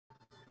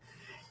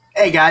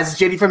Hey guys, it's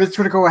JD from Mr.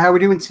 Critical. How are we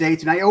doing today?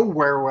 Tonight,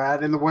 where we're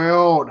at in the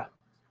world.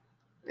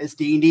 It's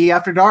D&D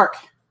After Dark,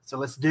 so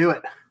let's do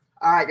it.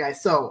 All right,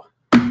 guys. So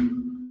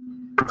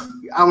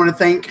I want to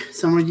thank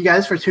some of you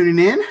guys for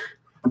tuning in.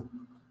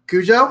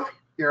 Cujo,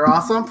 you're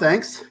awesome.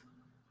 Thanks.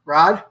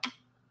 Rod,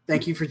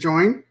 thank you for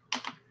joining.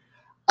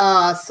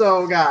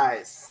 So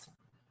guys,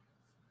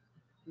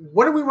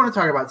 what do we want to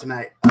talk about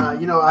tonight?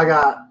 I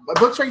got my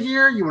books right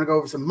here. You want to go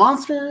over some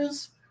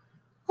monsters?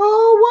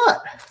 Oh,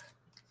 what?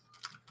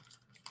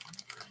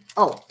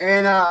 Oh,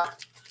 and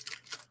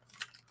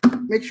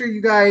make sure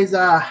you guys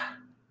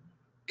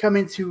come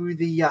into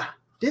the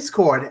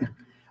Discord.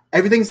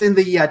 Everything's in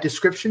the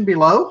description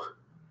below,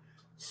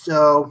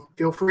 so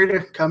feel free to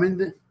come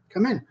in.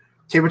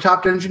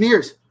 Tabletop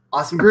Dungeoneers,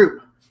 awesome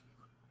group.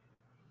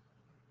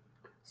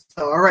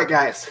 So, all right,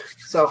 guys.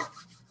 So,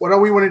 what do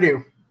we want to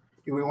do?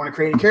 Do we want to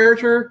create a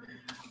character?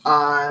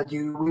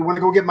 Do we want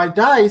to go get my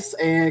dice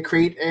and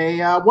create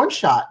a one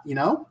shot?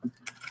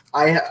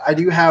 I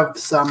do have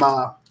some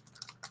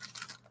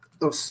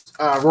those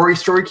Rory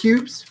Story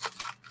cubes.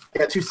 I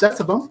got 2 sets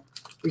of them.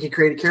 We can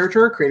create a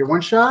character, create a one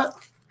shot.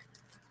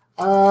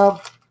 How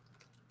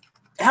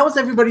was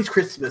everybody's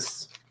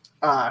Christmas?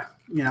 I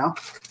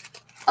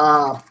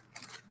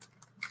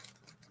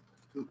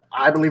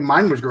believe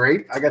mine was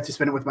great. I got to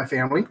spend it with my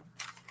family.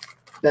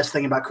 Best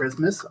thing about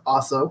Christmas.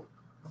 Also,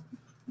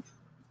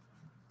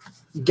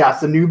 got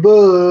some new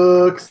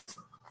books.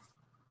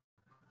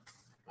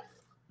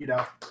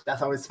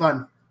 That's always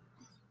fun.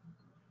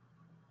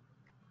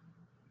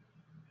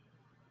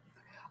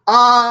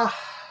 Let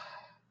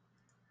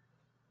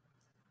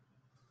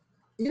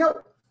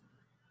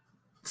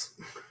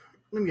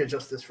me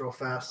adjust this real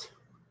fast.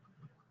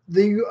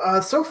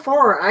 So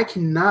far, I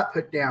cannot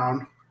put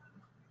down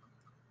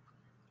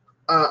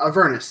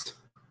Avernus.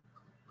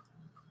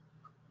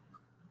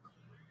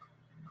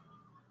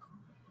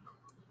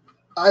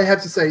 I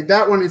have to say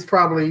that one is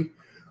probably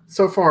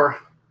so far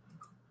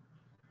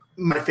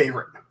my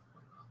favorite.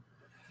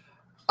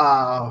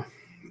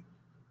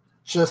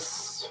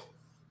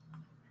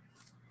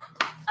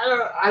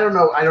 I don't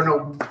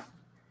know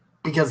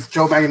because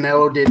Joe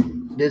Manganiello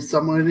did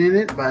someone in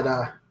it, but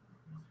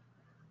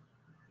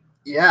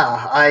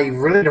yeah, I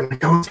really don't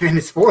go into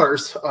any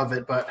spoilers of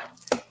it, but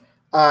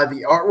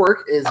the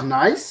artwork is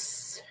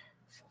nice.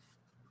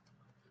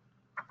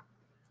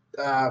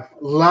 A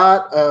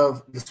lot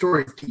of the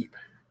story is deep,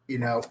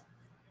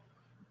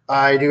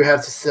 I do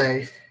have to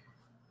say,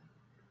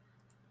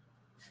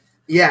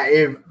 yeah,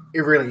 it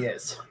really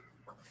is.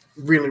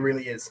 Really,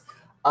 really is.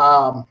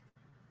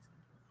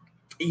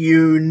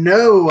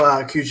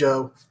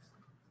 Cujo,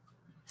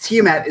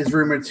 Tiamat is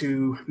rumored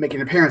to make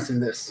an appearance in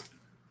this.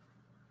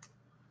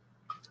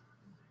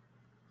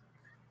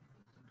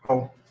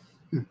 Oh,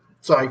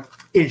 sorry,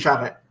 eating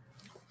chocolate.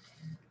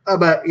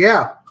 But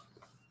yeah,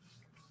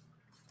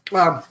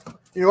 you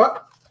know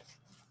what?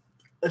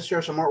 Let's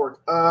share some artwork.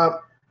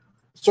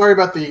 Sorry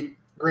about the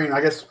green. I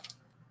guess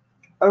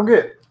I don't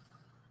get it.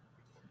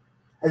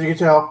 As you can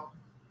tell,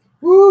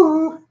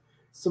 woo,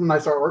 some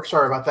nice artwork.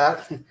 Sorry about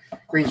that.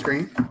 Green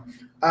screen.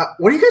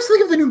 What do you guys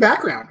think of the new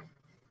background?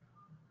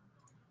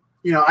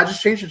 I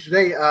just changed it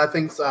today.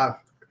 Thanks.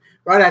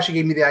 Rod actually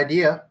gave me the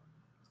idea.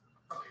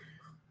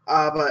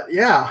 But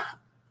yeah,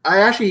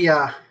 I actually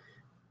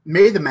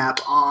made the map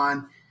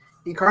on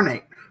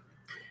Incarnate.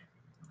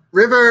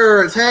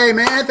 Rivers, hey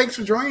man, thanks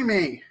for joining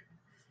me.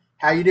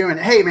 How you doing?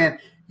 Hey man,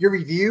 your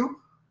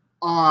review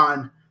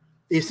on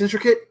the Essential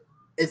Kit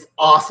is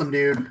awesome,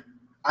 dude.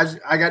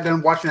 I got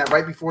done watching that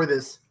right before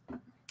this.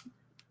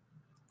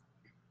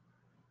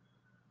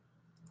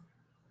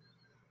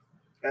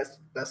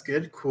 That's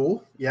good.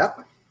 Cool.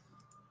 Yep.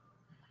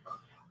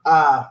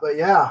 But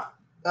yeah.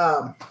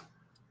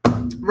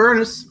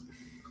 Avernus.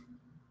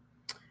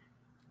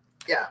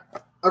 Yeah.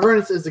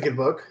 Avernus is a good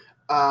book.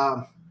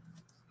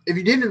 If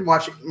you didn't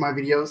watch my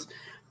videos,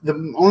 the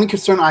only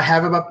concern I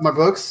have about my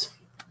books,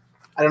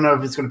 I don't know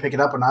if it's going to pick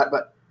it up or not,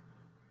 but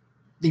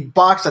the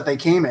box that they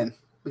came in,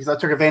 because I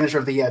took advantage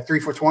of the 3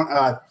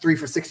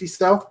 for 60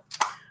 sale,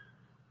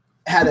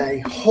 had a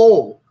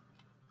hole.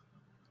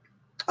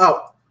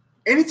 Oh,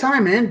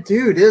 anytime, man,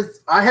 dude.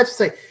 I have to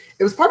say,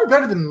 it was probably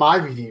better than my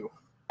review.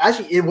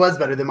 Actually, it was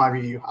better than my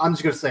review. I'm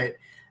just going to say it.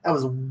 That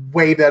was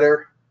way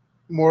better,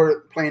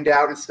 more planned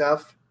out and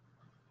stuff.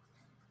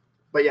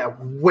 But yeah,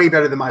 way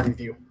better than my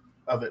review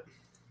of it.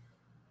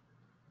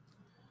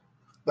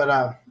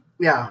 But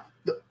yeah,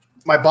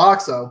 my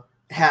box though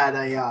had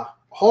a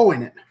hole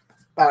in it,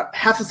 about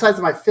half the size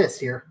of my fist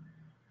here,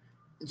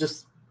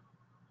 just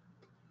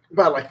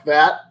about like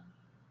that,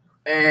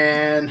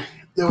 and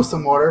there was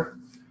some water.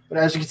 But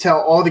as you can tell,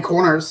 all the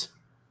corners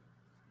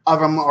of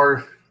them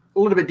are a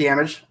little bit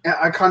damaged.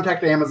 I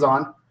contacted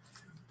Amazon,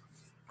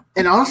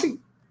 and honestly,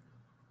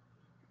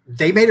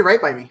 they made it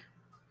right by me.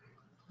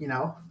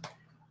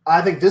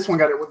 I think this one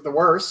got it the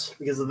worst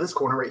because of this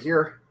corner right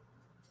here.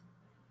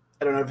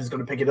 I don't know if he's going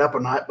to pick it up or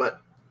not,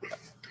 but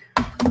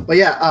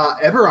yeah,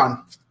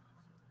 Eberron.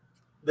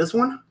 This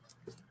one,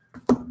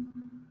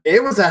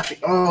 It was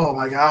actually, oh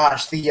my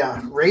gosh, the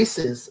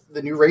races,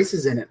 the new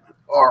races in it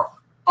are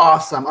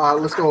awesome.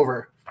 Let's go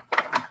over.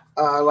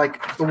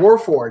 Like the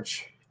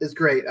Warforge is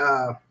great.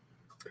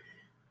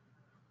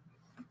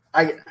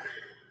 I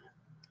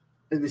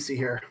let me see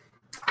here.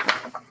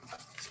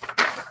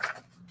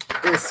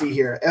 Let's see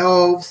here.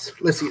 Elves.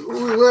 Let's see.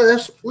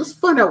 Let's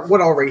find out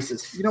what all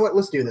races. You know what?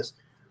 Let's do this.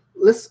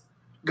 Let's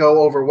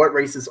go over what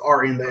races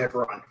are in the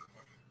Eberron.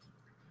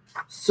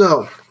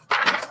 So,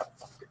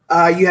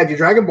 you have your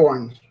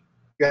Dragonborn.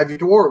 You have your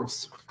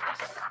Dwarves.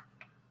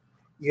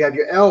 You have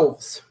your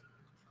Elves.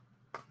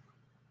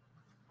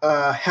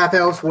 Half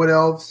Elves, Wood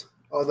Elves,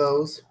 all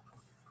those.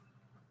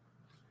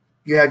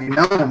 You have your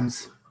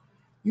Gnomes.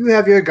 You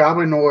have your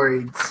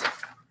Goblinoids.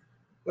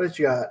 What did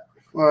you got?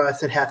 Well, I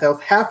said half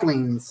elf,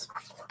 halflings.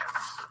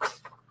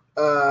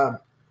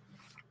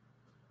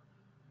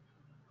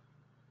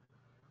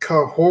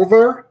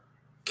 Khorvra,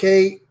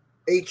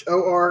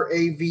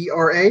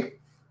 Khorvra.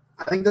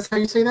 I think that's how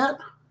you say that.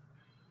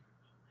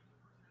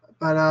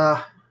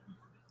 But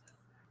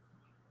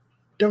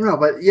don't know.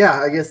 But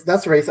yeah, I guess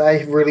that's a race.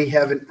 I really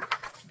haven't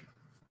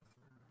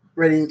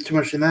read into too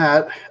much in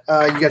that.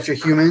 You got your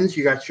humans.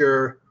 You got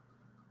your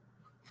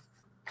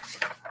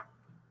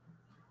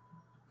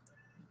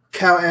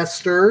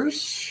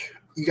Cowesters.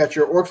 You got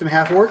your orcs and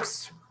half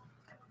orcs.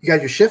 You got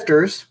your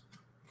shifters,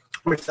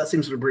 which that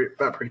seems to be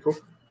pretty cool.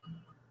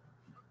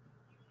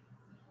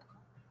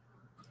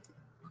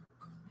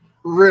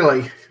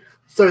 Really?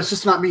 So it's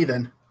just not me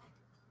then?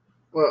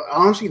 Well,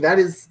 honestly, that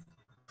is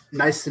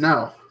nice to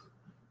know.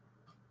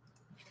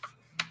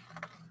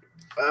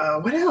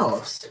 What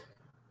else?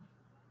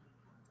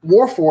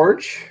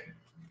 Warforge.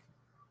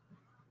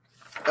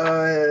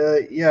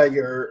 Yeah,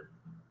 your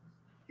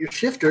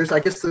shifters. I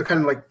guess they're kind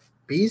of like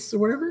beasts or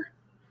whatever.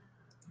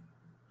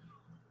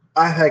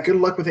 I've had good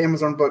luck with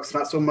Amazon books,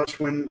 not so much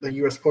when the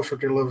U.S. Postal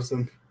delivers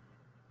them.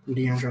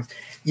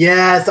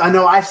 Yes, I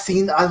know. I've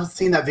seen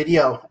that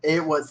video.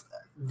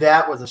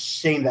 That was a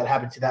shame that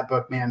happened to that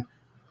book, man.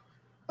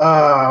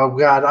 Oh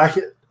God,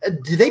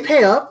 did they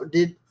pay up?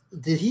 Did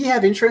he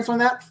have insurance on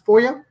that for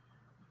you?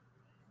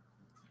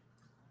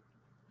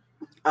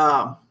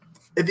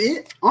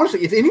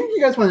 Honestly, if any of you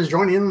guys want to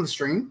join in on the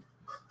stream,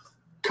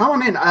 come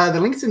on in.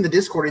 The link's in the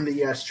Discord in the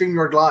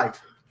StreamYard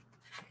Live.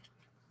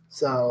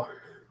 So,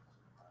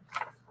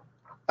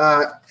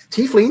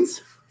 Tieflings,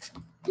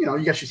 you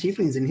got your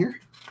Tieflings in here.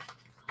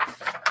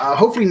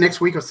 Hopefully next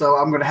week or so,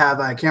 I'm going to have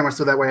a camera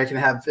so that way I can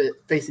have it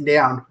facing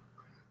down.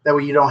 That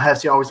way you don't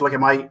have to always look at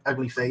my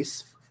ugly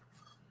face.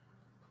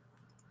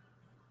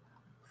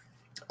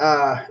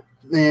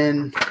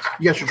 Then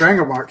you got your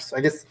Dragon Marks.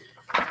 I guess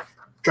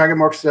Dragon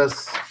Marks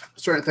does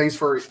certain things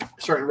for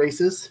certain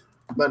races,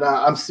 but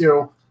I've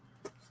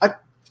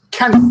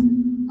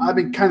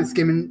been kind of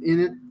skimming in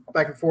it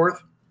back and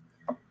forth,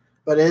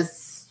 but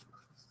it's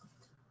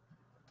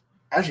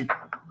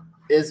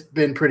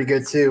been pretty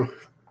good too.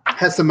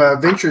 Has some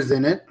adventures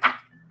in it,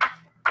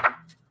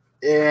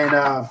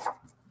 and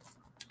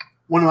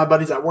one of my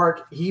buddies at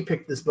work, he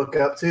picked this book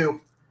up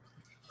too,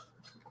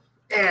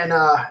 and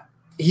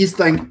he's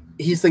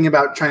thinking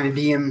about trying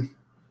to DM,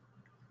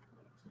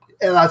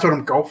 and I told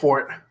him go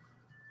for it.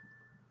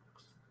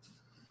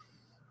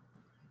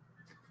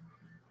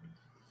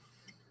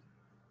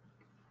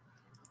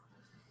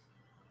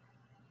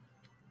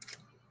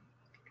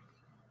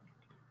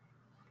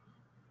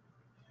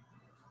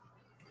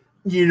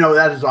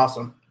 That is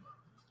awesome.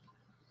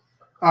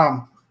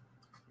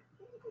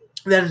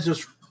 That is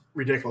just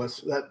ridiculous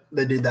that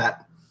they did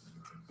that.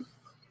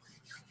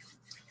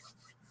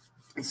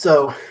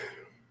 So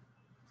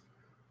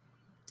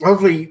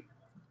hopefully,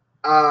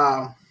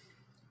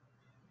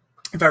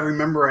 if I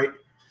remember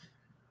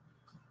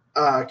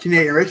right,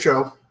 Canadian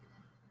Retro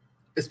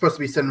is supposed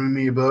to be sending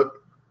me a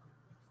book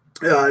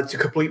to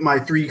complete my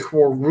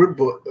 3-core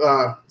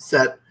rulebook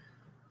set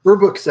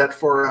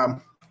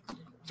for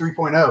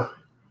 3.0.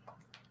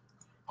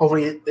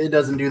 Hopefully it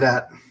doesn't do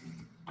that.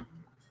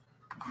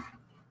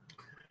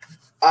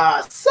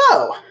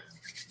 So,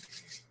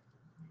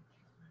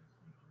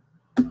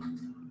 what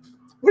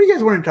do you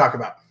guys want to talk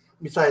about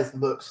besides the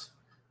books?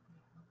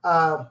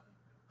 Oh,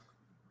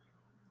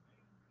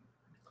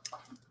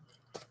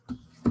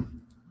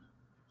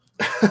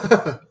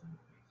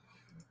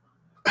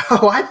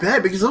 I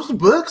bet, because those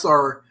books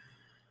are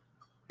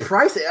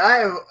pricey.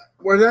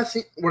 What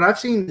I've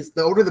seen is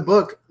the older the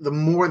book, the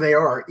more they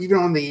are, even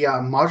on the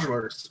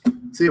modulars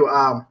too.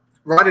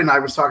 Rod and I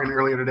was talking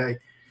earlier today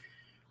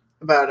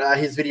about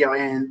his video,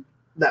 and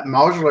that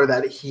modular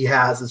that he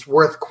has is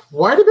worth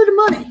quite a bit of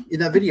money in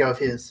that video of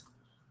his.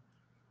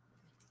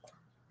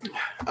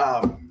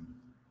 But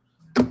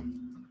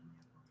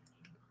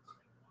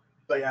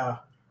yeah.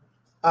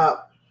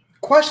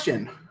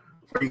 Question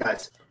for you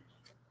guys.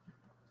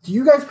 Do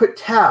you guys put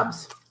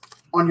tabs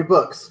on your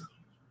books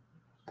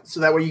so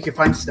that way you can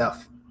find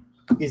stuff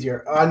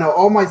easier? I know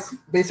all my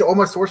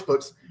source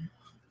books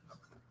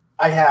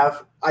I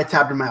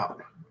tabbed them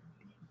out.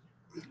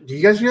 Do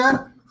you guys do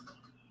that?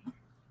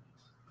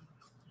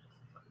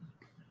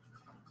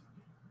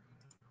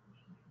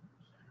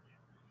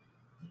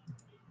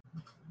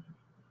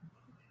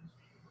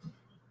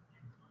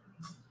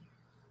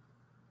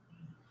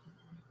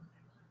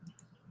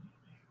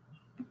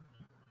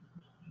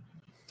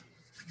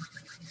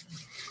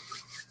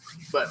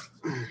 But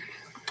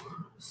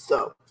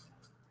so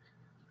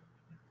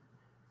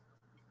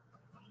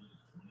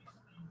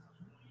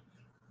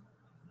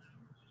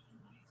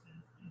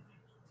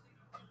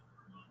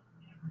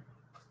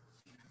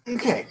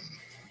okay.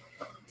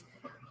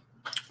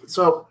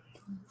 So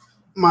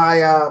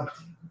my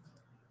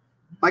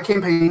my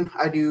campaign,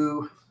 I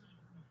do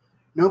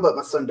no, but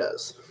my son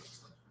does.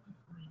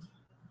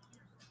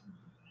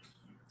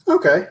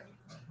 Okay.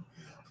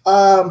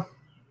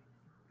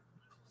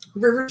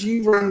 Rivers,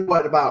 you run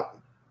what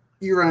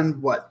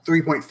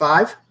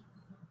 3.5?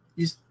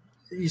 You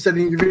said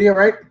in your video,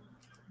 right?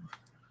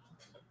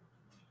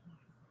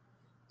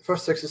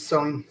 FR6 is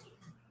selling.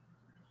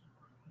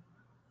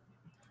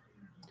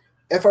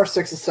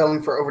 FR6 is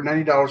selling for over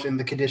 $90 in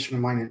the condition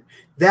of mine.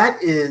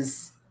 That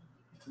is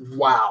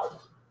wow.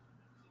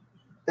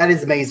 That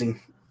is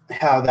amazing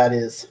how that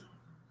is.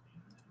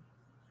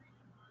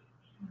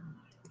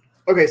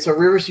 Okay, so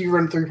Rivers, you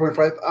run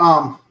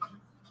 3.5.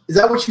 Is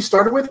that what you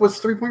started with?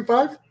 Was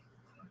 3.5?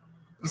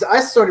 Because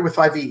I started with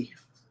 5e.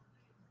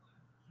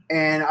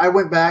 And I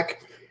went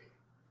back.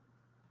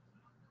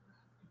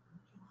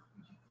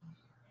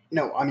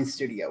 No, I'm in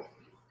studio.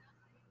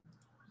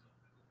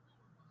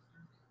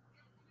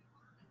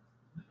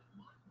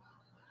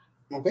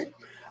 Okay.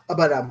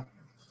 But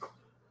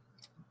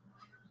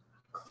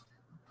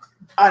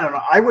I don't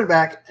know. I went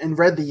back and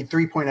read the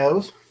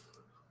 3.0s,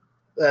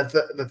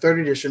 the third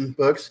edition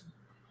books.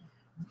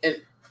 And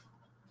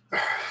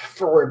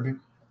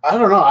I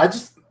don't know.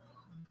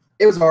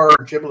 It was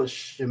hard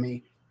gibberish to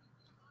me.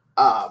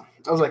 I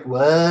was like,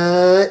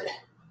 what?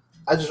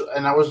 I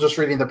was just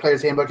reading the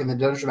Player's Handbook and the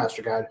Dungeon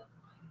Master Guide.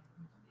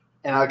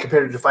 And I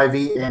compared it to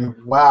 5e, and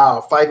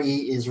wow,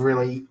 5e is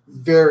really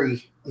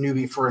very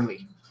newbie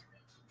friendly.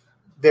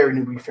 Very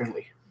newbie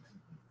friendly.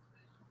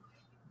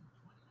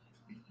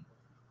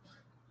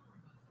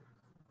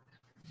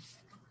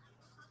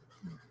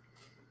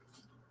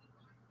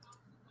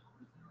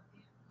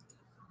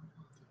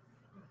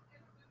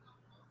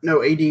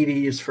 No, ADD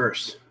is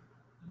first.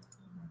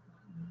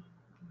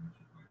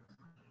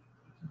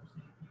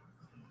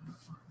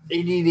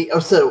 ADD. Oh,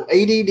 so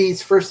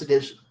ADD's first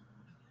edition.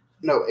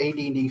 No,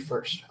 ADD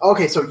first.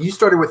 Okay, so you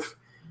started with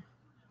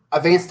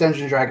Advanced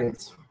Dungeons and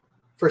Dragons,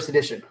 first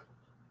edition.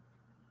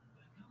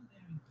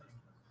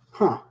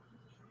 Huh.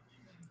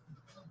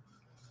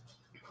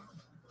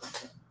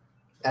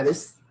 That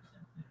is.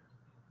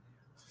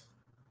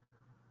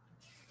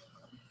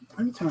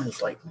 Let me turn on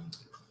this light.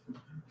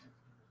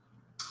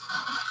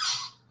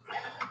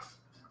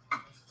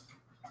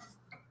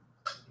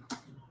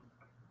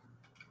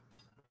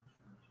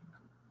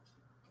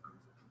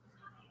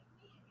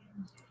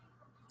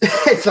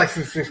 It's like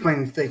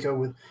explaining Thaco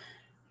with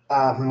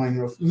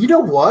millennials. You know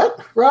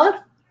what,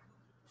 Rod?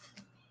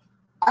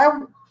 I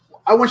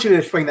want you to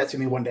explain that to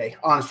me one day,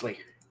 honestly.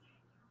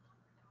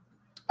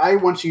 I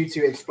want you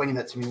to explain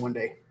that to me one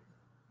day.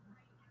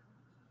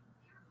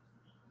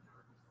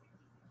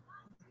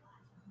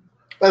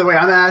 By the way,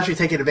 I'm actually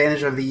taking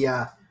advantage of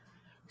the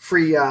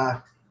free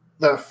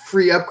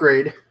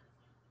upgrade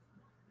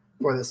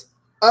for this.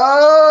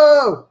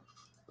 Oh!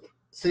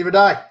 Save or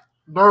die.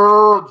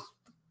 Nerds!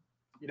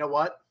 You know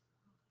what?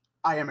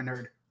 I am a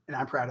nerd, and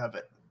I'm proud of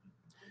it.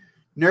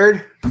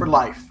 Nerd for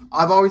life.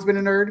 I've always been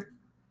a nerd.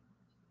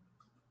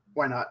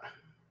 Why not?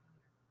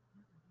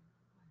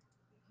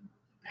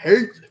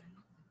 Hate.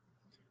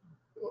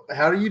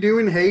 How are you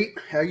doing, Hate?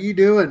 How you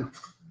doing?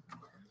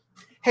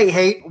 Hey,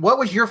 Hate, what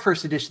was your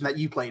first edition that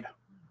you played?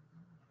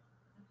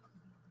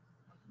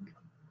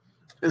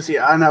 Let's see.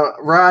 I know,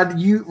 Rod,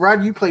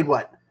 you played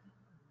what?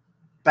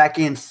 Back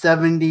in the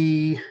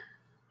 70s,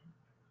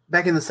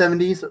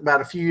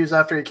 about a few years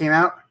after it came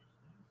out.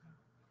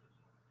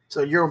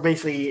 So you're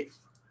basically,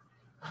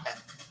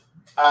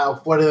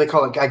 what do they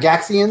call it?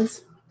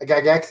 Gygaxians? A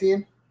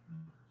Gygaxian?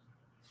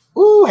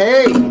 Ooh,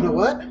 hey, you know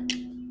what?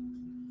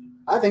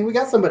 I think we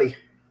got somebody.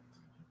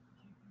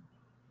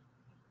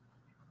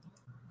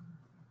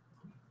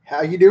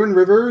 How you doing,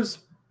 Rivers?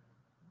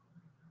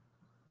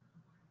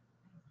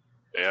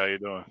 Hey, how you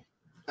doing?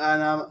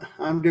 And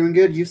I'm doing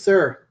good. You,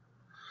 sir?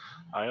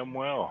 I am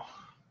well.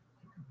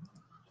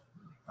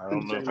 I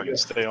don't know if I can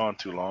stay on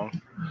too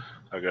long.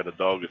 I got a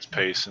dog that's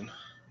pacing.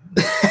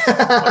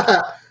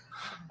 I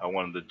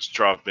wanted to just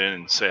drop in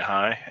and say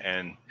hi.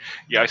 And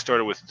yeah, I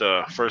started with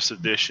the first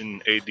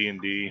edition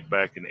AD&D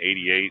back in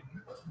 88,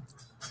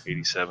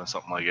 87,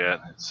 something like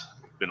that. It's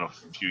been a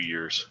few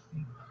years.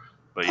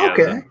 But yeah,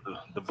 okay.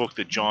 the book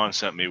that John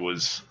sent me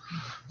was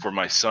for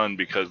my son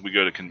because we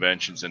go to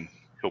conventions and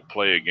he'll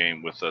play a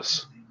game with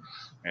us.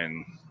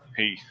 And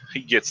he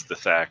gets the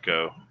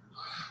Thaco.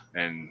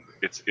 And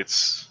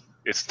it's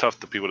tough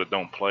to people that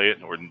don't play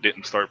it or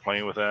didn't start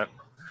playing with that.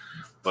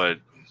 But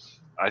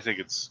I think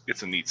it's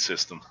a neat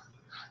system.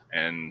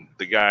 And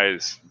the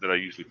guys that I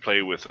usually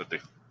play with at the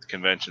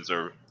conventions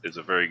is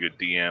a very good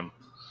DM.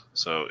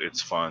 So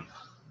it's fun.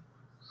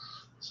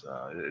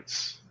 So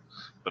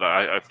but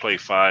I play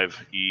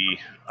 5e.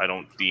 I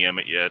don't DM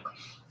it yet.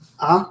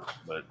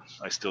 But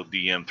I still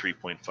DM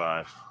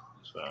 3.5.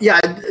 So. Yeah,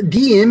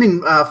 DM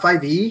in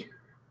 5e.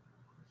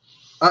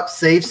 Up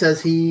Save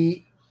says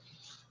he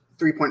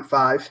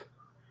 3.5.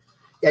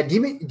 Yeah,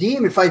 DM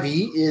in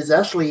 5e is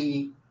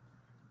actually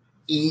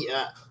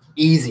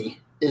easy,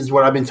 is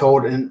what I've been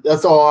told, and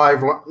that's all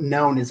I've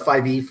known is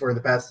 5e for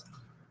the past,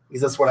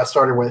 because that's what I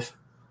started with.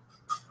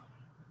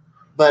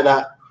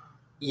 But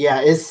yeah,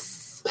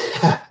 it's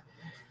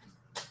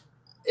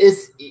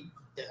it's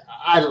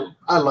I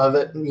love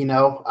it. You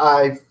know,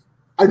 I've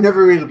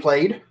never really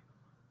played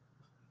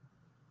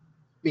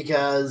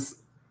because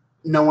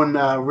no one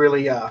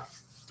really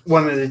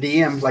wanted a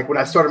DM. Like when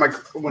I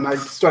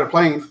started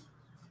playing,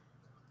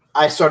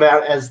 I started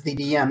out as the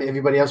DM.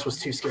 Everybody else was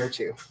too scared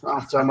to.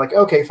 So I'm like,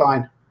 okay,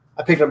 fine.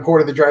 I picked up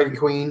Horde of the Dragon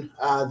Queen,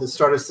 the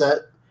starter set,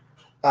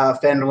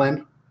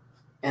 Phandalin,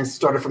 and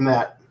started from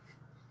that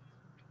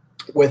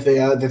with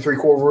the 3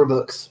 core rule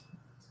books.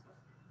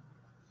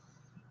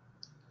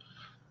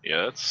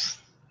 Yeah, it's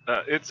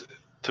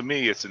to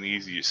me it's an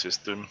easier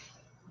system.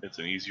 It's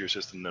an easier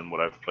system than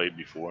what I've played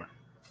before.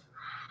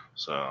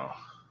 So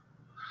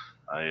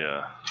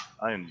I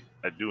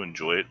do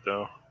enjoy it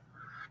though.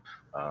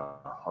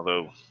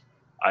 Although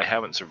I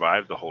haven't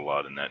survived a whole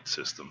lot in that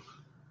system.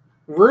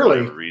 Really? For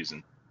whatever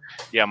reason.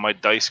 Yeah, my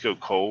dice go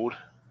cold,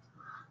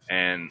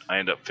 and I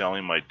end up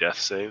failing my death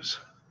saves.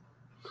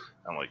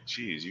 I'm like,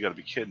 geez, you got to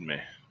be kidding me.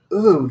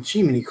 Ooh,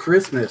 Jiminy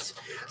Christmas.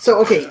 So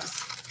okay,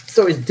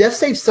 so is death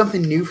save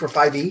something new for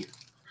 5e?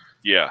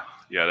 Yeah,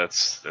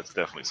 that's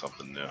definitely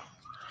something new.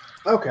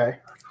 Okay.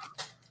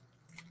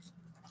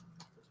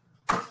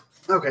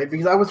 Okay,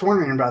 because I was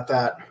wondering about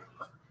that.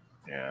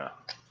 Yeah,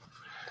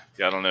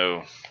 I don't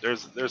know.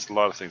 There's a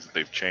lot of things that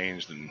they've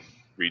changed and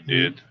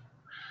redid,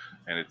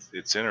 and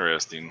it's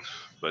interesting,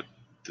 but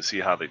to see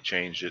how they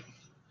changed it,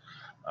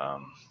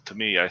 to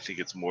me, I think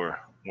it's more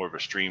of a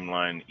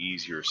streamlined,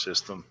 easier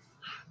system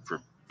for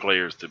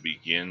players to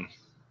begin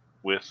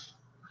with.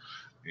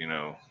 You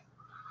know,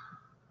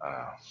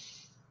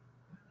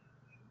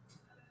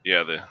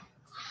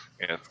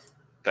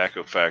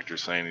 Thaco Factor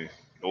saying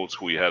old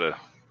school, you had to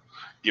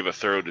give a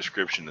thorough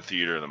description of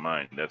Theater of the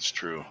Mind. That's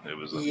true. It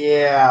was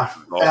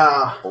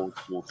old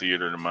school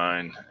Theater of the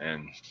Mind,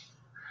 and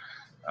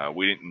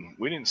we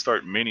didn't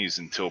start minis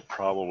until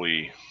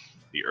probably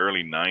the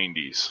early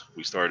 '90s.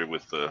 We started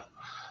with the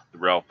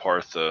Ral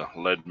Partha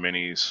lead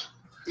minis,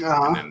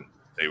 and then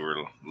they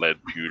were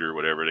lead pewter,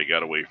 whatever. They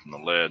got away from the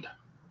lead,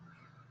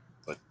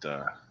 but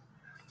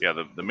yeah,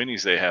 the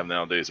minis they have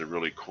nowadays are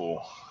really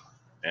cool,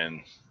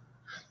 and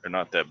they're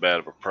not that bad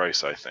of a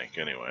price, I think.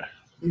 Anyway.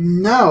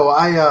 No,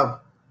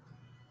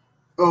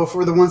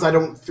 for the ones I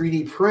don't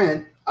 3D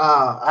print,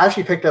 I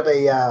actually picked up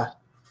at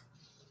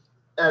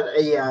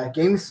a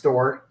game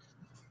store.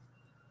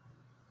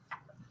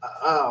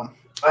 I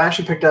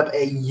actually picked up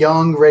a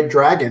young red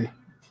dragon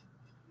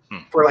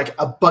for like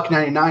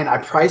 $1.99. I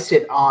priced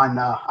it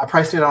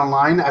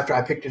online after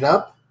I picked it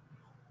up,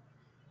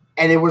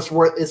 and it's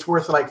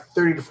worth like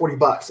 $30 to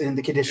 $40 in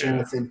the condition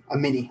it's in a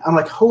mini. I'm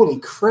like, holy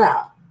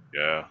crap!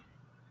 Yeah,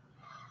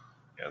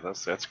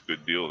 that's a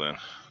good deal then.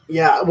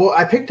 Yeah, well,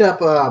 I picked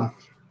up a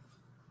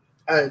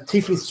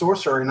Tiefling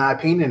Sorcerer, and I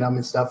painted them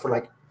and stuff for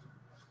like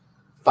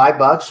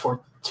 $5 for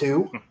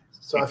 2.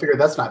 So I figured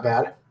that's not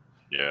bad.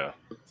 Yeah.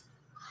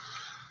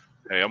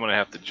 Hey, I'm gonna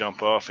have to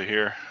jump off of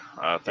here.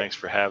 Thanks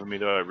for having me,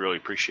 though. I really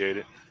appreciate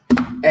it.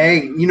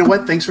 Hey, you know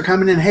what? Thanks for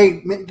coming in.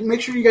 Hey,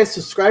 make sure you guys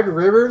subscribe to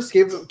Rivers.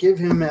 Give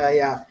him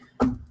the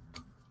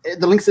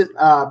links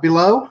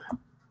below.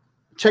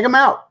 Check him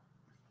out.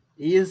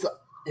 His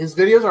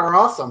videos are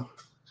awesome.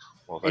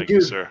 Well, thank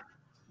you, sir.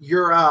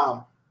 Your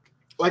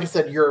like I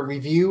said, your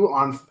review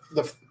on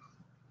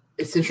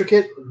it's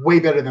intricate, way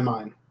better than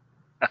mine.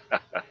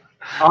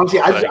 Honestly,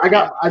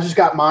 I just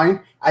got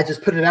mine. I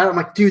just put it out. I'm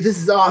like, dude, this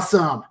is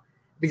awesome,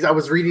 because I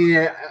was reading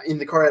it in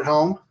the car at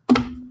home.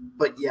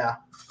 But yeah,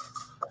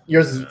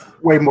 yours is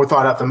way more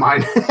thought out than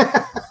mine.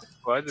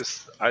 Well,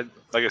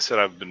 like I said,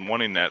 I've been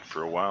wanting that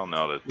for a while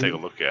now to take a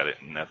look at it,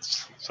 and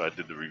so I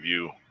did the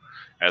review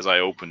as I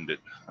opened it.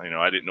 You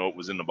know, I didn't know it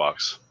was in the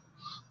box,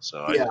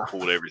 so I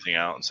pulled everything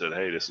out and said,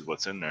 "Hey, this is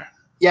what's in there."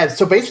 Yeah,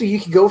 so basically, you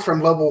can go from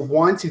level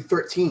 1 to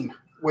 13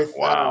 with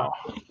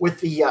with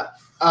the.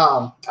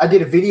 I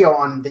did a video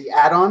on the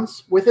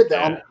add-ons with it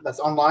that's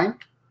online.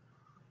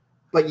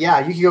 But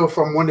yeah, you can go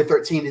from 1 to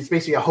 13. It's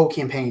basically a whole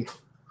campaign.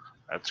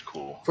 That's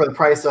cool. For the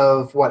price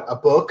of what, a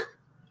book?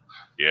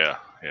 Yeah.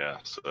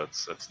 So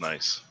that's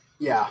nice.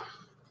 Yeah.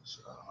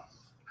 So,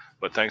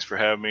 but thanks for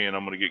having me, and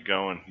I'm gonna get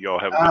going. Y'all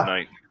have a good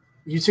night.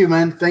 You too,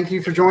 man. Thank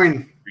you for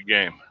joining. Good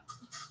game.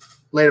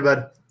 Later,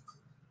 bud.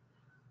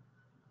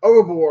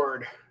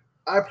 Overboard.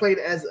 I played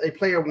as a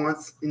player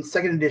once in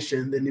 2nd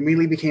edition, then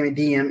immediately became a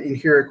DM in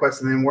Hero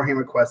Quest and then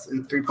Warhammer Quest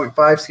in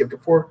 3.5, skipped to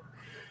 4.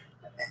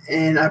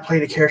 And I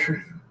played a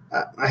character.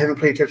 I haven't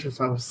played a character since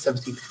I was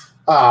 17.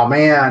 Oh,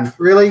 man.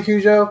 Really,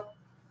 Cujo?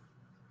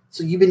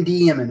 So you've been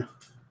DMing.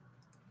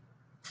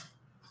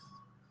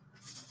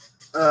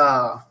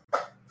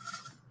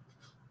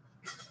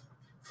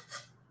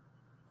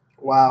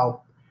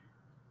 Wow.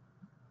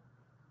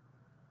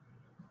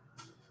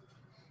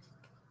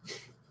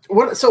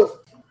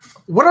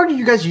 What all do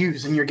you guys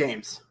use in your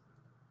games?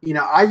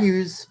 I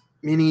use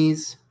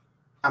minis,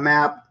 a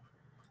map.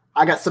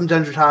 I got some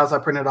dungeon tiles I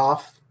printed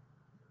off.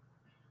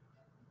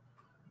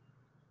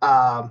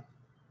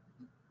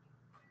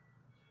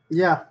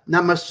 Yeah,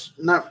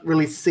 not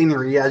really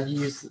scenery. I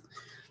use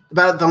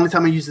about the only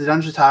time I use the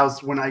dungeon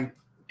tiles when I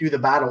do the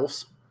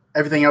battles.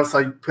 Everything else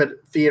I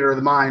put theater of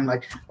the mind,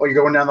 like, oh, you're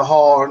going down the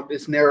hall,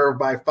 it's narrow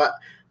by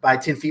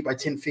 10 feet by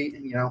 10 feet,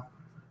 and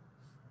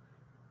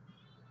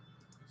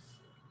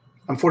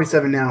I'm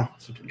 47 now.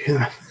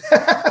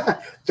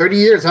 30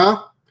 years,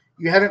 huh?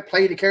 You haven't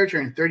played a character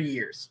in 30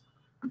 years.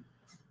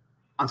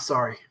 I'm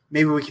sorry.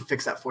 Maybe we can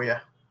fix that for you.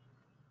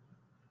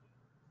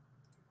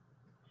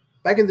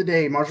 Back in the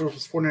day, Marshalls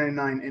was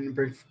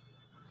 $4.99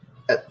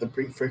 at the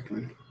Ben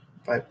Franklin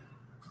 5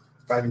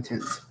 and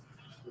 10s.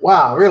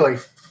 Wow, really?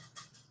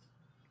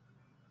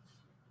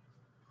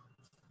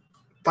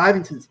 5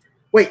 and 10s.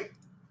 Wait,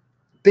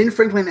 Ben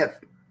Franklin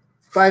at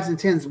 5s and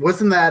 10s,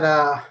 wasn't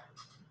that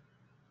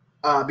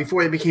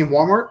before it became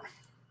Walmart?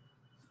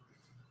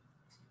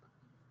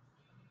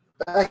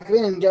 Back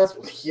then, guys,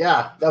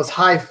 yeah, that was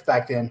Hive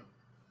back then.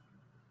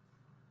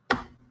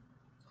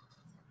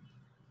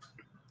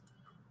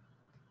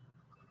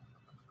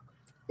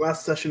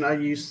 Last session, I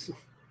used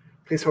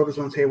placeholders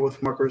on the table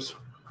with markers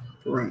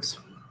for rooms.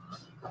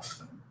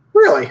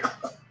 Really?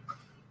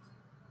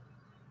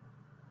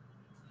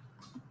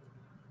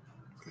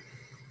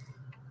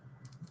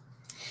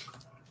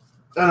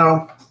 I don't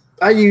know.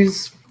 I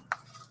use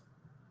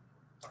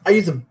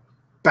a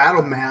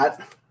battle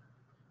mat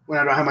when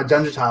I don't have my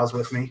dungeon tiles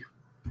with me.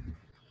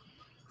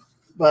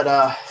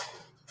 But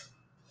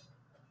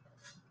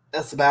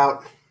that's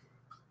about.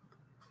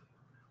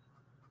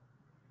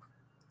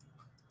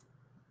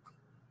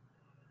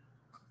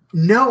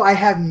 No, I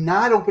have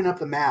not opened up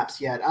the maps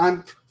yet.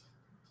 Honestly,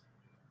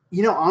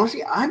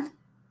 I'm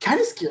kind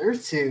of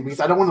scared too because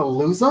I don't want to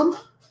lose them.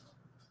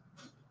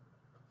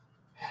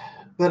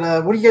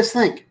 But what do you guys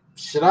think?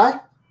 Should I?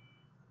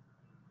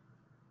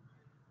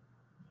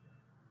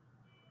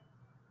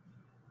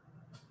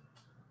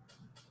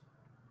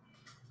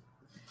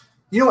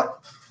 You know what?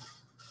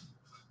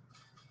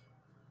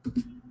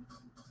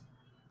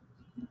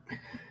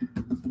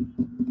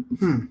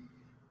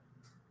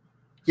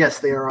 Yes,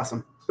 they are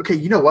awesome. Okay,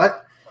 you know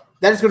what?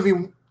 That is going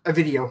to be a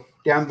video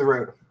down the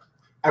road.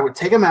 I would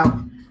take them out,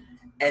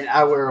 and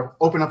I will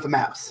open up the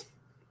maps.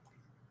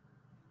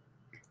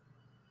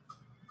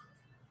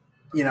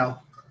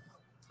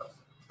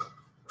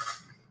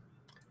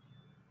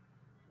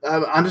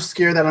 I'm just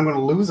scared that I'm going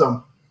to lose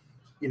them.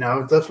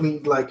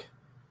 Definitely like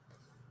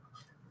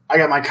I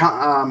got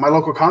my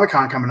local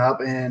Comic-Con coming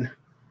up, and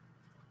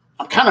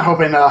I'm kind of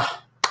hoping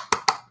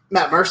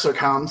Matt Mercer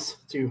comes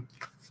to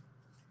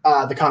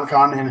the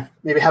Comic-Con and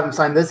maybe have him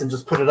sign this and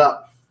just put it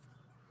up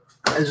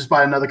and just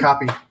buy another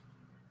copy.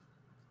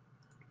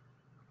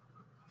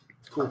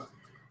 Cool.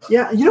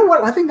 Yeah, you know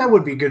what? I think that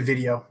would be a good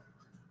video.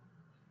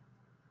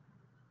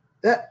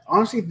 That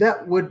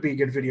would be a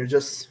good video.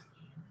 Just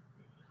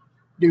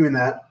doing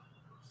that.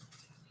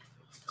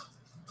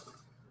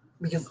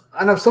 Because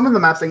I know some of the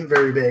maps ain't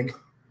very big.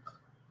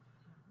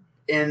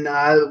 And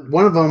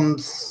one of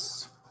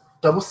them's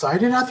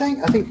double-sided, I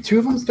think. I think 2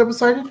 of them's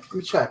double-sided. Let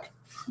me check.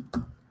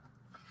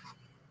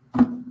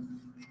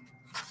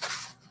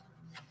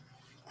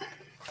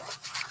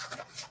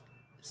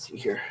 Let's see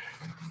here.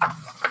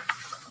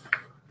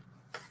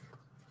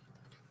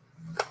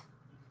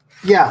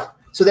 Yeah.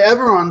 So the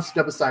Eberron's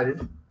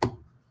double-sided.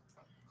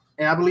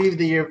 And I believe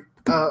the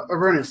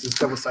Avernus is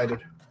double-sided.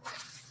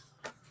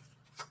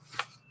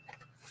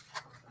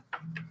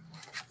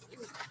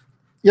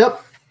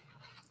 Yep.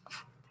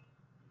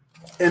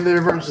 And the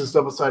Avernus is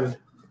double-sided.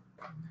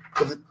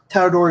 But the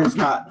Taladori is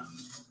not.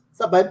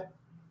 What's up, bud?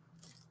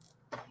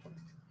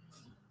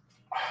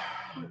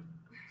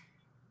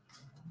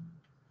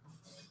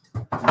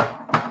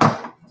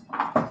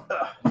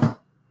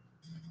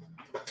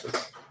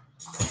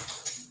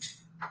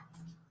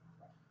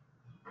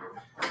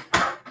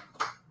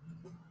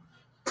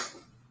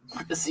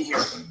 Let's see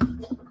here.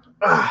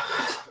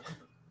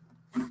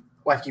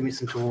 Wife, give me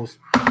some tools.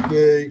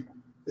 Yay.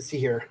 Let's see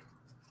here.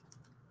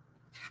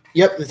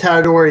 Yep, the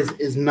Talador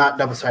is not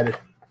double-sided.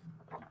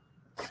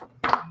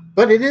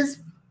 But it is.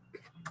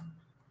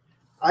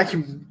 I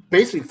can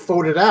basically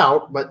fold it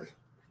out, but.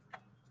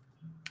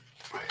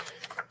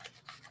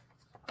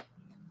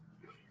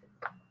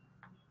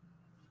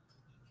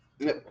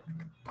 Yep,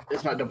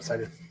 it's not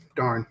double-sided.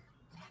 Darn.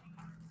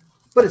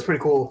 But it's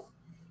pretty cool.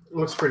 It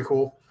looks pretty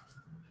cool.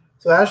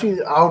 So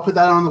actually, I'll put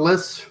that on the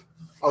list.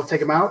 I'll take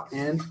them out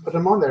and put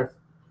them on there.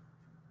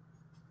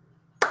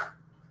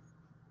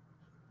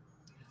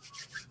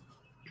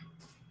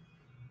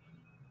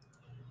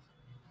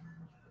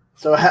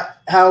 So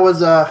how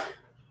was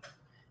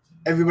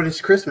everybody's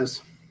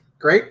Christmas?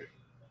 Great.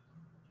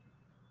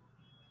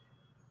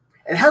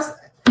 And how's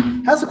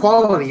the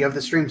quality of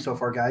the stream so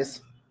far,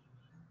 guys?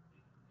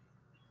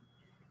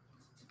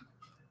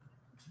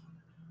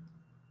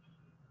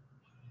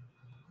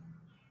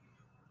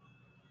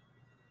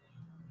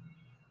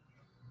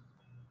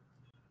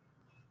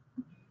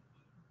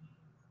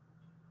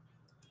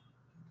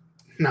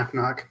 Knock,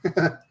 knock.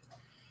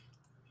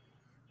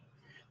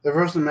 The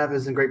version of the map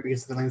isn't great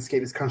because the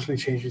landscape is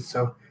constantly changing,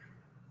 so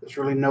there's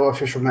really no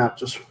official map.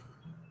 Just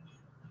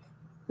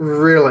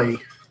really.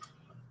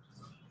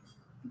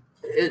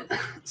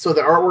 So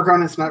the artwork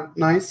on it's not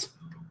nice.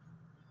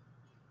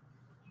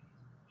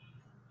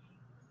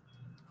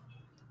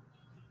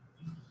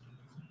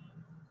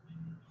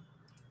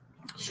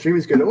 Stream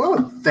is good.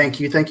 Well, thank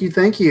you, thank you,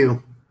 thank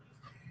you.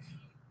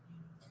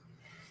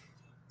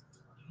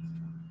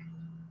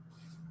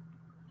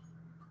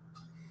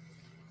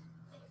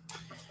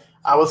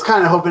 I was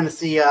kind of hoping to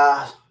see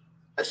a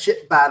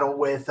ship battle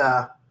with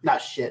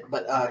not shit,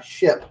 but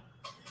ship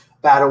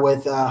battle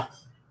with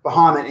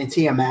Bahamut and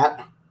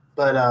Tiamat,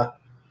 but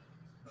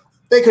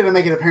they couldn't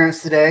make an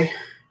appearance today.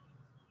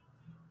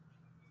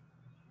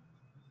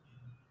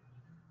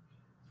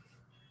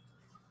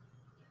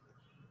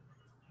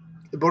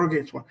 The Border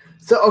Gates one.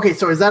 So okay,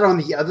 so is that on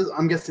the other?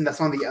 I'm guessing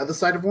that's on the other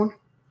side of one.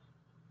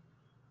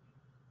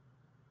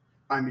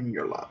 I'm in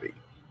your lobby.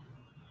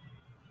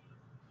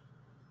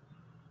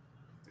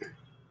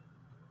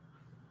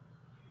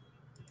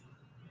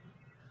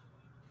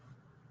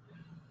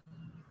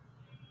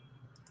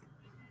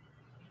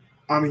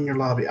 I'm in your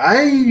lobby.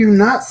 I do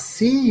not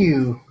see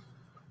you,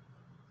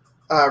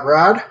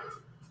 Rod.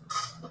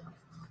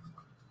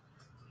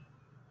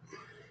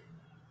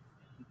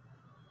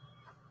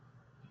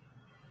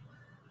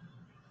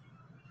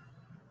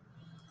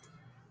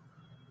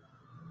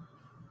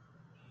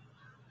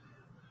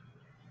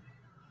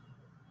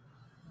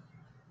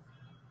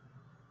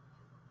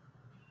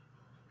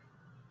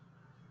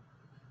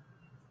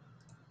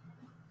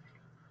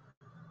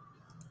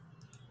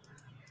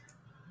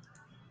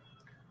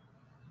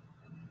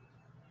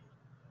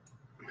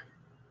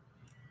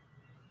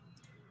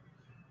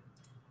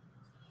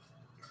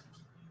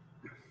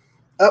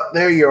 Oh,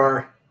 there you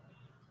are.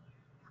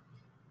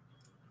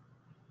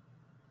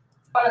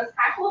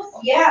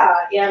 Yeah,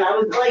 and I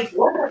was like,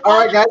 what? All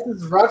right, guys,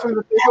 this is Rod from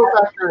the Fatal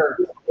Factor.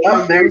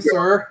 Oh, there you go,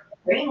 sir.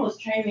 Brain was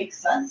trying to make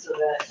sense of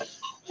it.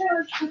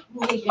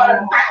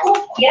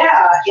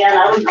 Yeah, and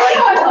I was like,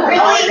 all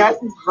right, guys,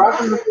 this is Rod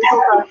from the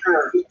Fatal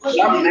Factor.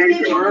 Oh, there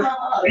you go, sir.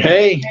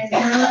 Hey. Hey,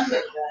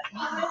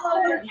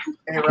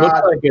 Looks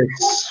Rod. like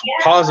it's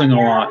pausing a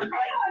lot.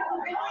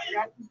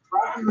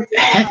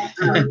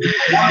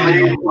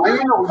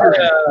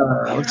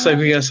 Looks like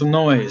we got some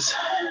noise.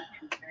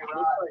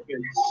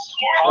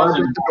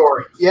 Pausing the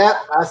door. Yeah,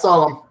 I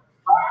saw them.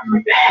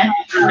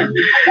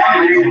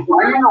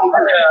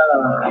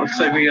 Looks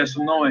like we got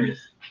some noise.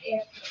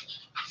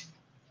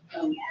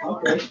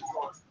 Okay.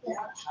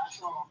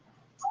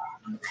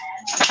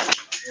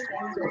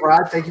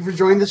 Rod, thank you for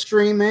joining the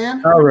stream,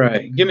 man. All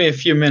right, give me a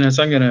few minutes.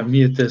 I'm gonna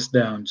mute this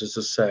down just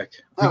a sec.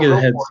 Let me get a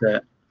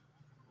headset.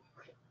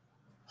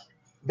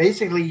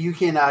 Basically, you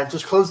can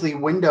just close the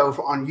window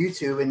on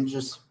YouTube and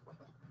just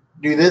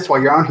do this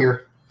while you're on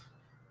here.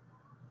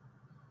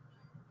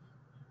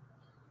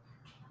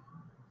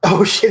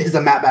 Oh shit! It's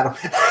a map battle.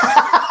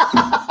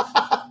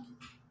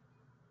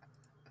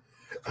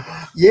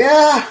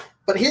 Yeah,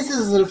 but his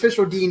is an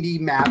official D&D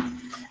map,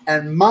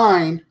 and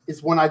mine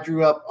is one I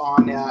drew up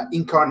on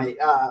Incarnate.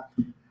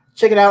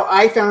 Check it out.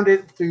 I found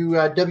it through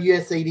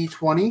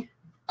WSAD20.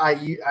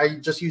 I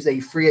just use a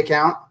free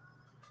account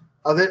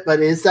of it, but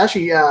it's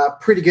actually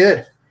pretty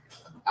good.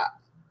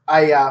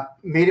 I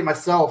made it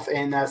myself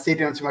and saved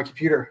it onto my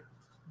computer.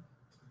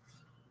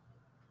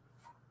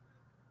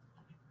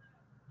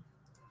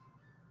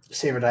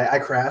 Save it. I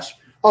crashed.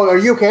 Oh, are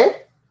you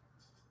okay?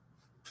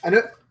 I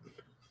know.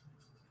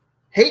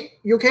 Hey,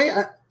 you okay?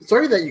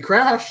 Sorry that you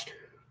crashed.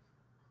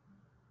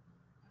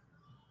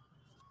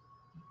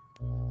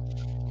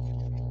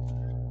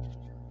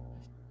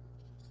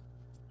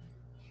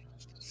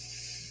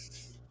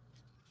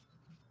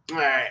 All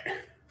right.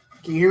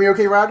 Can you hear me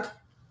okay, Rod?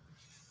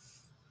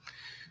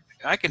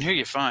 I can hear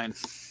you fine.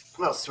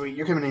 Oh, sweet.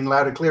 You're coming in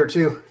loud and clear,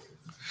 too.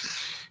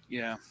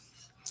 Yeah.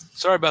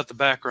 Sorry about the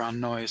background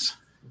noise.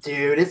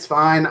 Dude, it's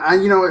fine.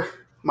 You know,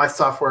 my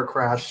software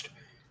crashed.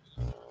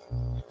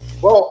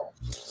 Well,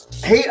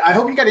 hey, I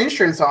hope you got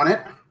insurance on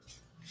it.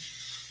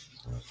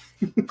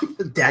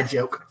 Dad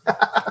joke.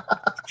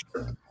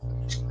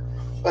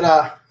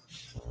 But,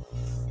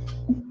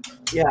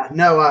 yeah,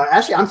 no,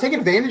 actually, I'm taking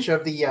advantage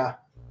of the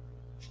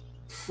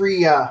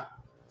free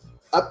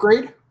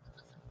upgrade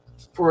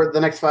for the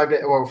next 5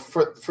 days, well,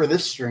 for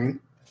this stream.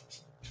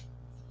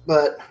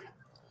 But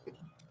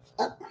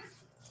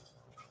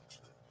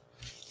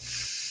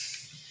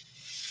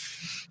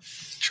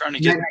Trying to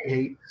get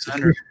hate.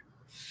 center.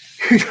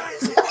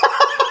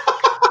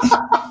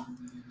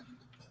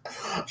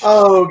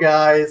 Oh,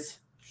 guys.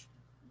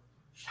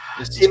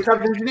 This-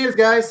 Tabletop Engineers,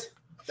 guys.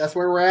 That's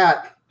where we're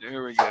at.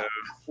 There we go.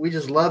 We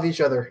just love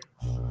each other.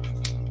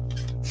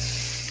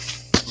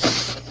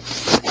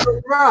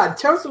 So, Rod,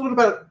 tell us a little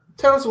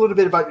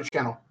bit about your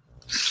channel.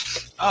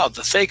 Oh,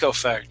 the Thaco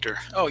Factor.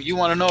 Oh, you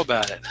want to know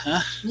about it, huh?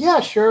 Yeah,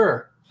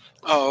 sure.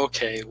 Oh,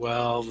 okay.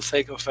 Well, the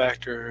Thaco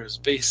Factor is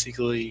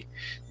basically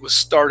was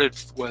started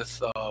with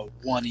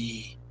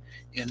 1E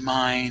in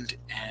mind,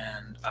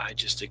 and I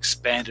just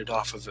expanded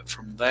off of it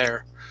from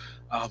there.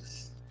 I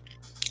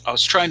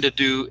was trying to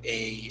do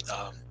a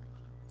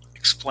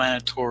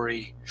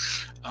explanatory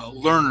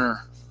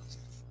learner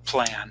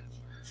plan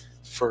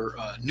for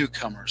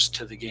newcomers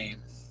to the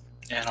game,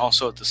 and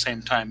also at the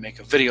same time make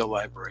a video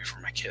library for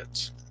my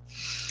kids.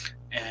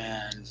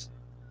 And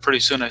pretty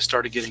soon I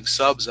started getting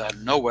subs out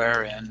of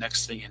nowhere, and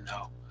next thing you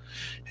know,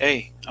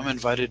 hey, I'm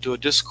invited to a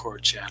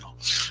Discord channel.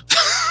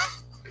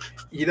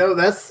 You know,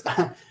 that's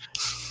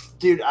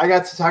dude, I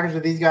got to talking to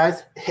these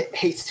guys.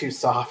 Hate's too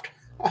soft.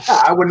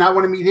 I would not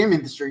want to meet him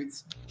in the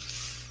streets.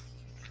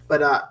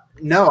 But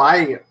no,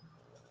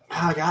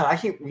 oh God, I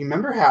can't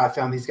remember how I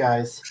found these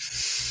guys.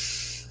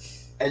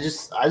 I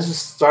just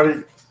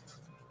started.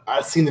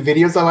 I seen the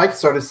videos I liked,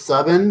 started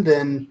subbing.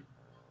 Then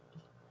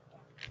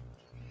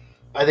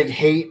I think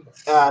Hate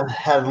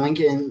had a link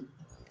and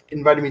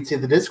invited me to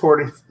the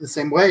Discord in the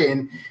same way,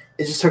 and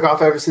it just took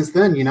off ever since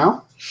then. You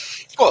know.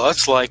 Well,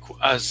 that's like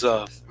I was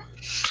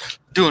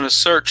doing a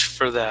search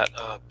for that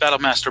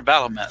Battlemaster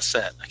Battlemat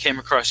set. I came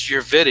across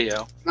your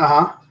video.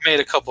 Made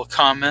a couple of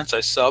comments. I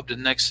subbed,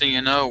 and next thing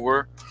you know,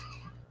 we're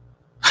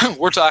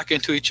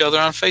talking to each other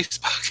on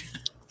Facebook.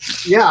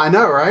 Yeah, I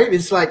know, right?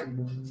 It's like,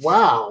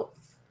 wow.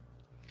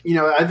 You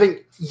know, I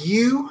think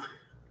you,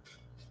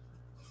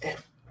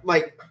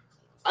 like,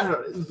 I don't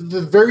know,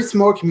 the very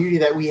small community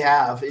that we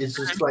have is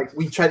just like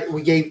we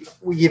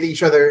give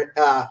each other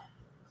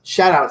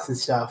shout outs and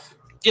stuff.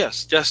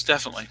 Yes,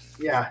 definitely.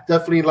 Yeah,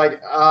 definitely.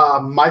 Like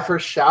my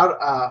first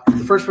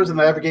the first person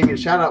that ever gave me a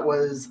shout out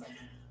was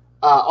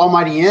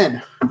Almighty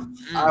N.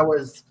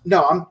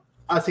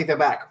 I'll take that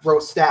back.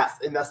 Rose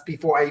Stats, and that's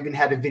before I even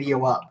had a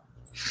video up.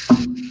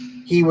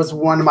 He was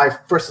one of my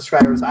first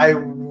subscribers. I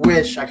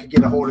wish I could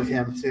get a hold of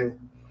him too,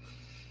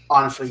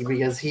 honestly,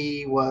 because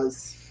he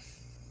was.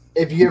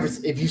 If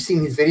you've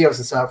seen his videos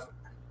and stuff,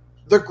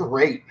 they're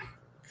great.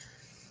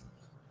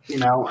 You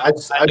know, I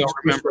don't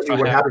remember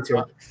what happened to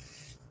him.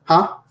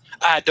 Huh?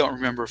 I don't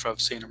remember if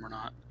I've seen him or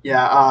not.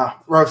 Yeah,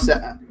 Rose.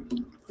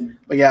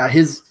 But yeah,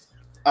 his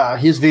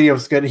video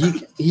is good.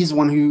 He's the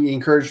one who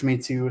encouraged me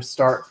to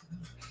start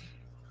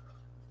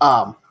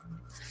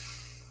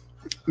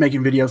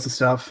making videos and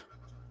stuff.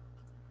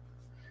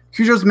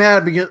 Cujo's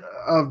mad because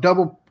of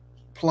double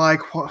ply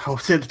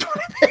toilet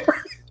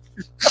paper.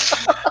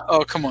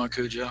 Oh, come on,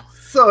 Cujo.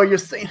 So you're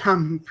saying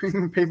I'm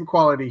premium paper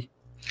quality.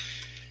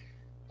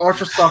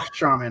 Ultra soft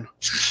Charmin.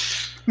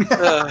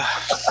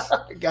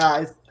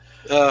 Guys.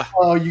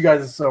 Oh, you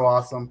guys are so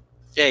awesome.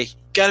 Hey,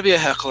 gotta be a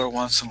heckler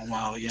once in a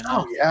while, you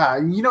know? Oh, yeah.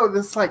 You know,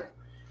 this like,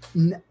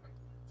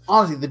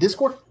 honestly, the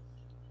Discord,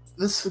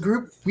 this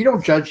group, we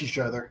don't judge each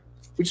other.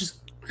 We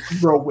just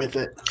roll with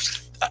it.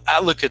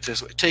 I look at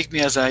this way. Take me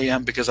as I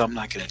am because I'm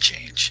not going to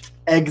change.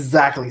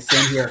 Exactly.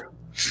 Same here.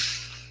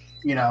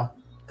 You know,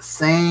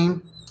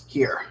 same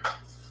here.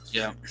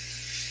 Yeah.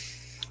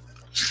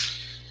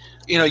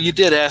 You know, you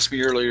did ask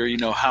me earlier, you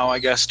know, how I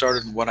got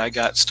started and what I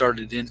got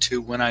started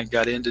into when I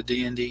got into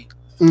D&D.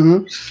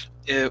 Mm-hmm.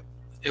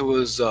 It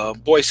was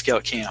Boy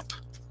Scout camp.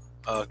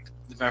 As a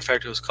matter of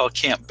fact, it was called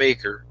Camp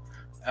Baker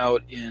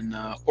out in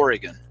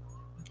Oregon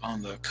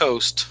on the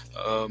coast.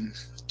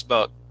 It's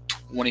about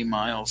 20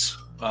 miles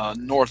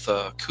north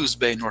of Coos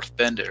Bay, North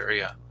Bend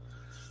area,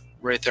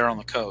 right there on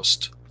the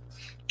coast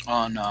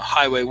on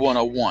Highway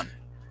 101.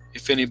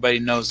 If anybody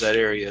knows that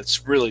area,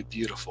 it's really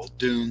beautiful.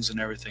 Dunes and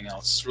everything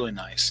else. It's really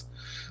nice.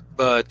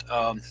 But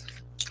I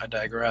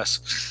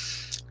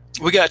digress.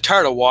 We got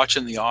tired of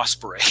watching the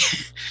Osprey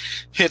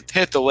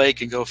hit the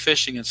lake and go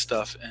fishing and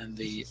stuff. And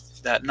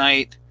that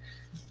night,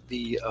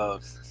 the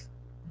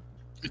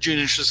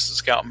junior assistant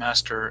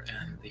scoutmaster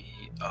and the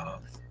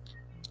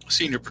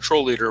senior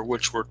patrol leader,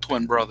 which were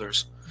twin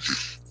brothers,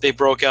 they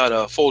broke out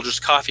a Folgers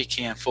coffee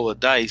can full of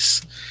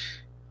dice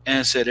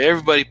and said,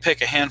 everybody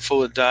pick a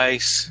handful of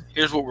dice.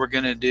 Here's what we're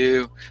going to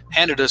do.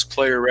 Handed us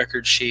player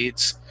record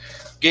sheets,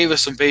 gave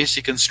us some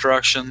basic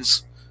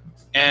instructions,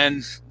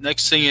 and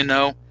next thing you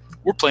know,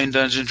 we're playing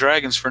Dungeons &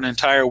 Dragons for an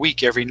entire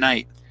week every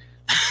night.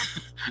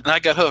 And I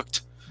got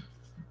hooked.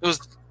 It was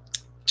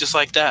just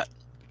like that.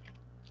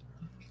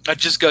 I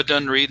just got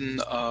done reading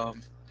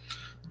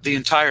the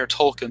entire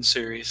Tolkien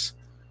series.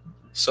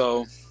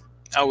 So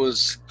I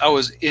was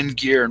in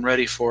gear and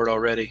ready for it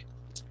already.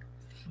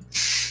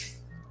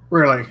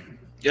 Really?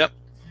 Yep.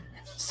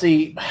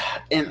 See,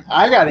 and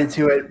I got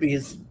into it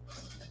because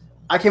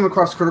I came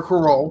across Critical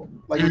Role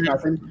like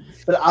nothing,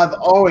 but I've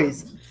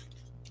always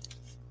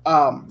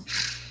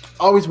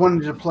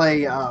wanted to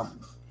play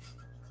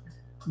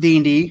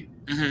D&D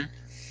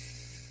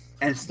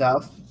and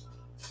stuff,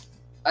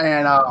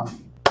 and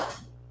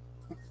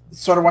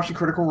started watching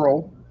Critical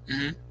Role.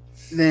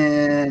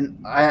 Then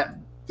I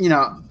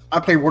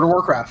played World of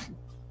Warcraft.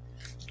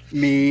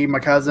 Me, my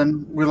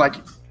cousin,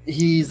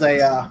 he's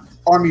a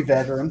Army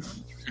veteran.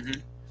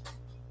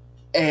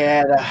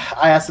 And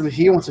I asked him if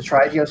he wants to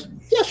try it. He goes,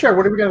 yeah, sure.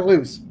 What are we going to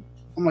lose?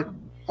 I'm like,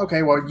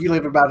 okay, well, you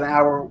live about an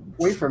hour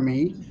away from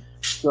me.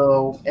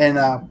 So, and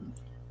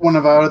one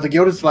of our other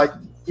guild is like,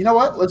 you know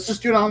what? Let's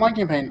just do an online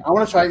campaign. I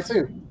want to try it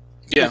too.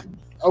 Yeah.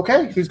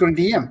 okay, who's going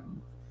to DM?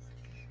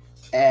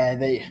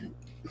 And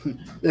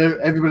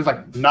everybody's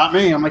like, not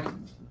me. I'm like,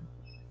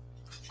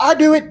 I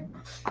do it.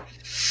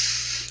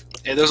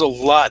 Yeah, there's a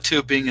lot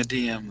to being a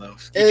DM, though.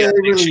 You got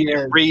to make sure you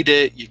is. read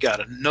it. You got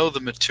to know the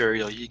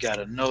material. You got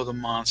to know the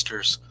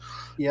monsters.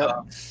 Yep.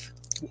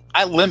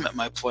 I limit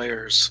my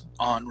players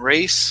on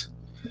race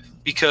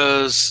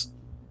because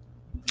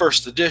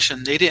first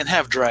edition, they didn't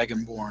have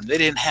Dragonborn. They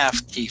didn't have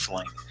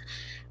Tiefling.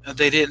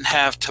 They didn't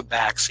have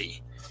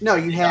Tabaxi. No,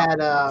 you had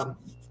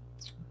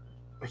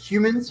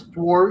humans,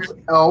 dwarves,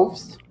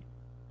 elves,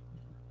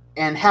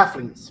 and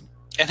halflings.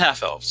 And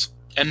half-elves.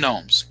 And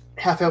gnomes.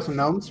 Half-elves and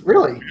gnomes?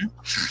 Really?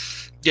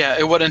 Yeah,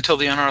 it wasn't until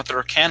the Unearthed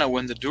Arcana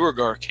when the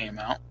Duergar came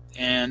out,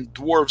 and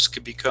dwarves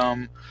could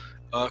become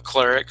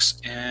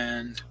clerics,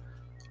 and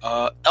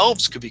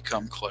elves could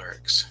become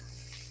clerics.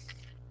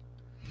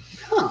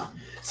 Huh.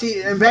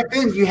 See, and back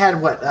then you had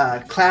what,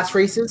 class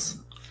races?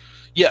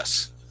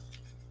 Yes.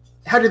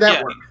 How did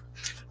that work?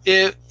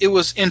 It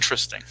was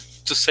interesting,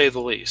 to say the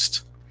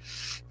least.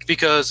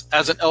 Because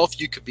as an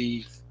elf, you could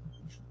be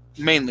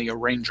mainly a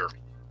ranger.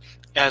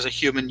 As a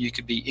human, you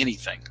could be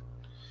anything.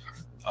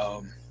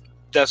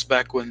 That's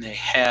back when they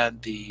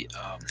had the,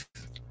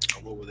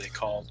 what were they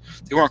called?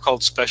 They weren't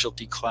called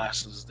specialty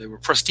classes. They were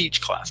prestige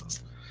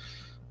classes.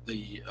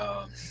 The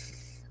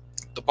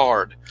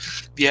bard.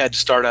 You had to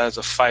start out as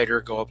a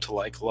fighter, go up to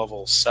like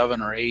level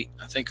 7 or 8,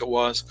 I think it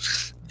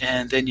was.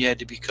 And then you had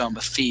to become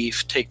a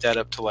thief, take that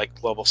up to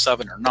like level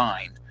 7 or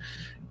 9.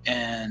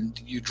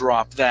 And you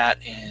drop that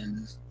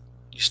and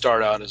you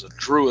start out as a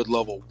druid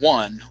level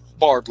 1,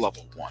 bard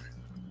level 1.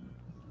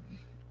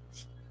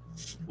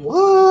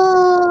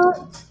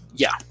 What?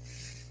 Yeah.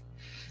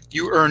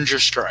 You earned your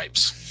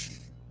stripes.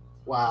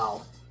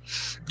 Wow.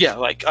 Yeah,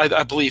 like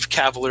I believe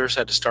cavaliers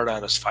had to start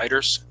out as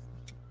fighters.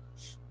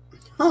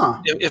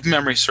 Huh. If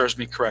memory serves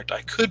me correct.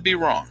 I could be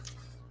wrong.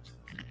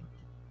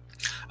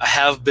 I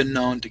have been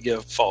known to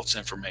give false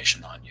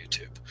information on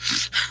YouTube.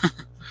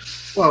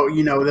 Well,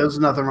 there's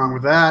nothing wrong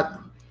with that.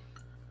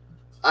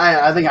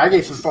 I think I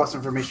gave some false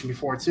information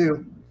before,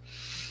 too.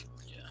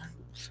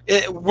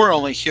 Yeah. We're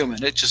only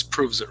human. It just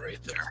proves it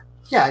right there.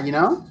 Yeah,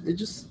 it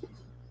just...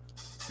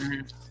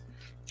 Mm-hmm.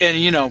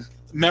 And,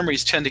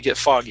 memories tend to get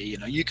foggy.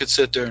 You could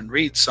sit there and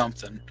read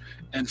something,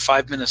 and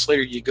 5 minutes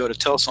later you go to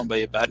tell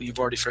somebody about it, and you've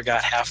already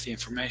forgot half the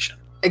information.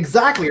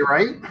 Exactly,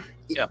 right?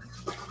 Yeah.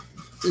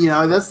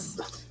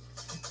 That's...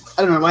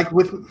 I don't know, like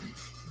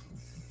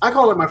I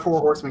call it my Four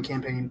Horsemen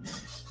campaign.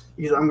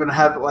 Because I'm going to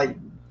have, like,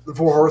 the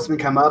Four Horsemen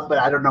come up, but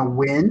I don't know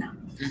when.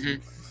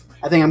 Mm-hmm.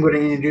 I think I'm going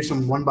to introduce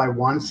them one by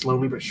one,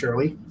 slowly but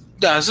surely.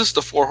 Now, is this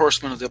the Four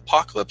Horsemen of the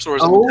Apocalypse, or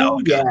is it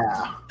Metallica?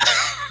 Yeah.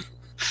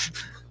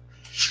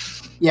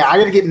 Yeah, I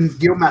got to get in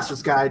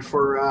Guildmaster's Guide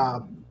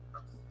for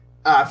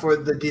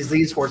the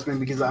Disease Horseman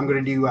because I'm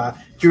going to do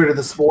Druid of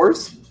the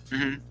Spores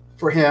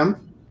for him.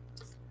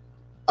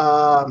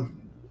 I'm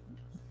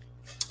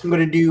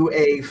going to do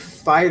a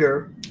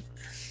fighter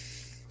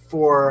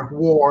for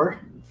war,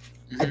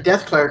 a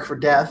death cleric for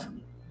death,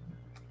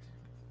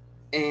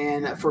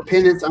 and for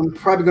penance, I'm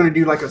probably going to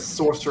do like a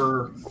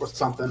sorcerer or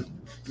something.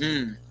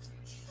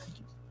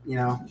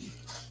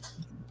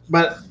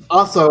 But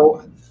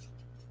also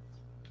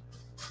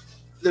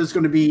there's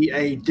going to be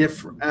a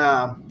different.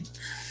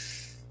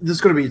 There's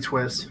going to be a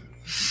twist.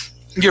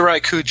 You're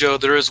right, Cujo.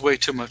 There is way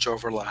too much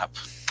overlap.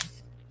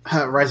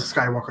 Rise of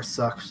Skywalker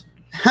sucks.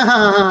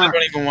 I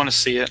don't even want to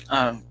see it.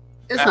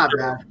 It's not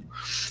bad.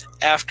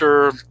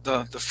 After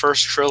the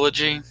first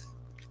trilogy,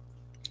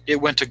 it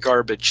went to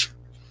garbage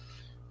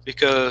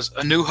because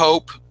A New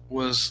Hope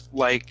was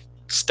like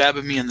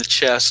stabbing me in the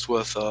chest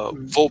with a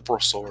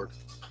Volpro sword.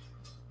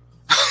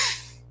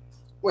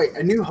 Wait,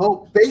 A New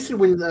Hope?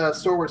 Basically, when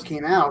Star Wars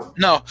came out.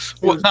 No,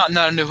 not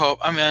A New Hope.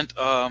 I meant.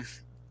 I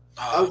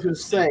was going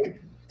to say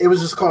it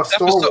was just called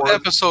Star Wars.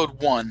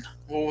 Episode 1.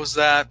 What was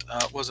that?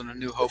 Wasn't A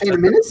New Hope?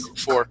 Phantom Menace?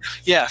 4.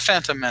 Yeah,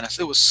 Phantom Menace.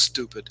 It was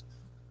stupid.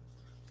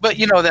 But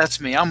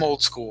that's me. I'm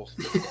old school.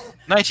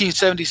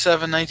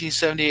 1977,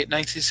 1978,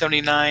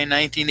 1979,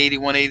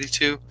 1981,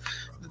 82.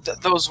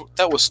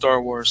 That was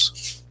Star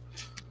Wars.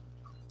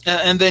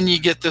 And then you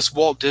get this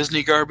Walt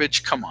Disney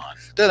garbage. Come on.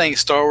 That ain't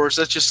Star Wars.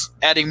 That's just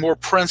adding more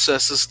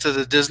princesses to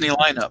the Disney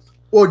lineup.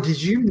 Well,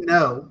 did you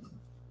know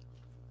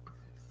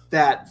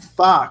that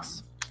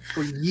Fox,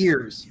 for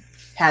years,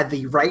 had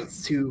the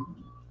rights to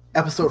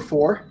Episode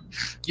 4?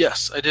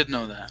 Yes, I did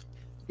know that.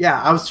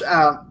 Yeah, I was.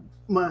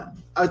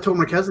 I told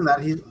my cousin that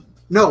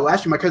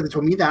my cousin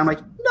told me that. I'm like,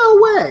 no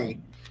way.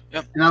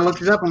 Yep. And I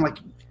looked it up. I'm like,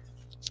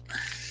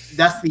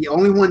 that's the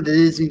only one that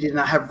Disney did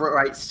not have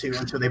rights to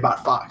until they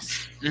bought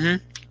Fox. Mm-hmm.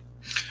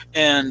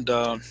 And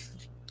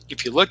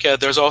if you look at it,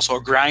 there's also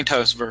a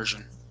Grindhouse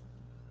version.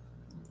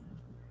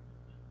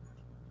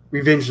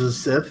 Revenge of the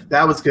Sith.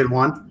 That was a good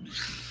one.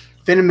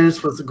 Phantom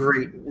Menace was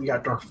great. We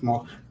got Darth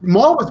Maul.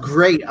 Maul was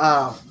great.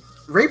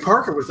 Ray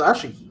Parker was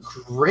actually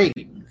great.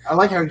 I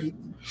like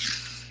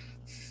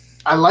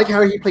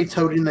how he played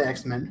Toad in the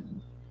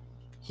X-Men.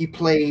 He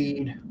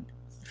played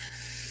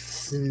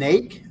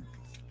Snake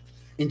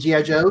in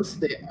G.I. Joe's,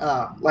 the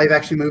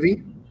live-action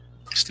movie.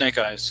 Snake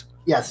Eyes.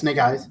 Yeah, Snake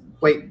Eyes.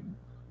 Wait,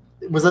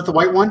 was that the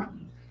white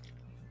one?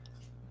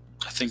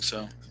 I think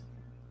so.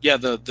 Yeah,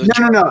 the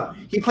No.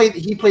 He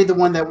played the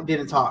one that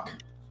didn't talk.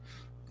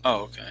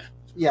 Oh, okay.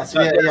 Yeah, so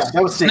that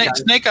was Snake Eyes.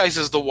 Snake Eyes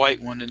is the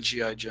white one in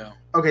G.I. Joe.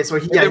 Okay, so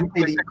he Like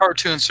played the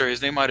cartoon series.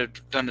 They might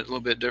have done it a little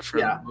bit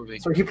different in the movie.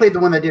 So he played the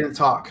one that didn't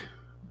talk.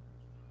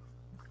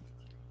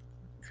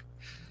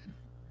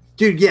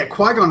 Dude, yeah,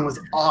 Qui-Gon was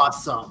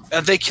awesome.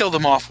 They killed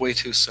him off way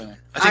too soon.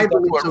 I think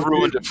that's what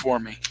ruined it for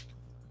me.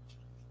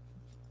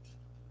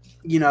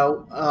 You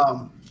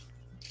know,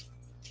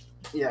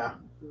 yeah.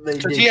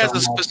 Because he has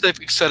a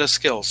specific set of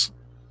skills.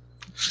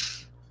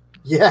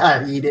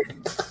 Yeah, he did.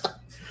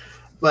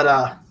 But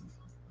I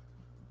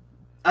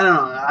don't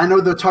know. I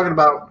know they're talking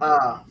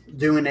about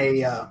doing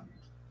a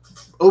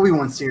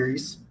Obi-Wan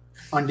series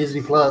on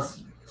Disney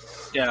Plus.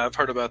 Yeah, I've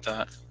heard about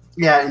that.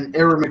 Yeah, and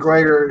Ewan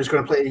McGregor is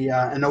going to play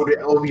an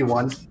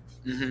Obi-Wan,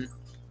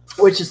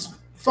 which is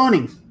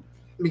funny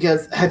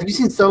because have you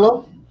seen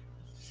Solo?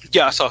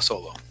 Yeah, I saw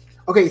Solo.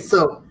 Okay,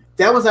 so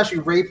that was actually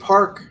Ray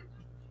Parker,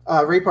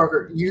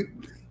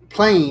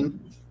 playing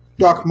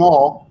Darth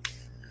Maul,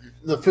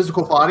 the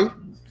physical body,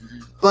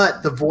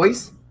 but the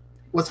voice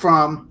was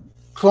from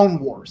Clone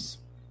Wars.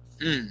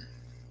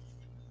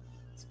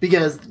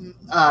 Because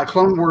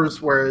Clone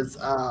Wars was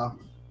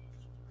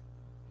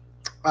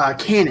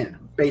canon,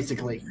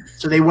 basically.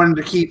 So they wanted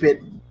to keep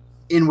it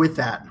in with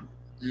that.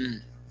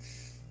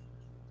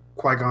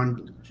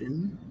 Qui-Gon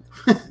Jinn.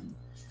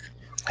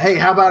 Hey,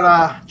 how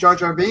about Jar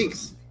Jar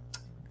Binks?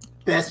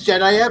 Best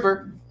Jedi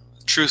ever.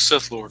 True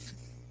Sith Lord.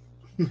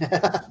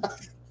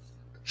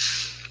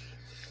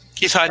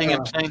 He's hiding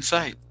in plain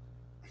sight.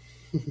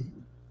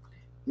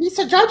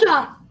 Mr. Jar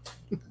Jar.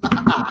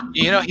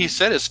 You know, he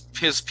said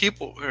his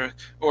people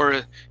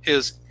or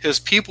his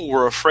people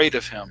were afraid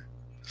of him,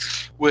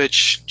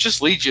 which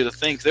just leads you to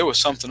think there was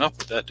something up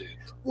with that dude.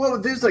 Well,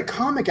 there's a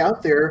comic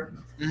out there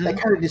that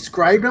kind of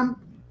described him.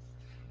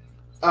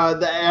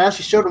 That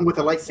actually showed him with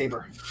a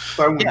lightsaber.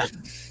 So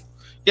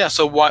yeah.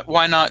 So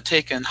why not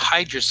take and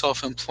hide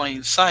yourself in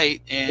plain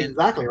sight? And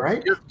exactly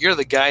right. You're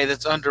the guy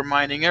that's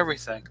undermining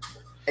everything.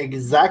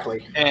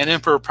 Exactly. And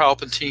Emperor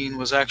Palpatine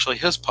was actually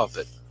his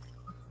puppet.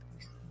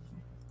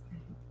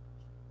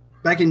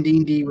 Back in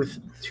D&D with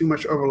too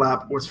much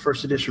overlap was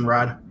first edition,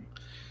 Rod.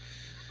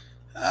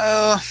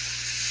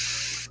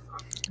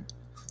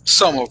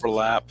 Some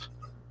overlap.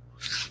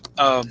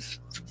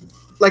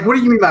 Like, what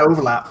do you mean by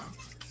overlap?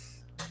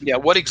 Yeah,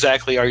 what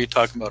exactly are you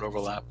talking about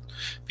overlap?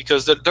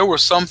 Because there were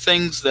some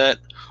things that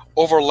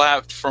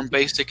overlapped from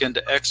basic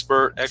into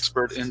expert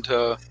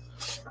into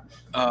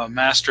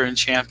master and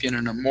champion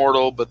and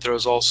immortal, but there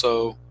was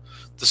also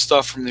the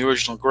stuff from the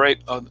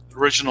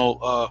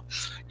original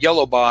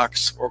yellow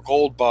box or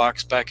gold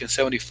box back in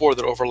 '74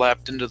 that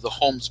overlapped into the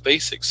Holmes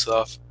basic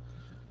stuff,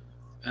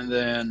 and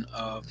then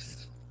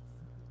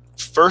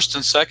first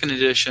and second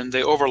edition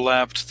they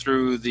overlapped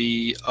through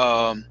the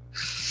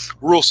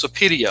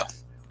Rulesopedia,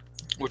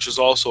 which is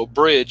also a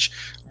bridge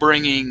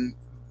bringing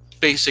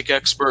basic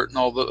expert and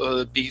all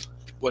the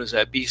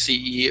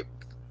BCE,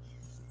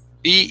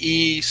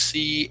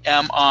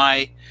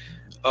 BECMI,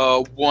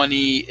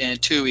 1E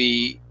and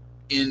 2E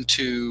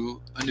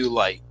into a new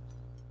light.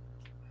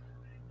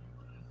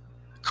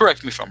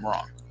 Correct me if I'm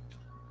wrong,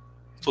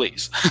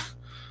 please.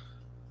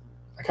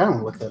 I kind of want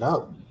to look that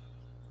up.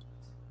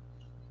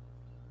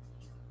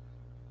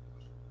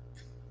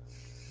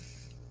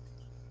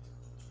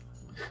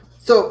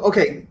 So,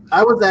 okay,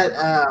 I was at,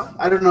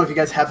 I don't know if you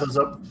guys have those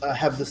up,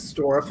 have the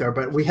store up there,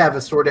 but we have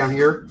a store down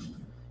here,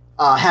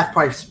 Half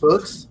Price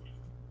Books.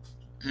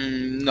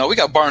 No, we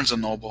got Barnes &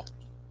 Noble.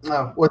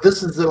 Oh, well,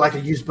 this is like a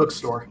used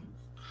bookstore.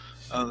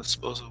 The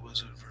Supposed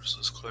Wizard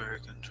versus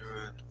Cleric and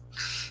Druid.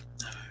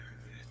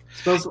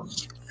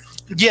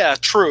 Yeah,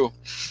 true.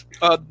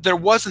 There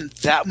wasn't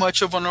that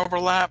much of an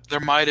overlap. There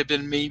might have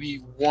been maybe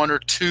one or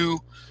two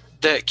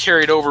that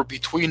carried over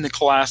between the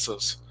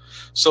classes.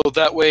 So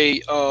that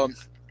way,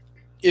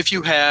 if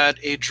you had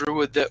a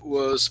druid that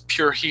was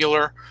pure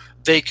healer,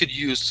 they could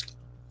use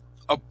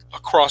a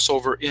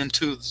crossover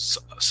into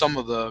some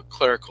of the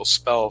clerical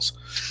spells.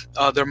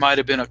 There might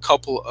have been a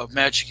couple of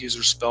magic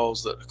user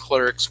spells that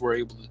clerics were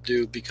able to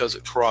do because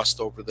it crossed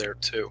over there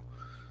too.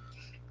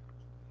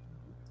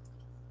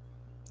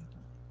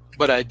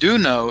 But I do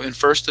know in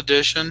first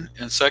edition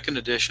and second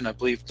edition, I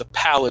believe the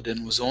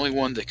paladin was the only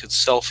one that could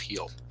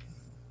self-heal.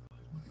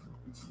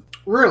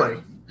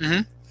 Really?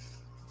 Mm-hmm.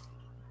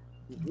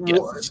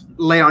 Yes.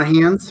 Lay on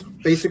hands,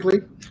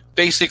 basically?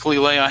 Basically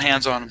lay on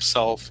hands on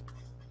himself.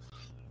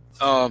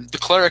 The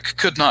cleric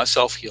could not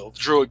self-heal. The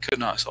druid could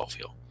not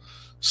self-heal.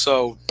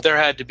 So there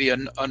had to be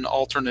an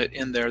alternate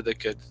in there that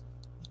could...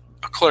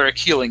 A cleric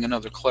healing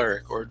another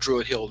cleric, or a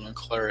druid healing a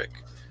cleric.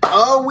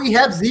 Oh, we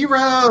have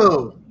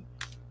Zero!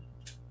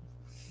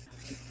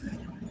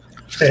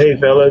 Hey,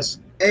 fellas.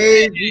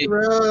 Hey,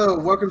 Zero!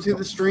 Welcome to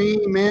the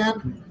stream,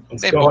 man.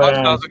 Hey, boss,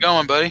 how's it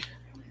going, buddy?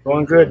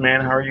 Going good,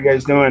 man. How are you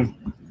guys doing?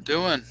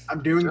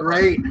 I'm doing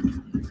great.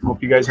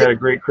 Hope you guys had a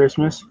great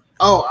Christmas.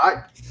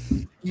 Oh,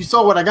 you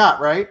saw what I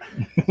got, right?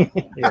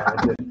 Yeah,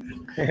 I did.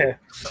 Yeah.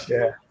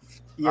 I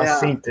Yeah.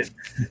 synced it.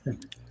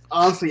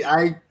 Honestly,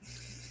 I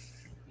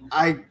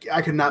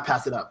could not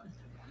pass it up.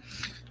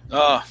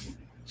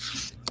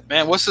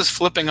 Man, what's this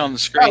flipping on the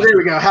screen? Oh, there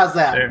we go. How's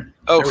that? There.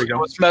 Oh, There we go.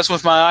 I was messing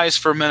with my eyes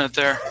for a minute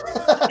there.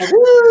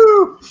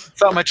 Woo!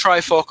 Thought my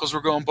trifocals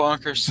were going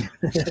bonkers.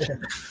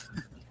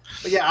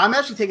 But yeah, I'm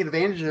actually taking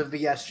advantage of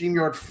the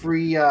StreamYard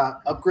free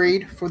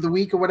upgrade for the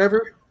week or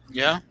whatever.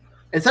 Yeah.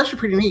 It's actually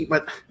pretty neat,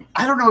 but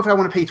I don't know if I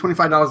want to pay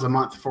 $25 a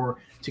month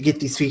to get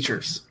these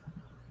features.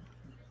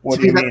 What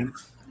do you mean?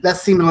 That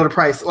seemed a little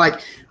price.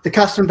 Like the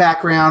custom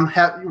background,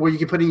 where you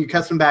can put in your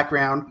custom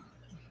background,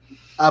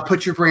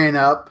 put your brand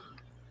up,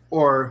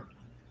 or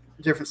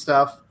different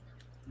stuff.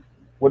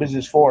 What is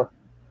this for?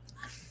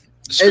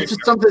 It's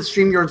just something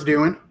StreamYard's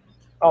doing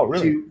Oh,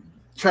 really? to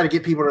try to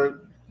get people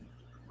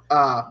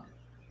to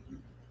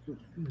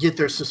get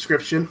their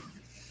subscription.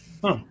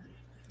 Huh.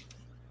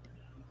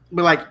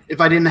 But like, if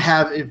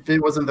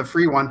it wasn't the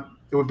free one,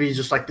 it would be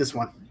just like this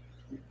one.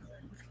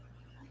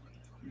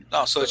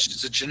 Oh, so it's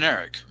just a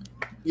generic.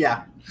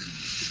 Yeah.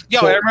 Yeah,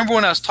 So- I remember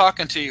when I was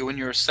talking to you when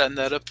you were setting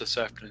that up this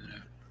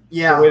afternoon.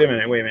 Yeah. So wait a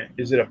minute.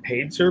 Is it a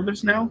paid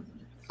service now?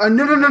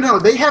 No.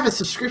 They have a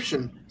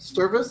subscription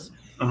service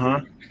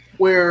Uh-huh.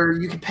 where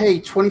you can pay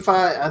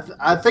 $25.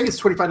 I think it's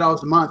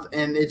 $25 a month,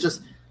 and it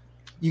just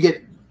you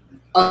get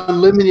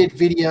unlimited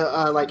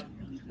video, like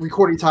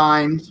recording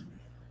times.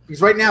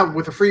 Because right now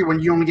with the free one,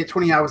 you only get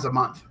 20 hours a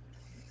month.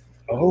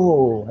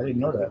 Oh, I didn't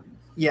know that.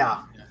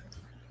 Yeah,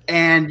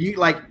 and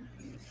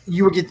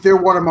you would get their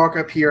watermark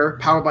up here,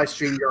 powered by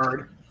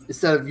StreamYard,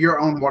 instead of your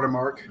own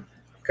watermark,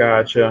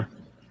 Gotcha.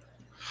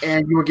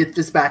 and you would get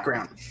this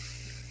background.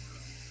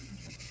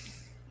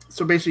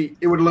 So basically,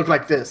 it would look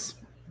like this.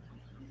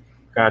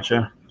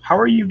 Gotcha. How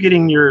are you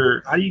getting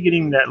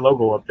that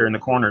logo up there in the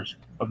corners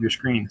of your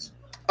screens?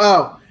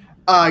 Oh,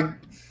 on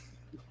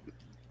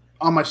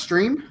my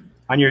stream.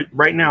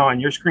 Right now on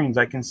your screens,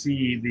 I can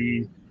see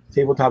the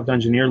Tabletop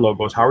Dungeoneer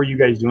logos. How are you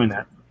guys doing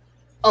that?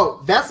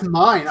 Oh, that's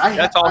mine.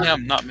 That's all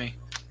him, not me.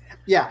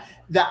 Yeah,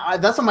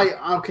 that's on my.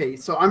 Okay,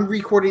 so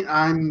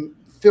I'm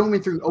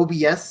filming through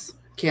OBS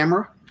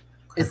camera.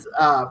 It's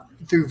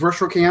through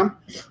Virtual Cam.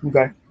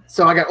 Okay.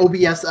 So I got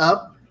OBS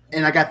up,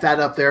 and I got that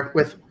up there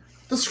with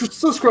the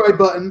subscribe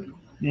button.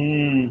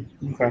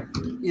 Okay.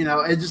 You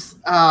know, it just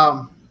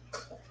I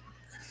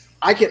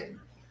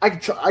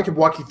could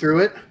walk you through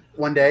it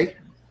one day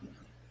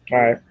All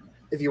right.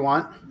 if you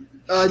want.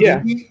 Yeah.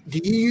 Do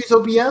you use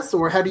OBS,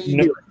 or how do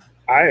you do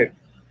it?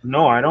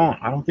 No, I don't.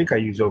 I don't think I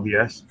use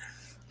OBS.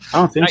 I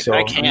don't think so.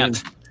 I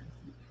can't.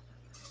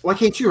 Why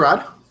can't you,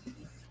 Rod?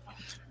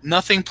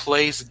 Nothing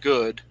plays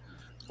good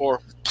or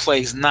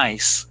plays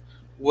nice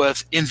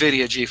with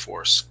NVIDIA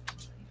GeForce.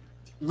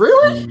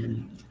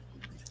 Really?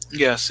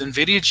 Yes,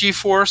 NVIDIA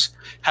GeForce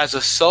has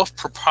a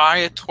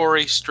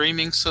self-proprietary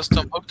streaming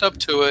system hooked up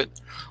to it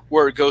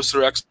where it goes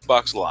through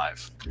Xbox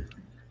Live.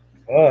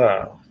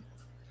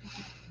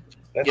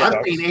 That Yeah. I'm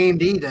sucks. saying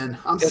AMD then.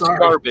 I'm It's sorry.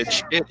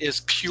 garbage. It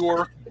is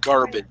pure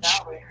garbage.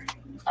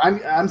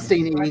 I'm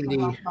staying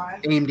AMD.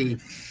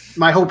 AMD.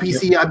 My whole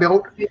PC I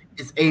built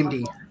is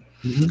AMD.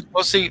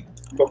 Well, see,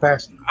 Go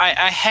past.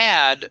 I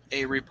had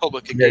a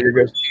Republic of Yeah, you're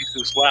good.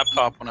 Asus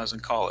laptop when I was in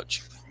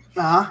college,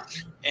 Uh-huh.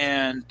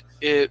 and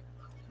it,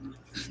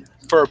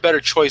 for a better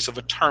choice of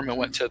a term, it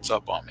went tits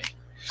up on me.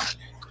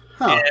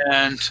 Huh.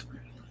 And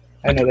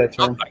I know that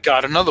term. I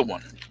got another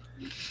one.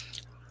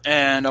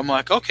 And I'm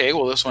like, okay,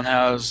 well, this one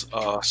has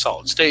a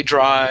solid state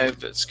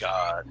drive. It's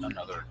got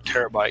another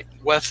terabyte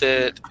with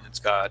it. It's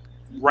got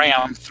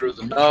RAM through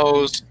the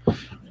nose,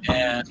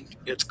 and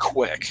it's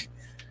quick.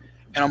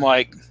 And I'm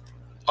like,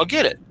 I'll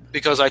get it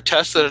because I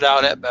tested it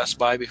out at Best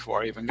Buy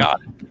before I even got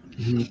it.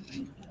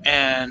 Mhm.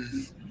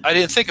 And I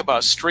didn't think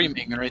about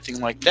streaming or anything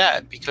like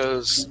that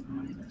because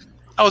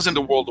I was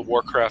into World of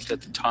Warcraft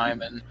at the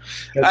time, and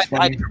That's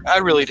funny. I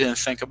really didn't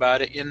think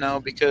about it,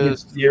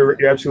 because You're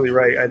absolutely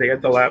right. I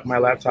got my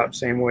laptop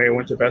same way. I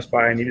went to Best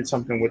Buy. I needed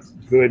something with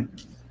good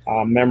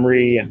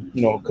memory, and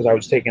because I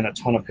was taking a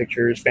ton of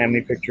pictures,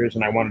 family pictures,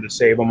 and I wanted to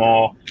save them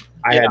all.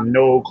 I had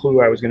no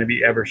clue I was going to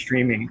be ever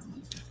streaming.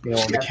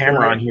 The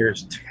camera on here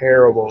is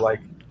terrible. Like,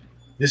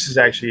 this is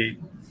actually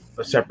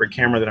a separate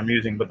camera that I'm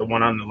using, but the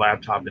one on the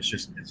laptop is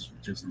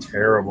just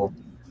terrible.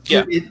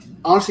 Yeah.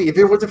 Honestly, if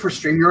it wasn't for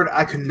StreamYard,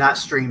 I could not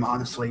stream,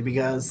 honestly,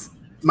 because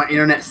my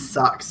internet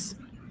sucks.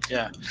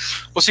 Yeah.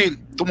 Well, see,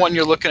 the one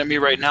you're looking at me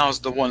right now is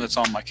the one that's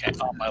on my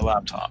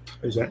laptop.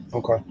 Is that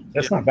okay?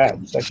 That's not bad.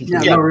 It's actually Yeah,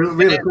 pretty no, good.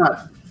 really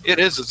not. It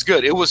is. It's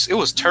good. It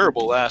was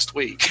terrible last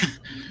week,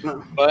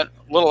 No. but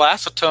little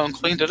acetone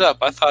cleaned it up.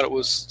 I thought it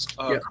was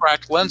a Yeah.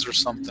 cracked lens or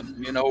something.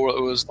 It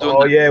was doing.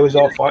 Oh yeah, it was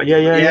all fine. Yeah.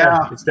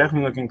 Yeah. It's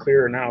definitely looking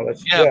clearer now.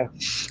 Yeah.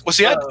 Well,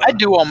 see, I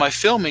do all my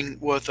filming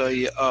with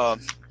a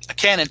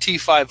Canon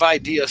T5i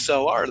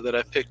DSLR that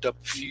I picked up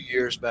a few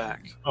years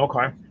back.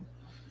 Okay.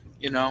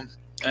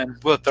 And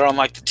they're on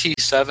like the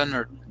T7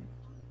 or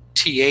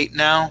T8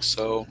 now,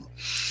 so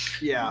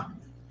Yeah.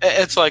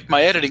 it's like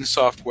my editing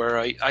software.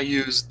 I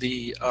use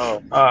the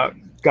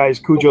Guys,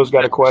 Cujo's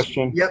got a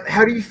question. Yep.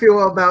 How do you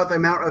feel about the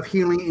amount of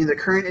healing in the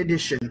current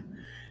edition?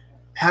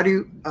 how do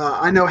you?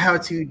 I know how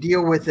to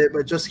deal with it,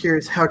 but just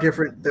curious how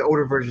different the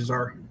older versions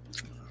are.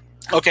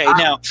 Okay,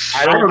 now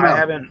I don't know.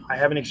 I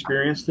haven't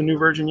experienced the new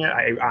version yet.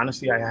 I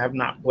have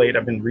not played.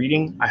 I've been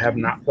reading. I have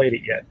not played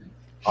it yet.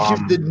 So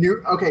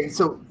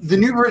the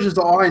new version is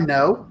all I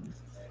know.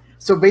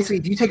 So basically,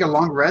 if you take a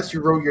long rest,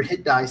 you roll your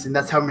hit dice, and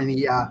that's how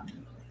many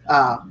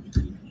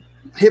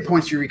hit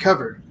points you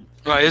recovered.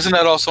 right, isn't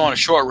that also on a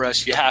short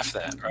rest? You half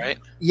that, right?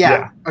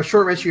 Yeah. A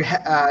short rest, you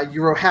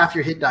roll half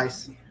your hit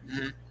dice,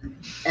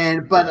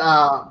 but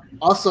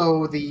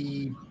also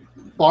the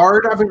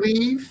bard, I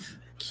believe,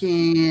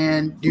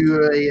 can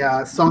do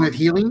a song of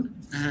healing.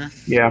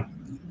 Yeah.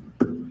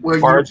 Where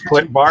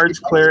Bards,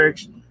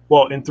 clerics.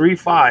 Well, in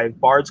 3.5,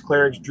 bards,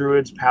 clerics,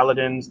 druids,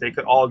 paladins, they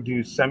could all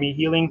do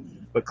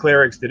semi-healing, but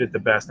clerics did it the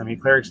best. I mean,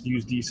 clerics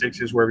use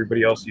D6s where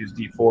everybody else used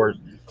D4s.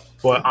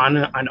 But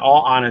on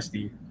all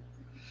honesty,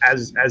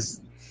 as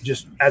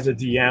a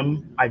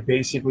DM, I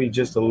basically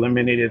just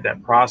eliminated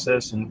that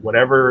process, and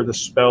whatever the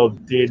spell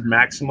did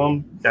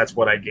maximum, that's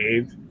what I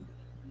gave,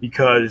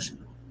 because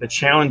the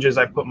challenges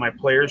I put my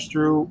players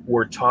through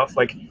were tough.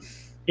 Like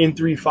in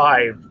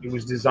 3.5, it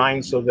was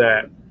designed so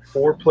that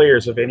 4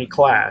 players of any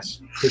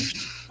class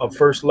of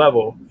first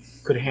level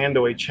could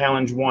handle a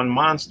challenge 1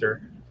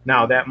 monster.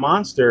 Now that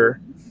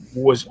monster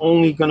was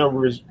only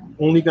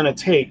gonna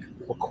take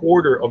a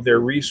quarter of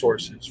their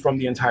resources from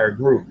the entire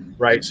group,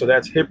 right? So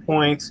that's hit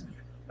points,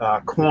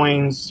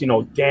 coins,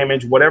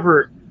 damage,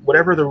 whatever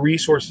the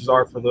resources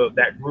are for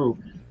that group.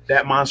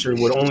 That monster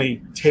would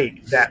only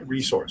take that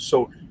resource.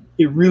 So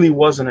it really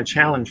wasn't a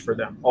challenge for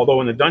them.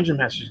 Although in the Dungeon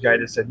Master's Guide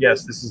it said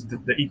yes, this is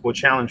the equal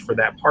challenge for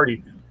that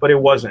party, but it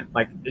wasn't.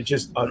 Like, it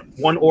just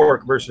 1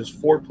 orc versus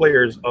 4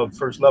 players of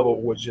first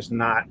level was just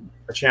not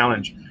a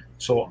challenge.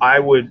 So I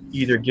would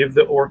either give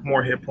the orc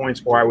more hit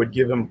points, or I would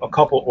give him a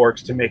couple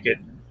orcs to make it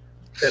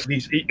at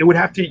least. You'd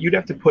have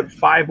to put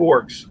 5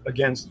 orcs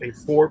against a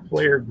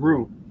 4-player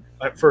group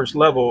at first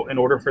level in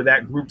order for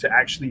that group to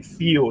actually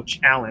feel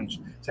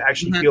challenged, to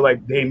actually feel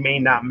like they may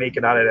not make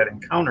it out of that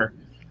encounter.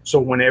 So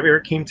whenever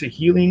it came to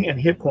healing and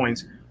hit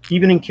points,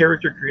 even in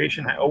character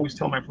creation, I always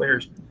tell my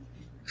players,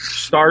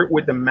 start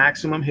with the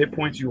maximum hit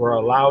points you are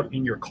allowed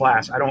in your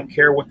class. I don't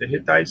care what the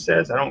hit dice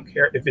says. I don't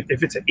care if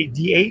it's an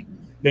D8,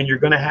 then you're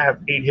going to have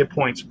 8 hit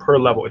points per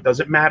level. It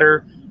doesn't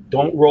matter.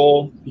 Don't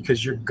roll,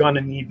 because you're going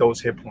to need those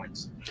hit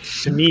points.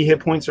 To me, hit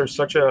points are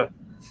such a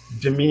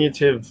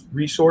diminutive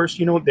resource.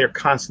 They're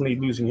constantly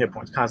losing hit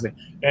points, constantly.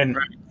 And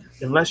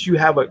unless you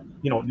have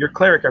your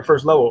cleric at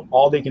first level,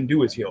 all they can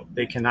do is heal.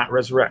 They cannot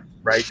resurrect,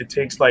 right? It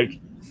takes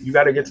you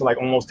got to get to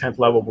almost 10th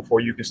level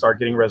before you can start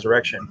getting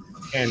resurrection.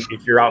 And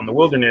if you're out in the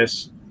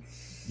wilderness,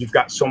 you've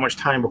got so much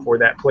time before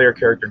that player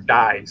character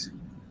dies.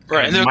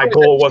 Right. And my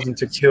goal wasn't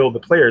to kill the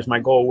players. My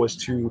goal was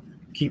to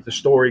keep the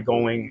story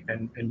going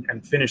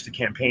and finish the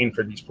campaign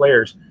for these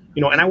players.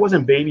 And I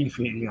wasn't baby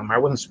feeding them. I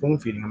wasn't spoon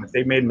feeding them. If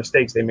they made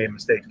mistakes, they made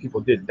mistakes. People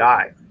did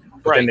die.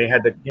 But then they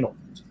had to,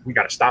 we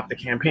got to stop the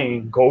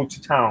campaign, go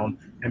to town,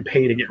 and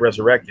pay to get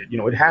resurrected.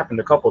 It happened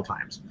a couple of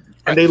times.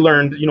 And they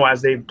learned,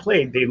 as they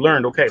played, they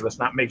learned, okay, let's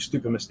not make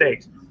stupid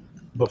mistakes.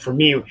 But for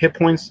me, hit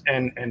points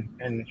and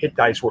hit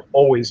dice were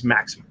always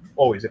maximum.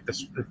 Always. If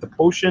the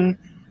potion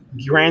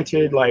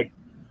granted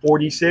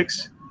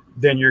 46,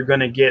 then you're going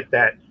to get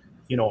that,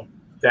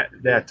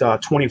 that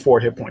 24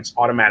 hit points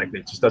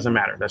automatically. It just doesn't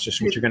matter. That's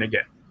just what you're going to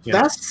get.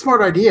 That's a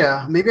smart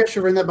idea. Maybe I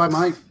should run that by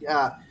my.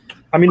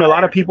 I mean, a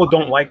lot of people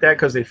don't like that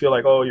because they feel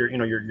like, oh,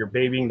 you're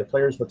babying the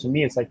players. But to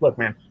me, it's like, look,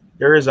 man,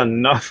 there's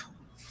enough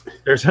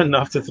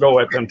to throw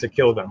at them to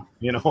kill them.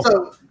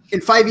 So in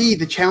 5e,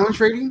 the challenge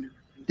rating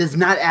does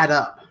not add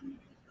up.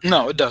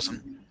 No, it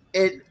doesn't.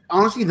 It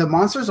honestly, the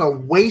monsters are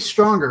way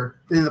stronger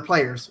than the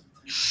players.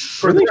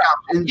 Some of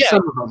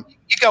them.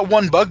 You got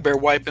 1 bugbear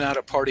wiping out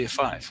a party of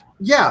 5.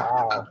 Yeah,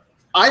 wow.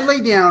 I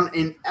lay down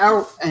an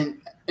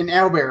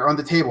owlbear on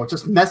the table,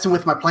 just messing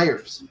with my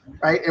players,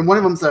 right? And one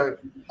of them's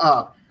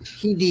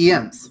he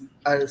DMs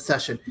a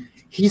session.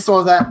 He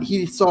saw the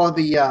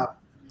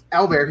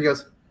owlbear. He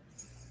goes,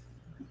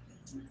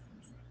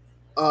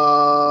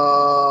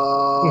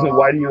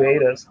 why do you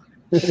hate us?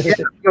 He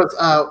goes,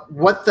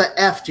 what the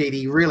F,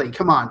 JD? Really?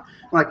 Come on.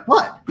 I'm like,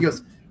 what? He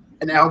goes,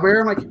 an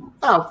owlbear? I'm like,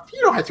 oh,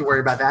 you don't have to worry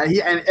about that.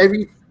 And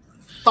every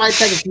 5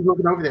 seconds he's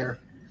looking over there.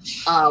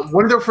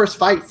 One of their first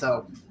fights,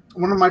 though,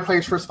 one of my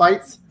players' first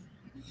fights,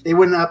 they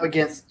went up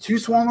against 2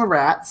 swarm of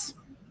rats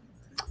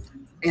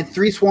and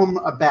 3 swarm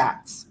of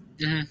bats.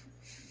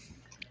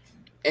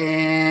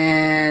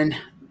 And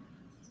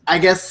I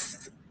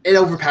guess it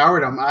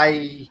overpowered them.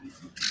 I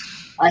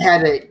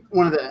had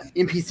one of the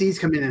NPCs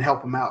come in and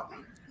help them out.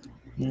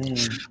 Well,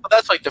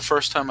 that's the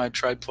first time I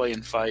tried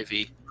playing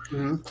 5e.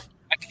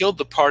 I killed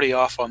the party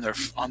off on their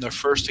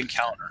first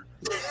encounter.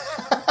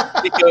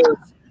 Because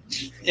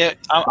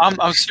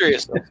I'm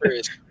serious. I'm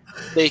serious.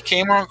 They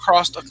came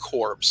across a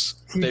corpse.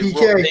 They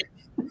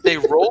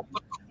rolled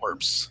the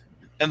corpse,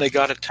 and they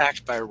got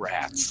attacked by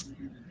rats.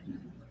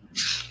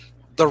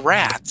 The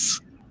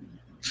rats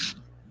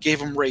gave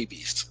them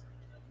rabies.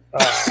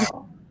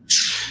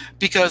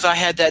 Because I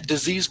had that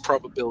disease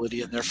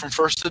probability in there from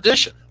first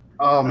edition.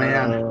 Oh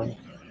man.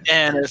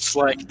 And it's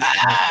like,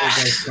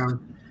 I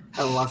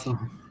lost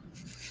them.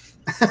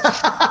 yeah,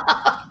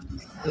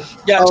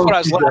 that's Oh, what I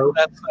was Joe. laughing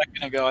at a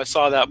second ago. I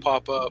saw that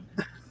pop up.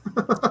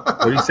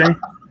 What do you say?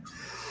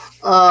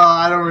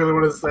 I don't really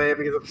want to say it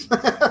because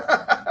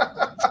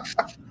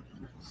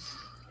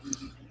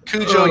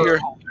Cujo, you're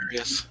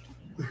hilarious.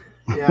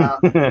 yeah,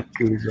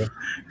 Cujo.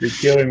 You're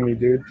killing me,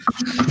 dude.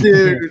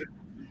 dude,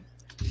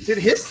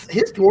 his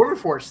Dwarven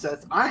Forge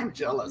sets. I'm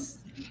jealous.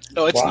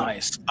 Oh, it's Wow.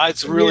 nice.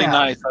 It's really Yeah.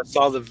 nice. I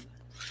saw the.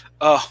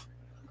 I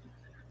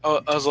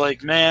was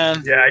like,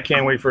 man. Yeah, I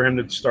can't wait for him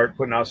to start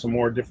putting out some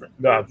more different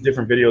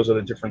videos of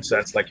the different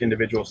sets, like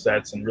individual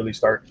sets, and really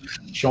start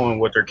showing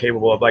what they're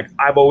capable of. Like,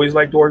 I've always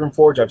liked Dwarven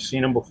Forge. I've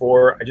seen them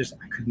before. I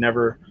could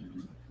never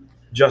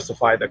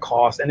justify the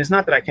cost. And it's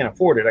not that I can't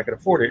afford it. I could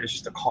afford it. It's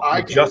just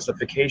the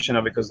justification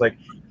of it. Because, like,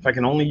 if I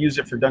can only use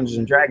it for Dungeons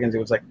and Dragons, it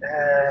was like,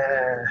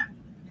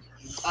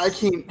 I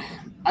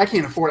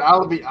can't afford it.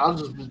 I'll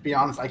just be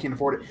honest. I can't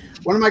afford it.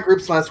 One of my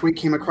groups last week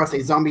came across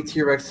a zombie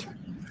T-Rex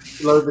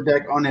loaded the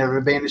deck on an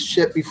abandoned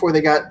ship before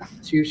they got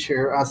to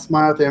share. I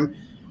smiled at them.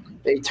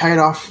 They tied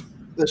off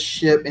the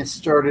ship and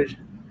started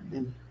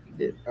and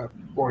it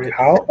boarded.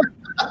 How?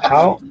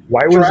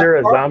 Why was there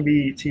a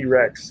zombie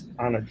T-Rex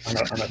on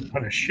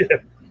a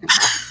ship?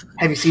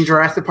 Have you seen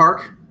Jurassic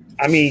Park?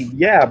 I mean,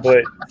 yeah,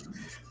 but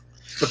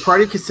The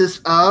party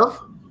consists of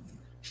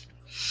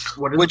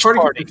what is Which the party?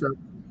 party? Consist of?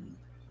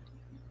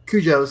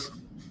 Cujo's.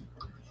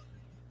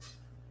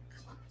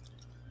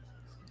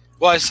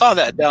 Well, I saw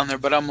that down there,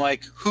 but I'm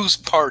like, whose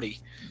party?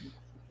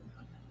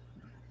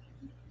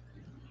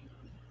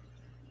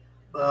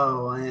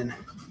 Oh, man.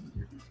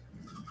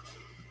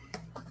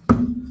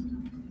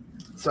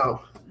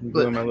 So, I'm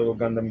doing my little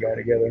Gundam guy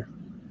together.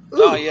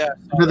 Oh yeah.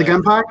 the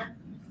gun pack?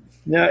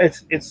 Yeah,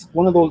 it's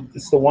one of those.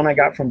 It's the one I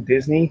got from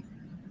Disney.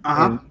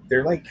 Uh-huh. And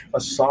they're like a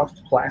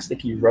soft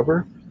plasticky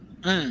rubber,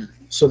 Mm.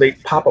 so they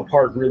pop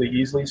apart really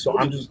easily. So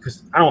I'm just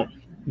because I don't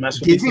mess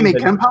with Disney these made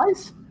things. gun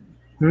pies?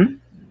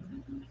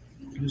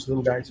 These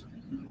little guys.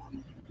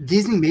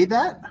 Disney made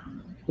that?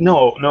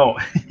 No.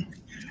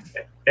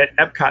 At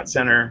Epcot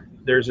Center,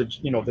 there's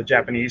the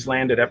Japanese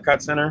land at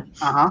Epcot Center,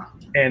 Uh-huh.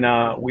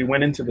 and we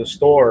went into the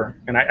store,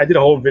 and I did a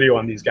whole video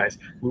on these guys.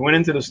 We went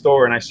into the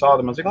store, and I saw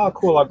them. I was like, oh,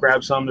 cool, I'll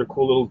grab some. They're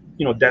cool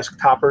little, desk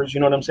toppers. You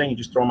know what I'm saying? You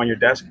just throw them on your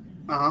desk.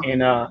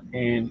 Uh-huh.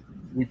 And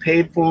we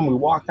paid for them. We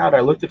walked out. I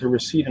looked at the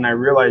receipt, and I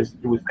realized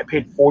I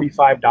paid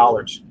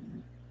 $45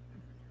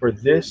 for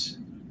this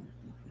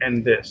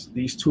and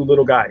these two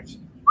little guys.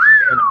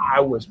 And I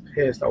was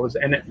pissed.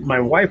 My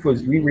wife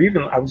was.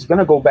 I was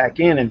gonna go back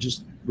in and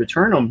just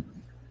return them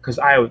because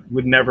I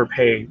would never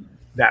pay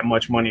that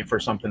much money for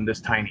something this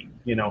tiny,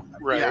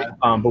 Right. Yeah.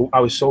 But I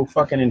was so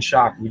fucking in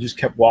shock. We just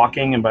kept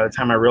walking, and by the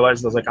time I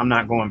realized, I was like, I'm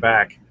not going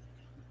back,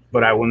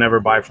 but I will never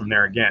buy from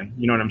there again.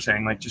 You know what I'm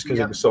saying? Like, just because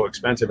it was so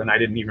expensive, and I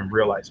didn't even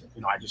realize it.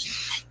 And I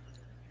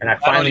I don't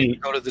finally even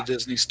go to the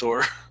Disney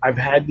store. I've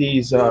had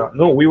these.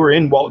 No, we were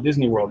in Walt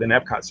Disney World in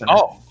Epcot Center.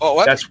 Oh,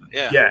 what? That's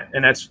yeah. yeah,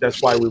 and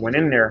that's why we went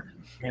in there.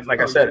 And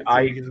like I said,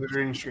 I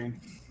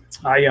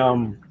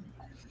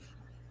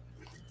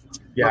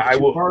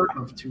will Bard,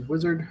 level 2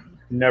 wizard.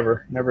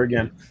 never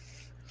again.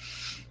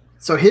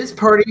 So his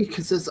party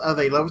consists of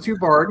a level 2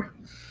 bard,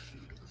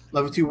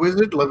 level 2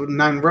 wizard, level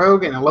 9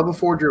 rogue, and a level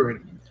 4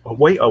 druid.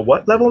 Wait, a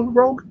what level of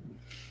rogue?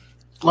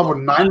 Level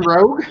 9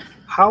 rogue?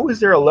 How is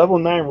there a level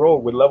 9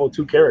 rogue with level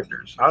 2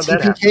 characters? How did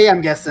that happen? TPK,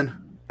 I'm guessing.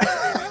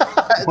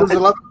 There's a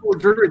level 4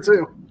 druid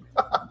too.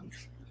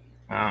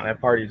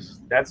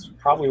 That's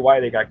probably why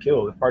they got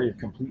killed. The party is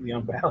completely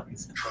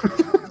unbalanced.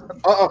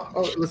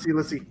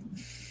 Let's see.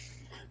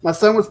 My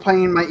son was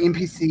playing my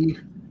NPC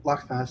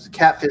Lockfast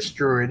Catfish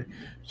Druid,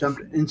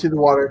 jumped into the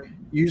water,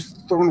 used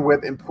Thorn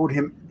Whip, and pulled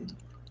him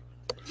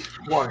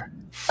water.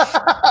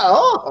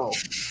 Oh,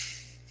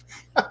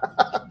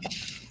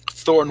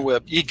 Thorn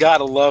Whip. You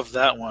gotta love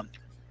that one.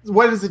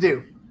 what does it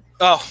do?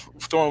 Oh,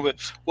 Thorn Whip.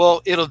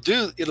 Well, it'll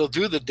do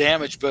the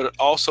damage, but it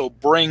also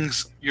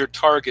brings your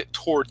target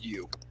toward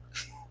you.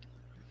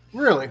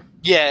 Really?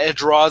 Yeah, it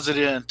draws it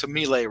into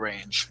melee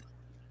range.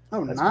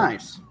 Oh, That's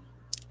nice.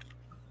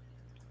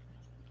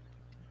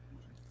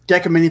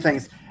 Deck of many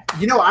things.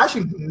 I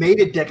actually made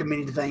a deck of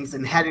many things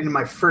and had it in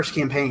my first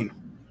campaign.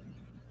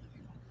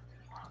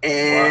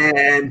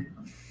 And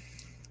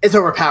it's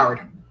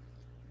overpowered.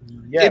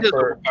 Yeah, It is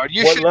for overpowered.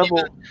 You what shouldn't level?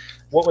 even-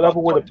 What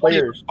level were the Don't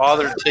even players?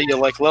 bother until you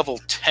like level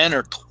 10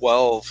 or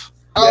 12.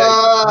 You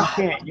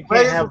can't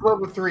Players have. was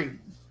level 3.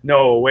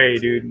 No way,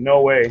 dude.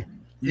 No way.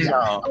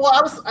 No. Well,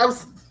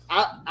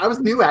 I was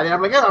new at it.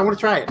 I'm like, I want to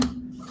try it.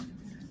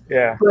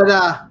 Yeah.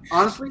 But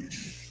honestly,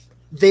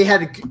 they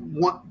had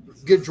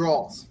good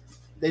draws.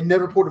 They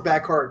never pulled a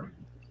bad card.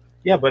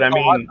 Yeah, but I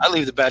mean, I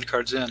leave the bad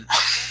cards in.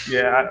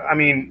 yeah, I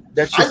mean,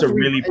 that's just a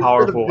really Instead of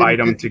powerful being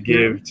item good to to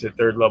give to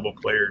third level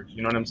players.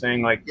 You know what I'm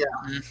saying? Like, Yeah.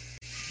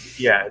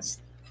 yeah, it's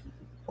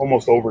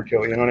almost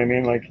overkill. You know what I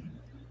mean? Like,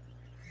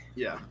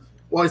 Yeah.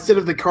 Well, instead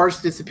of the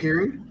cards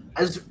disappearing,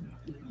 I just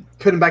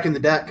put them back in the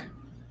deck.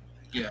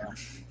 Yeah.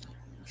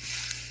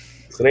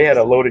 so they had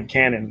a loaded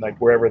cannon like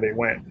wherever they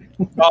went.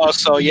 Oh,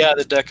 so yeah,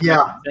 the deck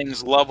Yeah.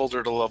 things leveled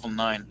her to level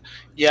 9.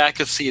 Yeah, I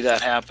could see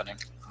that happening.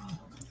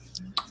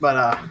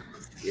 But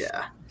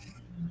yeah.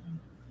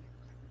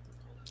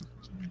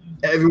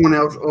 Everyone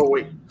else. Oh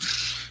wait.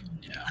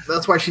 Yeah.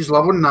 That's why she's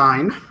level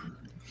 9.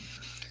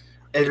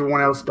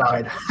 Everyone else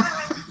died.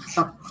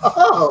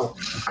 Oh,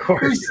 Of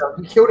course.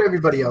 you killed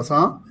everybody else,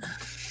 huh?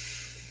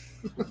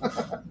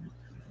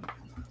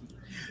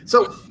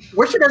 So,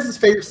 what's your guys'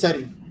 favorite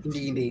setting in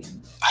D&D?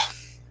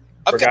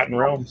 Forgotten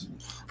Realms.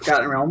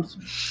 Forgotten Realms.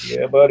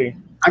 Yeah, buddy.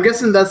 I'm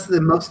guessing that's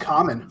the most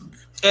common.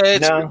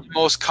 It's No. the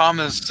most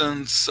common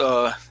since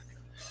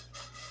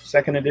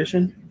Second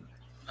edition?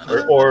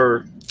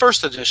 Or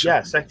first edition.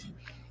 yeah, second.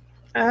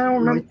 I don't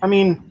remember. I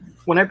mean,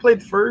 when I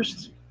played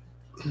first,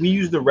 we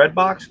used the red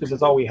box because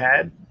that's all we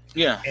had.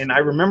 Yeah. And I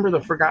remember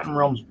the Forgotten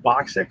Realms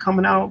box set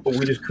coming out, but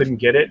we just couldn't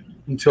get it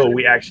until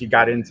we actually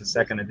got into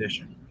second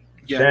edition.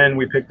 Yeah. Then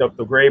we picked up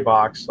the gray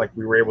box, like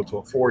we were able to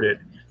afford it.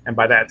 And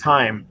by that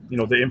time, you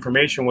know, the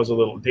information was a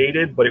little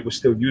dated, but it was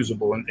still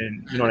usable. And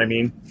you know what I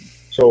mean?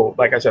 So,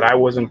 like I said, I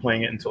wasn't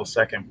playing it until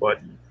second,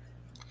 but,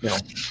 you know.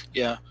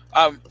 Yeah.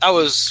 I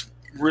was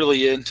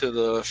really into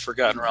the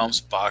Forgotten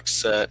Realms box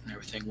set and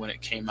everything when it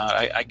came out.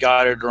 I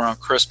got it around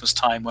Christmas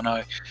time when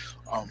I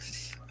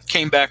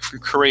came back from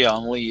Korea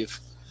on leave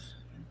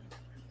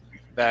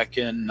back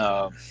in,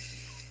 what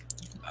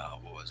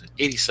was it,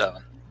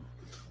 87.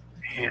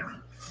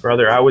 Man,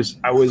 brother, I was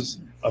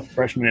a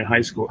freshman in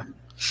high school.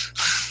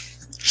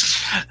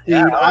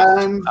 Yeah, Dude,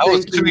 I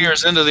was 2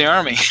 years into the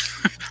Army,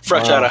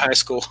 fresh out of high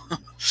school.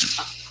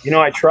 You know,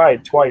 I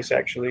tried twice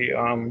actually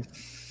to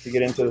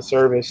get into the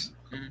service.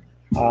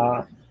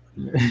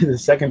 The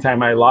second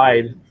time I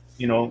lied.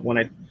 You know,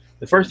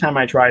 the first time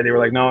I tried, they were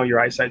like, "No, your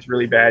eyesight's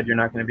really bad. You're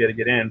not going to be able to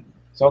get in."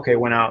 So okay,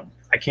 went out.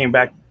 I came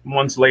back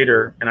months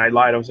later and I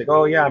lied. I was like,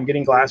 "Oh yeah, I'm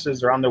getting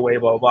glasses. They're on their way."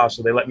 Blah blah blah.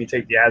 So they let me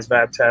take the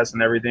ASVAB test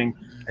and everything.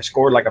 I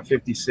scored like a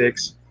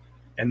 56,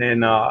 and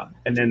then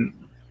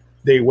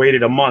they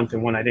waited a month.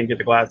 And when I didn't get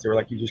the glass, they were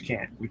like, "You just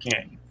can't. We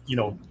can't, you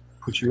know,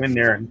 put you in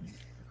there." And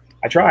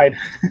I tried.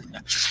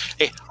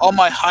 Hey, all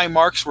my high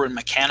marks were in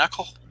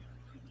mechanical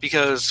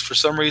because for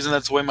some reason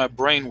that's the way my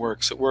brain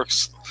works. It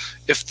works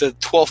if the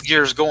 12th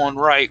gear is going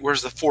right,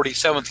 where's the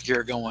 47th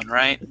gear going,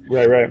 right?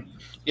 Right.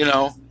 You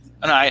know,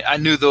 and I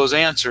knew those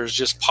answers,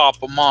 just pop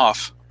them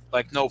off.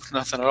 Like, nope,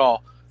 nothing at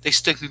all. They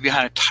stick me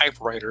behind a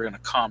typewriter in a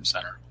comm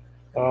center.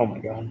 Oh my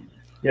god.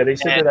 Yeah, they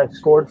said that I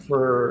scored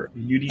for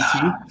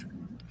UDT,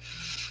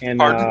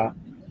 and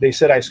they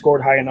said I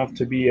scored high enough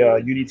to be a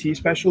UDT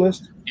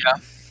specialist. Yeah.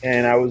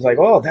 And I was like,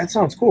 "Oh, that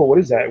sounds cool. What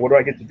is that? What do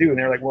I get to do?" And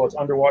they're like, "Well, it's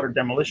underwater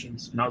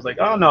demolitions." And I was like,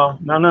 "Oh no."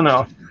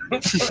 No.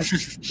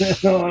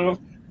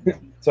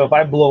 So if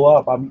I blow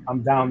up,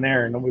 I'm down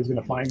there and nobody's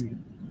gonna find me.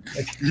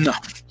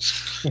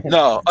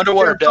 No,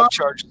 underwater depth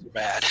charges are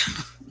bad.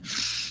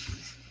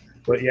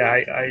 But yeah,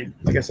 I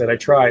like I said, I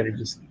tried. It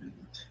just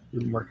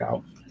didn't work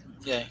out.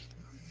 Yeah.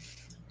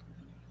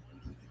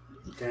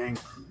 Dang.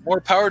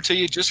 more Power to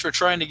you just for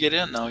trying to get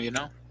in, though. You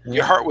know,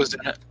 your heart was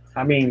in it.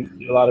 I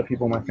mean, a lot of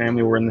people in my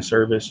family were in the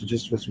service. It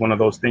just was one of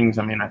those things.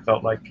 I mean, I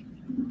felt like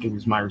it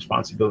was my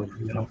responsibility,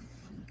 you know.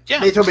 Yeah.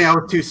 They told me I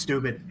was too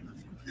stupid.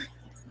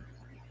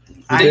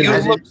 I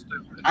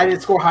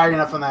didn't score high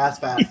enough on the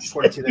ASVAB,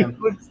 according to them.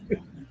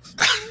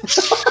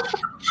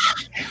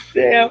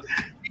 Damn.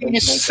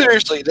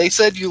 Seriously, they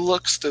said you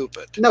look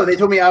stupid. No, they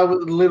told me I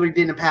literally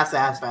didn't pass the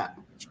ASVAB.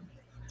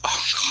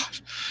 Oh God,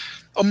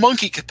 a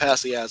monkey could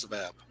pass the ASVAB.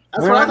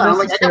 That's what I thought. I'm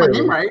like, I got my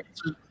name right.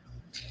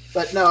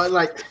 But no,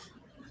 like,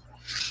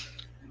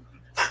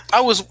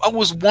 I was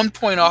 1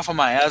 point off of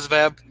my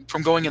ASVAB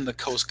from going in the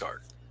Coast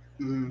Guard.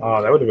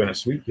 Oh, that would have been a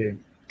sweet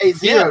game. Hey,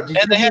 Zero,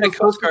 Yeah, and they had a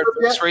Coast Guard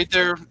base right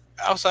there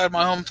outside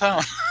my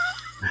hometown.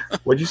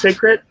 What'd you say,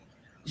 Crit?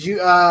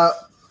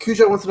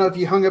 Cujo wants to know if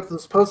you hung up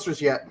those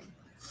posters yet.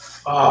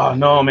 Oh,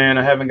 no, man.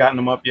 I haven't gotten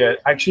them up yet.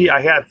 Actually,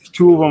 I had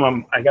 2 of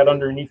them. I got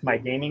underneath my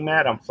gaming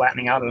mat. I'm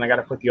flattening out, and I got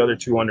to put the other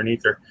 2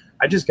 underneath her.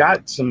 I just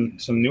got some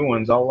new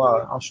ones.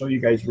 I'll show you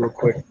guys real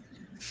quick.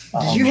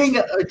 Did you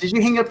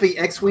hang up the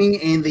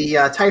X-Wing and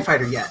the TIE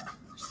Fighter yet?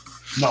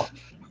 No.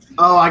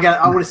 Oh,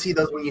 I want to see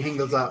those when you hang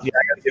those up. Yeah,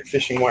 I got to get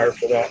fishing wire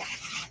for that.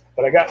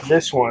 But I got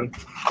this one.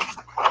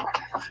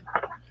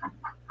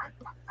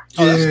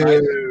 Oh, that's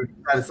nice. Dude,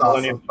 that is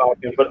Millennium awesome.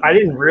 Falcon. But I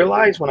didn't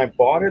realize when I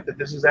bought it that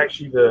this is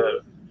actually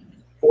the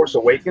Force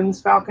Awakens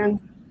Falcon.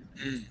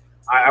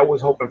 I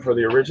was hoping for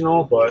the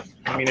original, but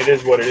I mean, it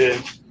is what it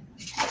is.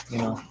 You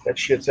know, that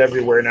shit's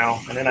everywhere now.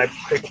 And then I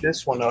picked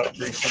this one up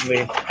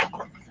recently.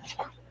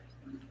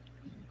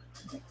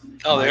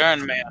 Oh, the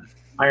Iron Man.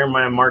 Iron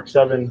Man Mark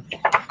 7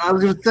 I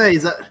was going to say,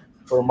 is that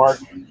or Mark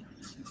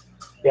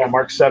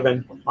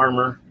 7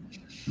 armor.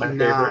 My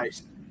favorite.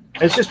 nice?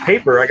 It's just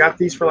paper. I got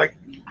these for like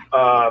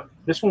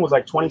this one was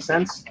like 20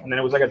 cents, and then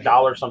it was like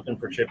 $1 something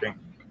for shipping.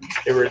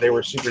 They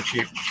were super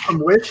cheap. From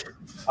which?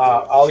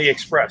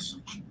 AliExpress.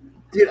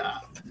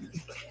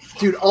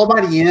 Dude,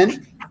 Almighty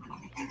Yen.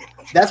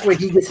 That's where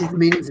he gets his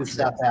meetings and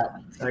stuff at.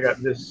 And I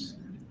got this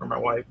for my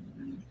wife.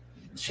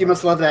 She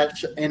must love that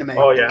anime.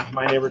 Oh yeah,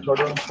 My Neighbor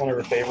Totoro, one of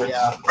her favorites.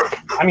 Yeah.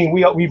 I mean,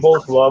 we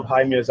both love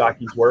Hayao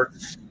Miyazaki's work,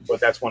 but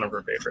that's one of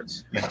her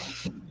favorites. You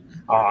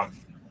know.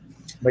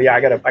 But yeah,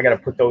 I gotta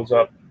put those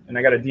up, and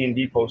I got a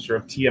D&D poster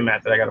of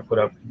Tiamat that I gotta put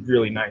up.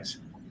 Really nice,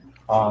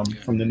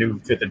 from the new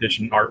 5th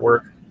edition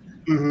artwork.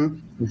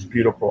 It's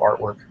beautiful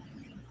artwork.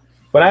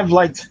 But I've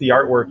liked the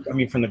artwork. I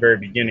mean, from the very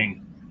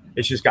beginning,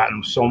 it's just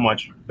gotten so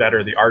much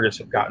better. The artists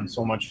have gotten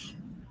so much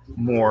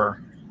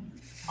more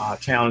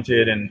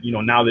talented, and you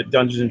know, now that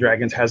Dungeons and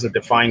Dragons has a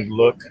defined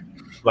look,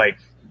 like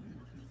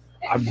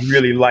I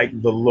really like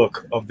the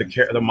look of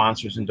the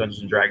monsters in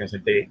Dungeons and Dragons.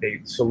 That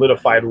they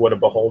solidified what a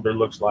beholder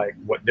looks like,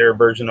 what their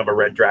version of a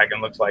red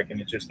dragon looks like,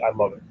 and it just, I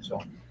love it. So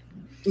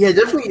yeah,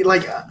 definitely.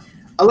 Like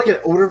I look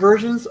at older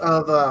versions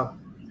of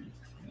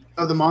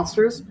the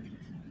monsters.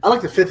 I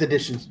like the 5th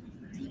editions.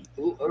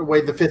 The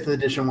way the 5th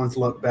edition ones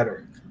look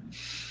better.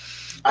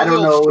 I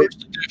don't know.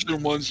 First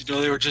edition ones, you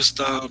know, they were just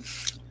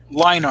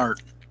line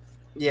art.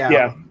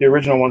 Yeah, the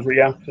original ones were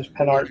just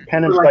pen art,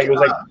 pen and like, it was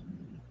like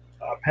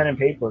pen and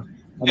paper.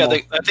 Yeah,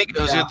 I think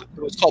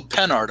it was called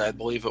pen art, I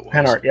believe it was.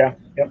 Pen art, yeah,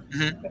 yep.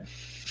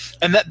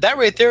 And that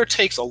right there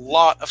takes a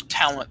lot of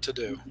talent to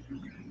do.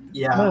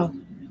 Yeah. Well,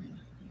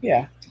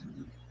 yeah.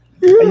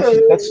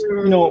 That's,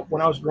 you know,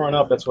 when I was growing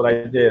up, that's what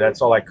I did.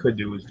 That's all I could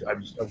do was I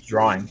was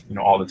drawing, you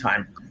know, all the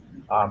time.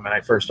 And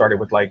I first started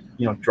with, like,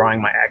 you know,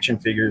 drawing my action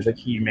figures like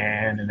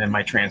He-Man, and then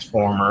my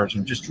Transformers,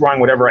 and just drawing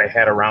whatever I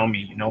had around me,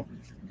 you know.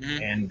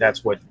 And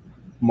that's what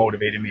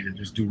motivated me to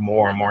just do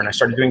more and more. And I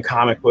started doing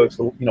comic books,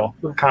 you know,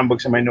 little comic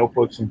books in my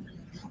notebooks, and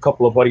a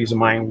couple of buddies of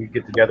mine, we'd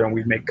get together and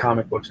we'd make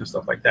comic books and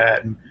stuff like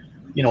that. And,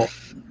 you know,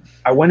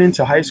 I went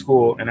into high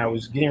school, and I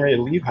was getting ready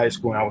to leave high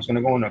school, and I was going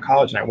to go into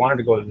college, and I wanted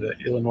to go to the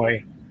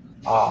Illinois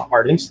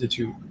Art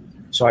Institute.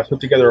 So I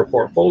put together a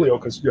portfolio,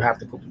 because you have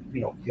to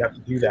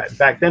do that.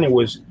 Back then it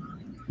was,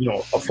 you know,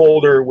 a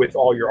folder with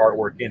all your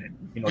artwork in it,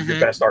 you know, your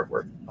best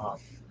artwork.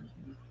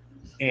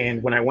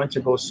 And when I went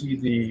to go see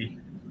the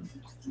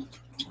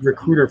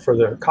recruiter for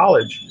the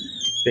college,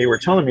 they were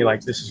telling me,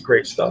 like, this is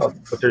great stuff,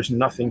 but there's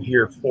nothing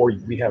here for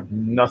you. We have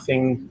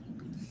nothing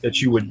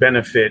that you would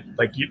benefit.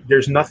 Like,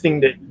 there's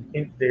nothing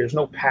there's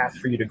no path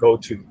for you to go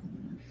to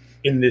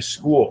in this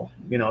school,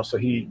 you know. So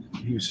he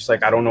was just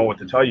like, I don't know what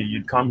to tell you.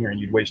 You'd come here and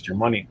you'd waste your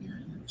money.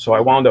 So I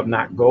wound up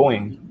not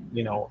going,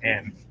 you know,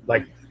 and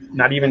like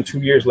not even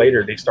 2 years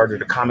later, they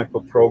started a comic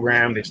book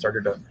program. They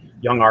started a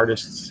young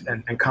artists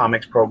and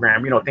comics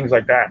program, you know, things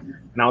like that.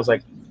 And I was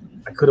like,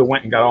 I could have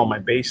went and got all my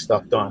base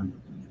stuff done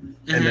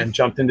and then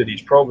jumped into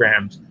these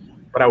programs,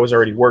 but I was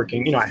already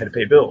working, you know, I had to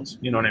pay bills,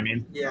 you know what I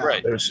mean? Yeah.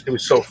 Right. It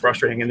was so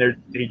frustrating. And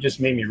they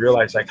just made me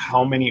realize, like,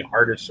 how many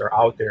artists are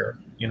out there,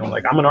 you know,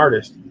 like, I'm an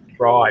artist,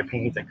 draw, I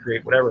paint, I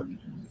create, whatever,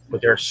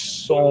 but there are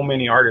so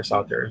many artists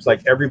out there. It's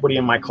like everybody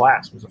in my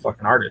class was a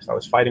fucking artist. I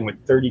was fighting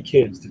with 30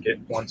 kids to get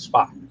one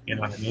spot, you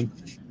know what I mean?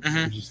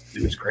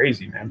 It was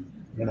crazy, man,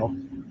 you know?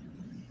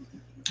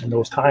 In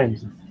those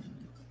times,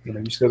 you know,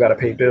 you still got to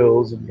pay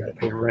bills and you got to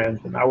pay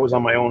rent. And I was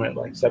on my own at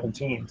like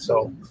 17.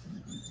 So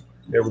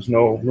there was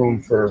no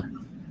room for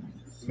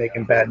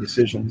making bad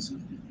decisions.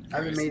 I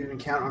haven't made an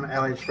account on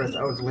AliExpress.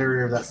 I was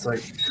leery of that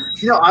site.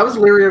 You know, I was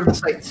leery of the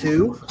site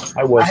too.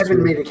 I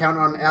haven't made an account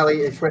on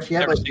AliExpress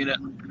yet. Never but seen it.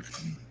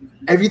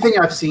 Everything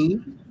I've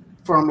seen,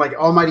 from like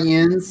Almighty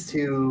Ends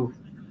to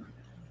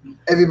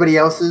everybody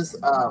else's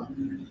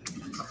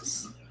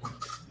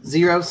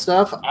Zero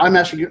stuff, I'm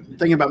actually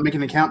thinking about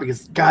making an account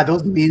because, God,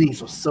 those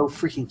minis were so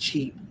freaking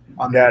cheap.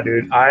 Yeah,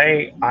 dude.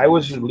 I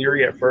was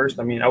leery at first.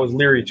 I mean, I was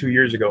leery 2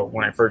 years ago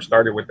when I first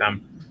started with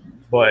them,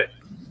 but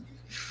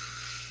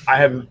I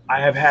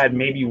have had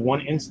maybe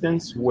one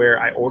instance where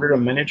I ordered a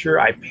miniature,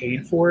 I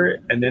paid for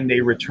it, and then they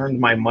returned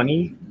my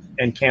money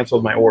and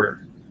canceled my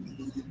order.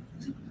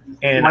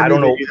 And I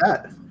don't know.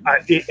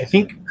 I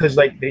think because,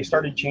 like, they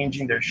started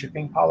changing their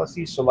shipping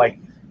policy. So, like,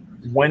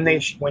 when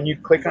you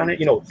click on it,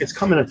 you know, it's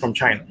coming in from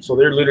China. So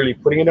they're literally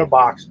putting it in a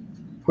box,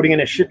 putting it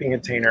in a shipping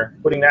container,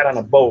 putting that on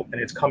a boat, and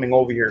it's coming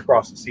over here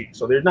across the sea.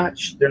 So they're not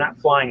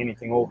flying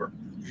anything over.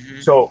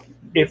 So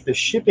if the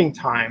shipping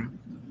time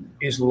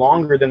is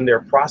longer than their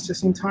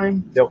processing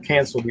time, they'll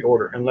cancel the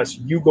order unless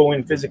you go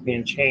in physically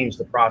and change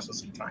the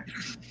processing time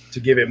to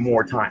give it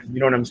more time. You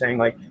know what I'm saying?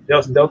 Like,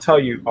 they'll tell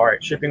you, all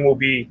right, shipping will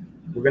be,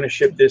 we're going to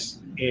ship this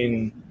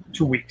in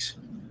 2 weeks.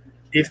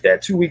 If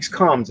that 2 weeks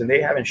comes and they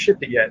haven't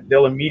shipped it yet,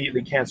 they'll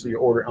immediately cancel your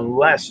order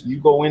unless you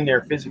go in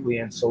there physically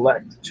and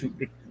select to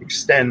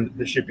extend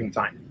the shipping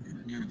time.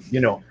 You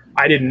know,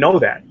 I didn't know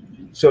that.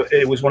 So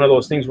it was one of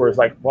those things where it's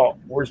like, well,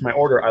 where's my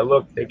order? I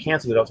looked, they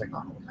canceled it. I was like, oh,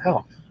 what the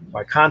hell? So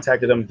I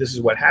contacted them. This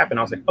is what happened.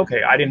 I was like,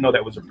 okay, I didn't know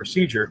that was a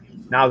procedure.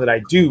 Now that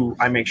I do,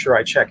 I make sure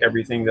I check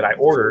everything that I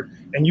ordered.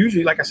 And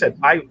usually, like I said,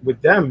 with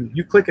them,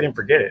 you click it and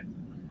forget it.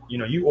 You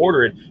know, you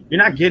order it,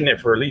 you're not getting it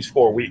for at least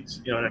 4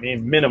 weeks. You know what I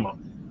mean?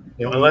 Minimum.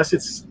 You know, unless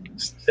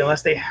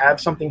they have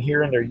something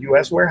here in their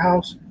U.S.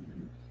 warehouse,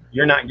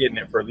 you're not getting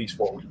it for at least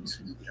 4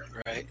 weeks.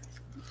 Right.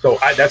 So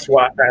that's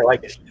why I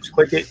like it. Just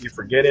click it, you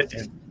forget it,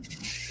 and,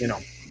 you know,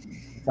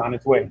 it's on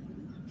its way.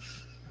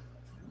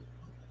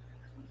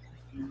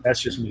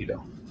 That's just me,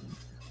 though.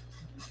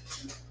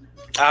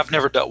 I've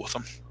never dealt with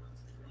them.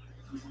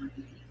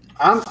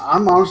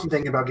 I'm honestly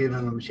thinking about giving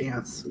them a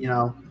chance. You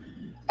know,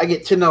 I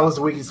get $10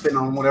 a week to spend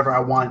on whatever I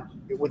want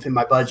within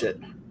my budget,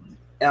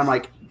 and I'm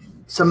like,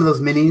 some of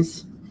those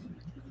minis.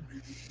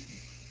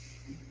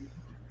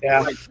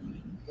 Yeah. Like,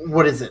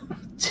 what is it?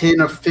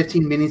 10 or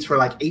 15 minis for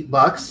like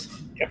 $8.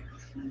 Yep.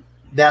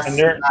 That's And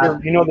they're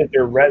you know that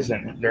they're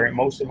resin.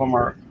 Most of them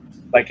are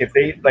like if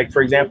they like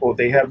for example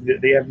they have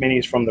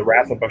minis from the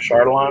Wrath of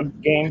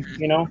Bashar game,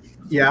 you know,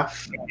 yeah.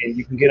 and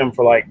you can get them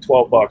for like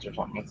 $12 or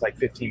something. It's like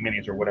 15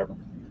 minis or whatever.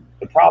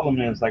 The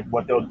problem is like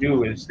what they'll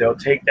do is they'll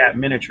take that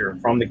miniature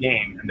from the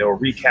game and they'll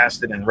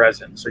recast it in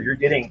resin. So you're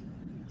getting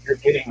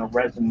a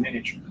resin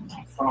miniature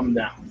from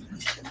them.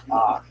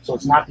 So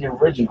it's not the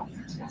original.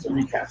 It's a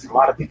recast. A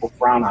lot of people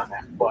frown on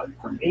that, but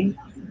for me,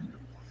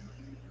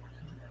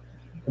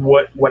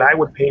 what I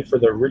would pay for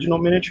the original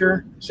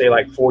miniature, say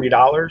like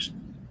 $40,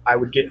 I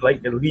would get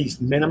like at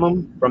least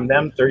minimum from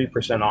them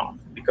 30% off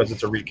because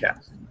it's a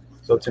recast.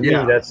 So to me,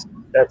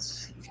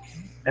 that's,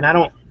 and I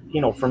don't,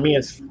 you know, for me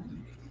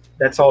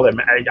that's all that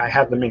I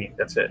have the mini.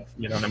 That's it.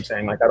 You know what I'm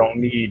saying? Like I don't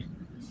need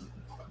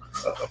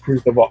a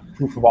proof of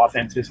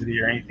authenticity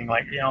or anything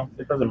like, you know,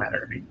 it doesn't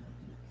matter to me.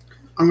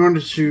 I'm going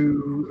to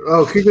shoot.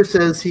 Oh, Cougar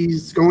says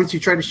he's going to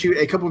try to shoot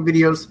a couple of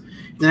videos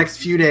in the next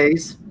few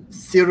days.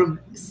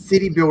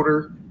 City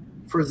Builder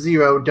for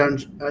Zero,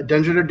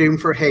 Dungeon of Doom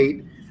for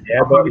Hate. Yeah,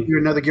 I'll probably buddy. do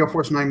another Gale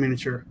Force 9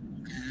 miniature.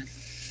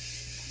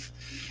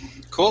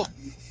 Cool.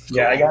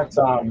 Yeah, I got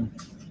hold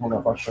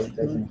on, I'll show you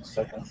guys in a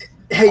second.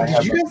 Hey,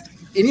 did you guys?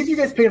 Any of you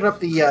guys pick up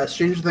the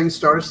Stranger Things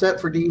starter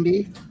set for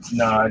D&D?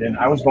 No, I didn't.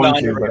 I was going I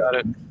to, never but got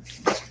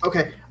it.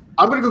 Okay,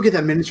 I'm gonna go get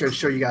that miniature and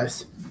show you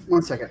guys.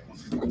 1 second.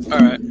 All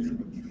right.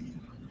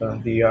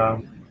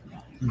 The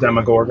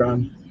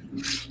Demogorgon.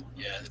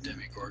 Yeah, the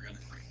Demogorgon.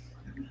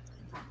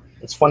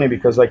 It's funny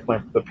because like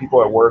when the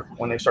people at work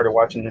when they started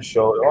watching this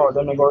show, oh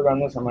Demogorgon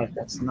this, I'm like,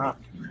 that's not.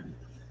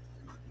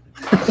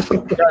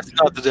 That's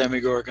not the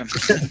Demogorgon.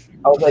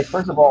 I was like,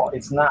 first of all,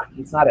 it's not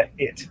a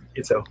it,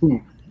 it's a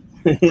who.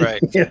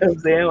 Right. You know what I'm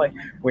saying? Like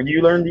when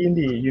you learn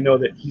D&D, you know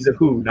that he's a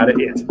who, not a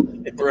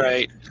it.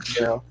 Right.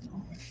 You know?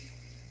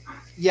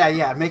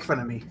 Yeah, make fun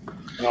of me.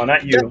 No,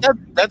 not you.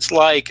 That's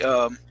like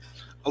a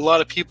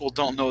lot of people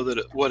don't know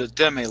what a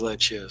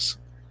demi-lich is.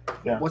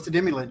 Yeah. What's a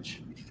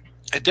demi-lich?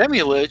 A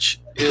demi-lich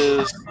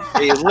is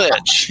a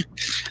lich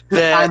I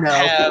that know.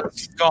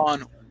 has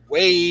gone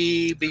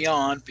way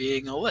beyond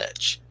being a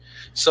lich.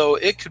 So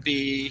it could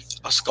be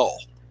a skull.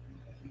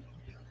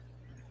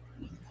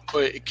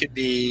 Or it could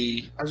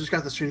be... I just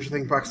got the Stranger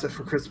Things box set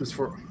for Christmas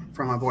from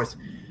my boys.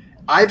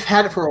 I've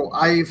had it for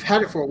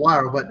a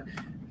while, but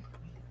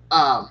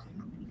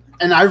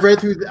and I read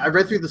through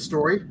the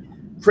story.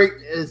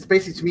 It's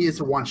basically, to me, it's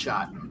a one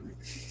shot.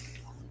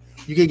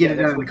 You can get it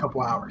done in a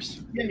couple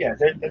hours. Yeah,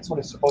 that's what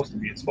it's supposed to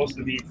be. It's supposed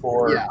to be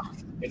for. Yeah.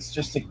 It's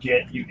just to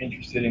get you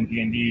interested in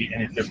D&D,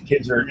 and if the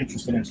kids are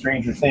interested in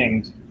Stranger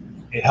Things,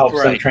 it helps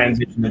them Right.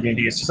 transition to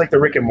D&D. It's just like the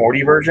Rick and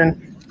Morty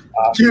version.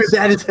 Dude,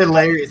 that is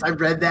hilarious. I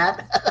read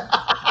that.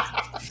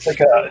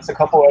 It's a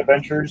couple of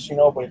adventures, you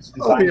know, but it's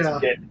designed yeah. to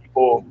get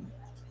people,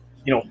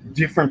 you know,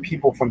 different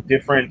people from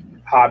different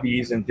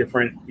hobbies and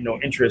different, you know,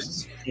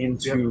 interests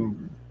into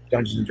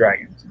Dungeons and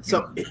Dragons.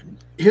 So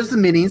here's the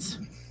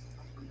minis.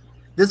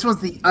 This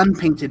one's the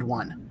unpainted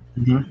one,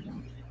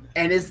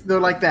 and they're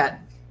like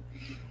that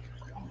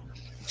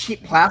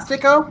cheap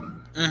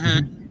plastico,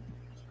 Mm-hmm.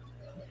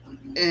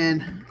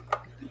 and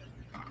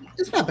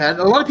it's not bad.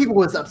 A lot of people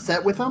was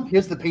upset with them.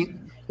 Here's the paint.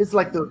 It's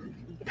like the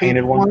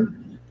Painted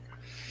one.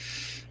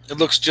 It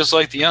looks just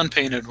like the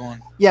unpainted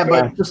one. Yeah,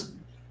 but Yeah. just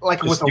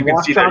like with a You can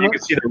wash see that. on You it,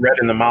 can see the red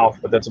in the mouth,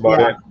 but that's about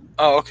Yeah. it.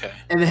 Oh, okay.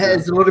 and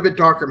it's a little bit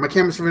darker. My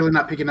camera's really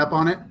not picking up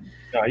on it.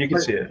 No, you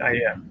can see it.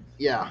 Yeah.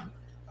 Yeah,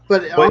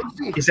 but But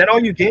honestly, is that all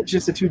you get?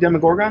 Just the two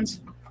Demogorgons?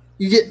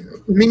 you get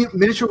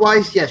miniature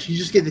wise. Yes, you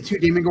just get the two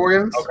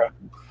Demogorgons. Okay.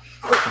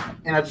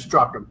 And I just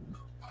dropped them.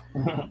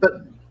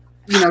 But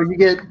you know, you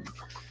get.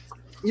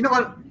 You know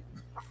what?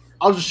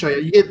 I'll just show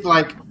you. You get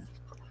like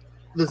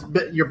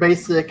your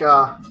basic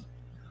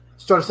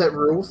starter set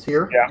rules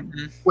here. Yeah.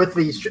 With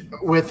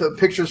the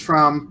pictures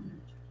from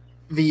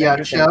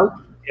the show.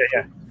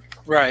 Yeah.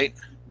 Right.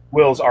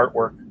 Will's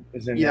artwork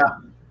is in Yeah.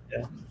 there.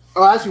 Yeah.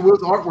 Oh, actually,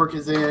 Will's artwork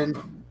is in.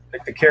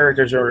 Like the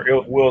characters are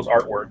Will's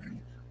artwork.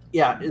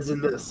 Yeah, is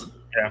in this.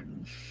 Yeah.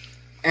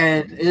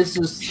 And it's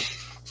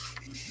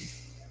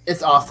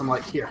awesome.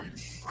 Like here,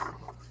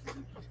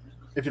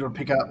 if it'll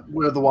pick up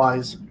Will of the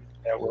Wise.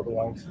 Yeah, Will the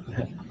Wise.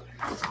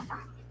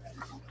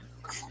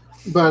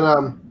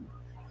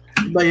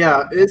 But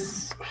yeah,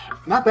 it's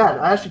not bad.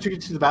 I actually took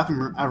it to the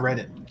bathroom. I read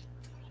it.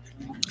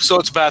 So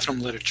it's bathroom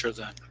literature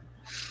then.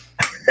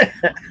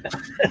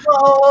 That's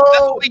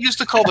Oh, what we used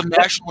to call the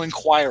National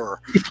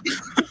Enquirer.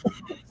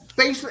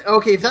 basically,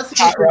 okay. If that's the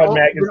case, Hot Rod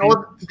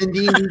Magazine. then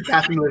D&D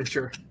bathroom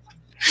literature.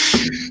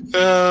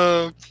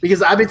 Uh,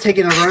 Because I've been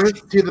taking a run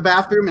to the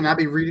bathroom and I've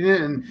been reading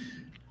it, and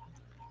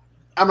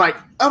I'm like,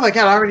 oh my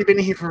god, I've already been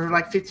in here for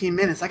like 15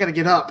 minutes. I gotta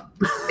get up.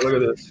 Look at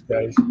this,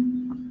 guys.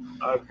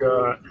 I've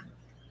got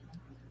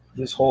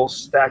this whole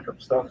stack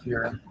of stuff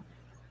here.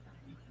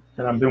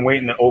 And I've been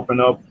waiting to open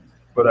up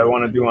but I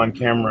want to do on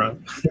camera.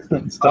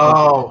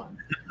 Oh,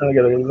 I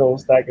got a little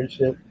stack of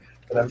shit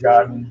that I've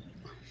gotten.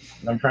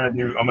 And I'm going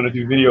to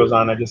do videos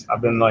on.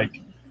 I've been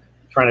like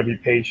trying to be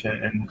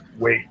patient and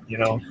wait,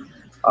 to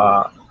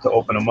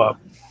open them up.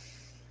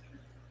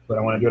 But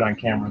I want to do it on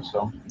camera.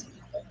 So,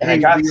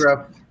 and I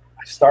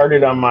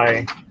started on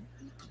my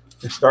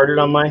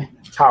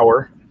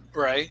tower.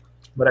 Right.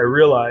 But I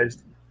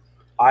realized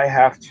I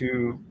have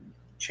to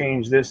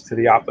change this to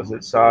the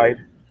opposite side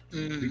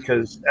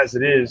because as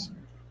it is,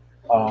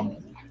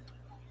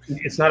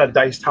 it's not a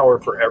dice tower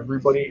for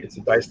everybody. It's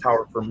a dice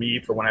tower for me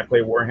for when I play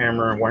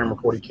Warhammer and Warhammer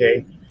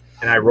 40K,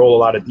 and I roll a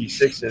lot of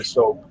D6s.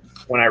 So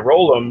when I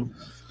roll them,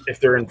 if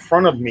they're in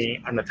front of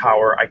me on the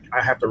tower,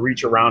 I have to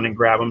reach around and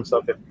grab them and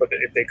stuff. But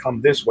if they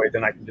come this way,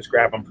 then I can just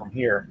grab them from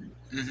here.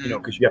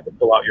 Because you have to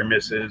pull out your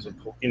misses and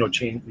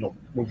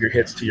move your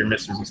hits to your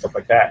misses and stuff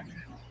like that.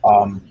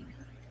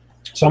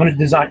 So I'm going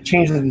to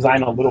change the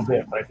design a little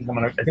bit, but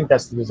I think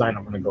that's the design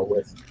I'm going to go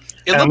with.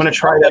 And I'm going to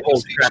try that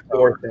whole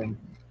trapdoor thing.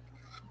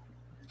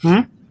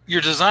 Your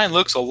design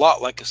looks a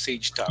lot like a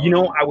siege tower.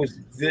 I was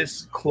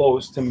this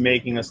close to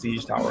making a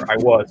siege tower. I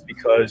was,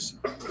 because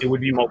it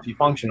would be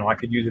multifunctional. I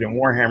could use it in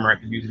Warhammer. I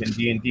could use it in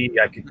D&D.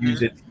 I could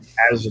use it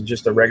as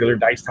just a regular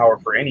dice tower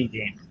for any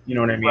game. You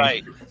know what I mean?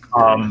 Right.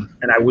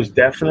 And I was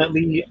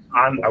definitely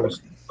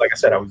like I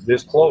said, I was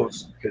this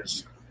close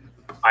because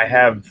I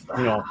have,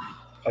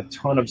 a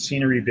ton of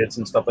scenery bits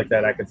and stuff like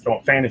that. I could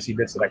throw fantasy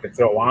bits that I could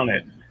throw on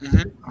it.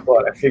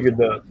 But I figured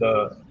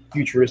the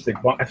futuristic,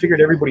 I figured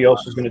everybody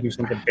else was going to do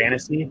something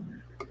fantasy.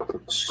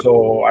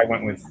 So I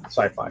went with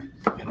sci-fi.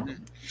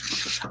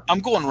 I'm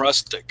going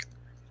rustic.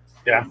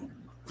 Yeah.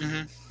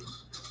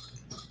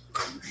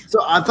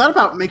 So I thought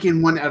about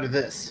making one out of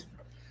this.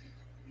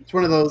 It's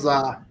one of those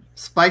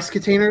spice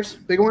containers,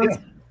 big ones.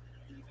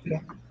 Yeah.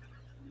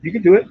 You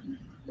could do it.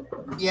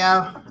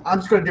 Yeah, I'm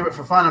just going to do it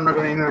for fun. I'm not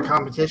going to enter a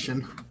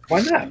competition.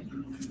 Why not?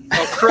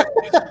 Oh, correct.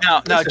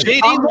 Now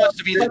JD wants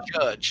to be the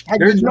judge.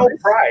 There's no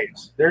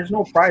prize. There's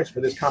no prize for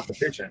this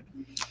competition.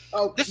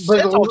 Oh, but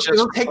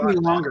it'll take me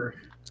longer.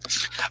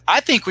 I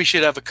think we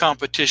should have a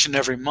competition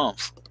every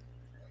month.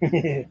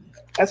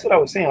 That's what I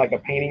was saying, like a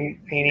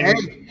painting.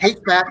 Hey,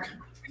 Hate's back.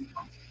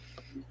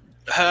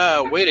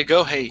 Way to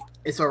go, Hate.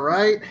 It's all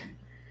right.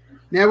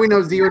 Now we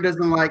know Zero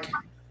doesn't like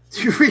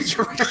to reach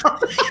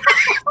around.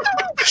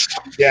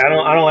 Yeah, I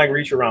don't like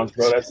reach arounds,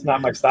 bro. That's not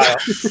my style.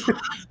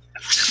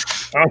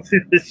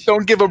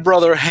 Don't give a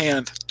brother a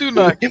hand. Do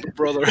not give a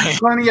brother a hand.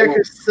 Funny I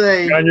could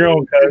say on your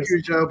own,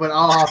 cuz. Joe, but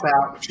I'll hop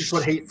out. That's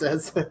what Hate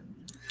says.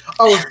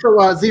 Oh,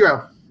 so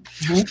Zero.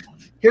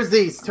 Here's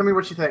these. Tell me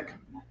what you think.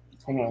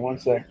 Hold on one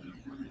sec.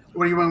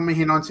 What do you want me to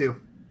hand on to?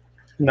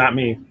 Not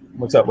me.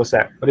 What's up? What's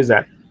that? What is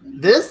that?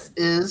 This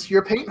is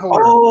your paint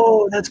holder.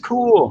 Oh, that's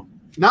cool.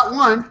 Not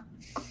one.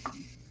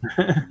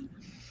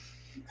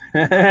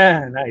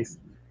 Nice.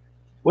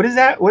 What is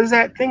that? What is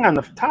that thing on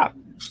the top?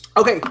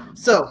 Okay,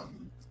 so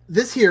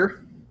this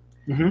here,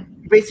 you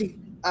basically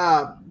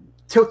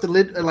tilt the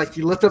lid, like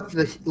you lift up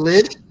the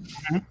lid,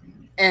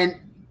 and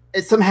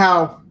it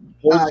somehow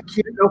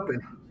keep it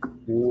open.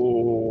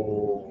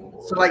 Ooh.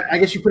 So, like, I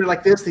guess you put it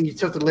like this, then you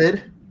tilt the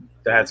lid.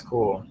 That's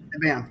cool.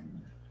 And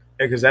bam.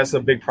 Yeah, because that's a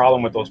big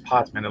problem with those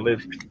pots, man. The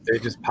lid, they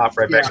just pop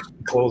right back,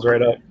 and close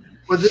right up.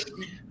 Well,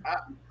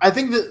 I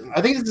think this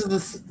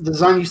is the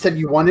design you said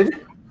you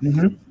wanted.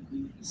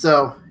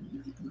 So.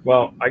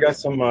 Well, I got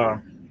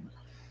some,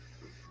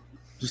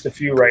 just a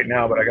few right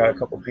now, but I got a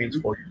couple paints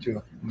for you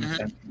too.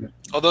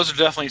 Oh, those are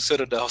definitely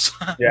Citadels.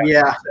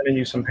 Yeah. I'm sending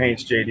you some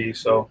paints, JD.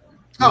 So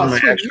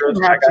extras.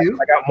 I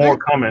got more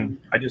coming.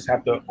 I just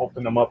have to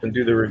open them up and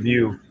do the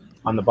review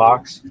on the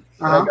box.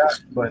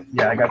 But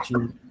yeah, I got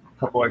you a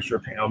couple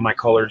extra paint of my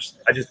colors.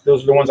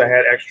 Those are the ones I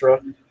had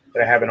extra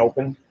that I haven't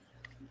opened.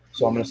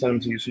 So I'm gonna send them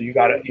to you. So you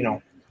got it.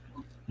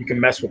 You can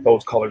mess with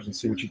those colors and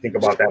see what you think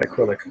about that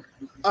acrylic.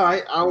 All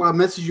right, I'll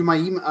message you my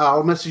email.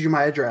 I'll message you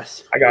my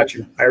address. I got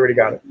you. I already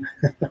got it.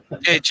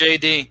 Hey,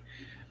 JD.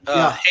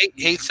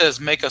 Hate says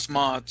make us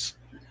mods.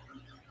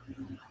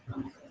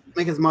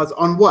 Make us mods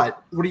on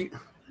what? What do you?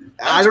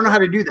 I don't know how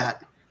to do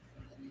that.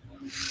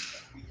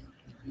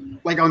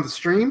 Like on the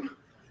stream?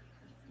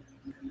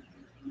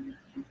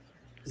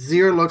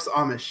 Zero looks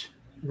Amish.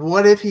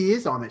 What if he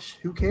is Amish?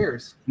 Who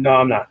cares? No,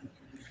 I'm not.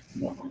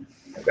 No.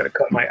 I gotta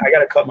cut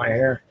my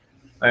hair.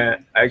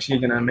 I'm actually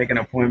gonna make an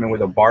appointment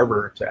with a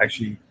barber to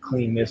actually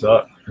clean this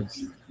up.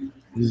 This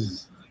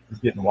is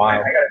getting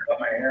wild. I gotta cut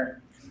my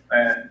hair.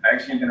 I'm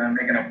actually gonna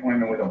make an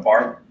appointment with a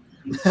barber.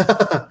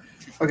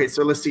 Okay,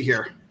 so let's see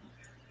here.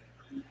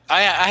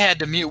 I had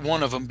to mute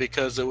one of them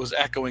because it was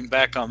echoing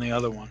back on the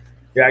other one.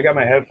 Yeah, I got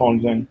my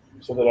headphones in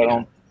so that I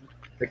don't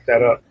pick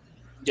that up.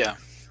 Yeah.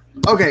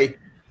 Okay.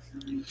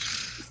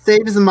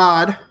 Save as a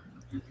mod.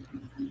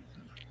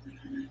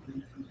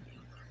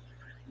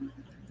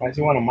 Why does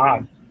he want a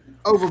mod?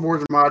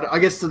 Overboard mod. I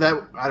guess so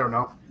that I don't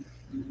know.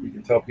 You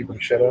can tell people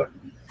to shut up.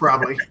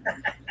 Probably.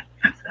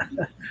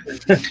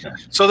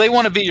 So they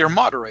want to be your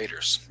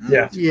moderators.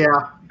 Yeah.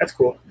 Yeah. That's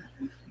cool.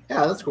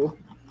 Yeah, that's cool.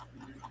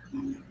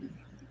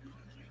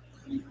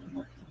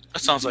 That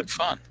sounds like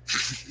fun.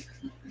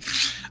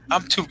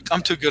 I'm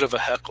too good of a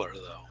heckler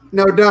though.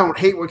 No, don't.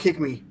 Hate will kick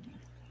me.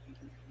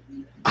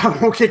 I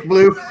won't kick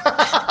Blue.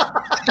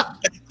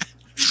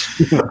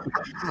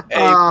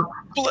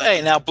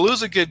 Hey, now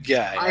Blue's a good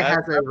guy. I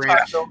have to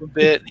talked a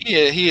bit.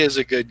 He is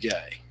a good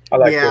guy. I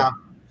like yeah,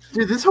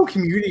 dude, this whole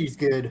community is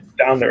good.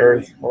 Down to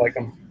earth. I like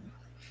him.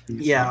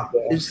 Yeah,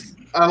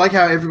 I like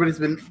how everybody's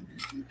been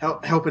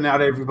helping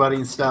out everybody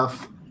and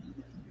stuff.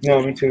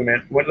 No, me too,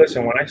 man.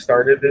 Listen, when I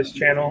started this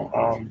channel,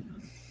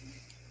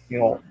 you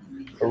know,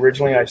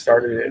 originally I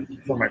started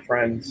it for my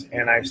friends,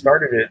 and I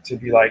started it to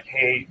be like,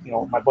 hey, you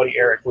know, my buddy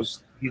Eric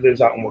he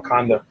lives out in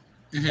Wakanda.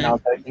 Mm-hmm. And I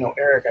was like, you know,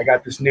 Eric, I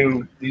got these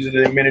are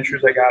the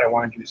miniatures I got. I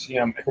wanted you to see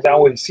them because I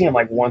always see them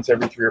like once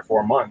every 3 or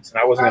 4 months, and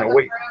I wasn't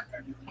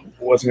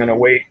gonna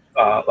wait.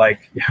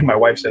 Like my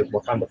wife says,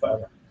 Wakanda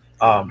forever.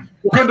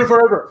 Wakanda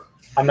forever.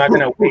 I'm not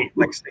gonna wait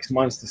like 6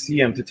 months to see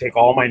him to take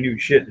all my new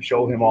shit to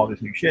show him all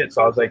this new shit.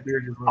 So I was like,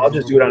 I'll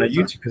just do it on a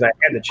YouTube because I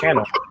had the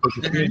channel.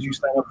 Because as soon as you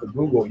sign up for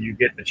Google, you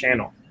get the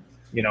channel.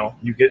 You know,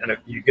 you get a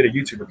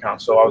YouTube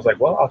account. So I was like,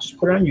 well, I'll just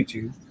put it on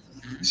YouTube,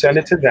 send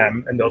it to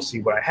them, and they'll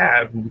see what I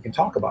have, and we can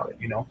talk about it.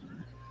 You know,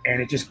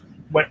 and it just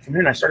went from there.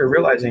 And I started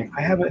realizing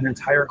I have an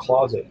entire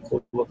closet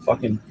full of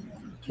fucking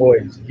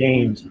toys,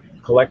 games,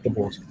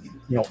 collectibles.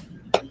 You know,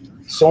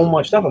 so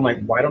much stuff. I'm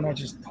like, why don't I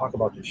just talk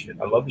about this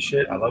shit? I love the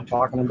shit. I love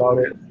talking about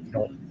it. You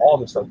know, all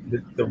the stuff,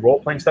 the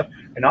role playing stuff.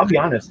 And I'll be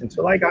honest,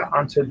 until I got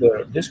onto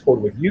the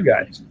Discord with you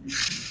guys,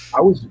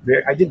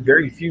 I did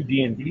very few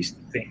D&D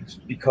things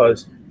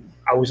because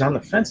I was on the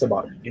fence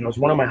about it. You know, it's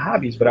one of my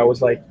hobbies, but I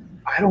was like,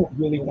 I don't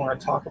really want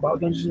to talk about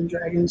Dungeons and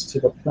Dragons to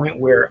the point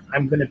where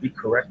I'm going to be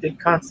corrected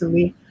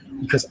constantly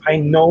because I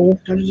know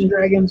Dungeons and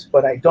Dragons,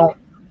 but I don't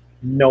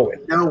know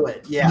it.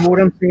 Yeah. You know what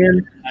I'm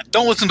saying?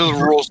 Don't listen to the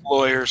rules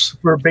lawyers.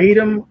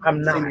 Verbatim,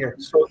 I'm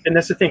not. So, and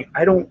that's the thing.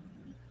 I don't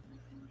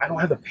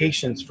have the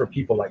patience for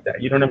people like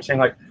that. You know what I'm saying?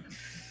 Like,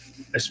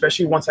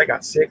 especially once I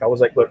got sick, I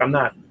was like, look, I'm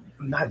not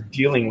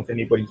dealing with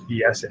anybody's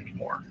BS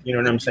anymore. You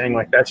know what I'm saying?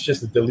 Like, that's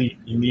just a delete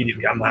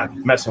immediately. I'm not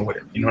messing with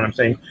it. You know what I'm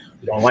saying?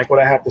 You don't like what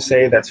I have to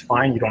say, that's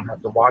fine. You don't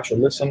have to watch or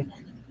listen.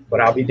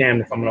 But I'll be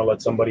damned if I'm going to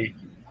let somebody,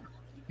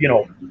 you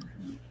know,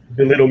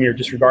 belittle me or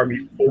disregard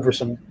me over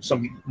some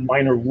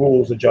minor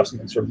rules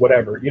adjustments or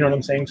whatever. You know what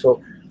I'm saying?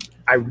 So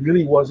I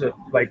really wasn't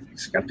like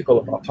skeptical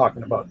about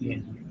talking about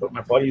D&D. But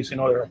my buddies, you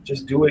know, they're like,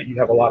 just do it. You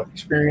have a lot of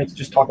experience.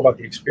 Just talk about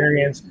the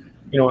experience,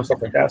 you know, and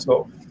stuff like that.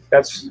 So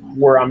that's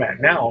where I'm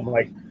at now. I'm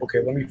like,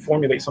 okay, let me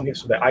formulate something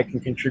so that I can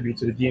contribute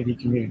to the D&D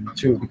community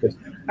too, because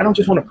I don't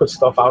just want to put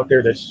stuff out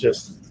there that's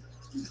just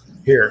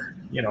here,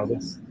 you know,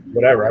 that's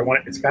whatever.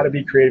 It's got to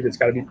be creative. It's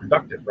got to be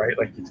productive, right?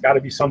 Like, it's got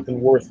to be something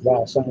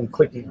worthwhile, someone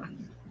clicking on.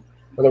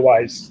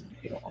 Otherwise,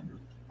 you know, I'm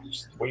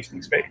just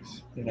wasting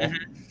space, you know?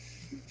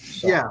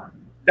 So, yeah.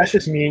 That's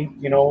just me,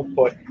 you know,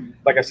 but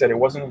like I said, it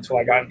wasn't until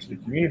I got into the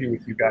community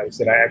with you guys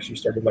that I actually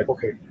started like,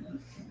 okay,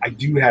 I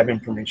do have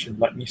information.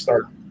 Let me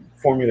start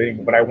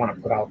formulating what I want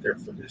to put out there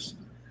for this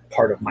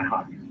part of my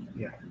hobby.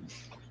 Yeah.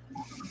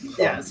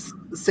 Yes.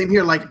 Same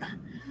here. Like,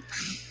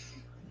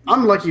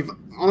 I'm lucky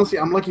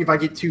if I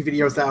get 2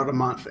 videos out a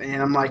month,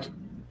 and I'm like,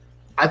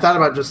 I thought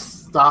about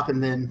just stopping.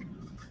 Then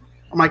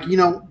I'm like, you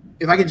know,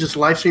 if I could just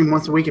live stream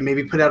once a week and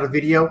maybe put out a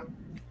video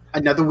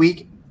another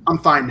week, I'm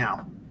fine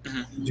now.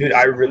 Dude,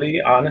 I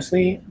really,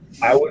 honestly,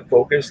 I would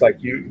focus like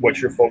what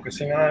you're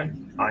focusing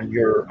on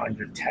your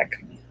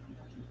tech.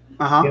 You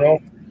know,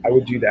 I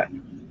would do that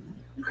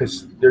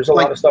because there's a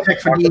lot of stuff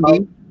tech for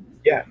D&D.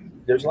 Yeah,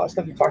 there's a lot of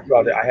stuff you talked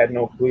about that I had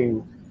no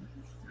clue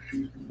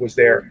was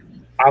there.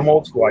 I'm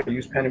old school. I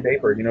use pen and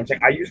paper. You know what I'm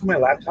saying? I used my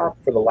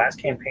laptop for the last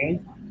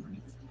campaign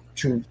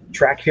to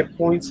track hit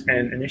points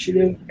and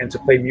initiative and to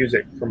play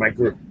music for my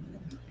group.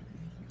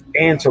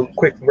 And to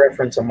quick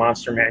reference a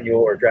monster manual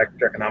or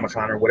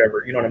Draconomicon or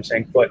whatever, you know what I'm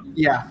saying? But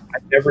yeah, I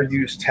never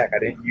used tech. I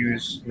didn't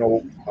use, you know,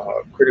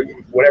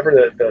 whatever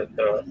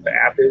the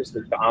app is,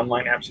 the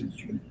online apps,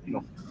 you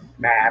know,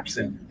 maps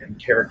and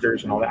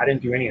characters and all that. I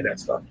didn't do any of that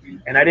stuff.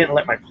 And I didn't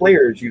let my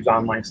players use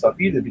online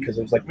stuff either because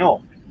it was like,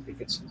 no, if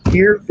it's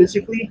here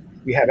physically,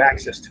 we have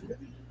access to it.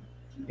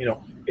 You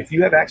know, if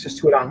you have access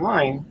to it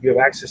online, you have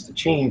access to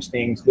change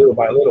things little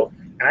by little.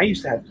 And I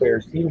used to have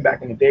players, even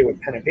back in the day with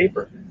pen and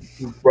paper,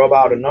 who rub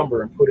out a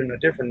number and put in a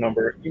different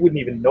number. You wouldn't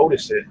even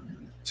notice it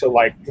till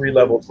like 3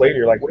 levels later.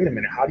 You're like, wait a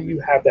minute, how do you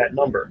have that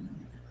number?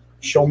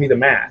 Show me the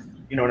math.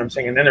 You know what I'm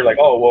saying? And then they're like,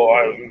 oh,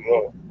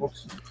 well,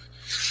 whoops.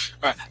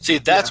 All right. See,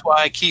 that's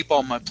why I keep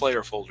all my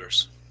player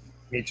folders.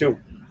 Me too.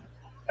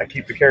 I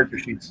keep the character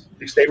sheets.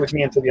 They stay with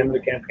me until the end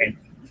of the campaign.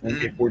 And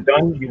if we're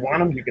done, you want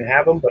them, you can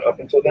have them. But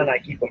up until then, I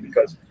keep them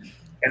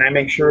and I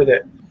make sure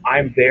that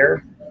I'm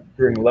there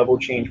during the level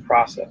change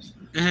process.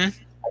 I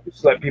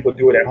just let people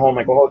do it at home.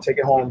 Like, oh, take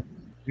it home,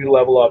 do the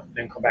level up,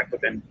 then come back.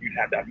 But then you'd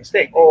have that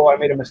mistake. Oh, I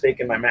made a mistake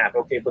in my math.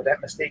 Okay, but that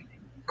mistake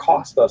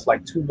cost us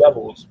like 2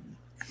 levels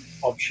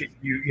of shit.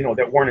 You know,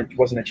 that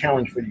wasn't a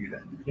challenge for you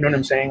then. You know what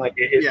I'm saying? Like,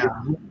 it's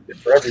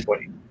for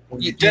everybody.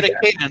 You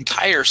dedicate an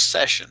entire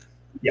session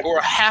or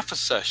a half a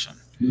session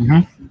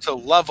to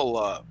level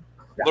up.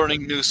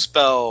 learning new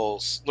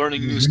spells,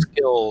 learning new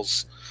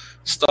skills,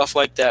 stuff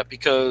like that.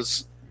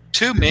 Because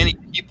too many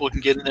people can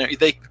get in there;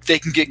 they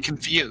can get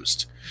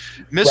confused.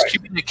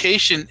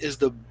 Miscommunication is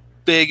the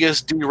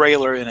biggest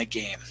derailer in a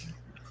game.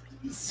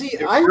 See,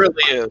 It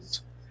really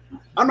is.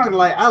 I'm not gonna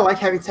lie. I like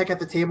having tech at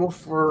the table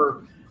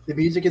for the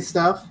music and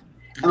stuff.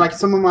 And like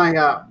some of my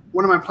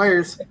one of my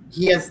players,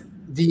 he has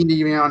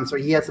D&D on, so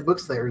he has the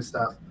books there and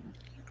stuff.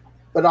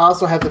 But I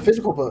also have the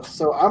physical books.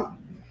 So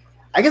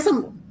I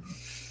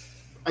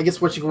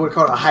guess what you would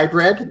call it a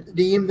hybrid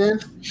DM then.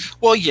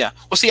 Well, yeah.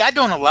 Well, see, I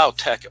don't allow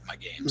tech at my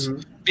games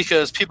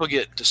because people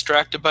get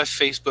distracted by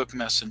Facebook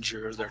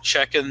Messenger. They're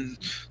checking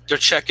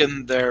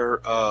their.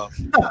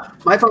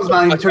 My phone's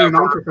not even turning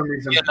on for some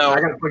reason. You know,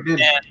 I got it plugged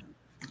in. And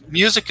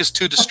music is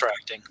too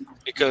distracting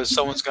because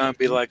someone's going to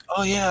be like,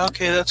 "Oh yeah,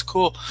 okay, that's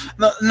cool."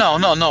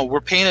 No.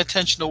 We're paying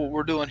attention to what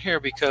we're doing here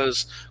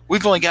because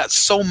we've only got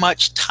so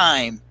much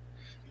time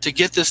to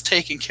get this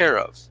taken care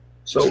of.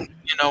 So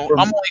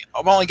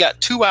I've only got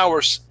 2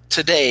 hours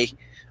today.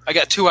 I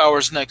got 2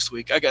 hours next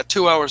week. I got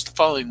 2 hours the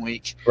following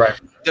week. Right.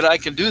 That I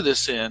can do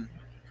this in,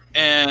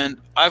 and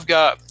I've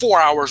got 4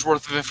 hours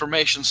worth of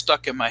information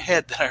stuck in my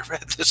head that I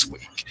read this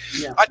week.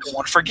 Yeah. I don't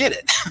want to forget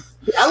it.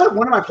 I let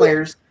one of my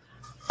players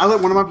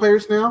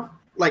now.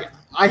 Like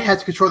I had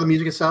to control the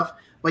music and stuff,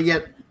 but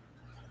yet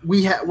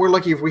we're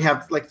lucky if we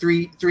have like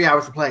three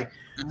hours to play.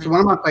 So one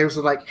of my players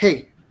was like,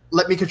 "Hey,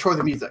 let me control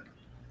the music."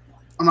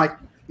 I'm like,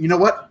 "You know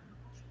what?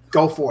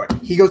 Go for it."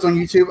 He goes on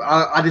YouTube.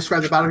 I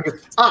describe the battle. He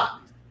goes,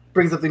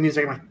 brings up the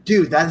music. I'm like,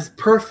 "Dude, that is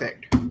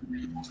perfect."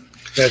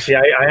 Yeah, see,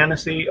 I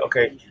honestly,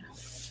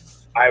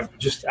 I've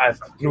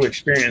through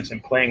experience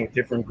and playing with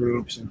different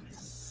groups and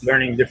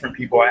learning different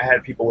people. I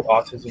had people with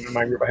autism in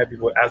my group. I had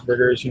people with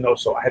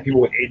Asperger's, so I had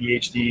people with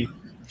ADHD.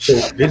 So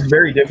it's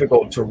very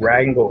difficult to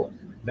wrangle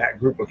that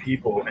group of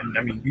people. And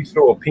I mean, you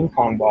throw a ping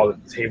pong ball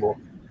at the table,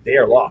 they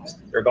are lost.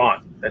 They're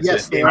gone. That's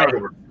Yes, it. they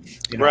are.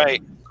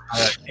 Right.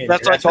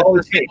 That's all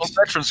it the takes.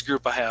 veterans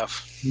group I have.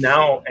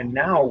 Now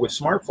with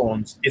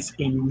smartphones, it's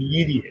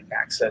immediate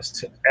access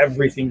to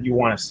everything you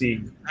want to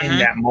see in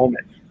that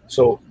moment.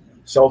 So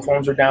cell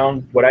phones are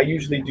down. What I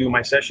usually do,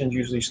 my sessions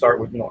usually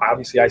start with,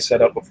 obviously I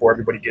set up before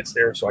everybody gets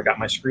there. So I got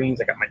my screens,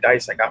 I got my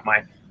dice, I got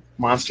my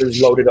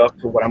monsters loaded up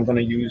to what I'm going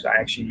to use.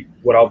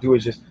 What I'll do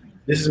is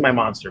this is my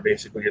monster,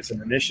 basically. It's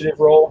an initiative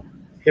roll,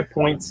 hit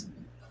points,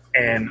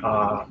 and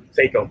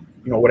Thaco,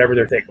 whatever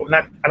their Thaco.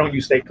 I don't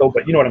use Thaco,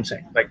 but you know what I'm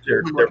saying. Like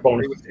their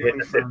bonuses to hit.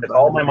 That's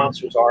all my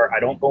monsters are. I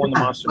don't go in the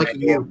monster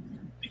manual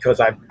because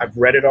I've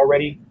read it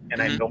already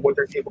and I know what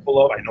they're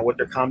capable of. I know what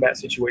their combat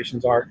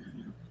situations are.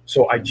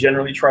 So I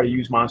generally try to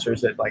use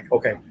monsters that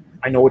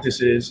I know what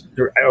this is.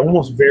 I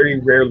almost very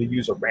rarely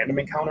use a random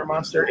encounter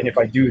monster. And if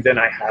I do, then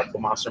I have the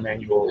monster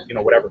manual,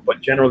 whatever.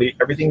 But generally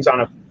everything's on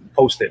a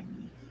post-it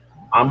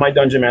on my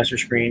Dungeon Master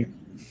screen.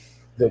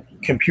 The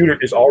computer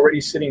is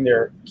already sitting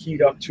there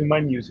keyed up to my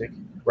music,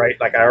 right?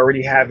 Like I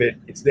already have it.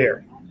 It's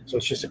there. So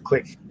it's just a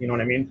click. You know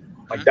what I mean?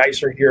 My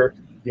dice are here.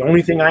 The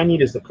only thing I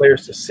need is the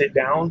players to sit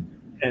down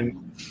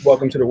and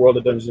welcome to the world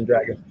of Dungeons and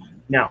Dragons.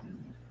 Now,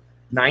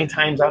 9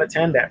 times out of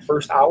 10, that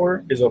first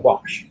hour is a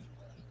wash.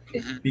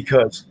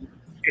 Because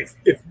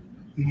if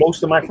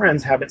most of my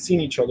friends haven't seen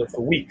each other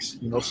for weeks,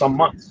 some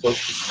months. So as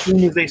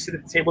soon as they sit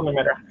at the table, no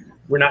matter,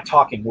 we're not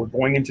talking, we're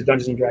going into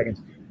Dungeons and Dragons.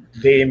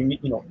 They,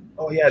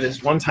 oh yeah,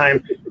 this one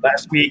time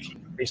last week,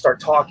 they start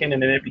talking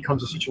and then it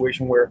becomes a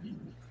situation where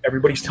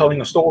everybody's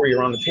telling a story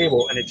around the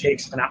table and it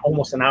takes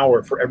almost an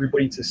hour for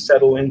everybody to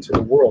settle into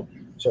the world.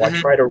 So I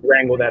try to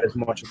wrangle that as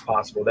much as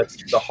possible.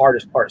 That's the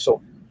hardest part.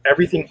 So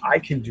everything I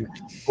can do,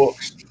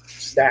 books,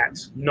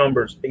 stats,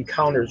 numbers,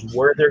 encounters,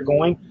 where they're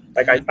going,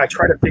 like I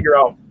try to figure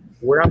out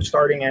where I'm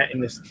starting at in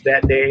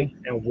that day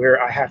and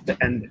where I have to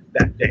end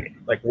that day,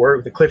 like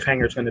where the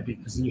cliffhanger is going to be,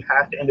 because you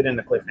have to end it in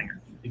the cliffhanger.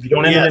 If you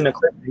don't end it in the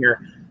cliffhanger,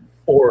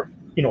 or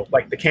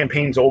like the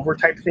campaign's over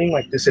type thing,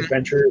 like this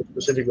adventure is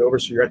specifically over,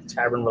 so you're at the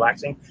tavern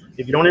relaxing.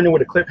 If you don't end it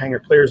with a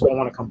cliffhanger, players don't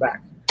want to come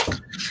back.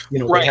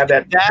 They have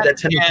that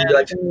tendency to be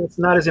like, it's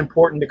not as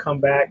important to come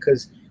back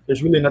because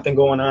there's really nothing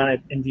going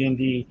on in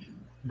D&D.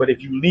 But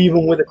if you leave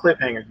them with a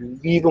cliffhanger, you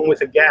leave them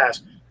with a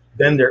gasp,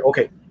 then they're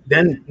okay.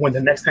 Then when the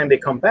next time they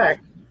come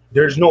back,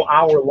 there's no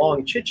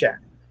hour-long chit-chat.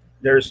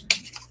 There's,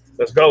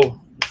 let's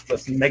go.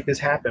 Let's make this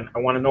happen. I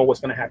want to know what's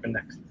going to happen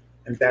next.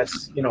 And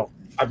that's,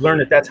 I've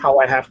learned that that's how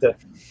I have to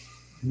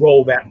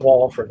roll that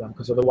ball for them,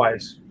 because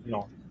otherwise,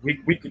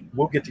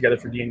 we'll get together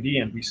for D&D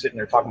and be sitting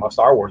there talking about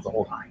Star Wars the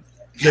whole time.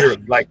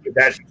 Literally, like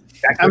that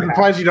I'm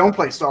surprised you don't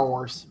play Star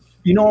Wars.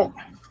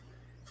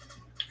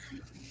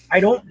 I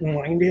don't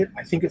mind it.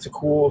 I think it's a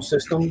cool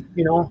system,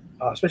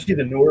 especially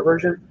the newer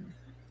version.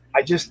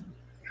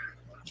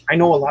 I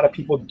know a lot of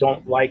people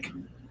don't like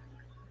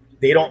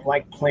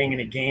playing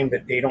in a game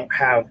that they don't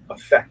have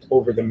effect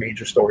over the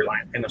major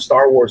storyline. And the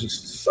Star Wars is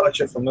such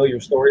a familiar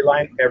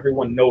storyline.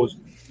 Everyone knows.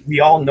 We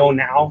all know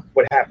now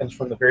what happens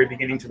from the very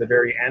beginning to the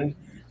very end.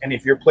 And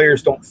if your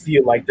players don't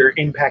feel like they're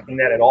impacting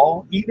that at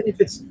all, even if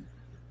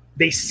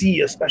they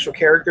see a special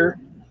character,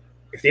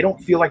 if they don't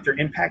feel like they're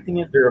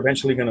impacting it, they're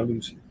eventually going to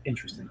lose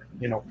interest in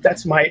it.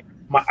 That's my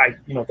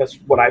that's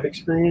what I've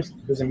experienced.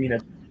 It doesn't mean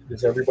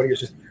it's everybody. It's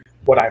just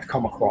what I've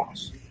come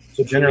across.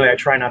 So generally, I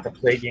try not to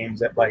play games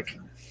that like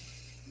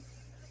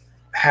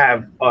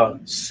have a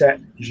set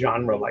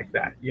genre like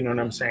that. You know what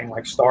I'm saying?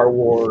 Like Star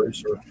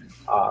Wars or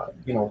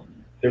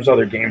there's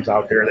other games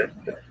out there that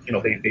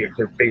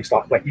they're based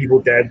off, like Evil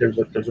Dead. There's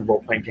a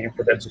role playing game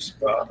for that, just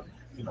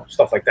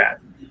stuff like that.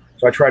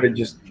 So I try to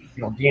just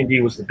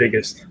D&D was the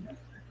biggest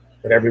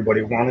that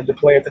everybody wanted to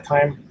play at the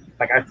time.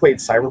 Like I played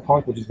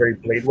Cyberpunk, which is very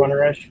Blade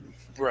Runner-ish.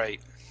 Right.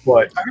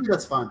 But I think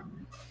that's fun.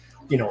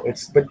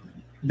 But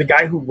the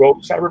guy who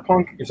wrote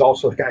Cyberpunk is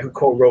also the guy who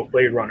co-wrote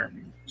Blade Runner.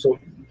 So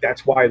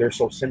that's why they're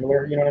so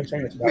similar. You know what I'm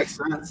saying? Makes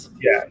sense.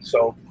 Yeah.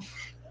 So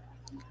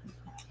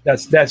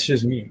that's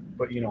just me.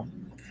 But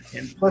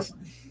and plus,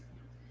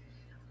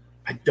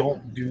 I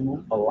don't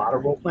do a lot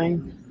of role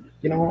playing.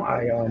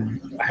 I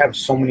have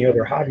so many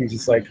other hobbies.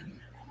 It's like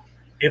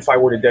if I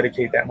were to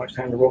dedicate that much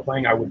time to role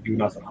playing, I would do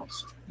nothing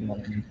else. You know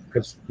what I mean?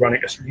 Because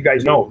you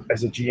guys know,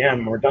 as a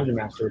GM or Dungeon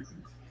Master,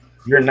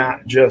 you're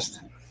not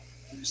just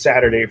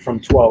Saturday from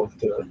 12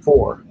 to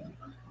 4.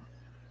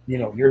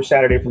 You're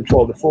Saturday from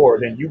 12 to 4.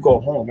 Then you go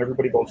home.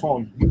 Everybody goes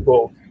home. You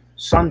go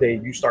Sunday.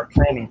 You start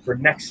planning for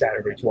next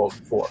Saturday, 12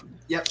 to 4.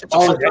 Yep.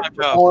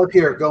 All up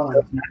here going.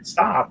 Does not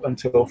stop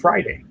until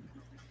Friday.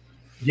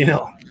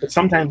 But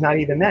sometimes not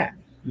even that.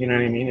 You know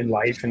what I mean? In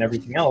life and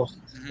everything else,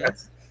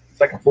 it's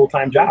like a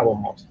full-time job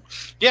almost.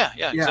 Yeah,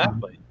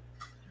 exactly.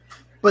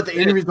 But the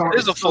end result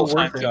is a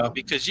full-time job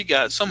because you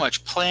got so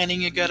much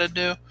planning you got to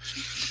do.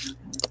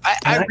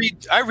 I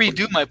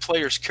redo my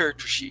players'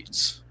 character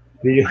sheets.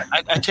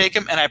 I take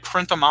them and I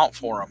print them out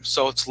for them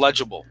so it's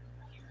legible.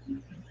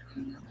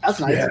 That's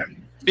nice. Yeah.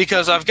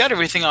 Because I've got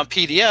everything on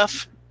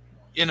PDF.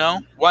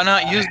 Why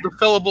not use the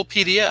fillable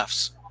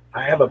PDFs?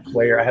 I had a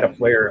player.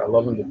 I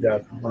love him to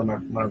death. One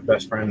of my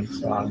best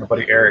friends, my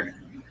buddy Eric.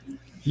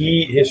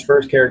 His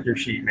first character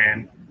sheet,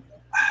 man.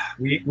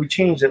 We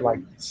changed it like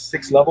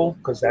 6th level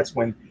because that's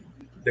when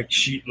the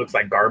sheet looks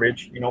like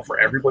garbage, for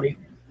everybody.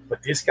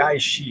 But this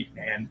guy's sheet,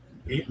 man,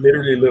 it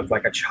literally looked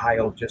like a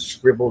child just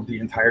scribbled the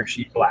entire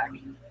sheet black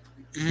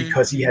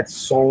because he had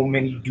so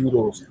many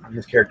doodles on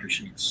his character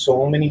sheet,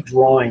 so many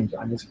drawings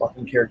on his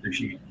fucking character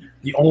sheet.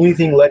 The only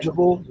thing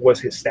legible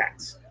was his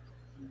stats.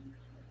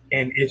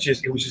 And it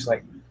was just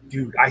like,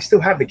 dude, I still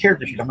have the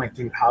character sheet. I'm like,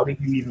 dude, how did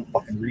you even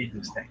fucking read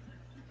this thing?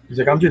 He's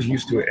like, I'm just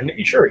used to it. And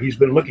sure, he's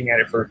been looking at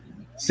it for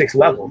 6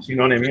 levels. You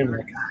know what I mean? I'm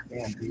like, God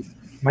damn, dude.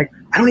 I'm like,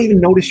 I don't even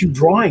notice you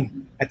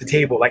drawing at the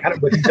table. Like,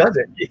 but he does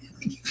it.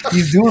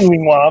 He's doing it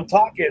while I'm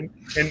talking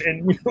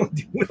and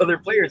with other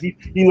players.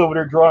 He's over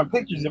there drawing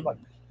pictures. I'm like,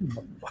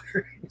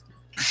 motherfucker.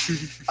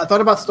 I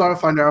thought about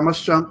Starfinder.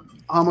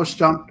 I almost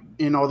jumped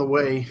in all the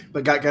way,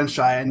 but got gun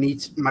shy. I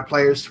need my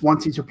players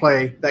wanting to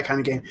play that kind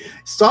of game.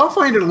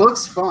 Starfinder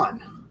looks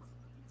fun.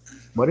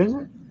 What is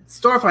it?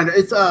 Starfinder.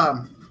 It's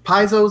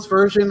Paizo's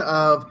version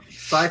of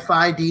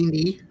sci-fi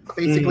D&D,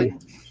 basically.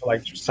 So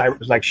like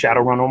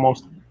Shadowrun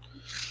almost.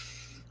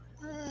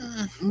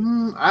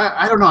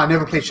 I don't know. I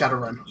never played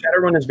Shadowrun.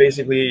 Shadowrun is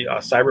basically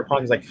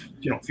Cyberpunk is like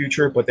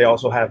future, but they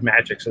also have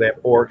magic. So they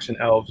have orcs and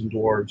elves and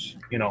dwarves.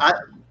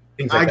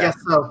 Things like I that.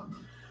 guess so.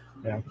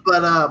 Yeah.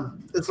 But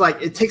it's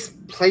like it takes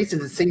place in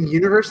the same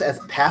universe as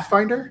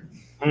Pathfinder.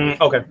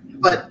 Okay.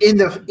 But in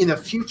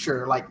the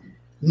future, like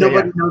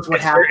nobody knows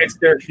what happened. It's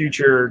their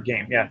future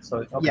game. Yeah. So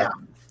okay. Yeah.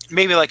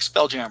 Maybe like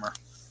Spelljammer.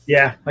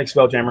 Yeah, like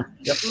Spelljammer.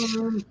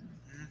 Yep.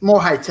 More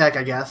high tech,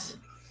 I guess.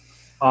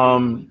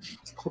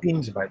 What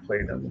games have I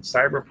played?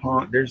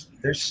 Cyberpunk.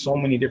 There's so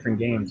many different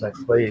games I've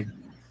played.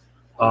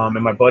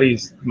 And my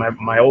buddies,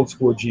 my old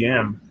school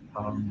GM,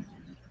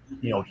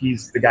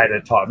 he's the guy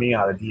that taught me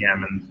how to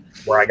DM and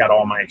where I got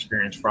all my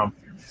experience from.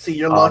 See,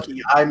 you're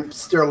lucky. I'm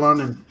still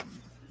learning.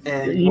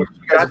 And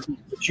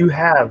you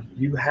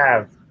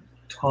have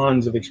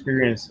tons of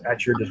experience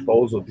at your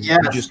disposal. Yes.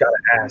 You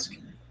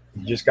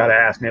just gotta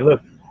ask. Man,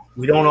 look,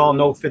 we don't all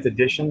know 5th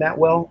edition that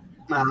well,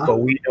 but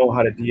we know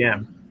how to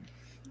DM.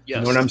 Yes. You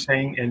know what I'm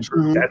saying? And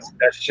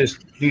that's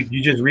just, dude,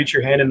 you just reach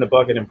your hand in the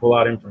bucket and pull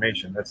out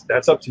information.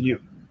 That's up to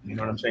you. You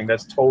know what I'm saying?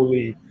 That's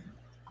totally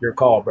your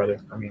call, brother.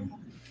 I mean,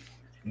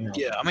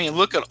 Yeah, I mean,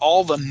 look at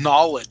all the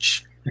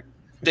knowledge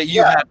that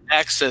you have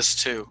access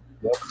to.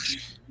 Yep.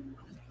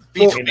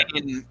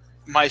 Between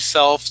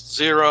myself,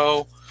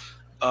 Zero,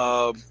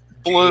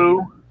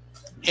 Blue,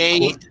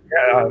 8,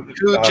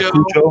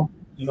 Cujo.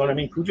 You know what I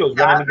mean? Cujo's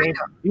running the game.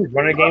 He was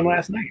running a game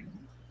last night.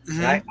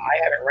 Mm-hmm. I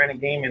haven't ran a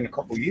game in a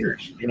couple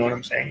years. You know what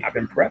I'm saying? I've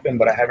been prepping,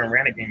 but I haven't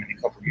ran a game in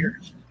a couple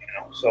years.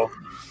 So,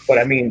 but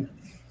I mean,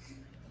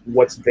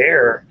 what's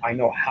there, I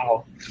know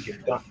how to get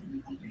it done.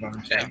 You know what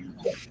I'm saying?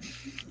 So,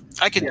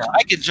 I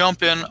could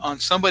jump in on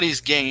somebody's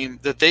game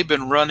that they've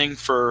been running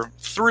for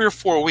 3 or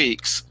 4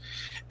 weeks,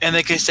 and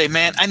they can say,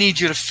 "Man, I need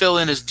you to fill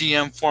in as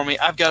DM for me.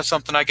 I've got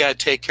something I got to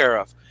take care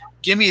of.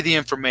 Give me the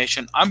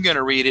information. I'm going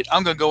to read it.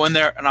 I'm going to go in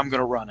there and I'm going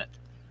to run it."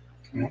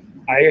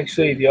 I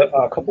actually,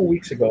 a couple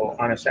weeks ago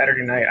on a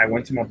Saturday night, I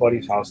went to my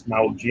buddy's house, my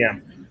old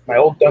GM, my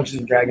old Dungeons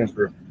and Dragons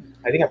group.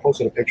 I think I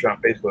posted a picture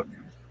on Facebook.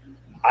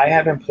 I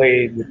haven't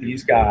played with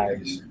these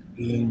guys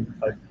being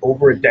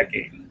over a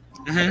decade.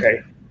 Mhm.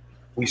 Okay,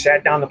 we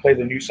sat down to play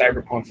the new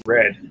Cyberpunk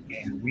Red,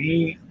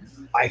 and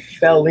I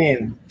fell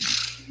in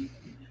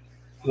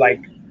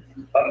like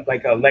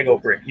a Lego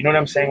brick. You know what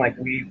I'm saying? Like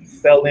we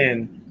fell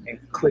in and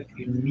clicked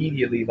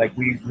immediately. Like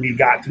we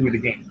got through the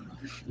game,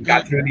 we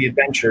got through the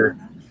adventure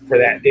for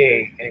that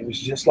day, and it was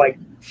just like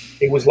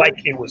it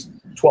was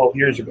 12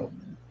 years ago.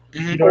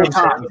 You know what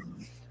I'm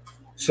saying?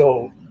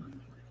 So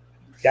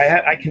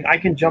yeah, I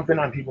can jump in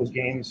on people's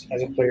games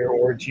as a player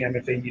or a GM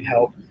if they need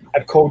help.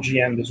 I've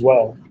co-GM'd as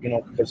well, you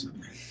know, because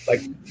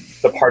like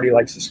the party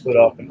likes to split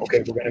up and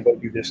okay, we're gonna go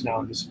do this now,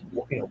 and this,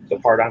 you know, the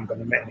part I'm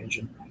gonna manage,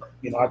 and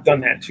you know, I've done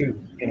that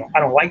too. You know, I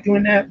don't like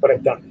doing that, but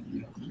I've done it.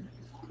 You know,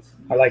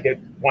 I like it.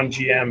 One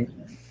GM,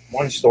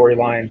 one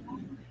storyline,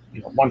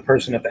 you know, one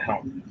person at the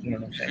helm. You know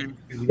what I'm saying?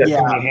 You got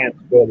too many hands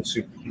to fill the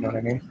soup. You know what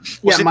I mean?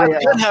 Well, see,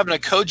 that's good having a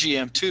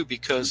co-GM too,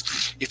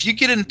 because if you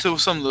get into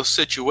some of those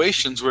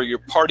situations where your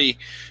party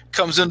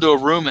comes into a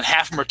room and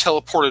half of them are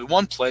teleported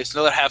one place, and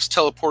the other half's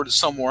teleported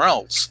somewhere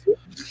else,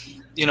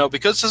 you know,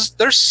 because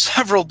there's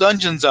several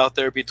dungeons out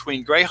there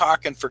between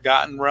Greyhawk and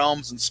Forgotten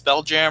Realms and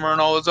Spelljammer and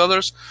all those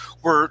others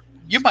where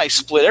you might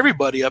split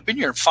everybody up and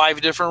you're in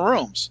 5 different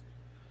rooms.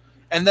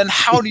 And then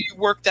how do you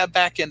work that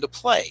back into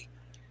play?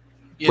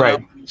 You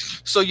know?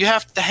 So you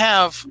have to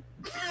have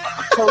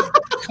a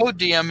code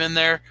DM in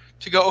there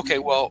to go,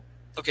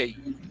 okay,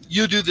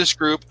 you do this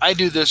group, I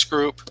do this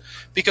group,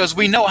 because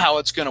we know how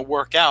it's going to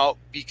work out,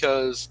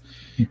 because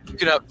you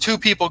could have 2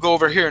 people go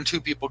over here and 2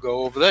 people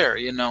go over there,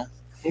 you know?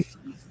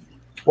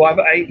 Well,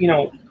 you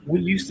know, we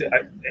used to.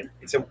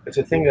 It's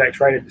a thing that I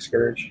try to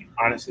discourage.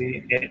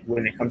 Honestly,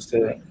 when it comes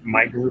to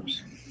my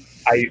groups,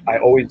 I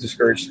always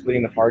discourage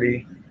splitting the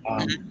party,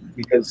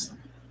 because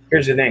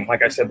here's the thing.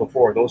 Like I said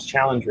before, those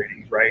challenge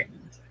ratings, right?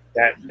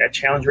 That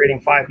challenge rating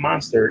 5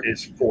 monster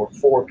is for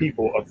 4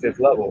 people of 5th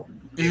level.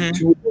 If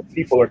 2 of those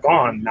people are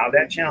gone, now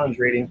that challenge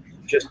rating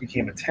just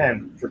became a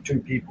 10 for 2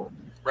 people.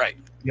 Right.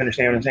 You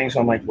understand what I'm saying? So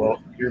I'm like,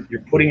 well,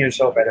 you're putting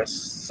yourself at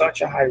such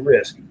a high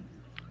risk.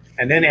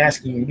 And then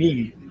asking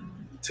me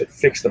to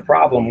fix the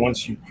problem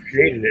once you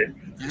created it,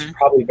 it's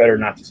probably better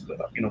not to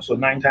split up. You know, so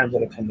 9 times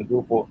out of 10, the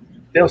group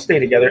they'll stay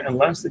together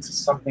unless it's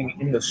something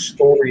in the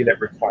story that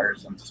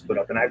requires them to split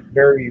up. And I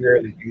very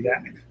rarely do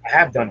that. I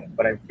have done it,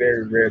 but I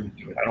very rarely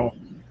do it. I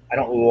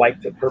don't like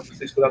to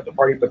purposely split up the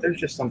party, but there's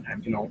just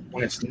sometimes, you know,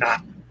 when it's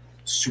not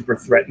super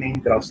threatening,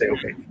 that I'll say,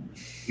 okay,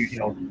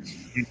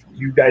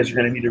 you guys are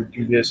going to need to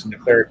do this, and the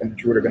cleric and the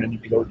druid are going to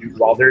need to go do,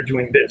 while they're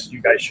doing this,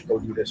 you guys should go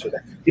do this or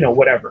that. You know,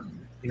 whatever.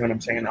 You know what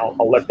I'm saying?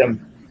 I'll let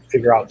them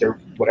figure out their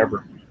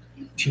whatever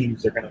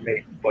teams they're going to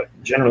make. But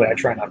generally, I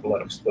try not to let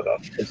them split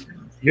up, because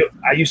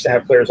I used to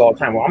have players all the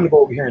time. Well, I'm going to go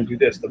over here and do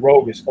this. The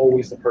rogue is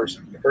always the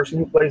person. The person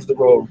who plays the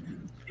rogue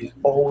is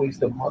always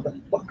the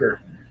motherfucker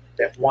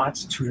that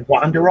wants to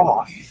wander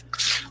off.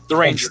 The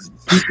ranger.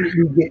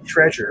 You get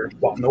treasure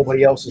while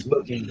nobody else is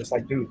looking. It's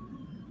like, dude,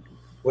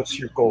 what's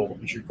your goal?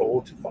 Is your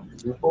goal to fuck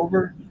the group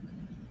over?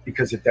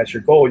 Because if that's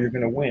your goal, you're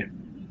going to win.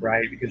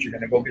 Right, because you're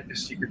gonna go get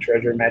this secret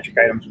treasure, magic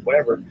items,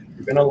 whatever.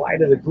 You're gonna lie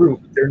to the group.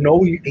 They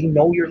know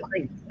you're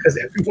lying because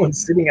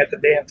everyone's sitting at the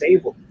damn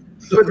table.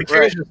 So the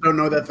characters don't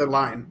know that they're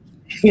lying.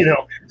 You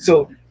know,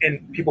 so,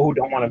 and people who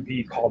don't want to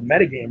be called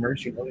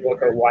metagamers, you know, they're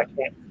like, oh, well, I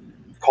can't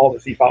call the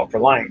thief out for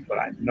lying, but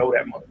I know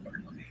that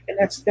motherfucker. And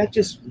that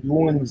just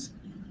ruins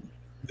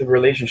the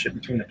relationship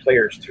between the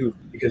players too,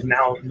 because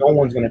now no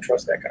one's gonna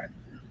trust that guy,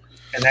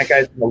 and that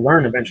guy's gonna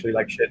learn eventually,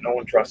 like, shit, no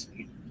one trusts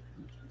me.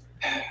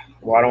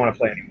 Well, I don't want to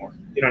play anymore.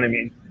 You know what I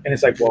mean? And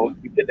it's like, well,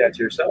 you did that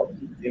to yourself.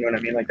 You know what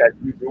I mean? Like that,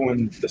 you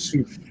ruined the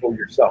soup for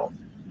yourself.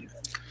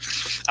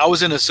 I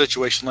was in a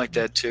situation like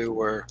that too,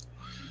 where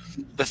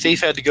the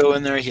thief had to go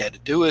in there. He had to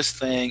do his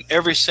thing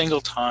every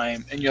single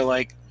time. And you're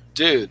like,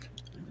 dude,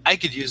 I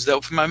could use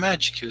that for my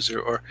magic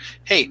user. Or,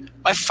 hey,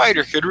 my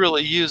fighter could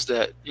really use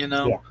that, you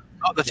know? Yeah.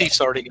 Oh, the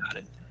thief's already got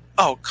it.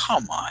 Oh,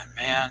 come on,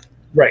 man.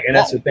 Right, and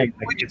that's the thing.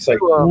 Like, it's like,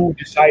 who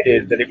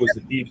decided that it was the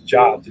thief's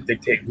job to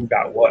dictate who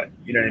got what?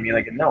 You know what I mean?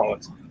 Like, no,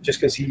 it's just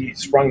because he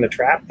sprung the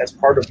trap. That's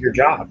part of your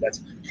job. That's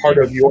part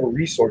of your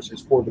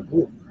resources for the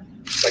group.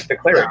 It's like the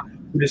cleric,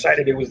 who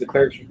decided it was the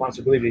cleric's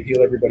responsibility to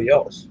heal everybody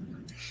else.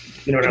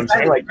 You know what I'm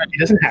saying? Like, he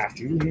doesn't have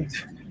to.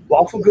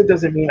 Lawful good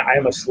doesn't mean I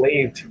am a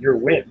slave to your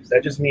whims.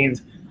 That just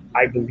means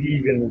I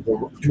believe in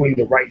doing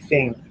the right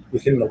thing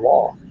within the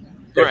law.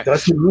 That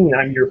doesn't mean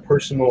I'm your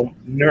personal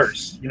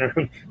nurse, you know what I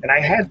mean? And I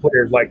had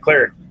players like,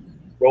 cleric,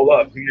 roll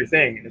up, do your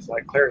thing. And it's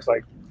like, cleric's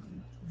like,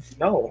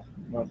 no,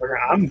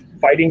 I'm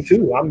fighting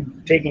too.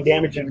 I'm taking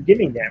damage and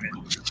giving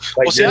damage.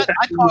 Like, well, see,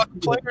 I talk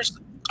players.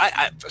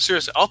 I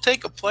seriously, I'll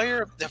take a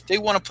player if they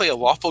want to play a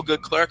lawful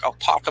good cleric. I'll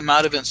talk them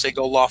out of it and say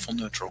go lawful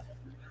neutral.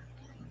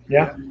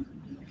 Yeah.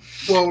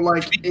 Well,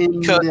 like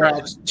because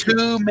there's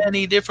too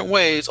many different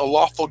ways a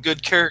lawful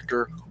good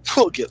character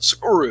will get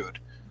screwed.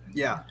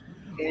 Yeah.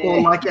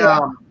 Well, like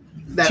that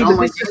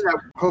online thing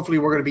that hopefully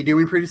we're going to be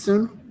doing pretty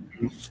soon.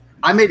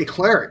 I made a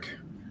cleric,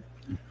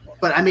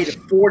 but I made a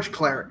forged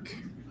cleric.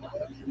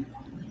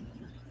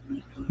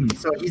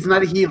 So he's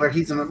not a healer.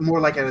 He's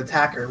more like an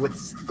attacker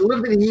with a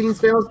little bit of healing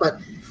spells, but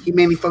he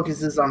mainly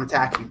focuses on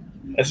attacking.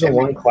 That's the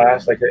one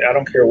class, like, I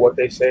don't care what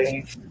they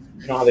say.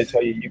 You know how they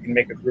tell you you can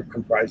make a group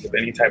comprised of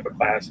any type of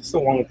class. It's the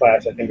one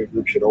class I think a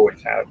group should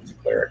always have. It's a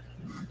cleric.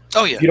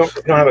 Oh yeah. If you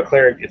don't have a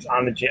cleric, it's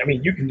on the GM. I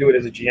mean, you can do it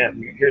as a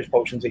GM. Here's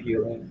potions of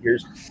healing.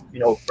 Here's,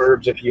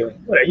 herbs of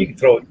healing. You can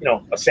throw,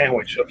 a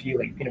sandwich of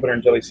healing, peanut butter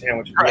and jelly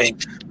sandwich of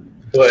healing.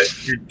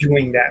 But you're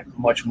doing that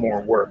much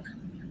more work.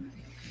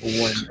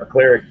 When a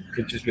cleric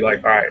could just be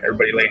like, all right,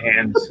 everybody lay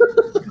hands,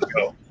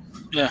 go.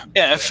 Yeah.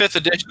 In 5th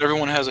edition,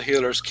 everyone has a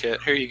healer's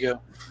kit. Here you go.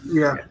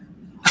 Yeah.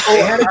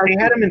 They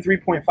had them in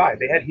 3.5.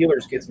 They had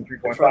healers kits in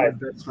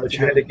 3.5, but you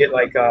had to get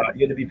you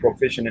had to be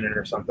proficient in it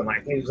or something.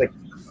 Like it was like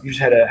you just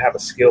had to have a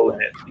skill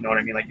in it. You know what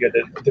I mean? Like you had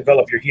to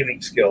develop your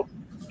healing skill,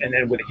 and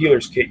then with a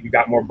healer's kit, you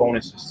got more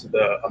bonuses to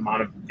the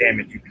amount of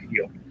damage you could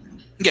heal.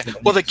 Yeah.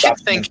 Well, the kit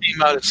thing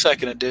came out in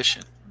 2nd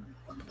edition.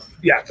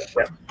 Yeah.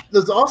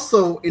 There's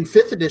also in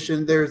 5th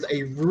edition. There's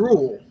a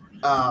rule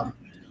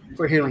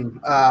for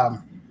healing.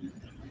 Let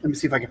me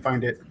see if I can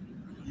find it.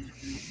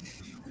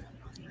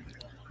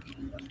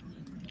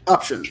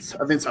 Options,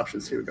 events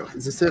options. Here we go.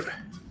 Is this it?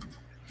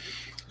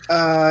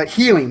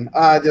 Healing.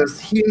 There's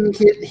healing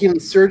kit, healing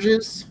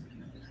surges,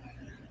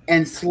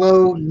 and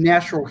slow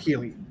natural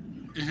healing.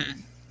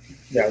 Mm-hmm.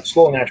 Yeah,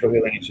 slow natural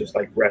healing is just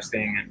like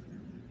resting and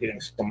getting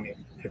so many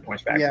hit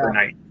points back per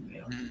night.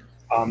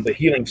 Mm-hmm. The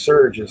healing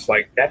surge is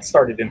like that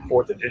started in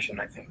 4th edition.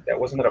 I think that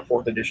wasn't it a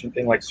 4th edition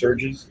thing like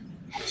surges.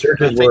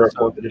 Surges were a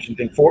 4th edition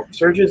thing.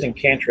 Surges and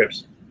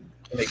cantrips.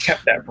 And they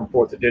kept that from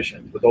 4th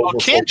edition. But those were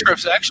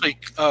cantrips actually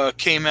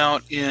came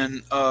out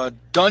in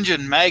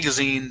Dungeon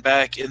Magazine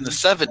back in the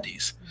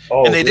 70s.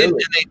 Oh, and they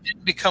really?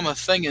 didn't become a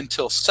thing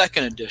until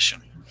 2nd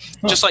edition.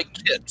 Huh. Just like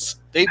kits.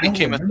 They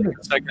became a thing in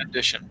 2nd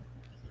edition.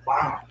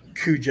 Wow.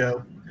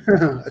 Cujo.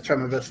 I try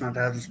my best not to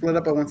have to split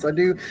up, but once I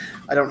do,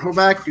 I don't hold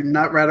back. Do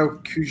not rattle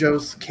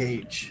Cujo's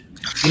cage.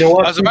 You know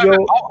what,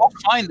 Cujo? I'll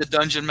find the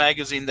Dungeon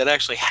Magazine that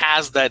actually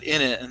has that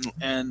in it.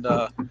 And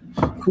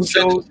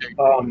Cujo,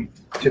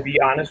 to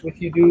be honest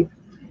with you, dude,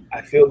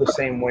 I feel the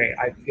same way.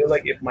 I feel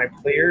like if my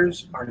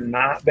players are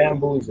not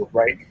bamboozled,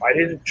 right? If I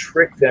didn't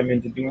trick them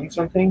into doing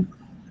something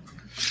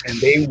and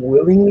they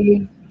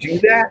willingly do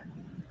that,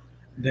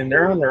 then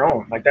they're on their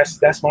own. Like that's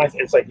my.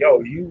 It's like,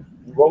 yo, you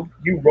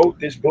wrote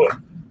this book.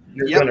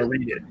 You're gonna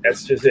read it.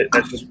 That's just it.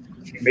 That's just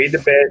you made the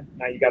bed.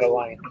 Now you got to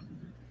lie in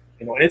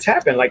it. And it's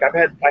happened. Like I've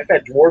had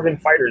dwarven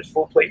fighters,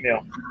 full plate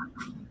mail,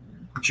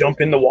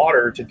 jump in the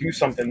water to do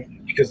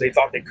something because they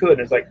thought they could.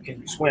 And it's like, can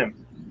you swim?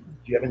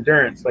 Do you have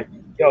endurance? Like,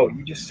 yo,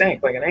 you just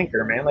sank like an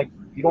anchor, man. Like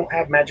you don't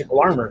have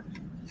magical armor.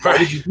 Why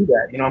did you do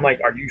that? I'm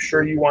like, are you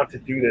sure you want to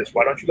do this?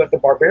 Why don't you let the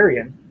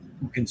barbarian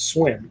who can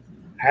swim,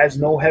 has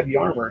no heavy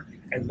armor,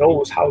 and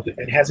knows how to,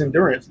 and has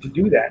endurance to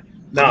do that?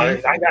 No,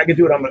 I can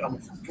do it. I'm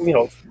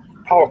a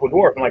powerful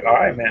dwarf. I'm like, all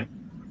right, man,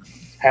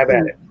 have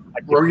at it.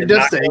 Like, roll your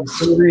death saves.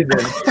 For the reason.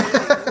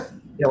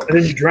 And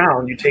then you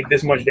drown. You take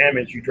this much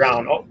damage. You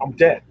drown. Oh, I'm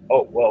dead.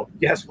 Oh, well,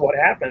 guess what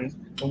happens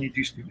when you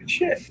do stupid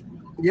shit?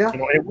 Yeah.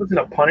 And it wasn't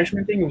a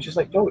punishment thing. It was just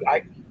like, dude,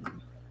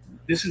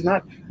 this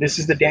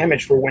is the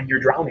damage for when you're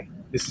drowning.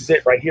 This is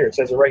it right here. It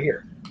says it right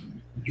here.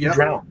 You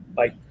drown,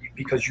 like,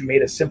 because you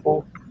made a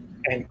simple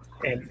and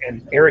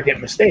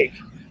arrogant mistake.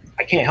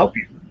 I can't help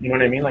you. You know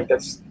what I mean? Like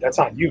that's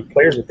on you.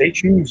 Players, if they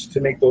choose to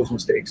make those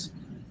mistakes,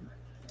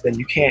 then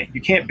you can't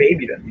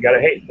baby them. You gotta,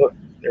 hey, look,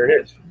 there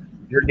it is.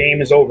 Your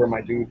game is over,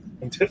 my dude,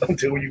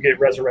 until you get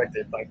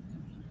resurrected. Like,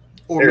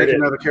 or make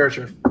another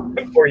character.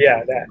 Or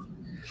that.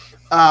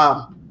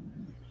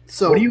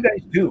 So what do you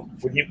guys do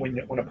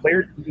when a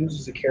player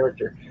loses a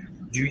character?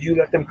 Do you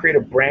let them create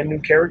a brand new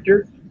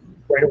character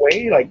right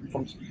away?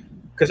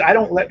 Because I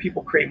don't let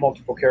people create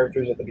multiple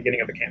characters at the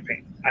beginning of a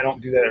campaign. I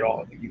don't do that at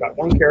all. You got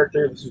one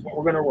character. This is what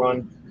we're gonna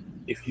run.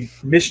 If you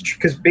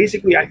because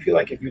basically I feel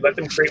like if you let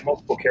them create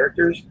multiple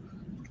characters,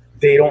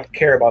 they don't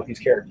care about these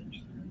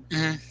characters.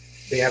 Mm-hmm.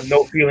 They have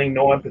no feeling,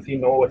 no empathy,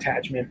 no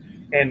attachment,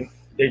 and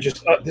they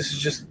just this is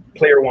just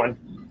player 1.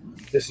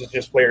 This is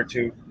just player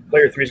 2.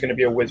 Player 3 is going to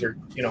be a wizard.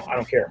 I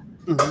don't care.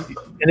 Mm-hmm.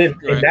 And then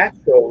and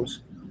that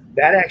goes.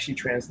 That actually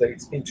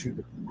translates into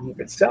the group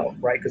itself,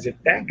 right? Because if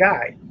that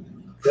guy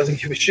doesn't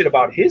give a shit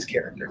about his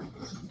character,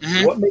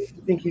 what makes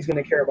you think he's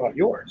going to care about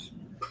yours?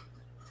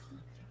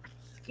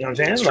 You know what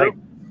I'm saying?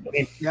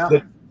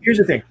 Here's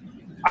the thing.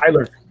 I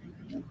learned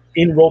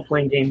in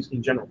role-playing games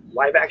in general,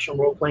 live-action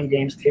role-playing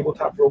games,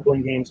 tabletop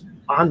role-playing games,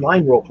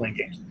 online role-playing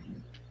games,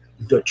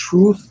 the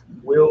truth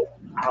will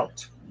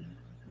out.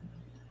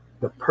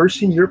 The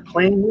person you're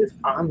playing with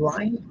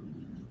online,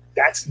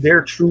 that's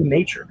their true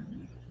nature.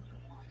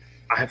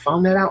 I have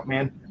found that out,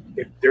 man.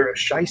 If they're a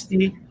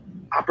shiesty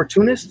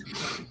opportunist,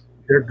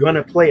 they're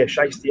gonna play a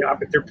shiesty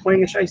op. If they're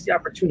playing a shiesty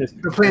opportunist,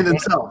 they're playing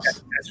themselves.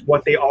 That's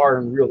what they are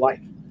in real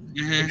life.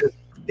 Mm-hmm. Because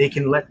they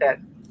can let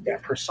that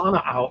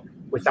persona out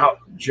without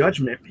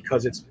judgment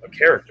because it's a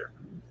character.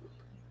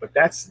 But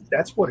that's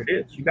what it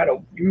is. You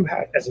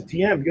have as a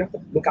DM, you have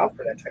to look out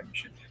for that type of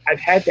shit. I've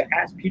had to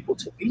ask people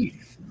to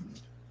leave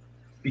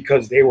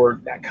because they were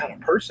that kind of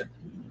person.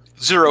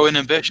 Zero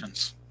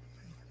inhibitions.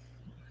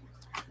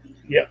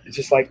 Yeah, it's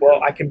just like,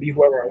 well, I can be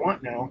whoever I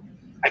want now.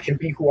 I can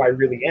be who I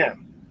really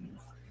am.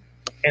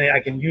 And I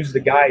can use the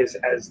guys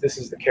as this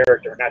is the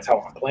character, and that's how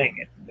I'm playing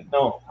it. But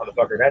no,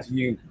 motherfucker, that's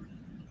you.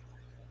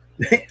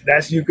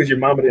 That's you because your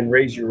mama didn't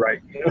raise you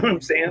right. You know what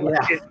I'm saying? Like,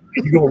 Yeah.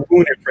 you're going to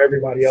ruin it for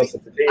everybody else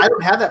at the table. I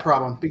don't have that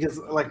problem because,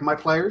 like, my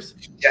players,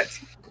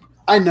 Yes.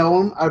 I know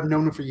them. I've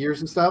known them for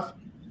years and stuff.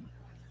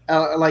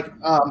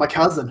 My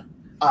cousin,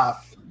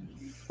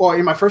 or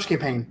in my first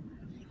campaign,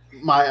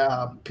 my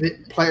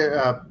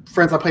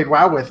friends I played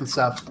WoW with and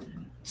stuff,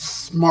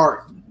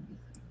 smart.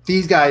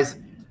 These guys,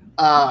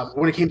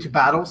 when it came to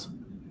battles,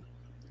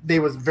 they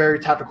was very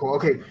tactical.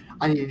 Okay,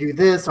 I need to do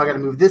this, so I got to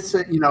move this.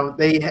 You know,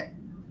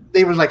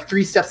 they were like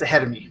 3 steps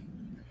ahead of me.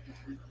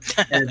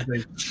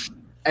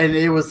 And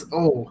it was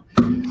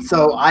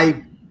so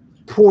I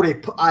pulled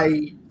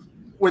I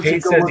went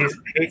Hate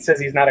says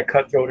he's not a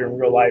cutthroat in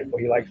real life, but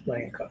he likes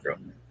playing cutthroat.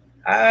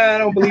 I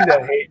don't believe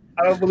that, Hate.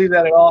 I don't believe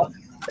that at all.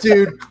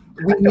 Dude,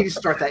 we need to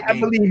start that I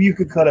game. believe you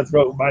could cut a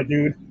throat, my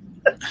dude.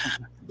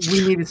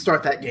 We need to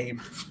start that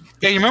game.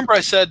 Yeah, you remember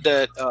I said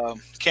that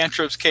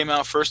Cantrips came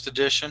out first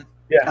edition?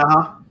 Yeah.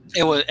 Uh-huh.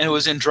 It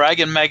was in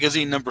Dragon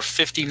Magazine number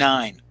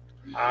 59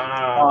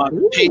 Ah,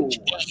 on page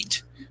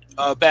 8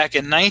 back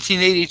in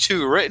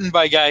 1982, written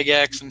by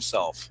Gygax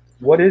himself.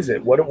 what is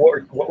it? What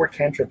were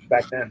cantrips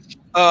back then?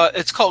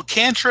 It's called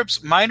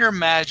Cantrips Minor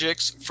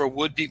Magics for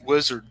Would-Be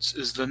Wizards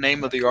is the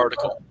name of the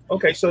article.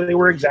 Okay, so they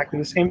were exactly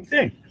the same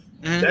thing.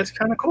 Mhm. That's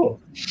kind of cool.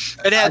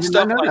 It I had did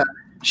stuff not know like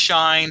that.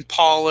 shine,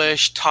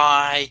 polish,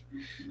 tie,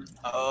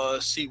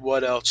 see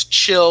what else,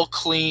 chill,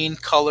 clean,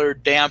 color,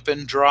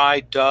 dampen,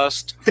 dry,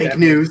 dust. Fake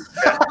news.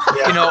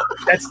 Yeah. You know,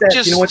 That's that.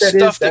 just You know what that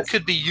stuff is? that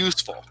could be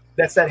useful.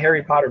 That's that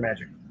Harry Potter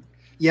magic.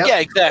 Yep. Yeah,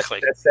 exactly.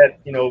 That's that.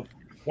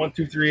 1,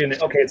 2, 3, and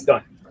then, okay, it's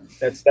done.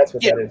 That's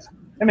what Yeah. that is.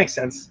 That makes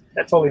sense.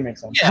 That totally makes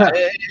sense. Yeah,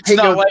 Hey,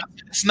 go-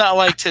 it's not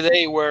like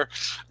today where,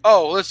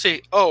 let's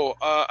see,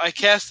 I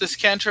cast this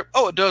cantrip.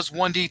 Oh, it does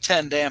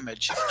 1d10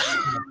 damage.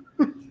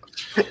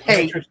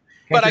 Hey,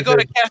 But I go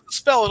to cast a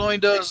spell, it only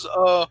does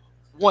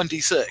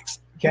 1d6.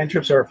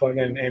 Cantrips are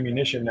fucking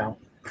ammunition now.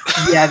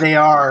 yeah, they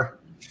are.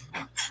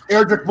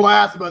 Eldritch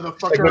Blast,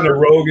 motherfucker. Like when the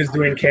rogue is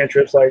doing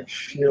cantrips, like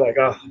you're like,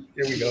 oh,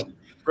 here we go.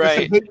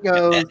 Right. It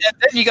goes. And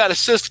then you got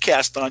assist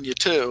cast on you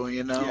too,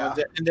 Yeah.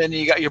 And then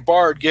you got your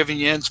bard giving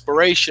you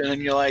inspiration,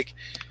 and you're like,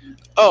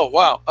 oh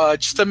wow,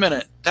 just a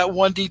minute, that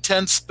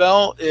 1d10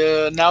 spell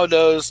now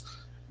does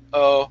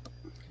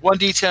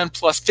 1d10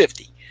 plus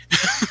 50.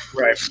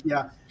 Right.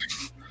 Yeah.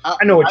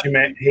 I know what you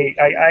meant. Hey,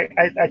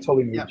 I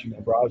totally knew Yeah. what you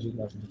meant, bro. I was just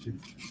messing with you.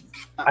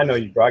 I know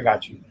you, bro. I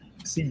got you.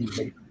 See you,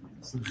 mate.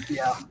 See you.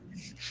 Yeah.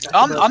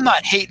 I'm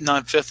not hating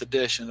on 5th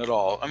edition at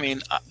all. I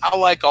mean, I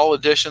like all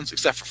editions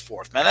except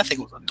for 4th. Man, that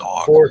thing was a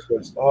dog. Fourth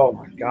was, oh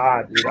my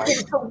god, dude. Okay,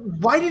 so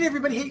why did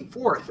everybody hate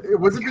 4th?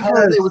 Was it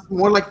because it was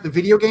more like the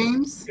video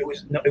games?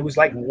 It was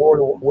like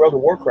World of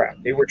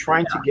Warcraft. They were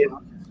trying to get,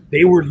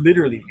 they were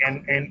literally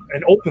and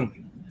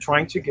openly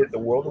trying to get the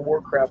World of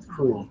Warcraft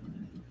crew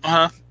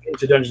Uh-huh.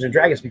 into Dungeons and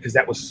Dragons because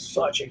that was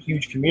such a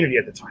huge community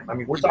at the time. I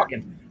mean, we're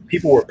talking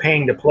people were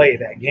paying to play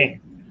that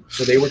game,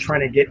 so they were trying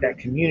to get that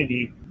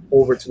community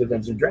over to the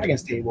Dungeons and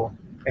Dragons table,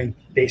 and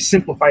they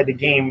simplified the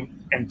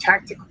game and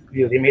tactical.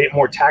 They made it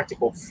more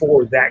tactical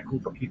for that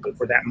group of people,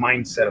 for that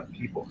mindset of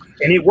people,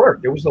 and it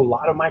worked. There was a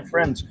lot of my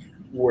friends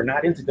who were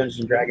not into Dungeons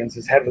and Dragons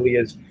as heavily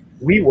as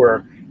we were,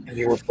 and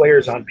they were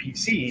players on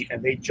PC,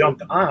 and they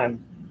jumped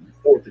on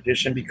 4th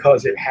edition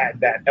because it had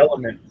that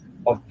element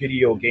of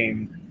video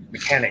game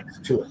mechanics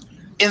to it.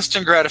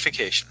 Instant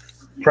gratification.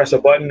 Press a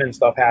button and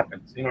stuff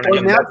happens. You know what I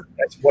Well, mean? now-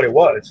 That's what it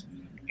was.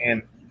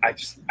 And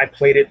I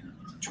played it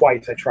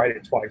twice. I tried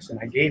it twice, and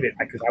I gave it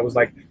because I was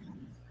like,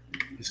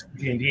 this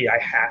D&D, I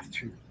have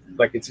to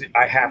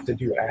I have to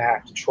do it. I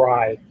have to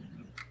try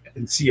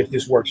and see if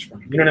this works for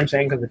me. You know what I'm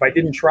saying? Because if I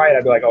didn't try it,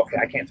 I'd be like, okay,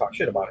 I can't talk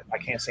shit about it. I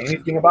can't say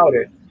anything about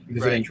it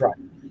because I didn't try.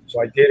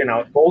 So I did,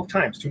 and both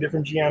times, 2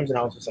 different GMs, and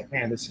I was just like,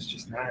 man, this is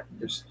just not.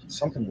 There's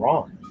something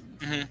wrong.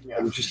 Mm-hmm.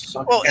 It was just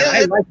something. Well, and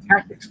I like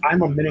tactics. I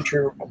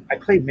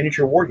play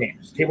miniature war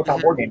games,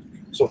 tabletop war games.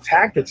 So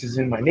tactics is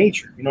in my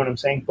nature. You know what I'm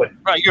saying? But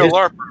Right, you're a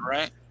LARPer,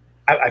 right?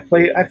 I've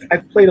played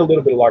a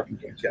little bit of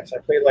LARPing games. Yes, I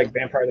played like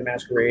Vampire the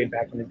Masquerade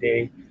back in the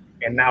day,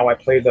 and now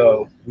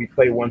we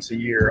play once a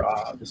year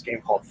this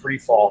game called Free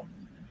Fall.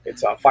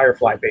 It's a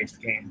Firefly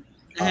based game.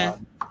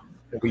 Mhm.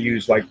 That we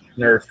use like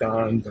Nerf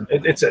guns. And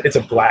it's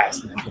a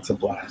blast, man. It's a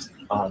blast.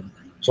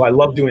 So I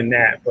love doing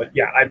that. But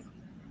yeah, I've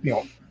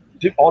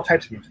did all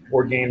types of games,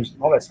 board games,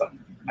 all that stuff.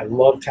 I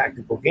love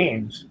tactical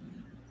games,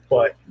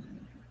 but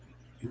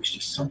it was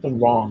just something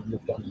wrong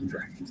with Dungeons and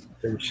Dragons.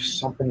 There was just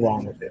something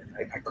wrong with it.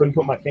 I couldn't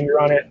put my finger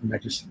on it, and I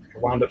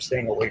wound up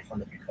staying away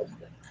from it because of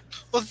it.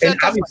 Well, And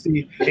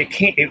obviously,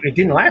 it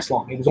didn't last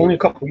long. It was only a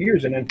couple of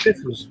years, and then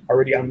 5th was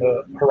already on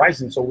the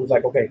horizon. So it was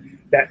like, okay,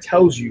 that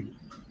tells you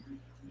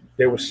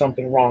there was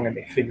something wrong, and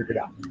they figured it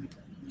out.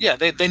 yeah,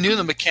 they knew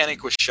the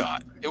mechanic was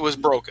shot. It was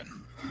broken.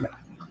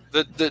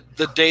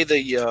 The day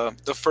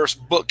the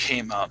first book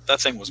came out,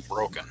 that thing was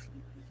broken.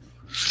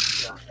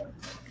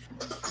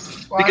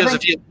 Well, Because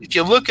if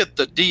you look at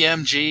the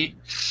DMG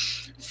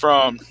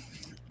from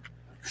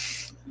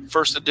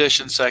first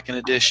edition, second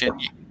edition,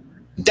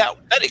 that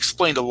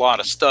explained a lot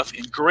of stuff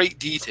in great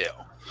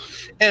detail,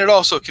 and it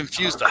also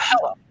confused the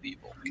hell out of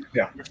people.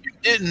 Yeah. If you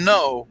didn't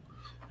know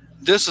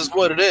this is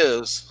what it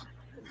is,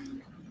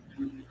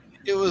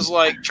 it was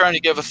like trying to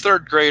give a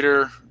third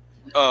grader.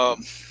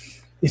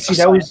 You see,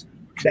 that was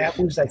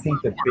I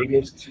think the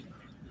biggest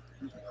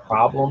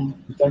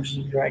problem with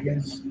Dungeons and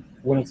Dragons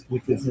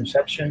with its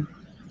inception.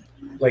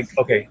 Like,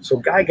 okay,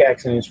 so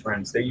Gygax and his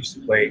friends, they used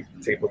to play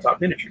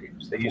tabletop miniature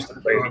games. They used to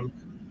play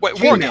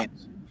War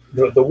games.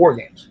 The war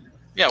games.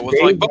 Yeah, with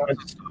They like wanted-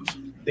 bonus stuff.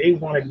 They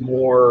wanted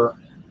more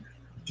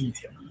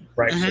detail,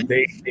 right? So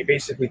Mhm. they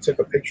basically took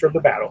a picture of the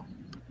battle,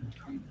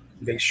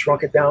 they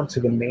shrunk it down to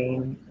the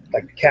main,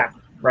 like the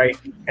captain, right?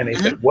 And they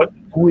said,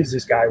 who is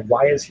this guy?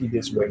 Why is he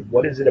this way?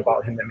 What is it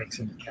about him that makes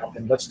him the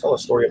captain? Let's tell a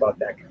story about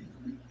that guy.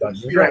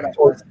 Dungeons and Dragons.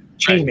 Or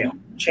Chainmail.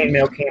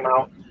 Chainmail came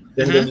out,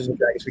 then Dungeons and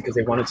Dragons, because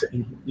they wanted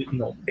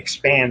to,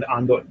 expand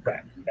on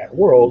that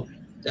world,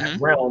 that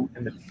realm,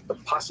 and the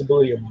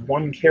possibility of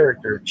one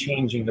character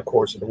changing the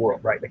course of the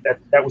world, right? Like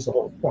that was the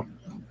whole point.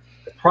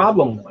 The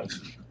problem was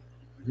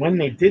when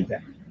they did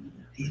that,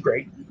 it was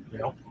great,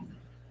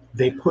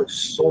 they put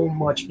so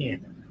much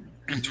in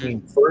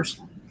between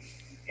first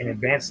and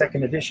advanced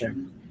second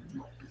edition.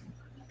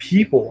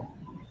 People,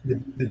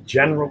 the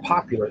general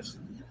populace,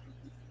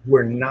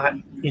 were not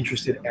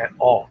interested at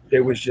all.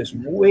 There was just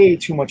way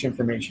too much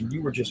information.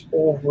 You were just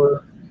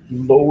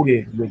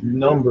overloaded with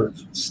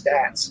numbers,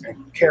 stats,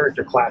 and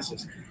character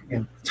classes,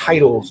 and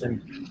titles,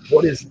 and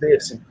what is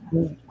this,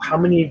 and how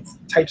many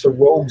types of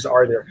rogues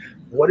are there?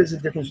 What is the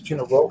difference between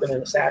a rogue and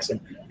an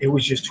assassin? It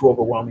was just too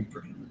overwhelming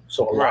for people.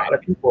 So a lot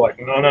of people were like,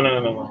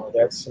 no,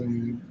 that's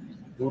some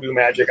voodoo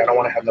magic. I don't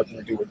want to have nothing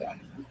to do with that.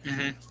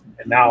 And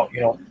now,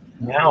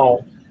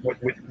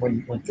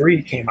 when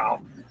 3 came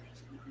out,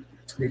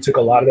 we took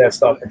a lot of that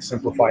stuff and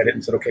simplified it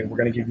and said, okay, we're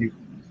going to give you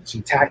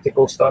some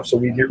tactical stuff. So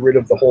we get rid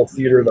of the whole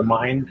theater of the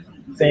mind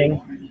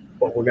thing,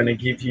 but we're going to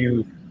give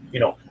you,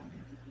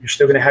 you're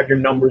still going to have your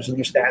numbers and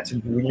your stats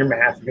and doing your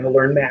math. You're going to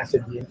learn math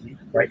at D&D,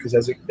 right?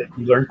 Because you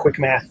learn quick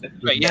math.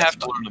 Right, you have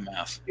to learn the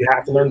math. You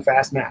have to learn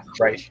fast math,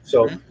 right?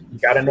 So you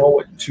got to know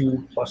what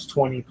 2 plus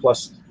 20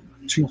 plus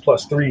 2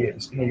 plus 3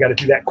 is, and you got to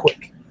do that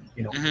quick,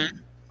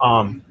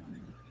 And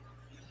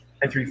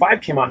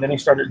 3.5 came out, and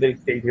then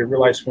they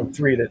realized from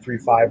 3 that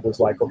 3.5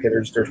 was like, okay,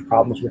 there's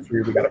problems with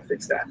 3, we got to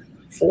fix that.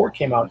 4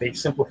 came out, they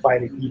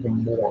simplified it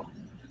even more,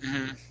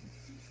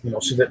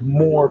 so that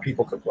more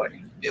people could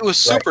play. It was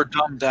super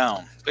dumbed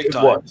down, big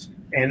time. It was.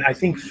 And I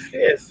think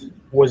 5th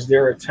was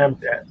their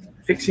attempt at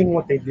fixing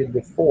what they did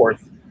with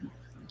 4th,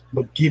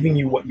 but giving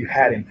you what you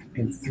had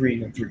in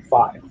 3 and 3.5.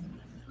 Right.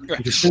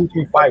 Because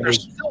 3.5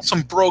 There's still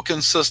some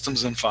broken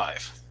systems in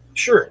 5.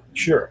 Sure,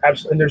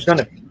 absolutely. And there's going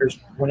to be.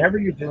 Whenever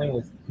you're dealing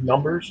with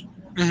numbers,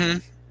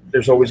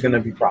 there's always going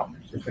to be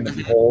problems. There's going to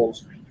be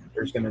holes.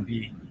 There's going to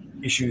be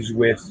issues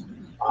with,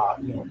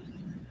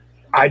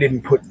 I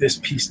didn't put this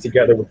piece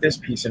together with this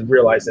piece and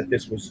realize that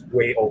this was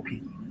way OP,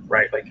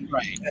 right? Like,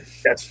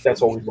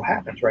 that's always what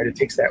happens, right? It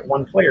takes that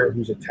one player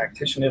who's a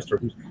tacticianist or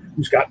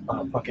who's got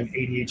fucking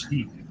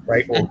ADHD,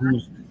 right? Or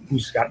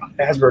who's got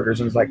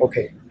Asperger's and is like,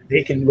 okay,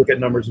 they can look at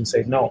numbers and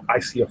say, no, I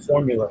see a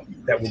formula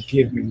that will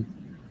give me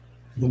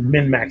the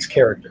min-max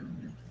character,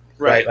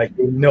 right? Like,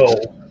 they know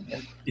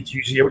it's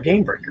usually a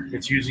game breaker.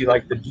 It's usually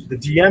like the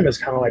DM is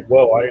kind of like,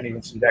 whoa, I didn't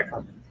even see that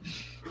coming.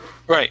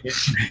 Right.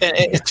 And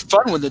it's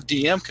fun when the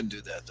DM can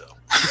do that, though.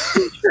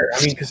 Sure.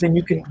 I mean, because then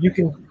you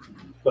can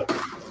look.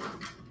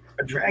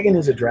 A dragon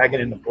is a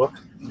dragon in the book.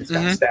 It's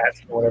got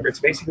stats or whatever. It's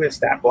basically a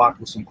stat block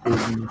with some cool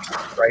unique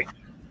stuff, right?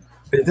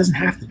 But it doesn't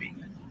have to be.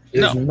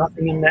 There's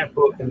nothing in that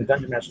book, in the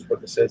Dungeon Master's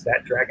book, that says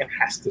that dragon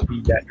has to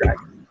be that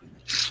dragon.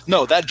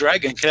 No, that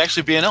dragon could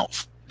actually be an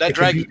elf. That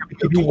dragon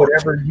could be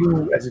whatever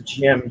you, as a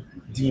GM,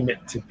 deem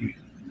it to be.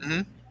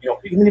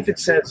 Even if it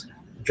says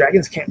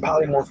dragons can't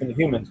polymorph into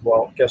humans,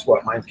 well, guess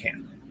what? Mine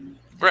can.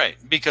 Right,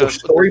 because for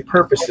story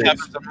purposes, what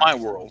happens in my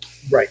world.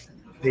 Right,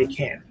 they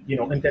can.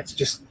 And that's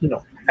just,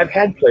 I've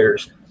had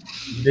players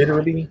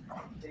literally,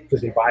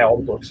 because they buy all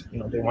the books,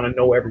 they want to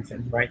know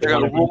everything, right? They're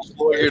going to roll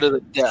lawyer to the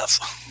death.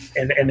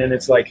 And then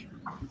it's like,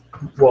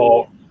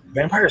 well,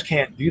 vampires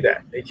can't do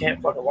that. They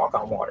can't fucking walk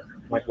on water.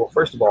 I'm like, well,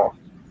 first of all,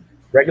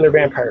 regular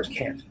vampires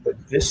can't, but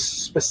this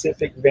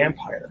specific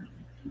vampire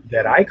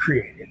that I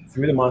created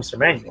through the Monster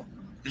Manual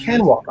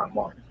can walk on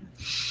water.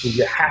 So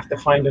you have to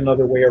find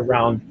another way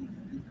around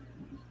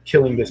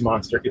killing this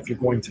monster if you're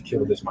going to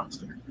kill this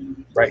monster,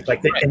 right?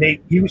 Like,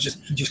 he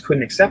just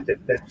couldn't accept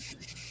it. That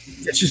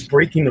it's just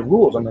breaking the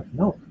rules. I'm like,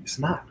 no, it's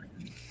not.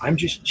 I'm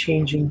just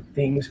changing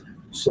things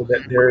so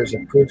that there is a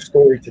good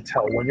story to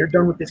tell. When you're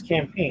done with this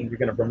campaign, you're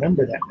going to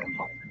remember that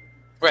vampire.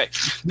 Right.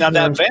 Now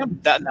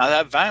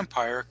that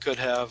vampire could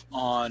have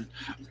on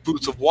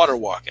boots of water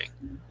walking.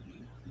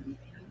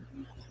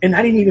 And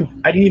I didn't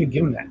even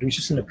give him that. It was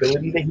just an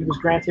ability that he was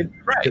granted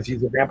because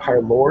he's a vampire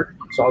lord.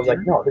 So I was like,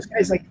 no, this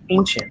guy's like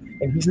ancient,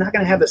 and he's not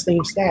going to have the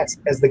same stats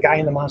as the guy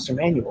in the Monster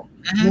Manual.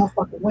 No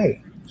fucking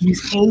way.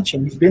 He's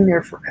ancient. He's been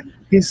there for.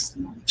 His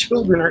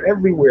children are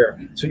everywhere.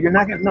 So you're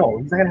not gonna know.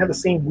 He's not gonna have the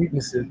same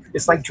weaknesses.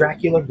 It's like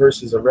Dracula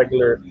versus a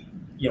regular,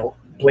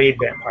 blade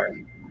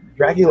vampire.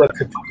 Dracula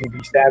could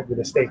be stabbed with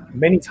a stake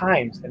many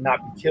times and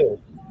not be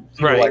killed.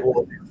 People are like,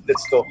 well,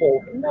 that's the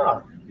whole.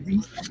 No,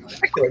 he's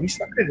Dracula. He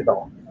started it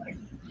all.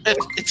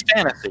 It's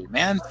fantasy,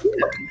 man.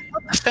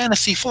 It's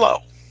fantasy flow.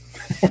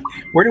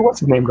 Where did what's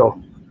his name go?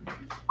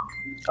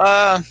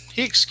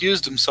 He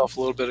excused himself a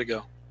little bit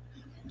ago.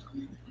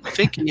 I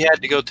think he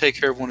had to go take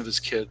care of one of his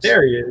kids.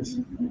 There he is.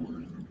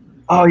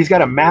 Oh, he's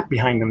got a map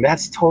behind him.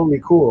 That's totally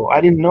cool. I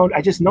didn't know.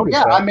 I just noticed.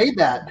 Yeah, that. I made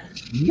that.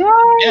 Nice.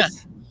 Yeah.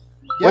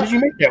 What did you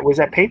make that? Was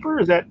that paper? Or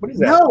is that what is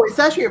that? No, it's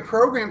actually a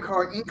program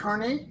called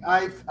Incarnate.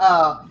 I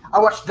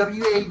watched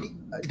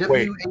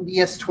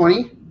WADS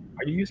 20.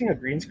 Are you using a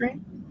green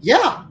screen?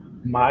 Yeah.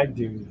 My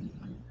dude.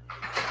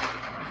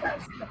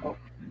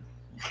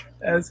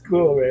 That's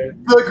cool,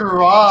 man. The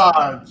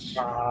garage.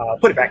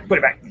 Put it back. Put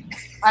it back.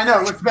 I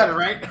know, it looks better,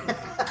 right?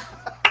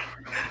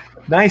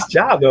 Nice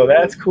job, though.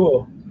 That's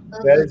cool.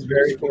 That is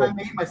very cool. I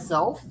made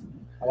myself.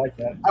 I like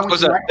that. I went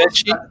Was to that bed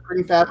sheet?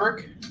 Green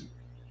fabric.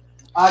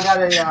 I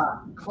got a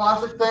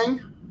closet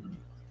thing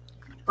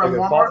from Like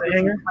a Walmart closet with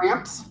hanger?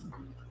 clamps.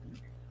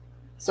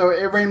 So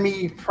it ran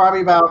me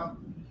probably about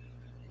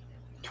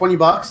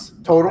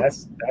 $20 total.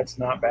 That's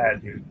not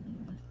bad, dude.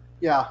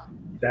 Yeah.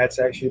 That's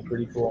actually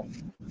pretty cool.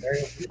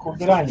 Very cool.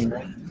 Good on you,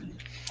 man.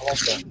 I like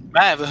that.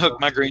 I haven't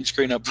hooked my green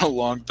screen up in a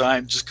long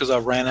time just because I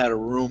ran out of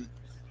room.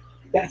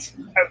 That's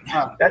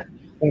that.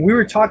 When we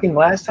were talking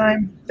last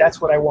time, that's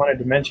what I wanted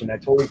to mention. I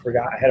totally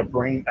forgot. I had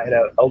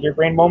an elder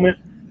brain moment.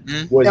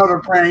 Was Elder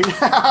brain.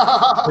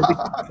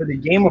 for the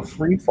game of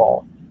Free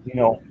Fall,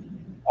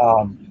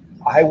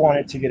 I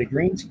wanted to get a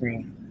green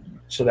screen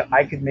so that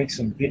I could make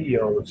some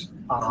videos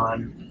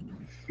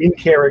in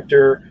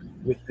character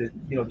with the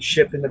the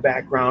ship in the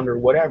background or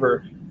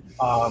whatever,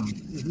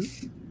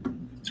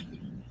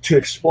 to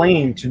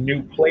explain to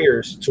new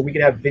players, so we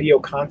could have video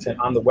content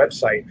on the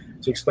website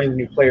to explain to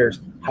new players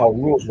how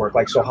rules work,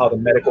 how the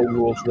medical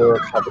rules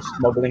work, how the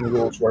smuggling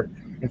rules work,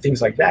 and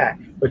things like that.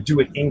 But do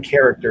it in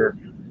character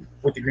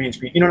with the green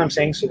screen. You know what I'm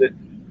saying? So that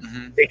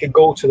they could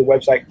go to the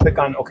website, click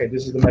on, okay,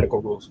 this is the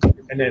medical rules,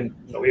 and then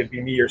it'd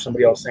be me or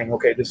somebody else saying,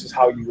 okay, this is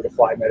how you would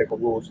apply medical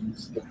rules, and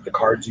this is the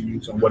cards you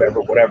use, and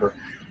whatever.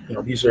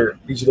 These are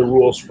the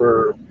rules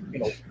for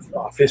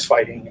fist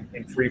fighting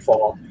and free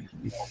fall.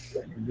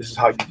 And this is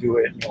how you do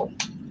it.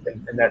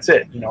 And that's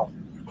it. So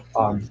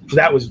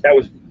that was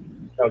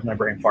my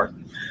brain fart.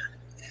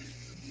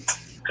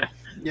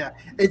 Yeah,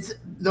 it's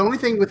the only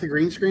thing with the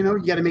green screen though.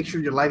 You got to make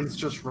sure your lighting's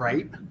just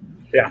right.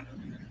 Yeah.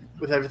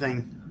 With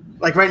everything,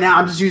 like right now,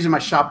 I'm just using my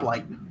shop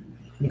light.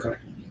 Okay.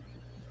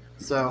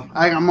 So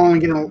I'm only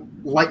getting a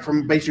light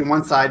from basically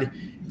one side.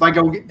 I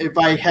don't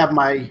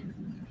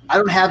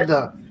have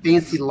the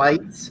fancy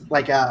lights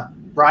like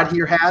Rod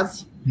here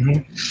has.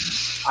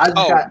 I just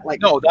got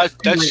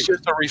that's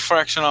just a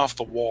reflection off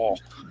the wall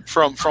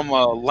from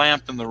a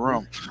lamp in the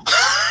room.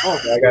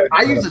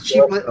 I use a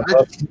cheap.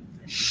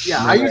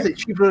 I use a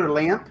cheap little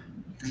lamp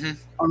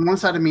on one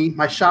side of me,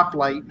 my shop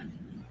light,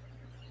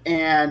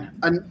 and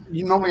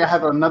normally I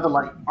have another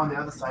light on the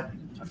other side.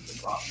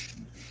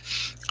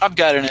 I've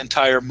got an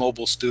entire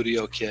mobile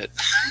studio kit.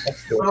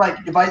 But like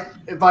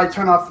if I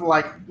turn off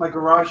like my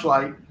garage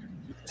light,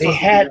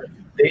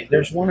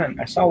 there's one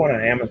I saw one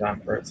on Amazon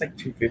for it's like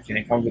 $250, and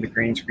it comes with a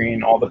green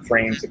screen, all the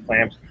frames, the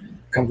clamps.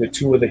 It comes with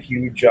two of the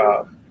huge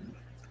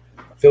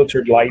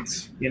filtered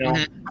lights, all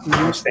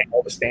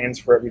the stands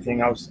for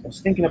everything. I was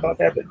thinking about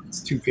that, but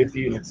it's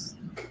 $250 and it's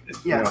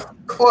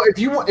Well,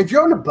 if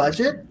you're on a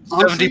budget,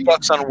 honestly,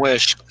 $70 on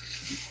Wish.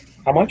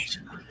 How much?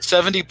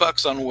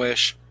 $70 on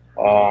Wish.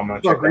 Oh, I'm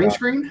gonna check green it out.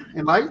 screen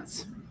and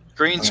lights.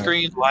 Green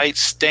screen, lights,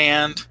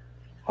 stand.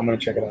 I'm gonna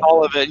check it out.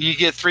 All of it. You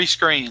get 3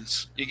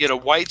 screens. You get a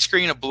white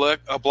screen, a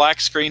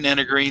black screen, and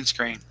a green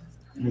screen.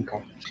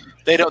 Okay.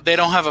 They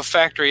don't have a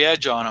factory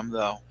edge on them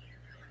though,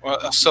 or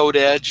a sewed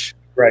edge.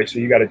 Right. So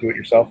you got to do it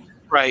yourself.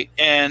 Right.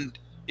 And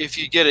if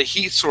you get a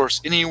heat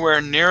source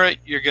anywhere near it,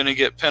 you're going to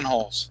get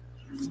pinholes.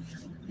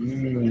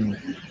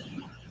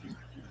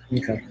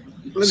 Okay.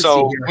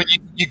 So when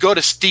you go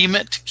to steam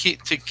it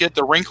to get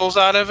the wrinkles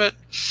out of it,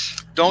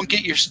 don't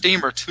get your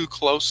steamer too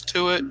close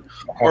to it,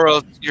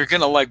 or you're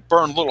going to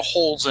burn little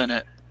holes in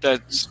it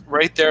that's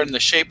right there in the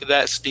shape of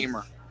that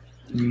steamer.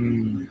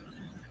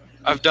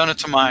 I've done it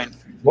to mine.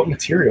 What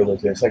material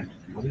is this?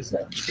 What is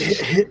that?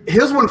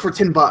 Here's one for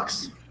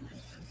 $10.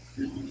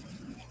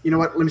 You know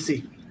what? Let me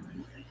see.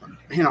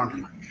 Hang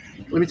on.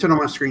 Let me turn on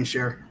my screen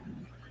share.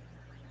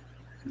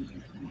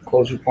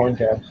 Close your porn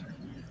tabs.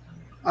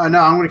 No,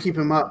 I'm going to keep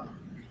him up.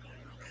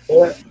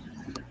 What?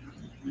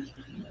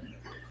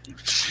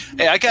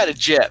 Hey, I got a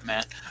jet,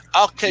 man.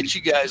 I'll catch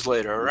you guys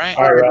later, all right?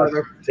 All right,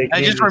 brother.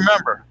 And just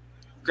remember,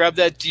 grab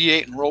that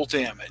D8 and roll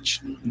damage.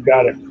 You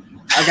got it.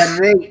 I got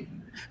an 8.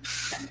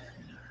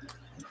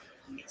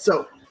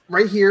 So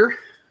right here,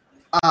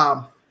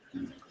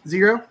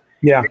 0.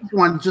 Yeah.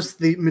 One, just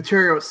the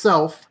material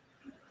itself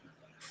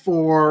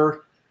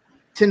for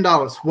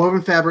 $10.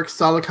 Woven fabric,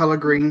 solid color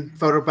green,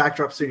 photo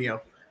backdrop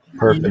studio.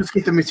 Perfect. You just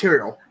get the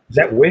material. Is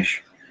that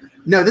Wish?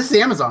 No, this is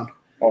Amazon.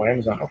 Oh,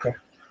 Amazon. Okay.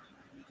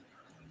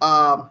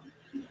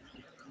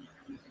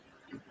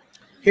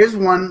 Here's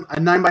one, a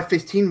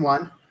 9x15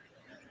 one.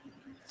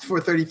 It's for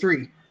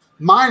 $33.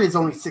 Mine is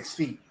only 6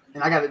 feet,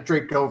 and I got it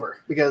draped over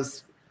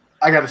because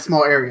I got a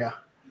small area.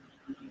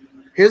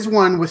 Here's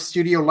one with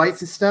studio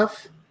lights and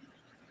stuff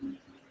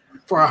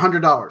for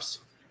 $100.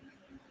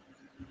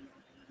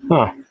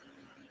 Huh.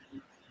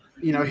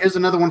 You know, here's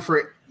another one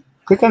for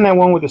Click on that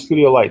one with the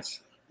studio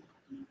lights,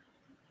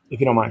 if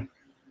you don't mind.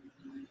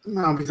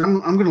 no, because I'm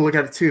going to look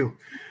at it too.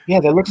 Yeah,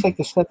 that looks like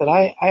the set that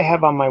I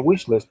have on my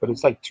wish list, but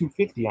it's like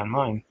 $250 on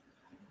mine.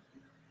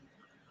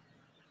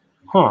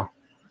 Huh.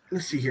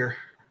 Let's see here.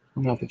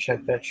 I'm gonna have to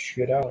check that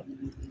shit out.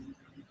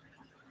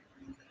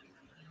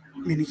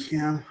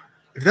 Minicam.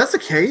 If that's the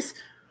case,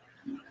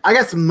 I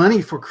got some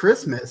money for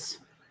Christmas.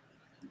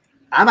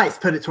 I might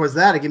put it towards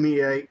that and give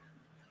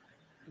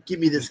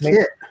me this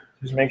kit.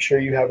 Just make sure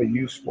you have a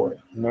use for it.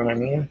 You know what I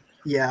mean?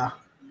 Yeah.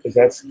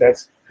 Because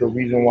that's the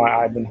reason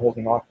why I've been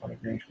holding off on a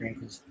green screen,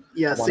 because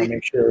Yeah. I want to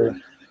make sure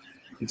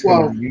it's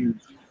Well, going to be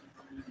used.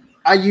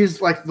 I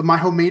use like the My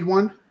Homemade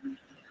one.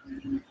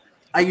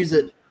 I use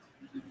it.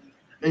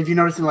 If you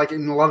notice, in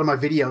a lot of my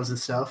videos and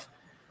stuff,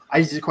 I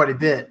use it quite a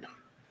bit,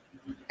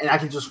 and I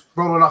can just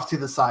roll it off to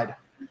the side.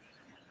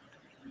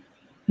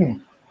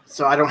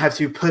 So I don't have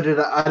to put it.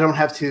 I don't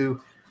have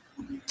to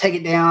take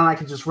it down. I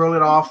can just roll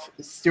it off,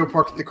 still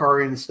park the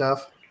car in and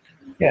stuff.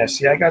 Yeah.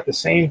 See, I got the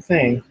same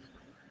thing.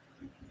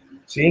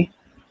 See,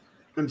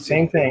 Let me see.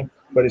 same thing,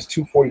 but it's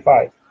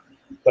 $245.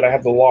 But I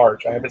have the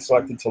large. I have it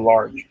selected to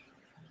large.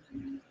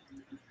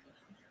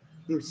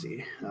 Let me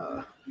see.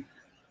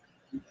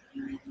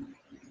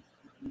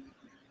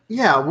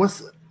 Yeah.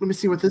 Let me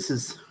see what this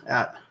is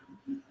at.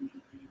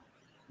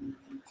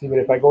 See, but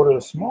if I go to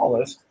the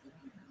smallest,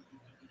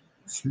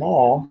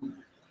 small.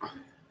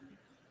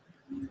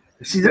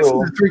 See, this is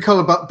the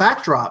 3-color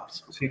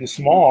backdrops. See, the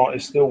small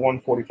is still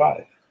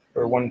 $145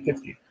 or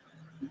 $150.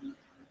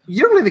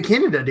 You don't live in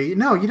Canada, do you?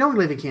 No, you don't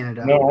live in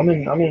Canada. No, I'm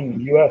in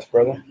US,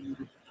 brother.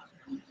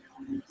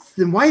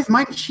 Then why is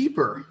mine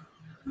cheaper?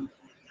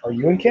 Are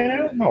you in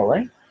Canada? No,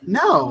 right?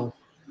 No,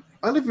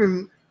 I live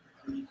in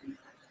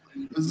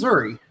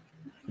Missouri.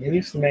 Maybe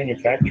it's the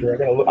manufacturer. I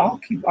gotta look.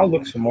 I'll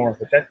look some more,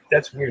 but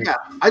that's weird. Yeah,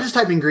 I just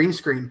typed in green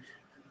screen.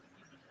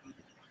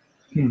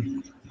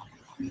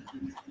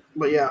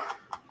 But yeah,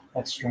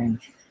 That's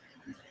strange.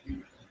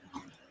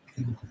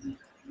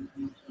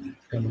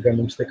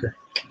 Gundam sticker.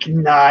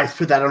 nice.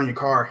 Put that on your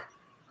car.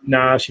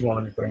 Nah, she won't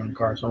let me put it on the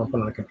car, so I'm gonna put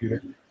it on the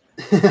computer.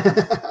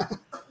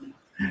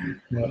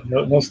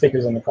 No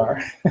stickers on the car.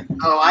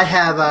 Oh, I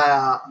have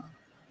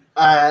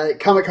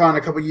Comic-Con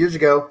a couple years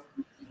ago.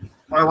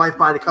 My wife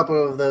bought a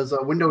couple of those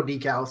window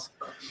decals,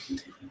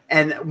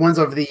 and one's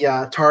of the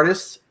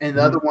TARDIS, and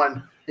the other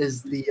one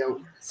is the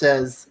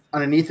says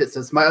underneath it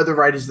says my other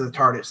right is the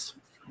TARDIS.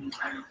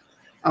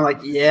 I'm like,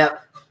 yeah,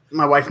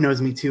 my wife knows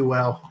me too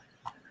well.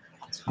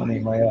 It's funny.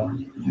 We're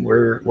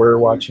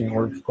going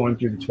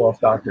through the 12th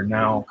Doctor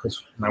now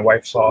because my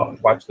wife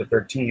watched the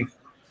 13th,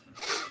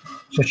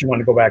 so she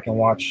wanted to go back and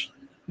watch,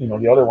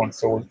 the other one.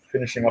 So we're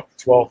finishing up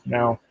the 12th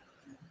now,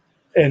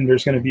 and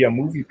there's going to be a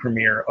movie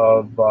premiere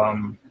of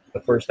the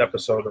first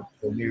episode of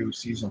the new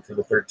season for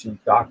the 13th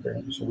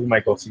Doctor. So we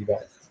might go see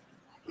that.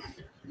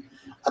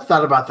 I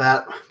thought about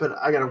that, but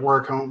I got to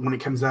work on when it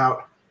comes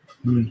out.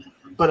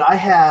 But I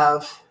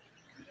have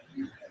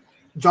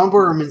John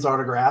Boorman's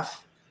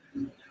autograph,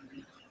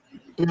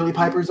 Billy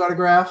Piper's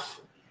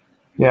autograph,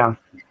 Yeah.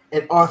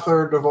 and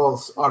Arthur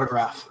Duvall's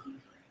autograph.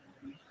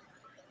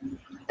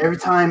 Every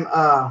time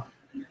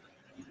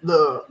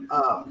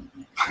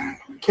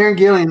Karen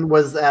Gillan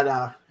was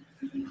at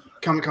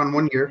Comic-Con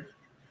one year.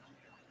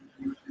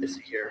 Let's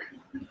see here.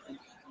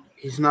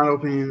 He's not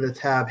opening the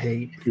tab,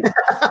 hate.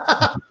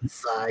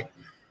 Sigh.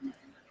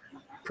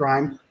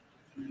 Prime.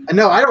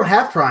 No, I don't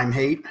have Prime,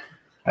 hate.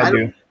 I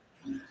do.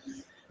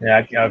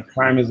 Yeah,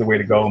 Prime is the way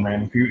to go,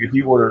 man. If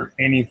you order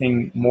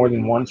anything more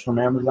than once from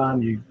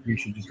Amazon, you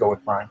should just go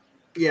with Prime.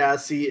 Yeah,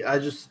 see,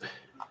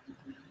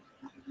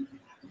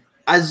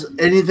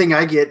 anything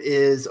I get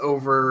is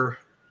over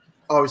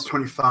always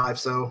 25,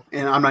 so,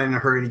 and I'm not in a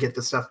hurry to get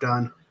this stuff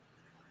done.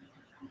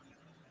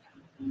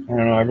 I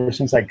don't know. Ever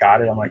since I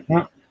got it, I'm like,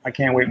 I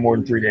can't wait more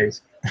than 3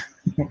 days.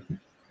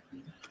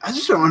 I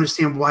just don't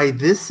understand why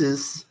this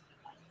is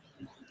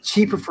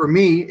cheaper for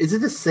me. Is it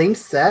the same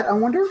set, I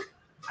wonder?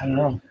 I don't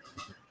know.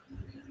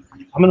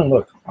 I'm gonna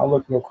look. I'll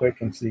look real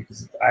quick and see,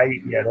 because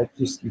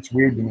it's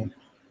weird to me.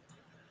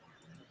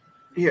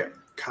 Here,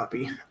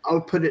 copy. I'll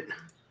put it.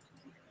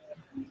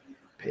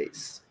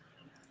 Paste.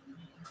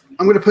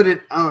 I'm gonna put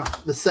it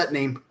the set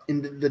name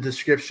in the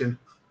description.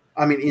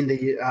 I mean, in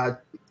the.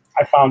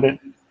 I found it.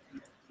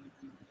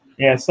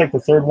 Yeah, it's like the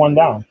third one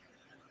down.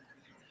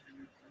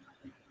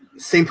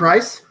 Same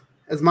price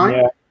as mine.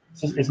 Yeah,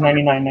 it's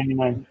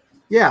 $99.99.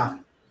 Yeah.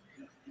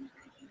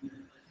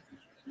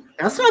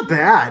 That's not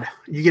bad.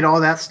 You get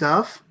all that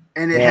stuff,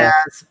 and it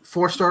has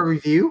 4-star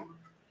review.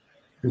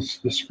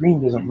 The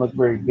screen doesn't look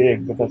very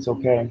big, but that's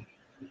okay.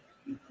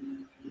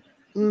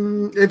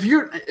 If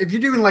you're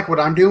doing like what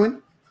I'm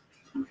doing,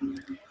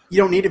 you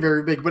don't need it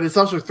very big. But it's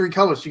also 3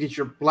 colors. You get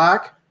your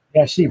black.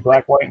 Yeah, I see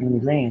black, white,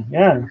 and green.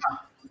 Yeah.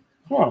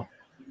 Huh.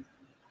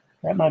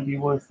 That might be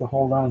worth to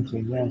hold on to.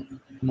 Yeah.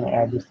 I'm gonna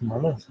add this to my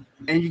list.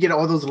 And you get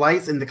all those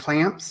lights and the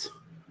clamps.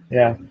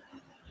 Yeah.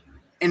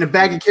 And a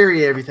bag to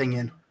carry everything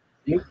in.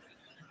 Yep.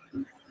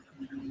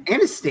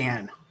 And a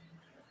stand.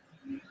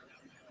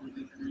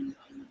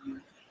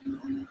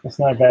 That's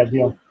not a bad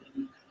deal.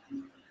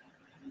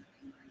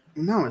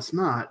 No, it's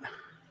not.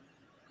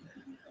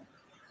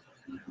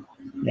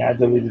 Yeah, I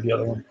deleted the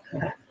other one.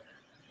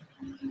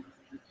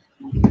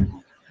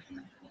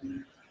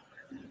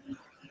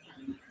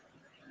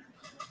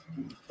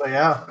 But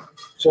yeah.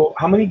 So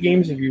how many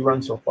games have you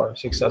run so far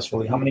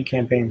successfully? How many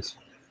campaigns?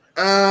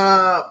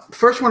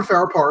 First one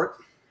fell apart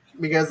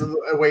because of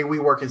the way we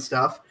work and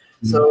stuff.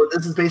 Mm-hmm. So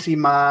this is basically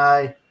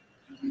my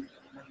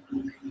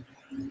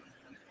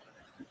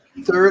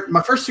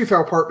first 2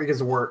 fell apart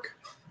because of work.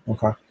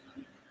 Okay.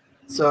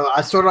 So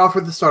I started off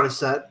with the starter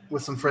set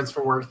with some friends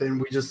for work. Then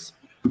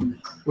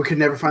we could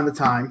never find the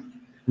time.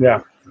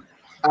 Yeah.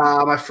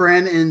 My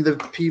friend and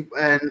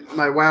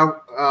my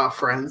WoW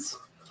friends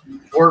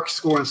work,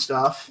 school, and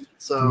stuff.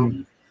 So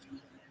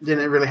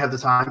didn't really have the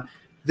time.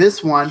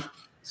 This one,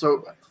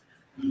 so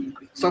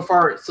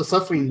far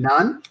successfully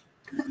none.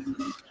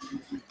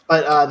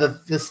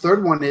 But this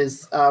third one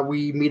is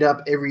we meet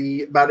up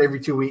about every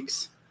 2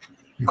 weeks.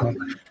 Okay.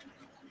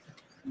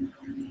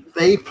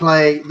 They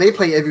play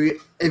every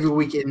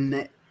week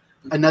in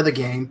another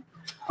game.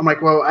 I'm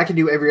like, well, I can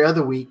do every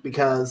other week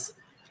because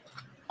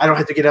I don't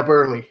have to get up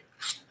early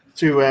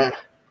to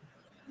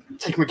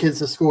take my kids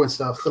to school and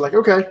stuff. They're like,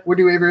 okay, we'll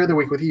do every other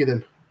week with you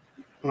then.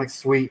 I'm like,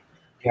 sweet.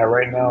 Yeah,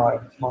 right now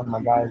I'm one of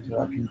my guys that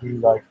I can do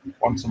like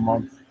once a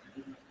month.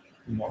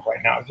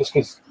 Right now, just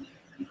because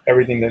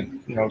everything that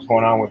is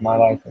going on with my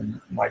life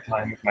and my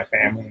time with my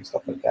family and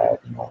stuff like that.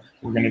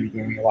 We're going to be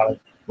doing a lot of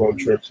road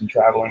trips and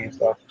traveling and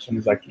stuff as soon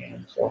as I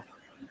can. So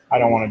I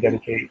don't want to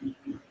dedicate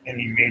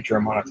any major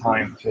amount of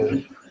time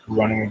to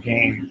running a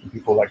game for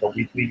people like a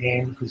weekly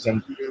game because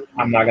then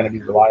I'm not going to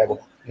be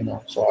reliable.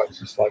 So I was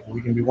just like,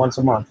 we can do once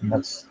a month, and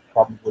that's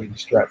probably the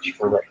stretch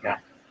for right now.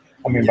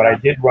 I mean, but I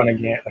did run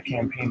a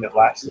campaign that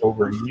lasted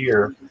over a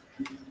year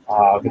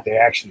that they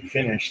actually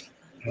finished,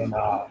 and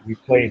we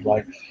played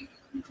like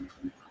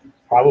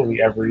probably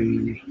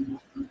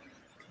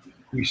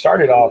we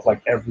started off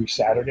like every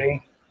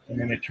Saturday, and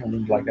then it turned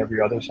into like every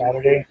other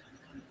Saturday,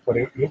 but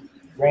it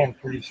ran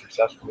pretty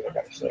successfully, I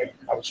gotta say.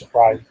 I was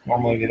surprised.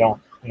 Normally they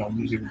don't,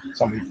 usually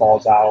somebody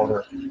falls out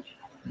or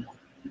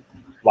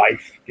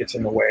life gets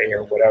in the way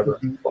or whatever,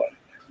 but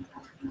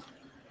it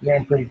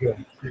ran pretty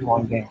good, pretty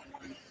long game.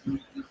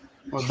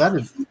 Well, that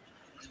is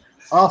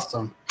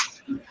awesome.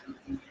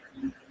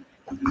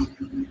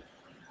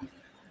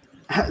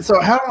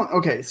 So how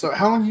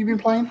long have you been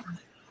playing?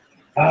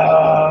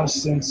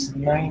 Since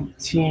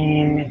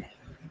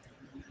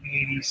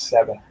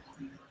 1987.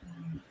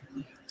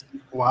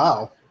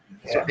 Wow.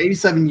 Yeah. So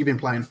 87 you've been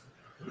playing.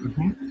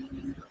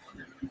 Mm-hmm.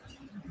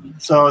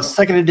 So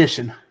 2nd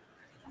edition.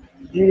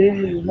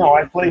 No,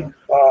 I played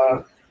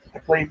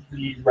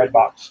the red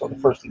box, so the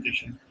 1st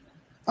edition.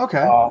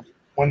 Okay.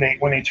 When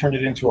they turned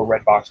it into a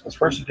red box, because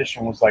 1st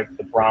edition was like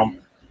the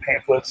brown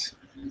pamphlets.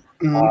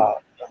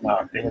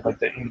 Mm-hmm. They had like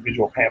the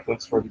individual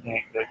pamphlets for the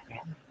game,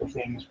 the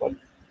things. But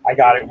I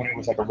got it when it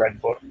was like a red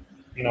book.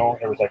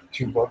 There was like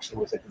 2 books. It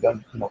was like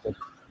the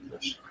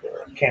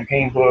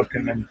campaign book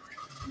and then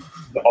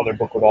the other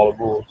book with all the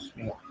rules.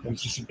 It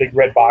was just a big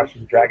red box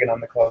with a dragon on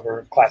the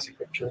cover, classic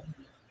picture.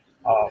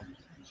 So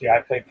yeah,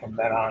 I played from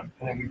then on,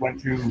 and then we went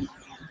through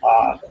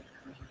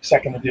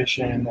 2nd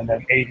edition, and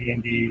then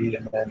AD&D,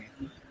 and then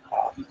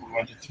we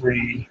went to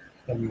 3,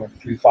 then we went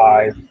through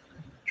 5,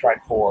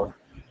 tried 4.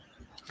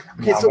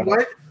 Okay, so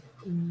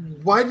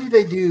why did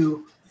they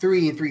do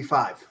 3 and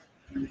 3.5?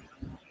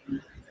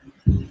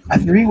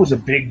 3 was a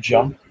big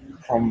jump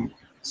from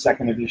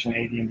 2nd edition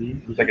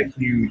AD&D. It was like a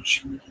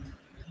huge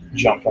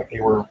jump. Like they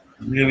were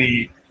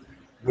really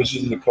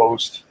Wizards of the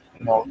Coast,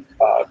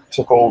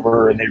 took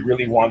over, and they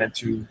really wanted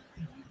to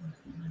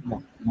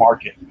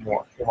market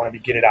more. They wanted to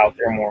get it out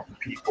there more for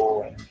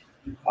people, and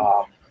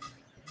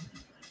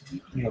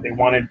they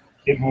wanted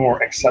it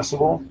more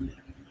accessible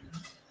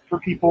for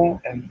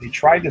people, and they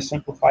tried to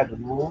simplify the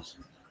rules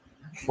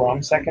from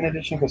 2nd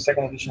edition, because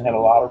 2nd edition had a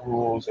lot of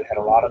rules, it had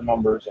a lot of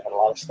numbers, it had a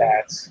lot of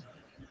stats.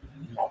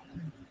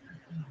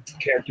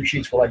 Character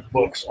sheets were like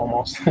books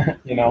almost, and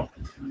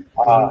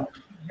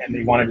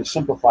they wanted to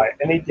simplify it,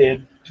 and they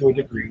did to a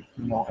degree,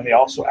 and they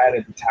also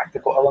added the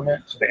tactical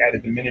element, so they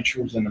added the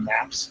miniatures and the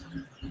maps,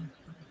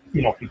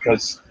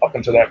 because up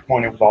until that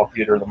point it was all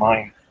theater of the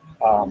mind,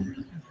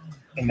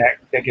 and that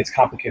gets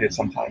complicated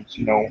sometimes,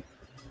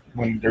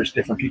 when there's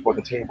different people at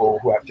the table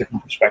who have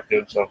different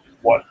perspectives of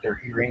what they're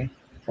hearing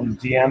from the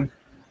DM.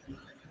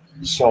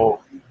 So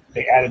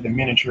they added the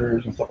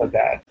miniatures and stuff like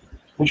that,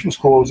 which was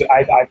cool.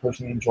 I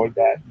personally enjoyed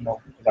that, because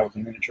I was a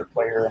miniature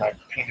player and I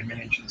painted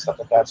miniatures and stuff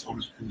like that. So it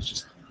was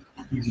just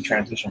easy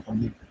transition for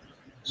me.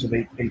 So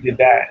they did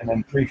that, and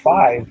then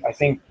 3.5 I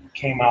think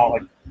came out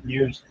like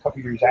a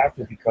couple years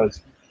after,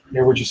 because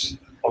there were just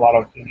a lot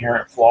of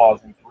inherent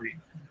flaws in 3.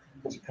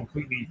 It's a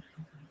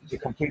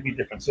completely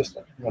different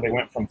system. You know, they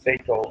went from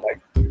Thaco,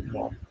 like, you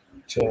know,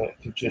 to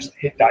just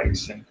hit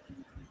dice and,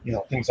 you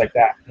know, things like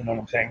that. You know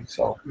what I'm saying?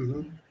 So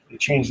they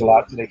changed a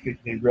lot. So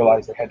they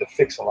realized they had to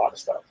fix a lot of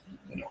stuff.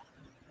 You know,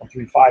 and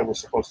 3.5 was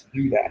supposed to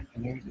do that.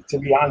 And to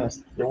be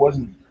honest, 3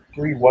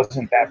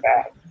 wasn't that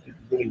bad. It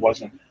really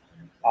wasn't.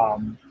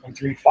 And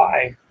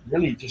 3.5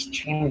 really just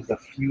changed a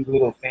few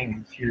little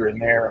things here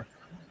and there.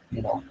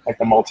 You know, like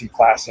the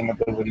multi-classing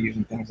abilities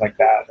and things like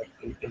that. Like,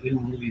 it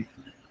didn't really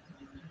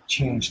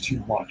change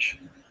too much.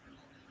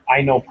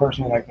 I know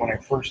personally, like when I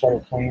first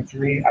started playing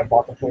 3, I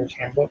bought the Player's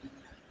Handbook.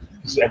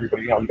 This is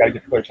everybody, you know, you got to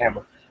get the Player's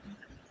Handbook.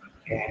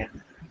 And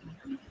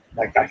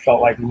like I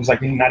felt like it was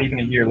like not even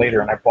a year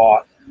later, and I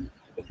bought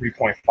the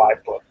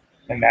 3.5 book,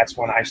 and that's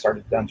when I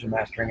started dungeon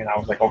mastering. And I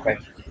was like, okay,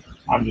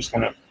 I'm just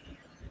gonna,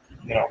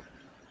 you know,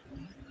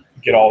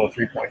 get all the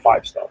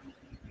 3.5 stuff.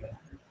 You know?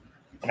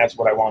 And that's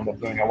what I wound up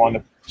doing. I wound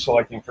up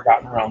selecting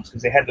Forgotten Realms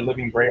because they had the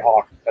Living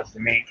Greyhawk as the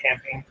main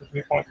campaign for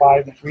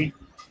 3.5 and 3.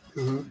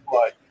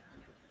 But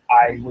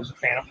I was a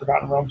fan of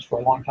Forgotten Realms for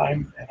a long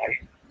time, and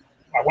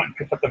I went and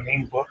picked up the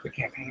main book, the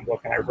campaign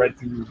book, and I read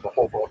through the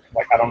whole book.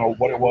 Like, I don't know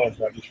what it was,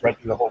 but I just read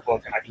through the whole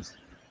book, and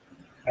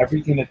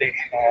everything that they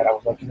had, I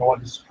was like, you know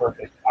what, this is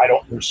perfect.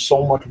 There's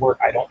so much work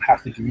I don't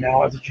have to do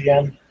now as a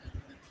GM.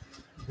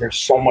 There's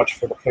so much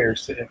for the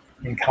players to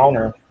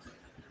encounter.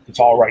 It's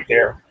all right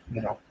there,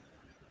 you know.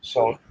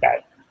 So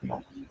that, you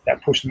know,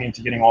 that pushed me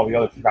into getting all the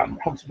other Forgotten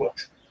Realms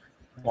books,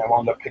 and I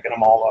wound up picking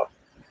them all up.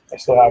 I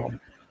still have them.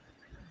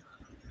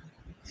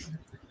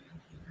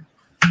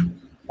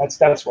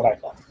 That's what I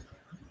thought.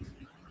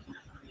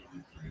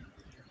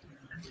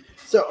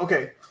 So,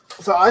 okay.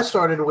 So I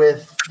started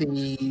with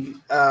the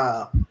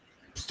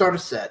starter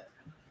set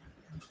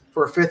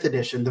for 5th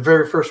edition, the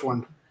very first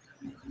one,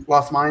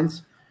 Lost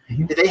Mines.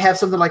 Did they have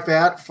something like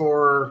that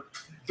for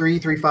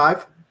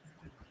 3.5?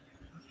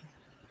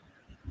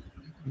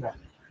 No.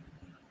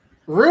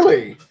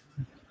 Really?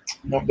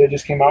 No, they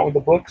just came out with the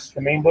books, the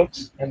main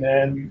books, and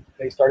then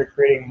they started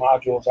creating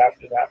modules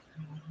after that.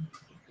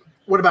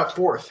 What about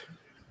 4th?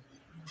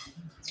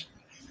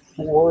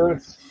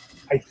 4th,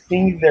 I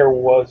think there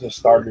was a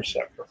starter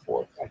set for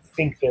 4th. I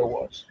think there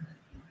was.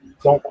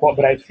 Don't quote,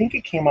 but I think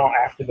it came out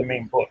after the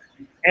main book.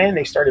 And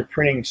they started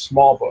printing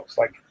small books.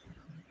 Like,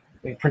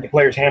 they print the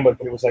Player's Handbook,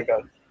 but it was like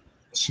a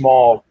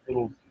small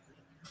little...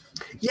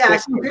 Yeah, I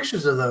see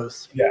pictures of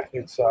those. Yeah,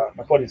 it's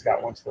my buddy's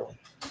got one still.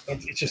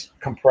 It's just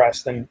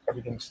compressed and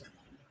everything's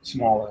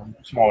smaller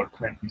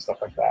print and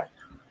stuff like that.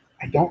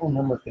 I don't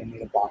remember if they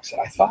made a box set.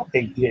 I thought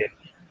they did.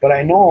 But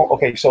I know,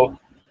 okay, so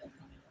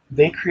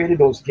they created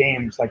those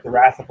games like the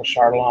Wrath of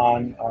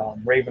Ashardalon,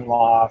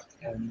 Ravenloft,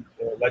 and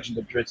the Legend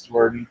of Drizzt.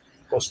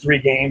 Those 3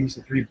 games,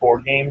 the 3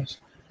 board games,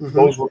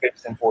 those were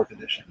based in 4th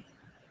edition.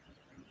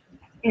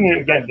 And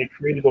again, they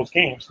created those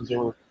games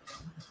because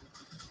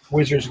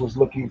Wizards was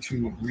looking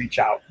to reach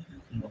out,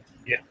 you know,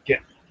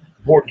 get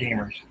board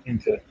gamers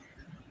into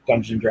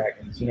Dungeons and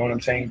Dragons. You know what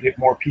I'm saying? Get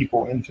more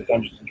people into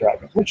Dungeons and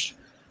Dragons, which,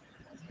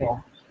 you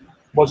know,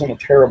 wasn't a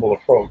terrible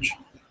approach.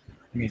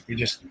 I mean, they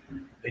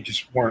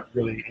just weren't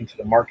really into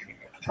the marketing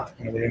at the time.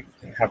 You know, they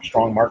didn't have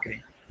strong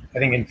marketing. I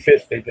think in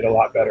 5th they did a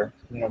lot better.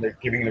 You know, they're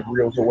giving the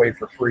reels away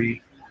for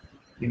free.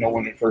 You know,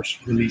 when they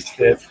first released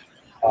 5th,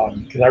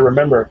 because I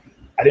remember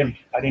I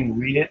didn't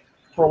read it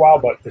for a while,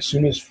 but as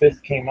soon as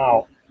 5th came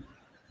out,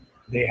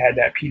 they had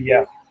that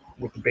PDF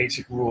with the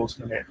basic rules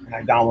in it, and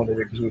I downloaded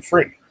it because it was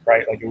free,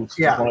 right? Like it was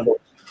one of those.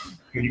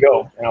 Here you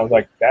go, and I was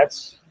like,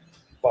 that's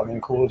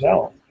fucking cool as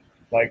hell.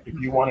 Like, if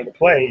you wanted to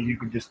play, you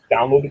could just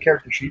download the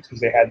character sheets because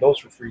they had those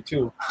for free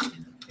too,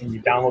 and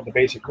you download the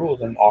basic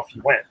rules, and off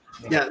you went.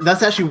 You know? Yeah,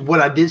 that's actually what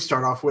I did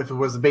start off with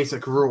was the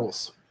basic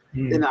rules.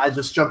 Then I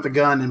just jumped the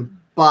gun and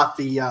bought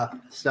the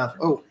stuff.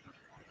 Oh,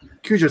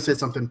 Cujo said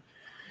something.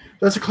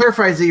 Let's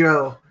clarify,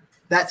 Zero.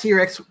 That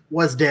T-Rex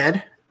was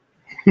dead.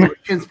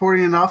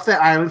 Transporting it off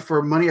the island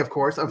for money, of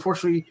course.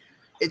 Unfortunately,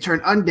 it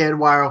turned undead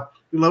while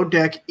below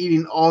deck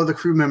eating all the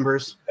crew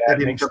members that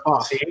didn't jump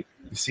off.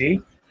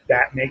 See?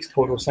 That makes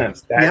total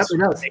sense. That it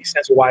does. Makes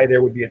sense why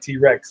there would be a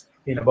T-Rex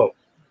in a boat.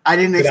 I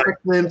didn't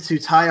expect them to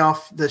tie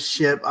off the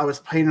ship. I was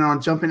planning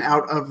on jumping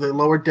out of the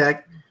lower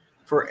deck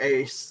for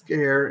a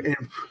scare,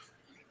 and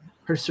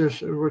her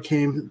sister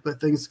came,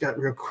 but things got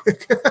real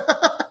quick.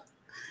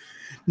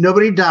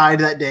 Nobody died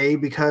that day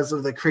because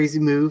of the crazy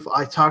move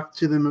I talked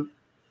to them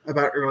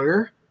about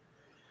earlier,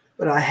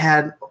 but I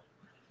had,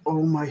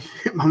 oh my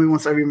mommy,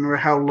 once I remember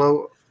how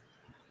low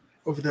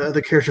over the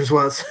other characters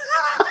was.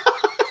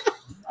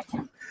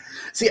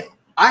 See,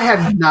 I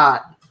have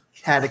not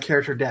had a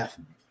character death.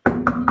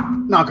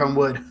 Knock on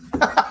wood.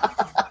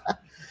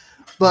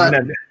 But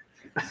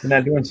you're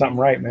not doing something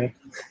right, man.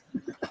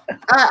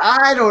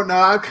 I don't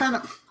know. I kind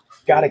of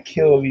gotta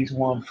kill at least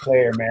one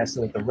player, man,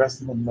 so that the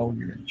rest of them know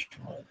you're in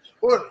charge.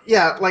 Well,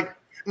 yeah, like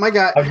my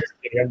guy. I'm just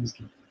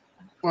kidding.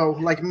 Well,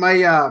 like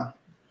my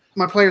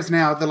players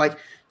now, they're like,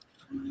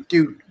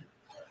 dude,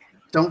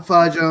 don't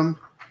fudge them.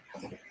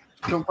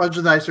 Don't fudge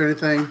the dice or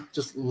anything.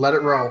 Just let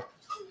it roll.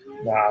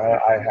 Nah,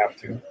 I have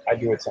to. I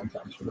do it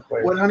sometimes for the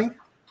players. What, honey?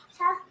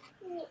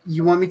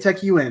 You want me to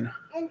tuck you in?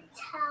 And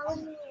tell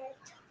me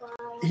it's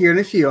wrong. Here in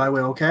a few, I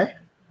will, okay?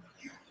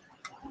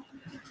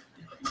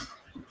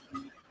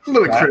 A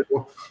little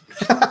critical.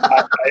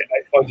 I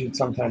fudge it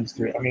sometimes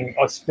too. I mean,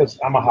 because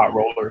I'm a hot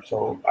roller,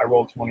 so I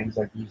roll 20s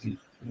like easy.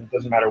 And it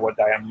doesn't matter what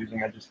die I'm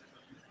using. I just,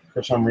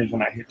 for some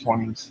reason, I hit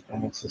 20s,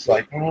 and it's just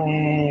like,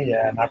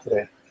 yeah, not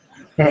today.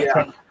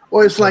 Yeah.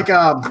 Well, it's like,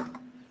 let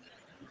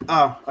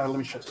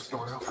me shut the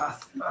door real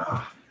fast.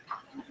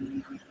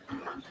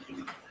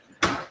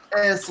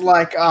 It's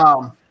like,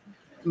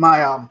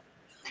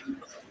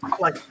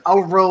 like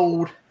I'll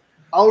roll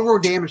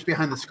damage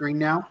behind the screen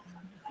now.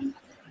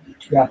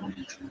 Yeah.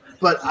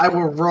 But I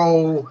will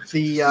roll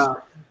the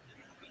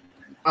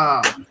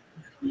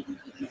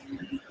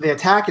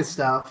attack and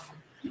stuff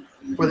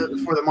for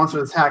the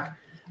monster attack.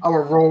 I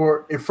will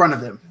roll in front of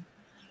them.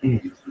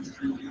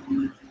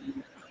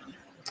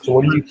 So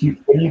what do you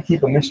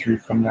keep a mystery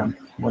from them?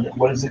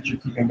 What is it you're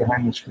keeping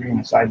behind the screen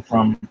aside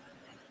from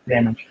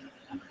damage?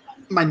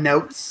 My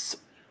notes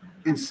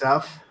and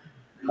stuff.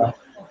 Oh.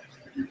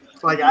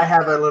 Like I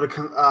have a little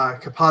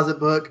composite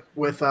book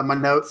with my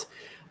notes,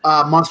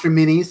 monster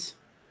minis,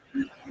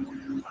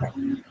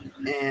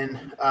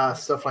 and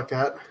stuff like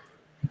that.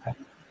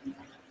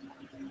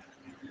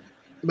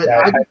 But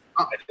Yeah,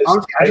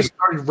 I just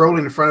started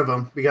rolling in front of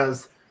them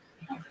because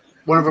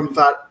one of them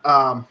thought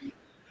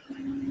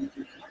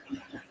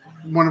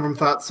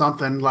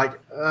something like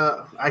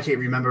I can't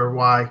remember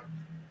why.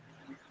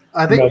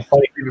 I think it was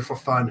maybe for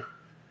fun.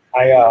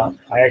 I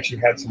actually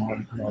had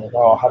someone, like,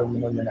 oh, how do we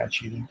know you're not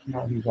cheating? He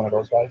was one of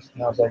those guys,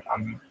 and I was like,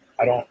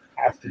 I don't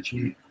have to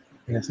cheat,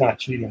 and it's not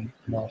cheating.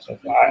 So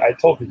I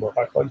told people if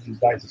I fudge these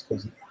dice, it's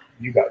because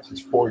you guys,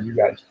 it's for you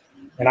guys,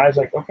 and I was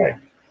like, okay,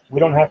 we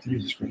don't have to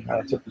use the screen.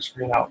 I took the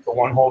screen out for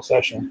one whole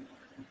session,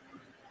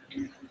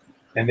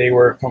 and they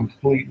were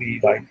completely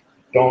like,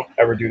 don't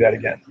ever do that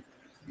again.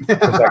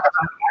 Because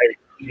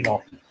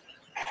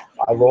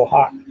I roll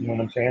hot, you know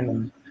what I'm saying?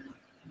 And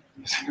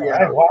all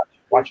right,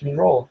 watch me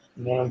roll,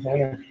 you know what I'm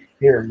saying?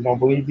 Here, you don't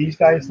believe these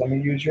dice? Let me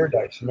use your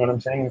dice, you know what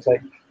I'm saying? It's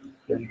like,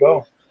 there you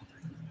go.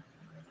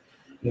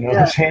 You know what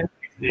I'm saying?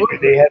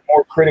 They had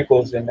more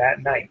criticals in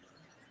that night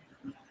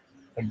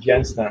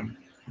against them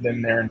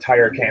than their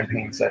entire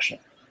campaign session.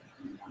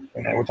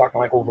 And we're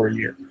talking like over a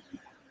year.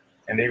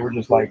 And they were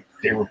just like,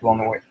 they were blown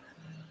away.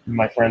 And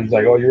my friend's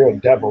like, oh, you're a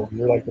devil.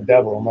 You're like the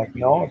devil. I'm like,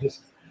 no, I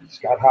just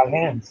got hot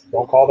hands.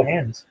 Don't call the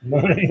hands. You know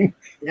what I mean?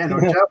 Yeah, no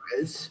joke.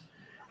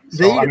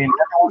 So, I mean,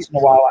 every once in a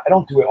while, I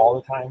don't do it all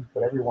the time,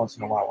 but every once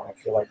in a while when I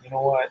feel like, you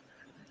know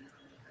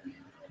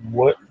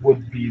what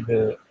would be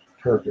the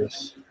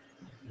purpose?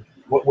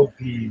 What would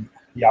be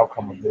the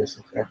outcome of this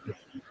if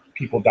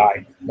people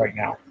died right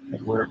now?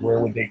 Like where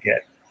would they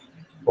get?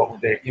 What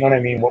would they, you know what I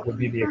mean? What would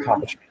be the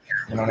accomplishment?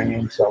 You know what I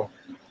mean? So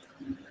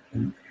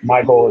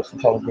my goal is to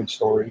tell a good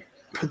story.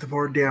 Put the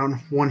board down,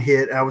 one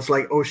hit. I was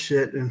like, oh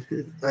shit. And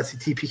I see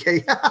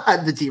TPK,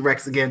 the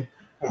T-Rex again.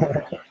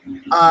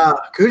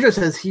 Cujo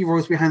says he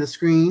rolls behind the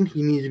screen.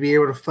 You need to be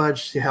able to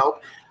fudge to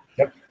help.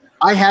 Yep.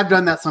 I have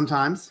done that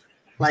sometimes.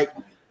 Like,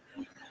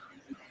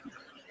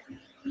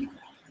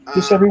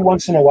 just every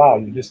once in a while,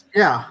 you just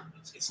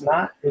It's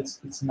not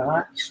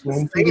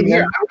spoon feeding.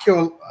 Yeah, I would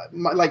kill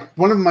like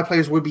one of my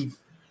players would be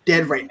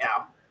dead right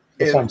now.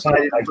 That's what I'm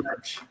saying.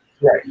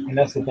 Right, and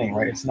that's the thing,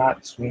 right? It's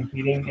not spoon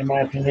feeding, in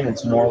my opinion.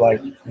 It's more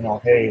like,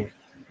 hey,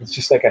 it's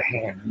just like a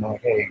hand.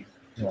 Like, hey,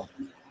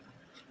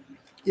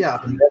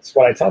 Yeah. And that's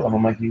what I tell them.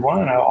 I'm like, you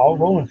want? I'll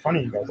roll in front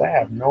of you guys. I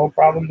have no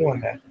problem doing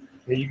that.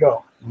 There you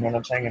go. You know what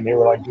I'm saying? And they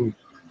were like, dude.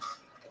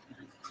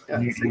 I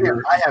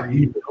have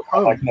no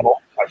I'm like, no,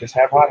 I just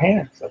have hot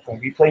hands. Like when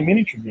we play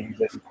miniature games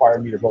that require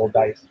me to roll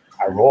dice,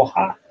 I roll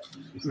hot.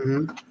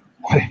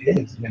 What it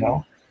is,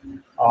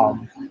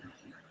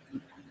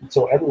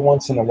 So every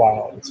once in a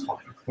while, it's fine.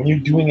 When you're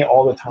doing it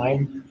all the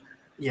time,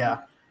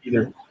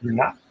 either you're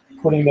not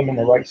putting them in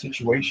the right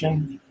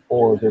situation,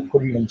 or they're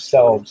putting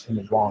themselves in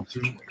the wrong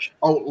situation.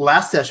 Oh,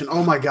 last session.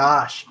 Oh my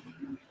gosh.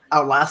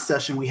 Our last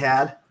session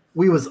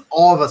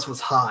all of us was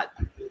hot.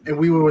 And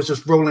we was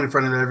just rolling in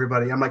front of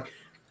everybody. I'm like,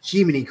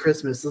 Jiminy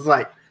Christmas. It's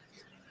like,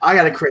 I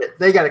got a crit.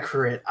 They got a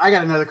crit. I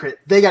got another crit.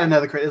 They got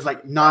another crit. It's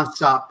like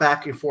nonstop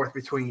back and forth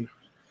between.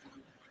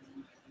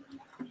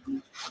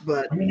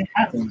 But I mean, it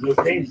happens. Those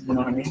days, you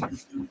know what I mean?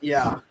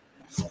 Yeah.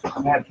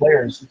 I've had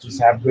players just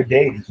have good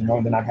days, and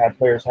then I've had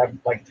players have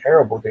like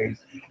terrible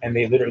days, and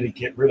they literally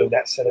get rid of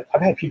that set of.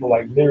 I've had people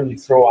like literally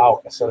throw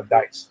out a set of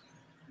dice,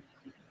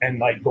 and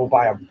like go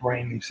buy a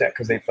brand new set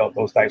because they felt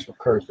those dice were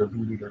cursed or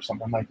voodoo or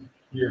something. I'm like,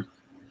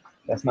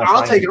 that's not.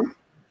 I'll science. take them.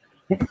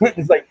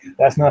 It's like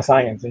that's not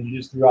science, and you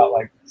just threw out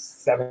like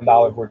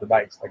 $7 worth of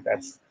dice. Like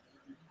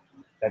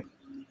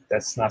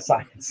that's not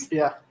science.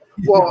 Yeah.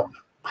 Well,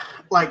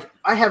 like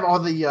I have all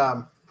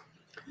the.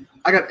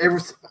 I got every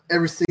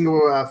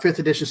single 5th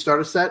edition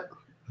starter set,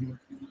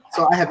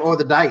 so I have all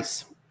the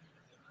dice,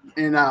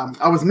 and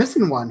I was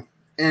missing one,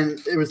 and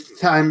it was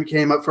time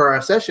came up for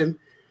our session.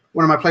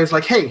 One of my players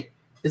like, "Hey,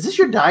 is this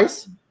your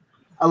dice?"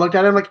 I looked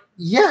at him like,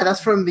 "Yeah,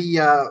 that's from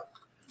the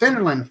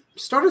Fenderland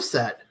starter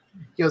set."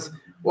 He goes,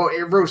 "Well,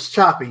 it rolls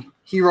choppy."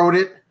 He rolled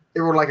it. It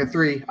rolled like a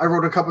 3. I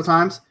rolled it a couple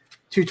times,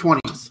 2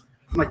 20s.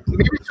 I'm like,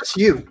 maybe it's just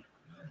you.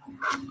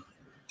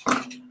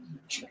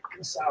 Check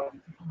this out.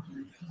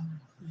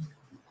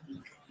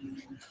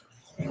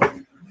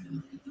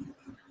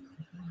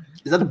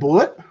 Is that a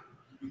bullet?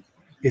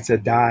 It's a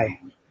die.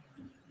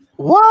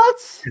 What?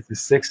 It's a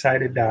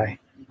 6-sided die.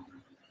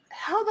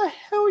 How the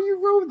hell you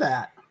rolled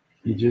that?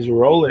 You just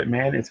roll it,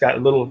 man. It's got a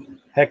little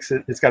hex.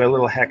 It's got a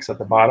little hex at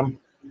the bottom,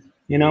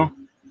 you know,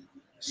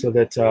 so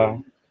that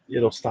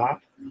it'll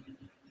stop.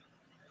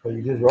 So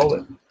you just roll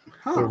it. It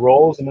Huh.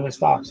 rolls and then it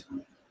stops.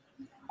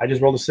 I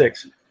just rolled a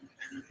 6.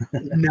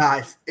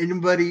 Nice.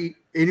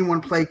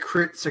 Anyone play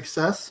crit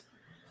success?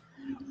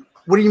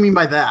 What do you mean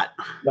by that?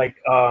 Like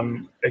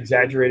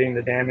exaggerating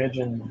the damage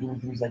and doing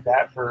things like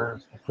that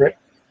for a crit.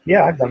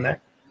 Yeah, I've done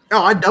that.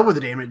 Oh, I double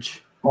the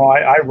damage. Well,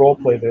 I role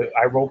play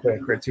a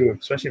crit too,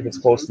 especially if it's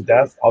close to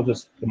death.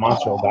 The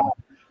monster will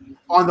die.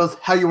 On those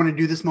how you want to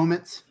do this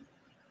moments.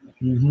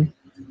 Mm-hmm.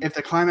 If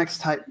the climax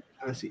type,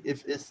 let's see,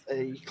 if it's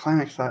a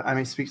climax type, I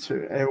may speak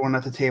to everyone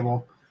at the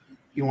table.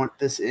 You want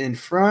this in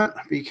front.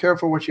 Be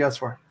careful what you ask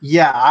for.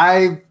 Yeah,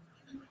 I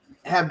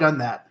have done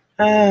that.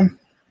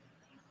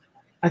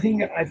 I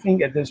think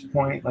at this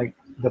point, like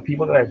the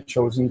people that I've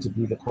chosen to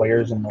be the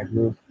players in my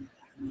group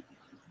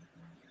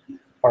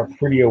are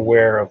pretty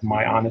aware of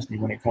my honesty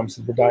when it comes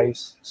to the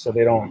dice. So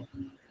a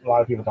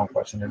lot of people don't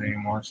question it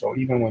anymore. So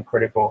even when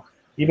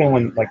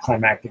like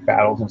climactic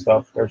battles and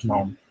stuff, there's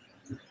no,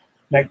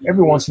 like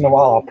every once in a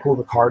while I'll pull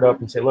the card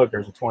up and say, look,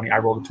 there's a 20. I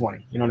rolled a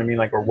 20. You know what I mean?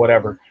 Like, or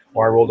whatever.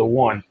 Or I rolled a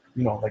 1.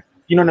 You know, like,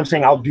 you know what I'm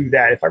saying? I'll do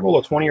that. If I roll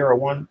a 20 or a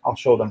 1, I'll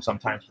show them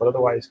sometimes. But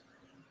otherwise,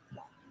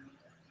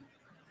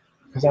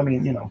 because I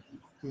mean, you know,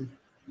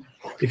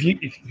 if you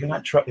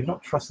don't trust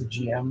the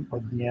GM or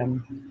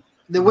DM,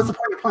 Then what's the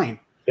point of playing?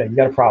 yeah, you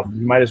got a problem.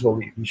 You might as well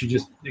leave. You should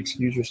just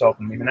excuse yourself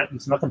and leave. And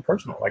it's nothing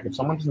personal. Like if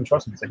someone doesn't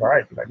trust me, it's like, all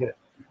right, dude, I get it.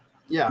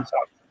 Yeah. Peace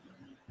out.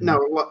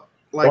 No,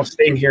 like Don't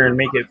stay here and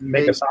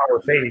make a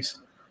sour face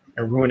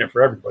and ruin it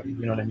for everybody.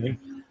 You know what I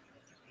mean?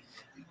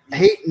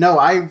 hey, no,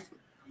 I've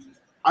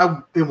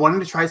been wanting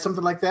to try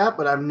something like that,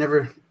 but I've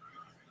never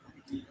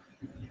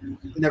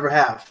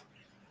have.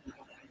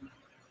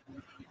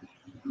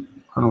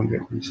 I don't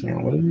get what you're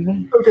saying. What are you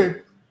saying?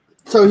 Okay.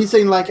 So he's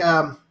saying like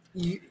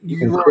you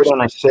can roll put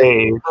on a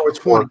save. roll a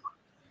 20.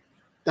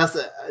 That's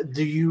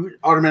do you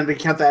automatically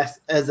count that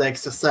as a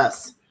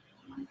success?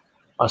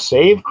 A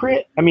save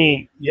crit? I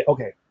mean, yeah,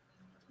 okay.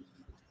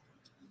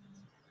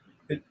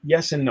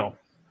 Yes and no.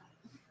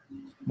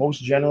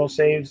 Most general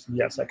saves,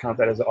 yes, I count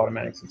that as an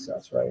automatic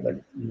success, right? Like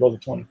you roll the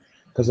 20.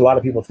 Because a lot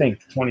of people think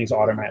 20 is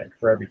automatic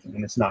for everything,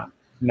 and it's not.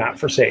 Not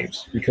for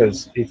saves.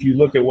 Because if you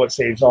look at what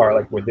saves are,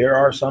 like where there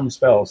are some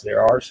spells,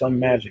 there are some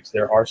magics,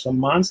 there are some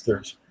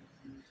monsters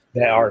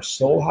that are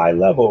so high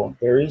level,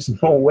 there is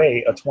no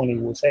way a 20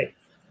 will save.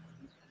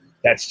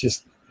 That's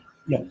just,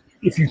 you know,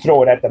 if you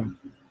throw it at them,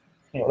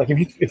 you know, like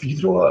if you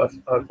throw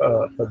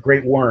a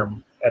great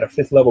worm at a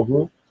 5th level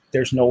group,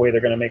 there's no way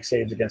they're going to make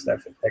saves against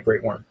that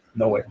great worm.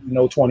 No way.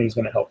 No 20 is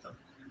going to help them.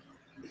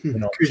 You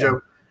know,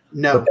 Cujo,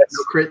 no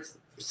crit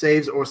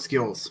saves or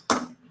skills.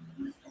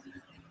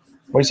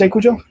 What do you say,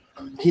 Cujo?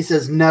 He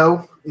says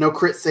no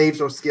crit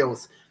saves or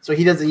skills, so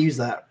he doesn't use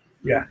that.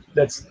 Yeah,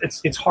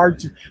 it's hard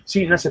to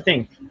see. And that's the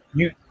thing.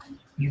 You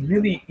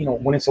really, you know,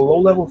 when it's a low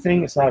level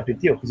thing, it's not a big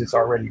deal because it's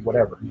already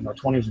whatever. You know,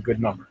 20 is a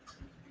good number.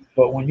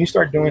 But when you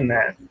start doing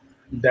that,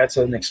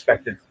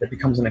 that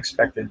becomes an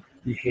expected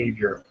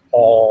behavior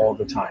all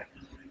the time.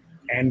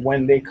 And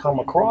when they come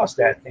across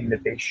that thing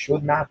that they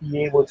should not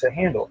be able to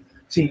handle.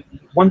 See,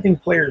 one thing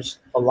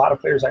a lot of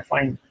players I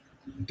find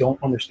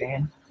don't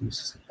understand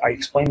is, I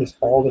explain this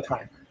all the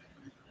time.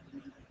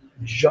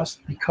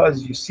 Just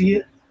because you see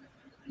it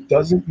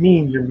doesn't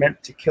mean you're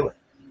meant to kill it.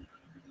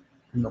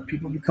 You know,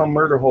 people become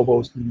murder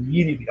hobos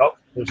immediately. Oh,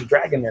 there's a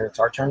dragon there. It's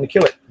our turn to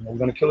kill it. You know, we're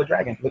going to kill a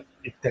dragon. Look,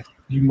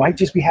 you might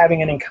just be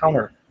having an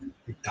encounter.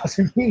 It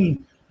doesn't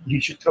mean you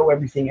should throw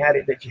everything at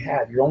it that you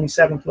have. You're only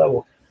 7th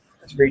level.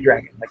 That's a great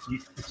dragon. Like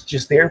it's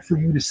just there for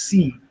you to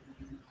see,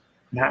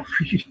 not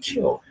for you to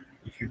kill.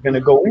 If you're going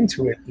to go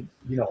into it,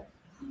 you know,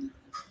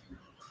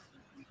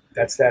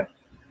 that's that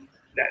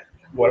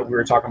what we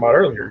were talking about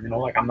earlier. You know,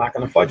 like I'm not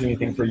going to fudge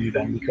anything for you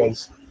then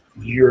because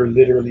you're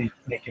literally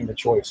making the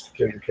choice to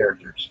kill your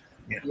characters.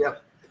 You know?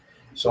 Yep.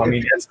 So I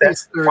mean,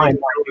 that's fine.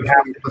 You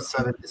have to. Plus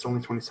 7. It's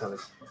only 27.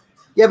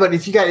 Yeah, but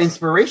if you got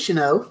inspiration,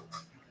 though,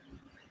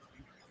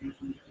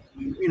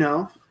 you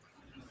know.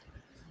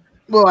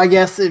 Well, I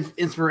guess if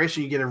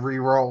inspiration, you get a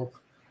re-roll.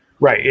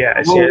 Right.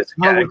 Yeah. Roll,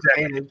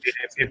 Exactly.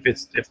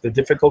 If the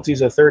difficulty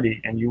is a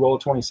 30 and you roll a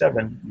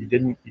 27, you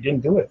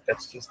didn't do it.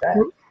 That's just that.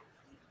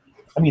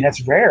 I mean,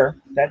 that's rare.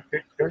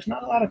 There's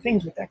not a lot of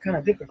things with that kind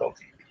of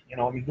difficulty. You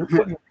know, I mean, you're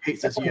putting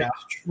that's an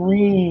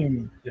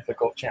extreme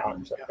difficult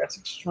challenge. Like that's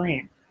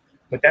extreme,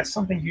 but that's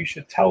something you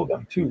should tell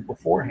them too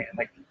beforehand.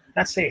 Like,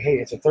 not say, hey,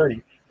 it's a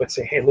 30, but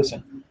say, hey,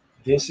 listen,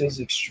 this is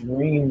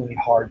extremely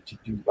hard to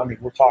do. I mean,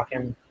 we're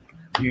talking,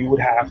 you would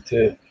have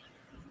to,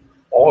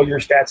 all your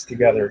stats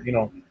together, you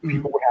know,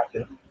 people would have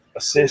to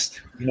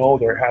assist, you know,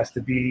 there has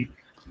to be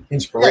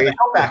inspiration,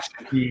 there has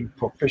to be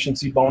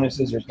proficiency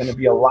bonuses. There's going to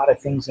be a lot of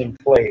things in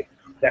play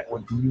that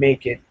would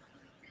make it,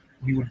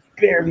 you would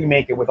barely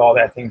make it with all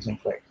that things in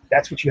play.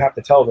 That's what you have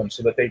to tell them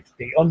so that they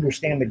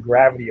understand the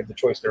gravity of the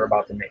choice they're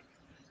about to make.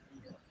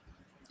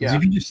 Because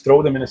if you just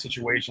throw them in a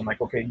situation like,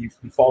 okay, you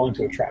fall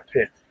into a trap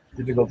pit,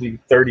 difficulty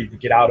 30 to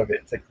get out of it.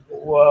 It's like,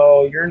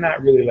 well, you're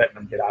not really letting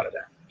them get out of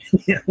that.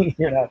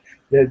 You're not,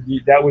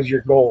 that was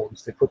your goal,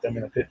 is to put them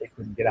in a pit they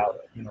couldn't get out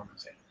of. You know what I'm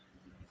saying?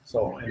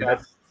 So, and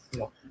that's, you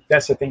know,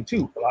 that's the thing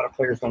too. A lot of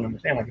players don't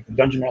understand. Like, if the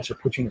dungeon master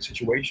puts you in a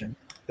situation,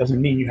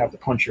 doesn't mean you have to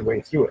punch your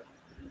way through it.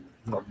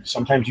 You know,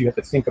 sometimes you have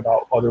to think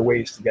about other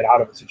ways to get out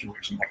of a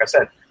situation. Like I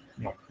said,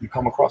 you know, you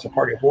come across a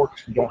party of orcs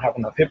who don't have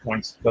enough hit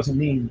points. Doesn't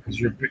mean because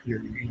you're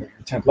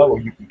 10th level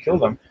you can kill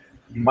them.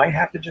 You might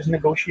have to just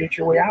negotiate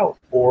your way out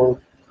or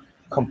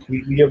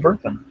completely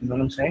avert them. You know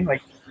what I'm saying?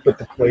 Like, but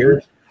the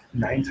players,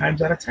 9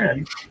 times out of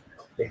 10,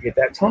 they get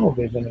that tunnel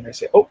vision and they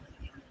say, "Oh,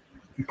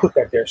 you put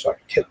that there so I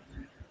can kill it."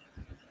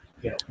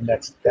 You know, and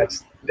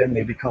that's then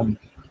they become,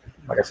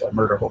 like I said,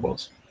 murder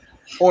hobos.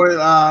 Or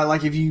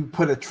like if you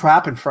put a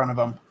trap in front of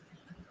them,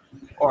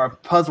 or a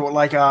puzzle.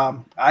 Like I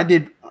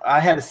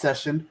had a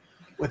session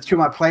with 2 of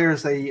my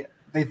players. They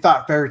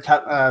thought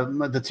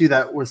the 2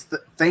 that was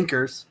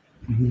thinkers.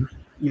 Mm-hmm.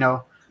 You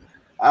know,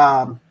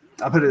 I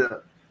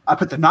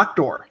put the knock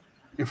door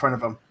in front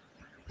of them.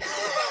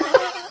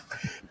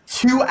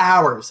 2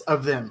 hours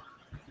of them.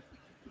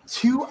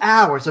 2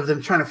 hours of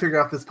them trying to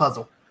figure out this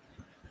puzzle.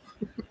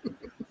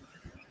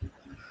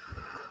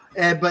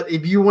 But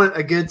if you want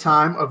a good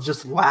time of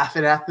just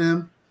laughing at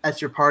them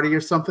at your party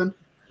or something,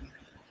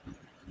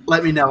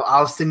 let me know.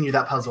 I'll send you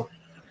that puzzle.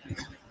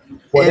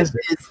 What is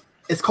it?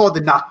 It's called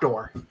the knock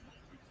door.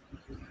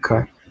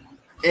 Okay.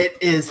 It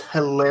is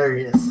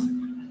hilarious.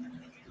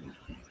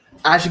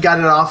 I actually got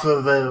it off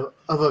of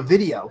a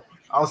video.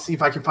 I'll see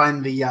if I can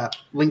find the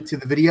link to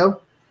the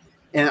video,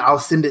 and I'll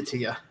send it to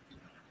you.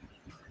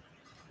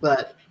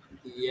 But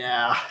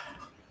yeah.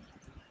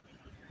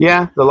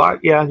 Yeah,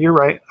 you're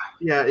right.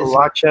 Yeah, a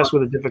lock chest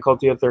with a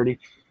difficulty of 30.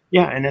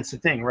 Yeah, and that's the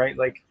thing, right?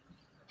 Like,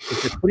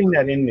 if you're putting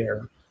that in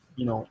there,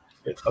 you know,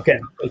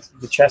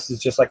 the chest is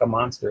just like a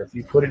monster. If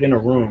you put it in a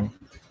room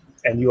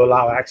and you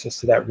allow access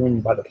to that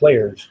room by the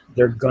players,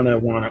 they're gonna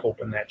want to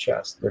open that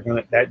chest. They're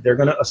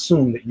gonna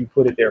assume that you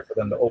put it there for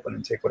them to open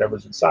and take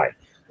whatever's inside.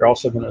 They're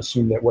also gonna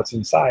assume that what's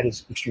inside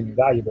is extremely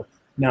valuable.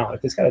 Now,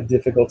 if it's got a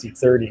difficulty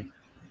 30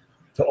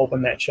 to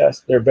open that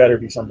chest, there better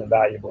be something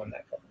valuable in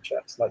that fucking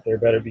chest. Like, there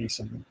better be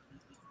some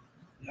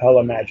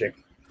hella magic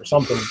or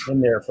something in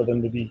there for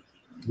them to be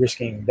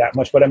risking that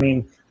much. But I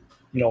mean,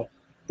 you know,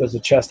 does the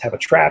chest have a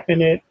trap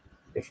in it?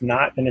 If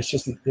not, then it's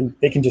just,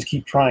 they can just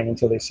keep trying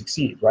until they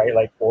succeed, right?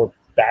 Like, or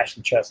bash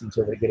the chest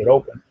until they get it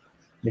open,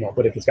 you know.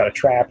 But if it's got a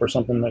trap or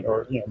something like,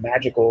 or, you know,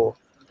 magical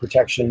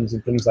protections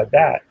and things like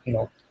that, you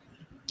know,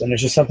 then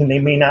there's just something they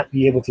may not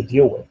be able to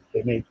deal with.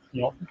 They may,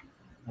 you know,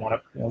 want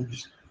to, you know,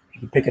 just, you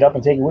can pick it up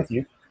and take it with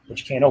you, but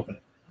you can't open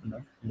it, you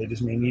know. And they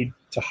just may need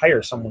to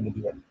hire someone to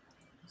do it,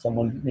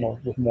 someone, you know,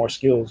 with more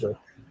skills or,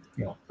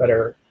 you know,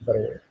 better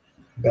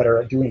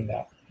at doing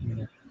that. You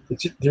know,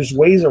 there's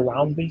ways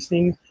around these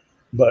things.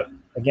 But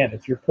again,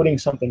 if you're putting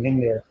something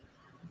in there,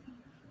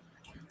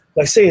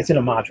 like say it's in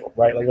a module,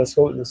 right? Like let's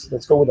go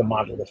with a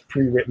module that's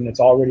pre-written, it's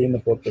already in the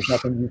book. There's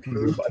nothing you can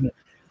do, but I mean,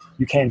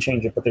 you can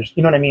change it. But there's,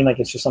 you know what I mean? Like,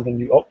 it's just something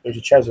there's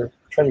a treasure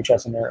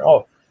chest in there.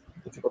 Oh,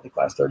 difficulty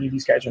class 30.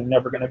 These guys are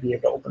never going to be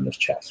able to open this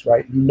chest,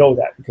 right? You know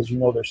that because you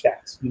know their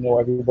stats. You know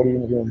everybody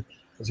in the room.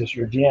 Because it's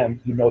your GM,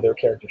 you know their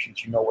character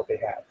sheets. You know what they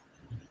have.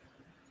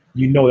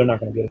 You know they're not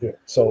going to be able to do it.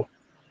 So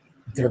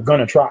they're going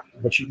to try,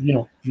 but you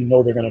know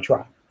they're going to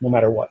try. No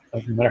matter what,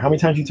 like, no matter how many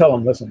times you tell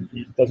them, listen,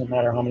 it doesn't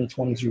matter how many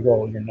 20s you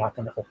roll, you're not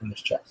going to open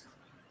this chest.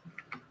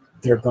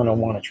 They're going to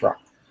want to try.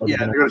 Yeah,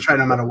 they're going to try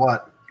no matter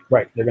what.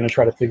 Right. They're going to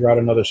try to figure out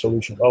another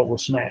solution. Oh, we'll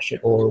smash it,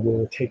 or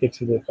we'll take it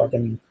to the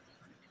fucking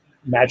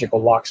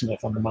magical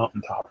locksmith on the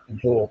mountaintop, and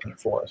he'll open it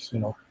for us. You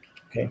know,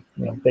 okay,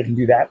 you know, they can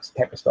do that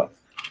type of stuff.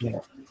 You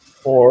know,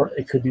 or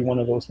it could be one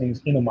of those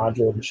things in a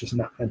module that's just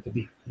not meant to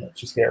be. You know,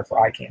 it's just there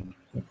for eye candy,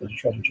 for the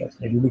treasure chest.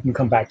 Maybe we can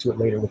come back to it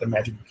later with a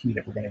magical key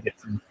that we're going to get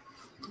from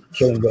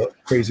killing the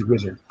crazy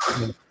wizard,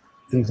 you know,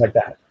 things like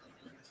that.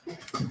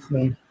 I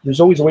mean, there's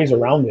always ways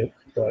around it,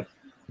 but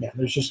yeah,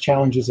 there's just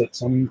challenges that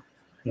some,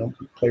 you know,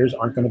 players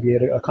aren't going to be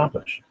able to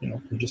accomplish. You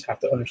know, you just have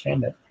to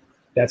understand that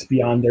that's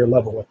beyond their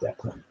level at that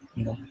point.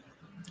 You know.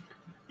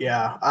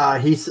 Yeah,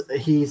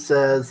 he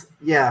says,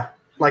 yeah,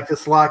 like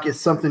this lock is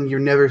something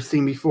you've never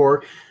seen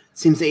before.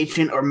 Seems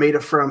ancient or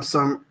made from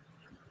some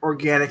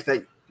organic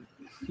that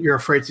you're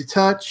afraid to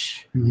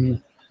touch. Mm-hmm.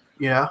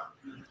 Yeah.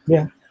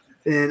 Yeah.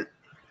 And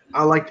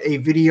I liked a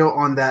video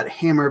on that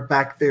hammer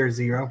back there,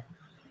 Zero.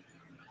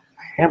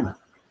 Hammer.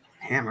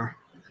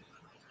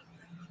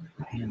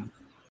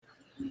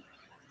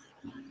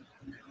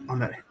 On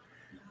that.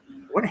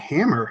 What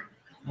hammer?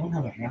 I don't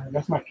have a hammer.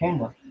 That's my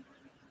camera.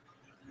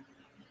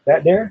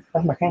 That there,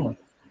 that's my camera.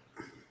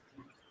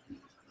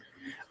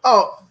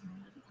 Oh,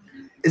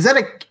 is that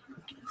a?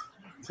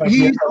 It's my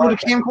You use DSLR the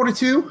camera. camcorder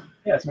too?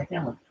 Yeah, it's my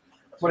camera.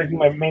 That's what I do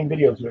my main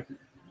videos with.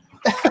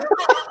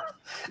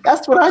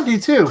 That's what I do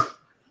too.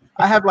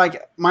 I have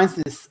like mine's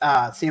this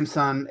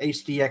Samsung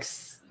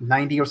HDX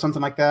 90 or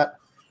something like that.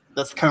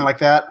 That's kind of like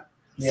that.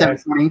 Yeah,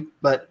 720,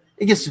 but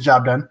it gets the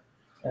job done.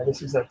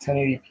 this is a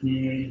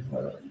 1080p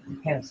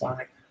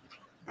Panasonic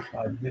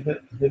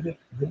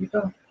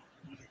Vivica.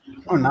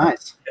 Oh,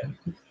 nice.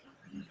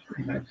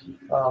 Pretty nice.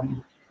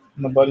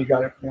 My buddy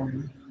got it for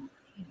me.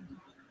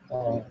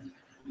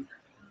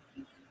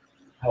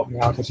 Helped me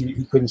out because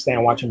he couldn't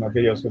stand watching my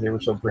videos because they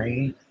were so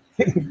grainy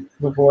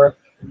before.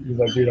 He's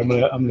like, dude, I'm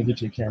gonna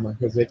get you a camera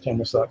because that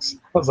camera sucks.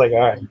 I was like, all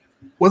right.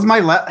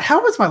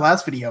 How was my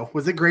last video?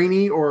 Was it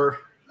grainy or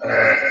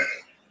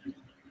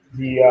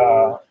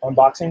The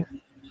unboxing?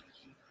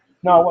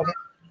 No, it wasn't.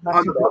 Not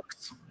on too the bad.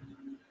 books?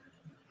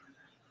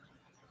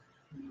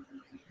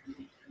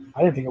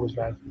 I didn't think it was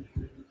bad,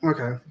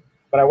 Okay.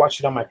 but I watched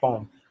it on my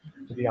phone,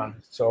 to be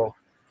honest. So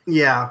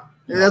Yeah,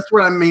 that's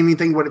what I mainly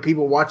think. What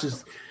people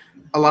watches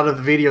a lot of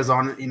the videos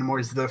on it anymore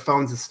is their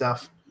phones and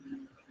stuff.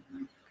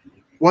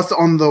 What's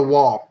on the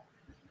wall?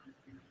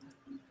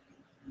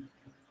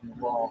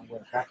 well,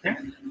 back there,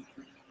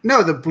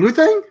 No, the blue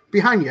thing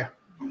behind you.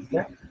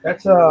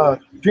 that's a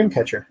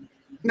Dreamcatcher.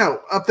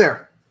 No, up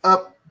there,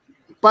 up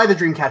by the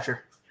Dreamcatcher.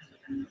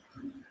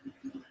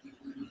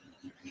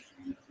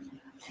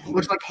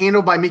 Looks like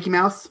handled by Mickey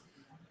Mouse.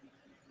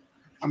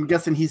 I'm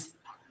guessing he's,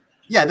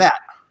 yeah,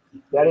 that.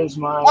 That is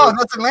my Oh,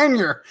 that's a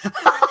lanyard.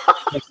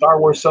 Star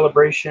Wars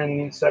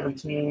Celebration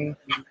 17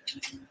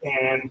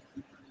 and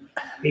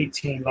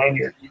 18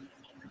 lanyard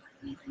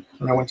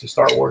when I went to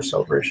Star Wars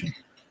Celebration.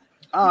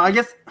 I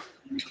guess.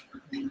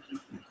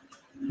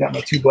 Got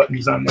my 2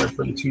 buttons on there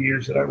for the 2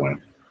 years that I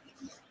went.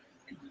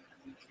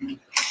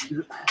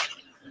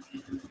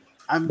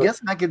 I'm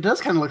guessing like it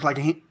does kind of look like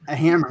a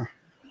hammer.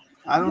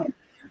 I don't.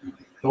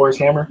 Thor's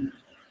hammer.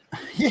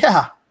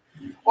 Yeah.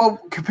 Well,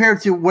 compared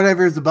to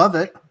whatever is above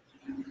it,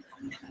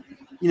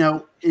 you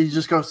know, it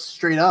just goes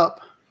straight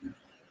up.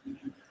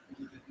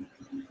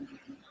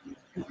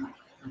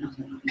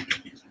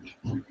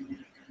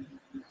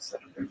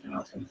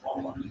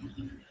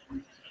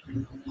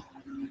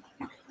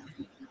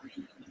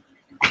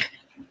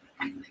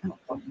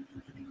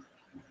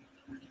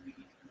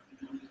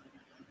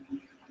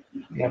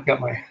 Yeah, I've got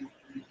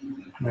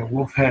my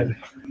wolf head,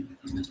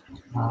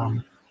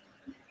 my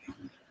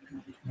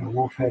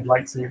wolf head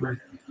lightsaber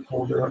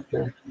holder up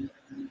there.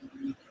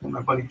 And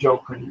my buddy Joe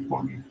printed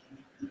for me.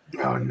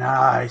 Oh,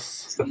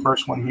 nice. It's the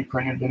first one he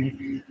printed.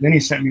 Then he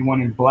sent me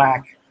one in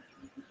black,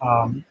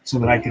 so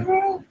that I could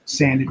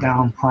sand it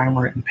down,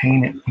 primer it, and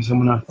paint it. Because I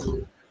want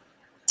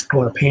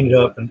to paint it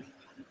up and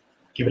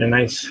give it a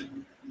nice,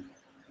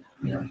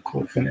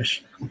 cool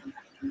finish.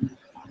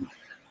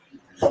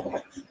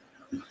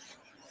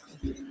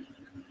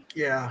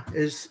 Yeah,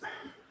 it's.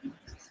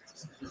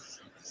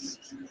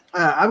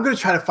 I'm gonna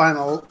try to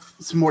find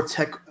some more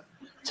tech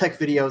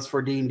videos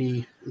for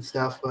D&D and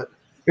stuff, but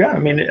Yeah, I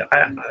mean,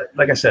 I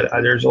like I said,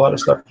 there's a lot of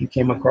stuff you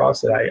came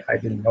across that I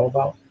didn't know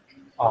about.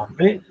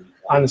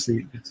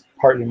 Honestly, it's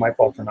partly my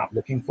fault for not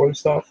looking for the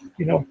stuff.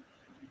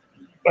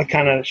 I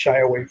kind of shy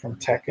away from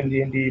tech in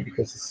D&D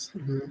because it's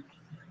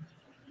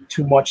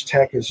too much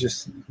tech is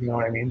just, you know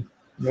what I mean?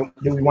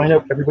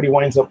 Everybody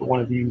winds up with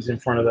one of these in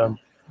front of them.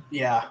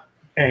 yeah,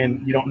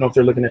 And you don't know if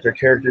they're looking at their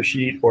character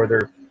sheet or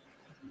they're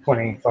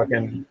playing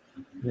fucking,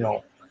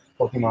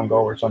 Pokemon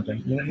Go or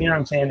something. You know what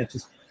I'm saying? It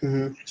just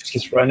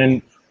gets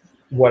running.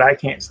 What I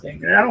can't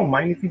stand, and I don't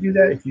mind if you do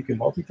that, if you can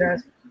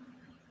multitask.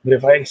 But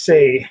if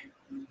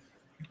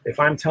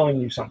I'm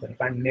telling you something,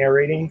 if I'm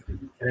narrating,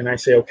 and then I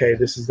say, okay,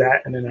 this is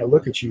that, and then I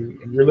look at you,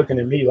 and you're looking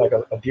at me like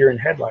a deer in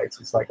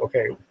headlights, it's like,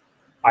 okay,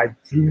 I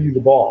threw you the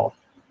ball.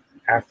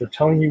 After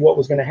telling you what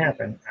was going to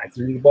happen, I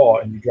threw you the ball,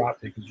 and you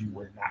dropped it because you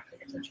were not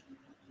paying attention.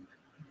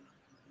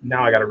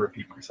 Now I got to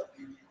repeat myself.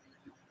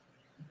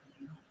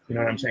 You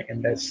know what I'm saying?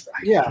 And that's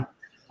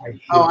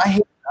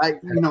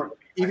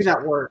even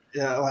at work,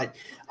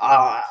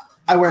 I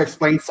would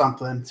explain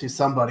something to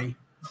somebody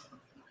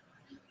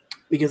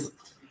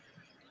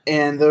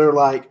and they're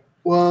like,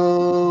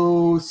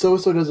 "Whoa,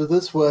 so-so does it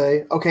this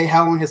way." Okay,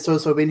 how long has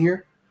so-so been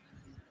here?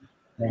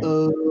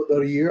 About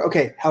a year.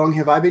 Okay, how long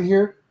have I been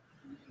here?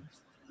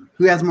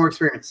 Who has more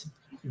experience?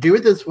 Do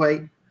it this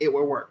way, it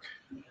will work.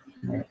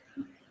 Right.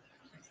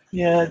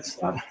 Yeah, it's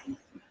all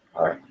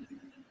right.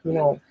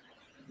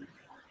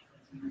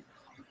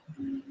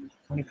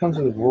 When it comes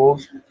to the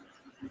rules,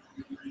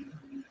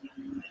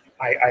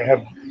 I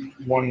have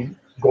one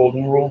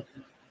golden rule,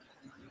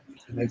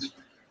 and it's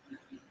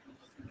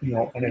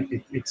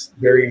it's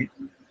very.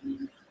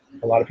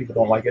 A lot of people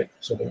don't like it,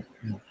 so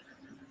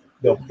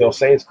they'll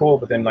say it's cool,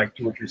 but then like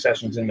 2 or 3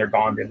 sessions in, they're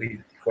gone, they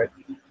leave, quit.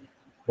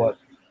 But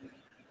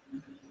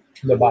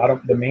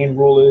the main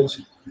rule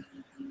is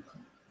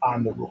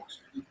I'm the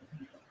rules.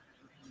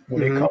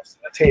 When it comes to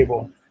the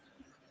table,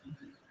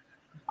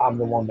 I'm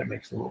the one that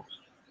makes the rules.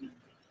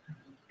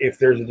 If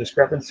there's a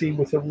discrepancy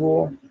with the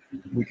rule,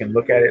 we can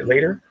look at it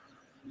later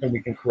and we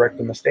can correct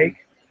the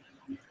mistake.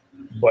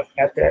 But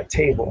at that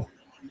table,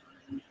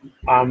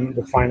 I'm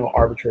the final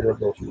arbitrator of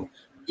those rules.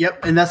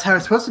 Yep, and that's how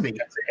it's supposed to be.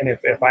 And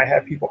if I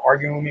have people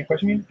arguing with me,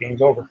 questioning me,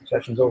 game's over,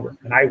 session's over.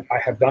 And I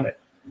have done it.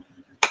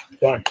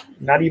 Done.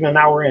 Not even an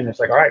hour in, it's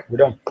like, all right, we're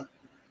done.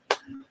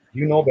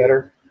 You know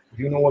better.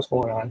 You know what's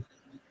going on.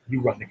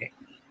 You run the game.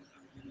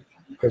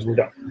 Because we're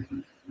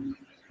done.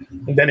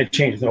 And then it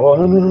changes. Oh,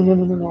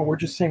 no. We're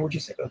just saying.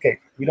 Okay,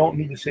 we don't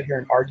need to sit here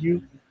and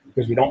argue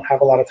because we don't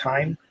have a lot of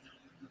time.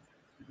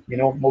 You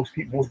know, most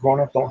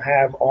grown-ups don't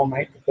have all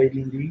night to play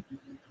D&D.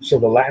 So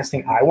the last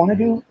thing I want to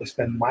do is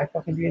spend my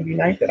fucking D&D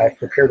night that I've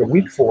prepared a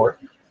week for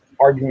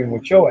arguing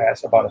with your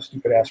ass about a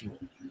stupid-ass rule.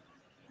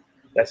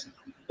 That's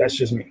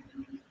just me.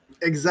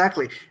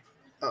 Exactly.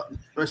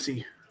 Let's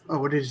see. Oh,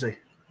 what did you say?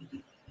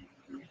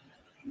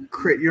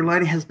 Crit, your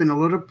lighting has been a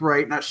little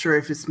bright. Not sure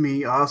if it's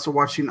me. Also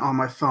watching on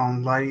my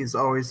phone. Lighting is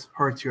always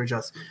hard to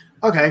adjust.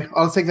 Okay,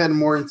 I'll take that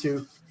more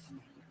into.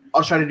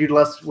 I'll try to do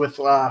less with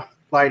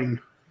lighting.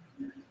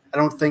 I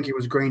don't think it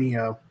was grainy.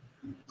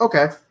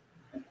 Okay.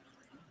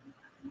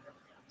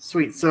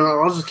 Sweet.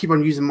 So I'll just keep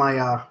on using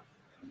my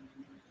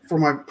for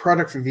my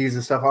product reviews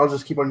and stuff. I'll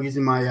just keep on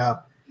using my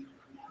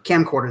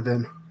camcorder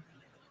then.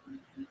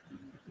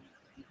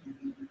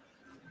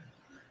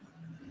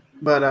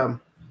 But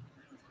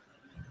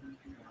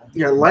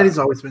yeah, lighting's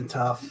always been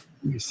tough.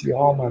 You see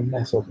all my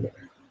mess over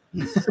there.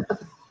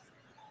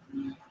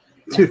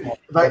 Dude,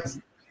 that's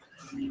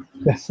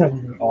not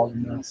even all the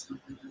mess.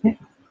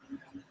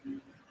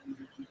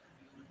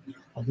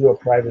 I'll do a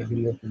private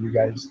video for you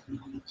guys,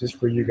 just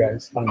for you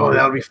guys. Oh,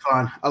 that would be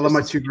fun. I love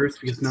my two groups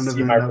because none of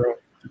them know room.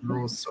 the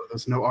rules, so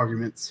there's no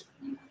arguments.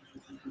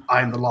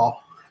 I am the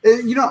law.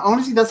 You know,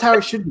 honestly, that's how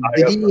it should be.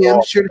 The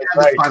DEM should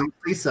have the final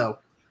say so.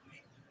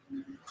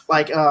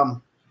 Like,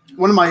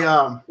 one of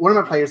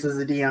my players is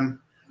a DM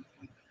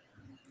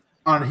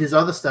on his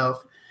other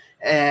stuff,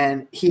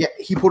 and he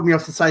pulled me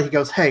off the side. He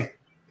goes, "Hey,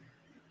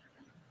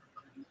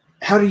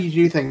 how do you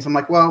do things?" I'm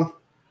like, "Well,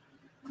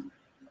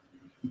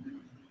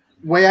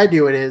 way I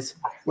do it is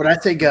what I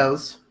say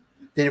goes.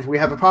 Then if we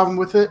have a problem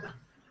with it,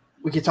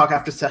 we can talk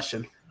after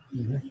session.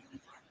 Mm-hmm.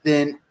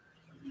 Then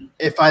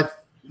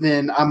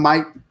I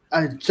might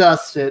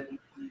adjust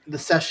the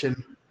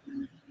session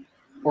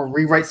or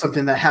rewrite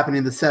something that happened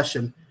in the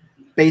session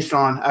based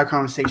on our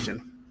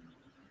conversation."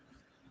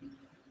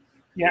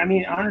 Yeah, I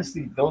mean,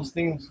 honestly, those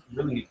things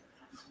really,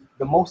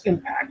 the most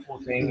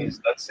impactful thing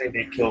is, let's say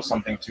they kill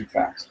something too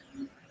fast,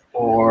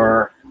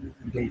 or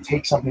they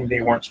take something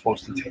they weren't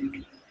supposed to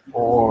take,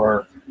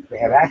 or they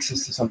have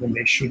access to something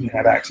they shouldn't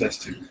have access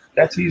to.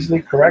 That's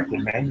easily corrected,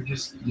 man.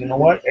 You know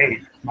what?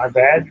 Hey, my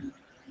bad.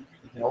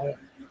 You know,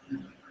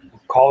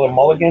 call it a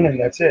mulligan, and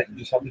that's it. You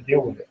just have to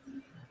deal with it.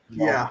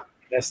 Yeah.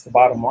 That's the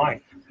bottom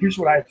line. Here's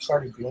what I've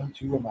started doing,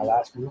 too, in my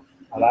last group,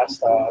 my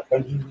last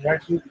Dungeons &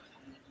 Dragons group.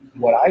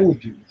 What I would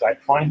do is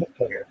I'd find a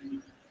player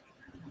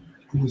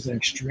who's an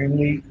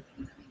extremely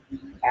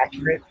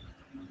accurate,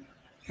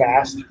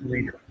 fast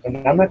reader.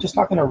 And I'm not just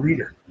talking a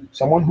reader,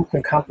 someone who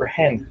can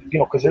comprehend, you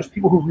know, because there's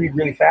people who read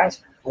really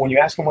fast, but when you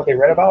ask them what they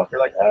read about, they're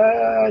like,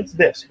 it's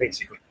this,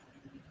 basically.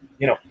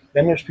 You know,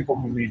 then there's people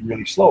who read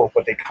really slow,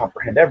 but they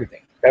comprehend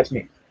everything. That's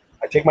me.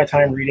 I take my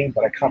time reading,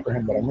 but I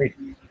comprehend what I'm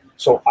reading.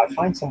 So I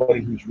find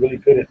somebody who's really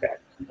good at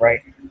that,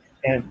 right?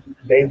 And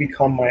they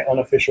become my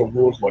unofficial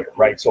rules lawyer,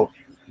 right? So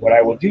what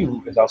I will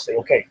do is I'll say,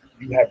 okay,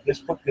 you have this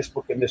book,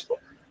 and this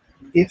book.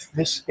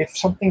 If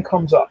something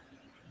comes up,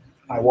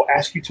 I will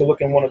ask you to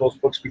look in one of those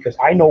books because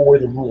I know where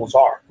the rules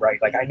are,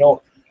 right? Like I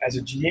know as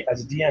a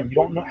DM, you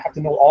don't have to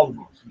know all the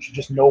rules. You should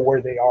just know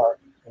where they are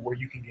and where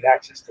you can get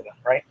access to them,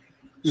 right?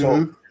 So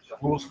there's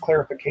a rules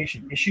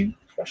clarification issue,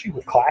 especially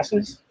with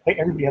classes. Like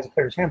everybody has a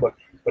player's handbook,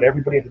 but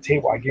everybody at the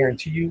table, I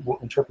guarantee you, will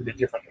interpret it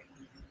differently.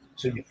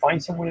 So you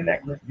find someone in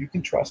that group you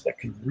can trust that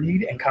can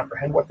read and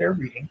comprehend what they're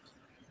reading.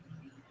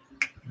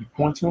 You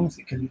point to them and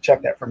say, "Can you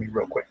check that for me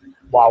real quick?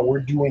 While we're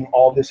doing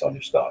all this other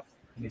stuff,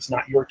 and it's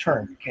not your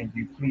turn, can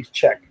you please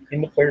check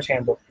in the player's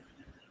handbook,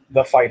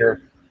 the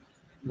fighter,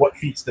 what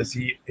feats is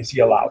he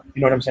allowed?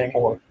 You know what I'm saying?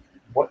 Or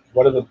what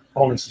are the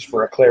bonuses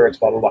for a cleric,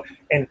 blah, blah, blah."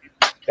 And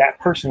that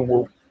person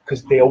will,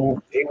 because they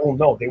will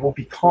know, they will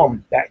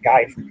become that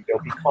guy for you.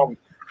 They'll become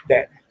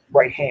that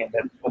right hand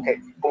that,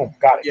 okay, boom,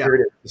 got it, here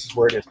it is, this is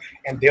where it is.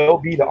 And they'll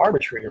be the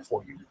arbitrator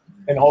for you.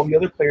 And all the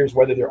other players,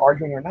 whether they're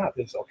arguing or not,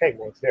 it's okay,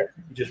 well, it's there.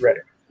 You just read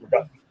it. We're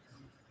done.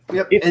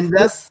 Yep, and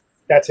that's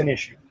an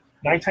issue.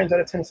 9 times out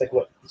of 10, it's like,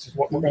 look, this is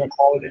what we're going to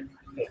call it.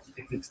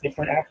 If it's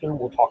different after,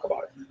 we'll talk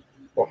about it.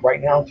 But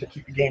right now, to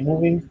keep the game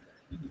moving,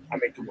 I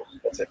make the rules.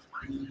 That's it.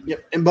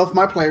 Yep, and both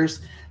my players,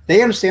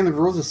 they understand the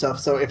rules and stuff.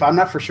 So if I'm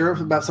not for sure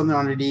about something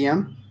on a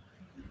DM,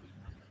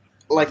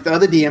 like the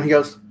other DM, he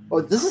goes,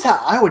 "Oh, this is how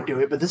I would do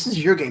it, but this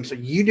is your game, so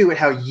you do it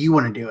how you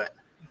want to do it."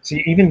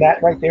 See, even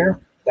that right there,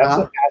 that's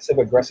a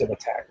passive-aggressive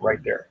attack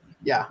right there.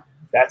 Yeah.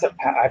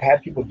 I've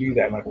had people do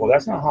that. I'm like, well,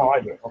 that's not how I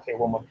do it. Okay,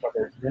 well,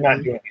 motherfucker, you're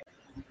not doing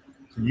it.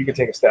 So you can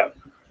take a step.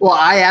 Well,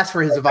 I asked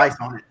for his advice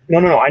on it.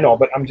 No. I know,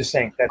 but I'm just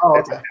saying that's okay.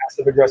 a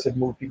passive aggressive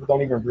move. People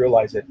don't even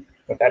realize it,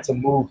 but that's a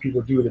move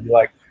people do to be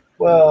like,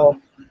 well,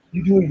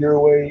 you do it your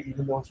way,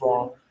 even though it's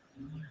wrong.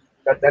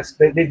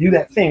 They do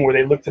that thing where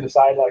they look to the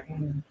side like,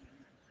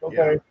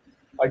 okay,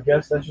 I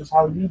guess that's just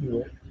how you do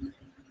it.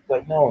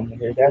 Like, no,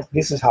 nigga,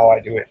 this is how I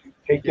do it.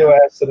 Take your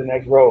ass to the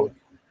next road.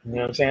 You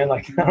know what I'm saying?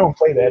 Like, I don't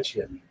play that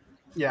shit.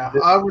 Yeah,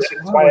 That's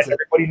why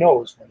everybody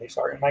knows when they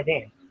start in my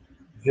game.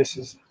 This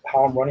is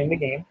how I'm running the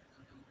game.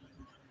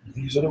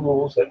 These are the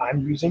rules that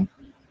I'm using.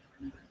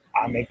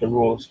 I make the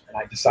rules, and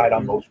I decide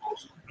on those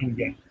rules in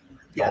game.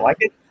 Yeah. Don't like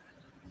it?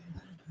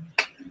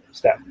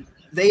 Step.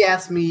 They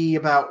asked me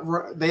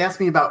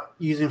about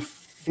using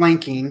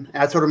flanking.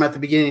 I told them at the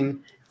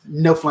beginning,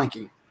 no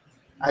flanking.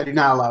 I do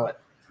not allow it.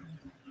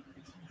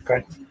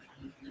 Okay.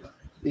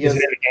 Because,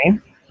 is it in the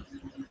game?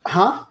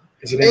 Huh?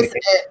 Is it in the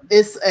game?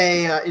 It's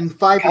a in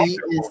 5e.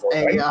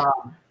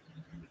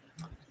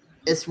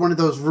 It's one of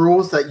those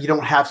rules that you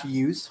don't have to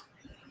use.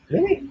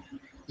 Really?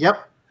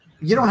 Yep.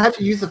 You don't have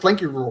to use the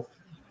flanking rule.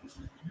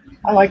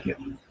 I like it.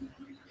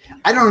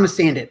 I don't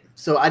understand it,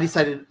 so I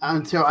decided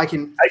until I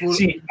can.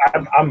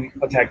 I'm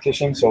a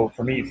tactician, so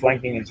for me,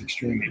 flanking is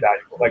extremely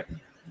valuable. Like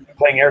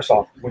playing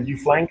airsoft, when you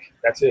flank,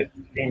 that's it.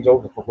 Game's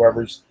over for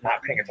whoever's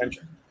not paying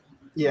attention.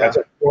 Yeah, that's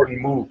an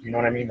important move. You know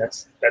what I mean?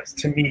 That's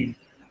to me,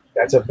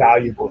 that's a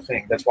valuable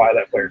thing. That's why I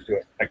let players do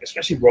it. Like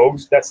especially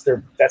rogues, that's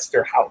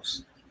their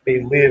house.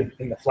 They live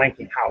in the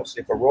flanking house.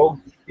 If a rogue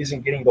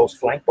isn't getting those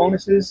flank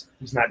bonuses,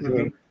 he's not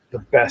doing the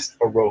best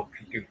a rogue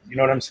can do. You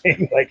know what I'm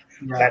saying? Like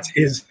that's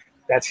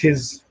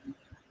his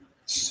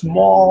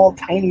small,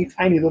 tiny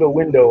little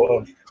window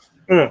of,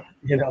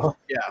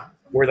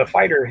 where the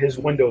fighter, his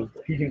window,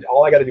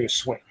 all I got to do is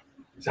swing.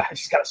 So I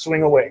just got to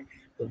swing away.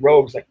 The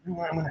rogue's like,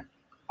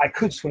 I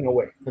could swing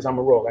away because I'm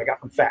a rogue.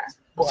 I'm fast.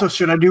 But, so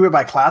should I do it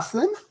by class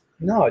then?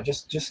 No,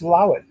 just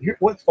allow it.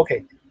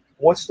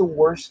 What's the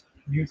worst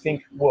you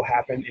think will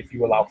happen if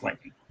you allow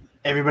flanking?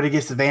 Everybody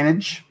gets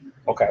advantage.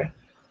 Okay.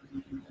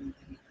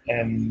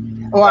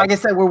 And I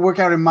guess that would work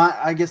out in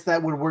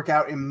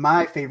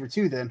my favor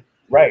too then.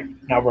 Right.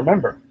 Now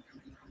remember,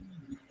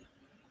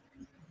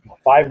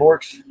 5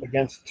 orcs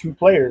against 2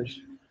 players,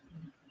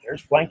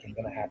 there's flanking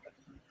going to happen.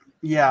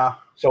 Yeah.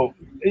 So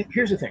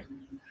here's the thing.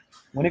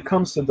 When it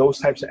comes to those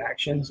types of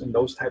actions and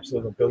those types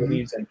of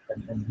abilities and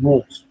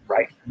rules,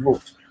 right?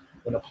 Rules.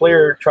 When a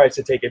player tries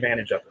to take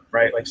advantage of it,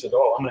 right? Like says,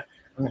 I'm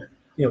gonna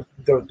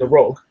the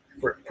rogue,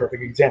 for a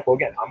perfect example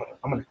again,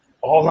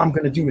 all I'm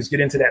gonna do is get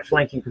into that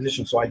flanking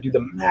position so I do the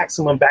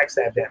maximum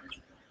backstab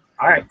damage.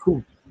 All right,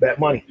 cool. Bet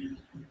money.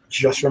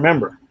 Just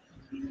remember,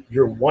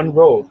 you're one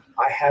rogue.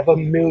 I have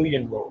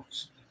 1,000,000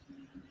 rogues.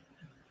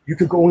 You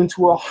could go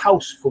into a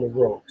house full of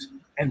rogues,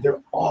 and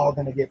they're all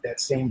going to get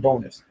that same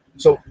bonus.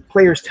 So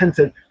players tend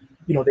to,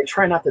 they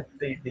try not to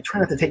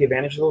take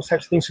advantage of those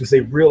types of things because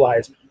they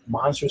realize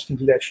monsters can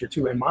do that shit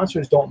too. And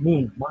monsters don't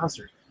mean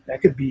monsters.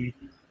 That could be,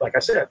 like I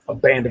said, a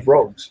band of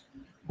rogues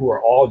who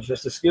are all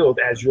just as skilled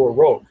as your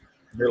rogue.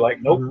 And they're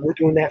like, nope, we're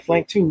doing that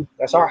flank too.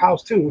 That's our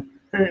house too.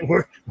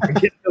 we're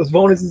getting those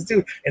bonuses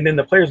too. And then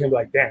the player's gonna be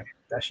like, damn,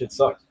 that shit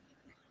sucks.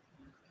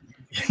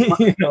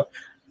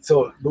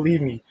 So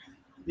believe me,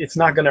 it's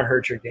not gonna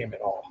hurt your game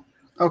at all.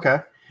 Okay.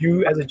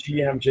 You as a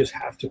GM just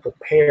have to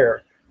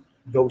prepare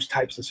those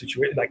types of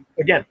situations. Like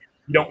again,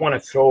 you don't want to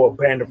throw a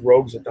band of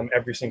rogues at them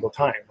every single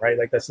time, right?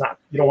 Like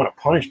you don't want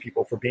to punish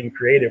people for being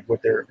creative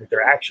with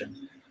their actions,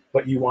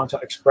 but you want to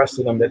express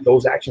to them that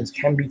those actions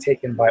can be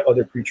taken by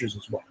other creatures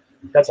as well.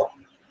 That's all.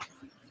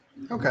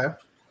 Okay.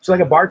 It's like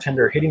a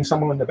bartender hitting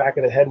someone in the back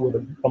of the head with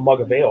a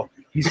mug of ale.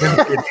 He's going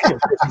to get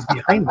because he's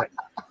behind them,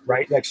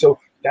 right? Like, so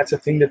that's a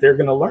thing that they're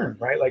going to learn,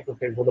 right? Like,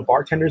 okay, well, the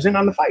bartender's in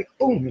on the fight.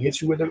 Boom, he hits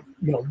you with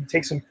he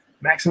takes some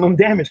maximum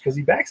damage because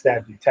he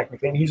backstabbed you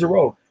technically, and he's a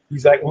rogue.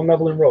 He's like one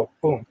level in rogue.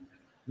 Boom,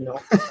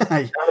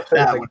 like,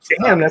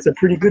 damn, that's a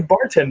pretty good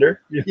bartender.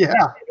 Yeah. You know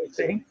what I'm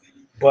saying?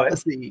 But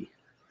let's see.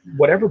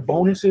 Whatever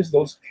bonuses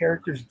those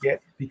characters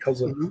get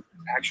because of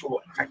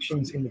actual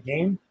actions in the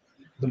game,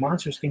 the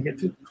monsters can get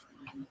too.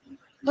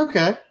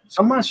 Okay.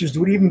 Some monsters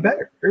do it even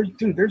better.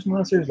 There's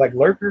monsters like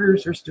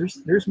lurkers.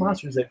 There's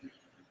monsters that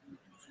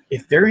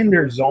if they're in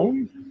their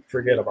zone,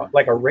 forget about it.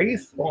 Like a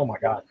wraith. Oh my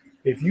god!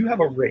 If you have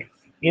a wraith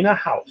in a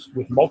house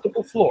with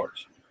multiple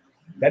floors,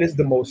 that is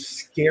the most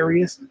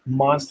scariest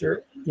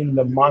monster in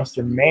the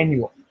monster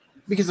manual.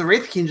 Because the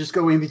wraith can just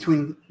go in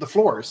between the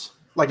floors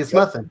like it's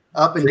nothing,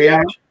 up and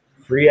down.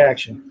 Free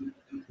action.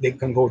 They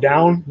can go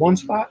down one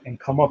spot and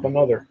come up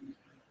another,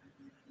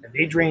 and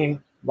they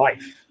drain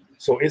life.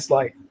 So it's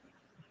like,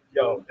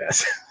 yo,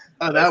 that's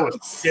that was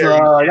scary.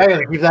 I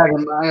gotta keep that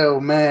in mind. Oh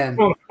man,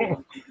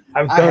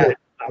 I've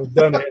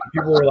done it.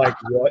 People were like,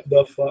 what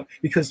the fuck?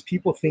 Because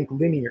people think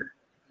linear.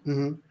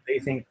 Mm-hmm. They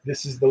think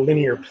this is the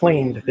linear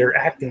plane that they're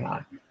acting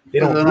on. They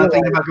don't they're not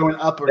thinking about going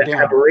up or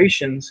down.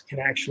 Aberrations can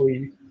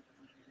actually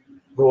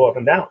go up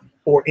and down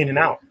or in and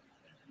out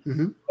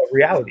of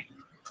reality.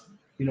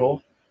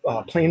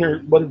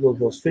 Planar, what are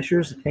those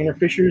fissures, planar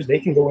fissures? They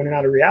can go in and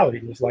out of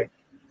reality. It's like,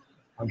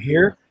 I'm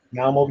here,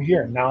 now I'm over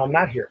here, now I'm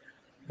not here.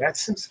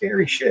 That's some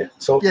scary shit.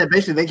 So Yeah,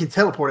 basically they can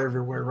teleport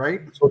everywhere,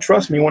 right? So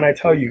trust me when I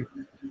tell you,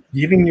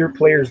 giving your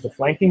players the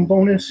flanking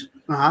bonus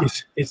Uh-huh.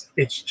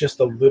 it's just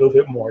a little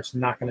bit more. It's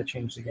not going to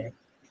change the game.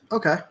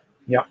 Okay.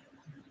 Yeah.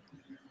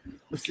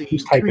 Let's see.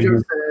 Who's typing Cujo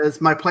here?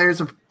 says, my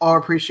players all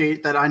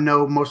appreciate that I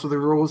know most of the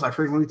rules. I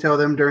frequently tell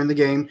them during the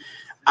game,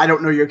 I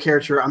don't know your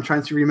character. I'm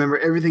trying to remember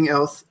everything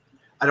else.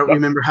 I don't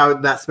remember how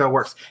that spell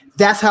works.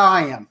 That's how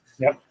I am.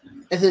 Yep.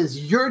 It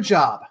is your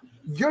job.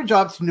 Your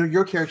job to know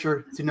your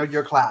character, to know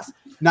your class,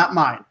 not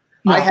mine.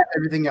 No. I have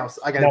everything else.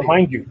 I got to Now, do.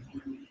 mind you,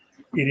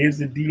 it is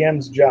the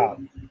DM's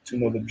job to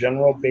know the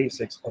general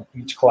basics of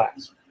each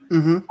class.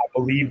 Mm-hmm. I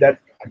believe that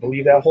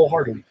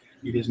wholeheartedly.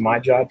 It is my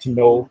job to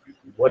know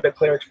what the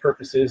cleric's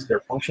purpose is,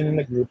 their function in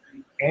the group,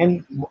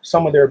 and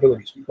some of their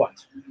abilities. But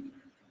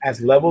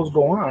as levels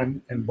go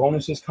on and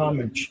bonuses come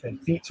and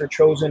feats are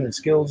chosen and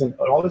skills and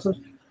all this stuff,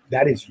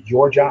 that is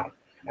your job.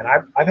 And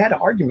I've had an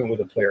argument with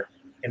a player,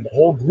 and the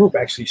whole group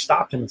actually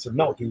stopped him and said,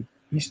 no, dude,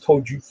 he's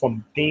told you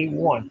from day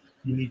one,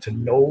 you need to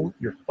know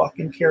your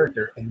fucking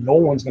character, and no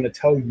one's going to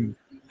tell you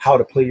how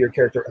to play your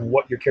character and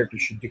what your character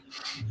should do.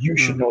 You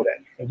should know that.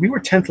 And we were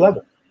 10th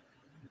level.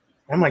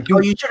 I'm like,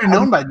 dude, You should have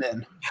known by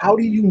then. how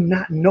do you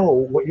not know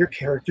what your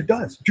character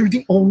does? You're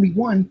the only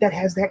one that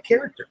has that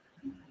character.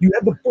 You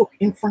have the book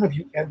in front of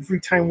you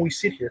every time we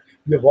sit here.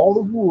 You have all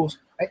the rules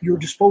at your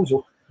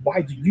disposal.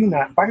 Why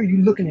are you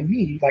looking at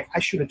me like I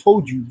should have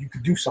told you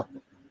could do something?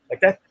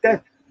 Like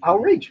that's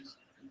outrageous.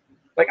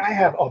 Like I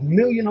have a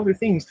million other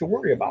things to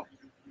worry about.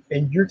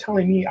 And you're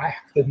telling me I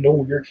have to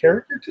know your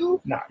character too?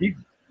 Nah, you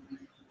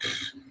Hit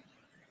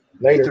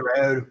the later.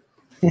 road.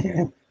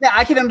 Yeah,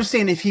 I can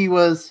understand if he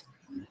was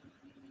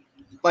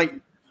like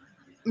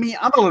me.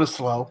 I'm a little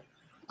slow.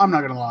 I'm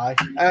not gonna lie.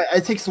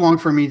 It takes a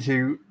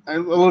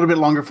little bit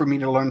longer for me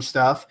to learn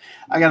stuff.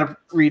 I gotta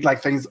read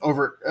like things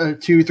over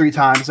 2-3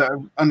 times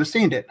to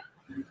understand it.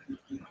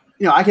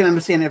 You know, I can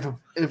understand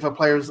if a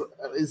player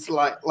is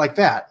like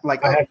that.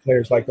 Like I have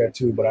players like that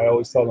too, but I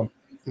always tell them,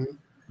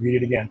 read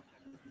it again.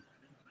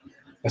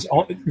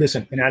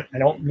 Listen, and I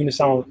don't mean to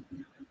sound,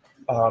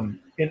 I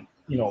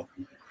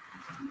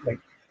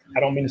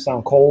don't mean to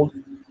sound cold.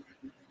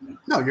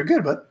 no, you're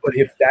good, but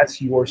if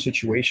that's your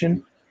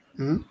situation,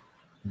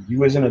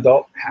 you as an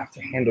adult have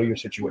to handle your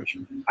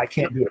situation. I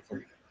can't do it for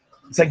you.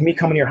 It's like me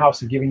coming to your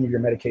house and giving you your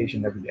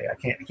medication every day. I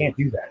can't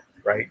do that,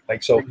 right?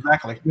 Like so.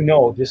 exactly. You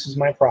know, this is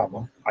my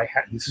problem.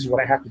 This is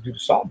what I have to do to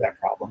solve that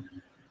problem.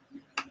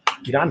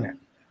 Get on that.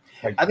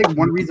 Like, I think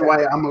one reason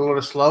why I'm a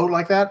little slow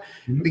like that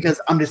because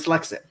I'm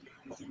dyslexic.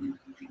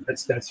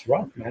 That's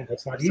rough, man.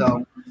 That's not easy.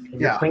 So,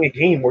 You're playing a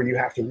game where you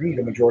have to read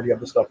a majority of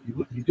the stuff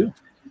you do.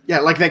 Yeah,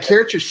 like that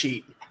character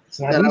sheet It's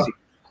not that easy.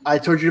 I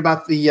told you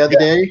about the other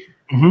day.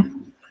 Mhm.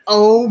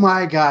 Oh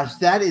my gosh,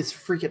 that is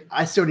freaking!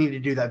 I still need to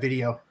do that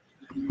video.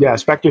 Yeah,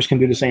 specters can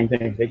do the same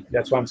thing.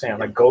 That's what I'm saying.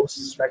 Like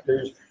ghosts,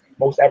 specters,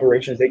 most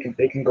aberrations, they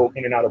can go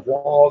in and out of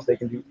walls. They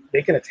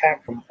can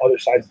attack from other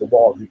sides of the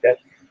wall.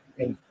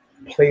 And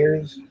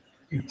players,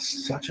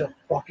 it's such a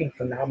fucking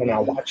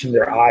phenomenon watching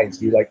their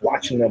eyes. You like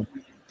watching them,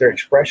 their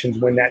expressions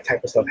when that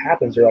type of stuff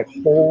happens. They're like,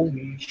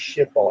 holy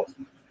shit balls.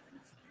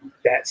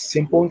 That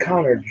simple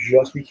encounter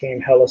just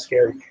became hella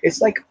scary.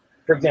 It's like,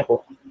 for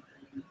example,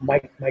 my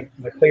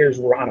players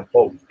were on a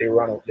boat. They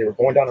were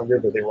going down a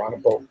river. They were on a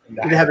boat. And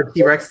Did they have a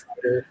T-Rex?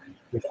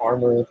 With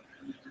armor,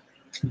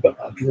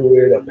 a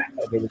druid,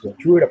 there was a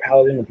druid, a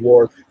paladin, a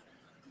dwarf,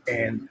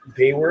 and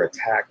they were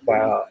attacked by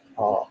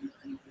a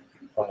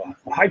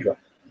hydra.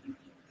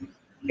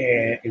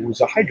 And it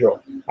was a hydra,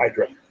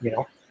 you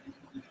know.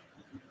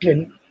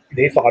 And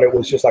they thought it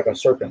was just like a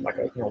serpent, like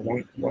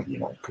one,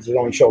 because it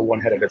only showed one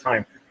head at a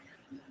time.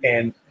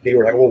 And they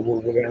were like, "Well,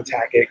 we're going to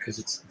attack it because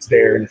it's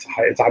there and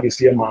it's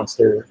obviously a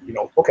monster." You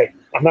know, okay,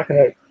 I'm not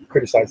going to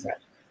criticize that.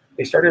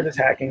 They started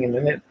attacking, and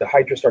then the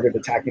Hydra started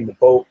attacking the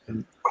boat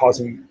and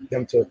causing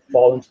them to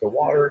fall into the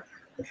water.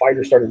 The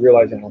fighter started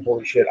realizing, "Oh,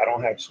 holy shit, I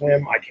don't have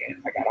swim. I can't.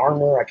 I got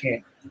armor. I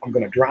can't. I'm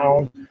going to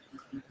drown."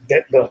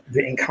 That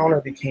the encounter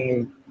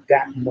became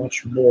that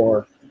much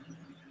more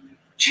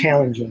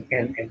challenging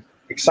and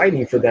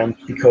exciting for them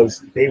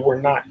because they were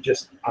not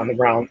just on the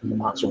ground and the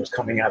monster was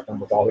coming at them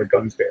with all their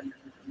guns bare.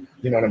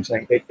 You know what I'm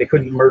saying? They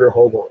couldn't murder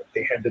Hobo.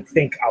 They had to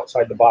think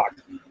outside the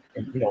box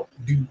and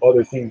do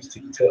other things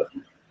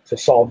to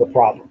solve the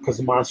problem because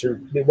the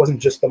monster. It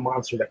wasn't just the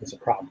monster that was a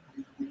problem.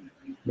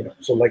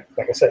 So like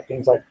I said,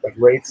 things like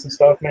wraiths and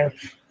stuff, man.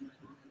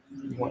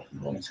 You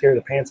want to scare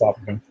the pants off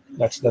of them.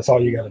 That's all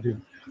you got to do.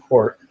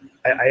 Or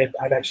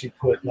I'd actually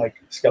put like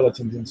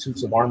skeletons in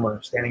suits of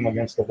armor standing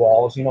against the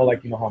walls.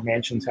 How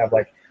mansions have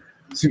like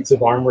suits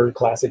of armor,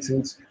 classic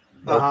suits.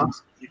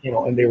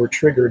 And they were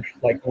triggered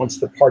like once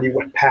the party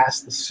went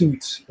past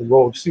the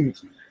row of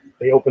suits,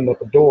 they opened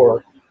up a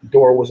door. The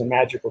door was a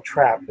magical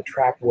trap. The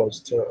trap was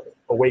to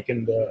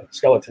awaken the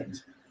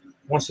skeletons.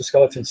 Once the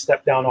skeletons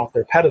stepped down off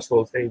their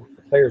pedestals, the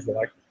players were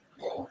like,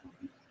 "Oh,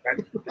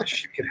 that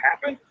shit could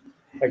happen."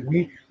 Like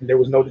there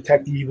was no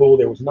detect evil.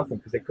 There was nothing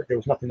because there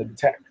was nothing to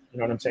detect. You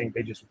know what I'm saying?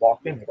 They just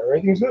walked in. Like,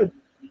 everything's good.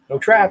 No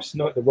traps.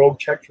 No, the rogue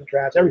checked for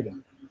traps.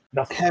 Everything.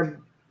 Nothing.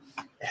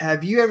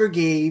 have you ever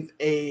gave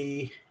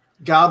a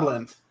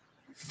goblin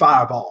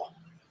fireball?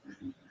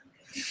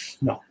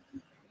 No.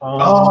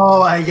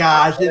 Oh my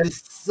gosh, it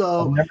is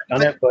so. I've never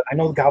done it, but I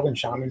know the goblin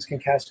shamans can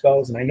cast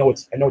spells, and I know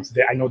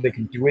they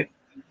can do it,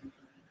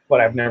 but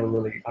I've never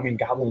really. I mean,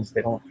 goblins,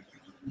 they don't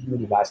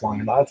really last long.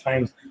 And a lot of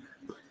times,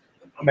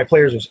 my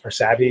players are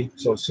savvy,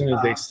 so as soon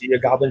as they see a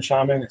goblin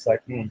shaman, it's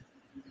like,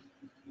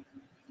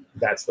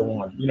 that's the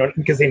one,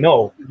 because they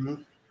know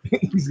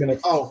he's gonna.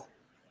 Oh,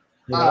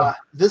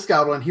 this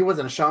goblin, he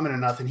wasn't a shaman or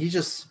nothing. I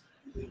just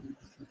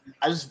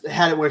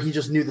had it where he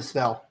just knew the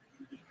spell.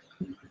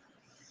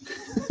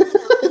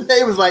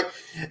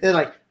 They're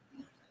like,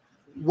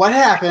 what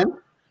happened?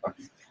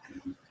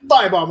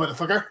 Fireball,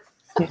 motherfucker.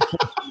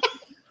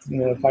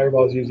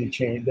 Fireballs usually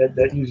change.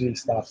 That usually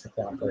stops the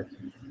clock. Right?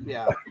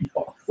 Yeah.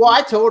 Well,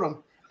 I told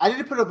him I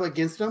didn't put up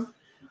against him,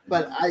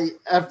 but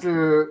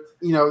after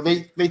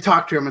they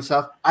talked to him and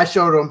stuff, I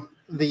showed him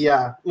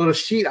the little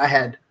sheet I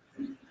had.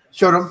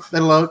 Showed him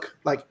the look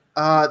like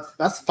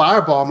that's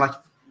fireball. I'm like,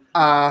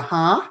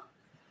 huh.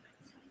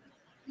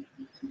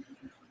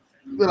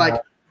 We're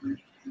like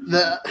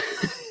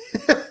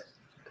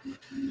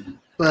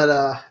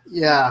but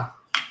yeah.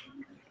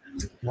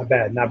 Not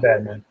bad,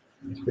 man.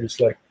 It's pretty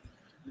slick.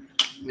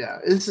 Yeah,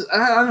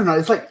 I don't know.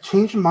 It's like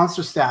changing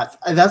monster stats.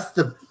 That's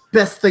the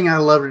best thing I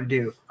love to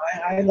do.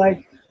 I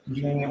like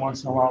doing it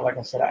once in a while. Like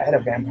I said, I had a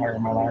vampire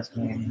in my last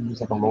game. He was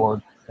like a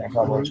lord,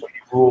 vampire lord, so he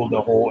ruled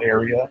the whole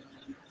area.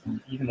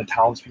 And even the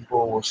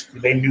townspeople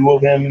they knew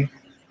of him.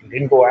 They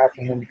didn't go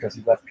after him because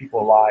he left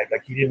people alive.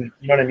 Like he didn't,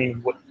 you know what I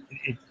mean?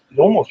 It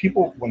almost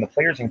people when the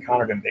players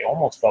encountered him, they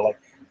almost felt like,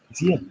 is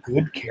he a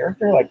good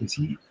character? Like is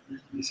he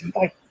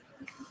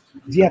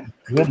have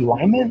good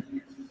alignment?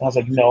 And I was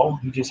like, no,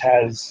 he just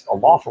has a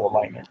lawful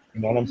alignment.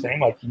 You know what I'm saying?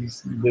 Like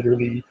he's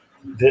literally,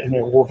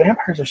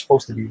 vampires are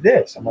supposed to be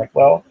this. I'm like,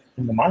 well,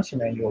 in the monster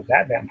manual,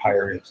 that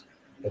vampire is,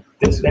 but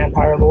this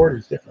vampire lord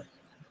is different.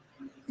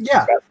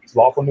 Yeah, he's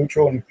lawful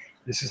neutral, and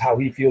this is how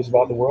he feels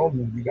about the world,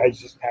 and you guys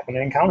just happen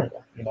to encounter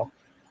them,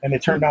 And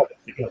it turned out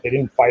that they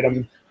didn't fight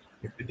him.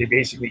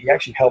 He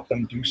actually helped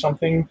them do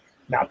something,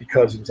 not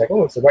because it was like,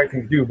 oh, it's the right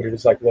thing to do, but it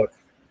was like, look,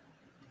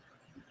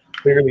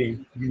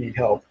 clearly you need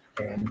help,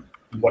 and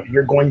what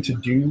you're going to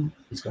do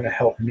is going to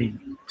help me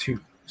too.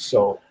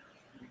 So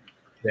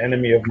the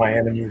enemy of my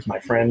enemy is my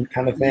friend,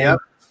 kind of thing. Yep.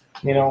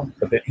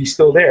 But that he's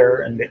still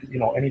there, and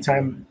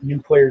anytime new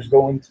players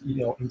go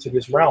into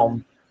this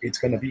realm, he's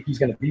going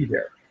to be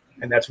there,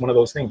 and that's one of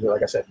those things where,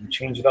 like I said, you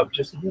change it up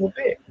just a little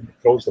bit, and it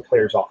throws the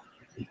players off.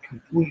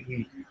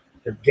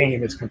 Their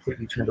game is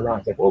completely turned around.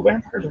 It's like, well,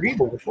 vampires are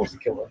evil. We're supposed to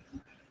kill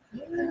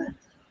them.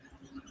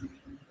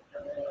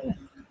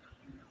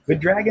 Good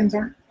dragons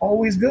aren't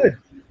always good,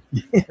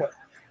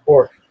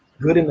 or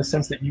good in the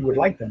sense that you would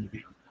like them to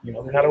be.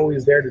 They're not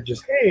always there to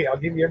just, hey, I'll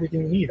give you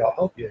everything you need. I'll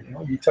help you.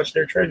 You touch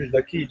their treasures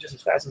like key just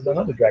as fast as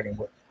another dragon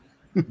would.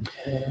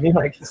 I mean,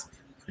 like,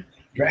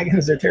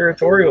 dragons are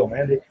territorial,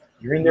 man.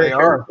 You're in their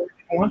territory.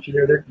 They don't want you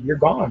there. You're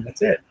gone.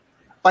 That's it.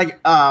 Like,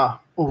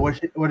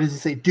 what does he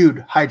say? Dude,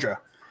 Hydra.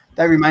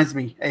 That reminds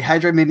me. A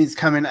Hydra mini is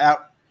coming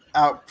out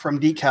from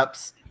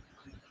D-Cups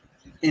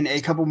in a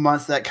couple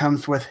months. That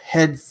comes with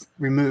heads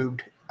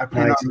removed. I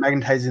plan on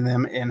magnetizing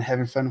them and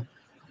having fun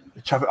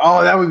with chopping.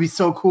 Oh, that would be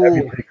so cool.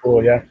 That'd be pretty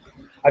cool, yeah.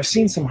 I've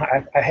seen some.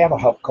 I have a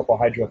couple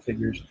Hydra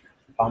figures.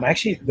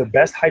 Actually, the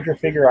best Hydra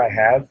figure I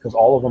have, because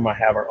all of them I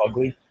have are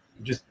ugly,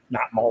 just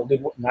not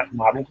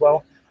modeled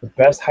well. The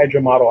best Hydra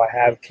model I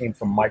have came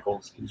from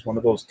Michaels. He's one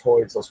of those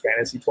toys, those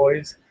fantasy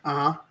toys.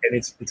 And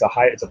it's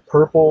a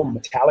purple,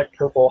 metallic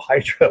purple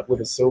Hydra with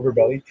a silver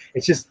belly.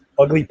 It's just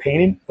ugly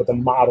painted, but the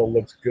model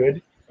looks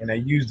good. And I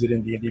used it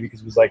in D&D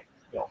because it was like,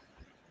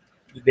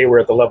 they were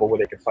at the level where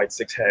they could fight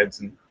 6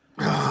 heads, and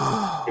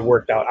it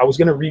worked out. I was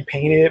gonna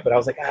repaint it, but I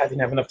was like, I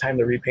didn't have enough time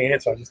to repaint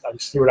it, so I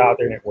just threw it out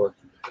there and it worked.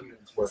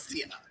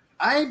 See,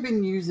 I've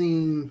been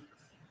using,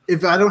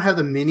 if I don't have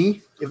the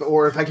mini, if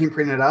I can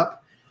print it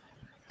up,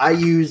 I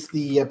use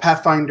the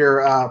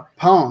Pathfinder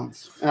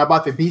poems, and I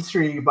bought the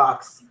Beastry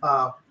box,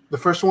 the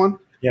first one.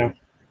 Yeah,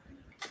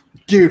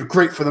 dude,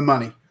 great for the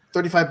money.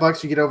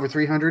 $35, you get over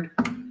 300.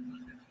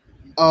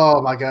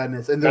 Oh my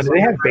goodness! And do they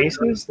have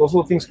bases? Those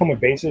little things come with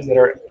bases that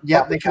are.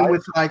 Yeah, they come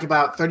with like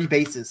about 30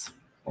 bases.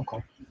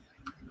 Okay.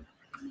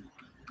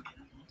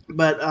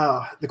 But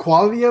the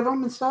quality of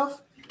them and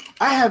stuff,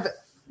 I have.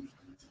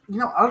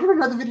 I'll do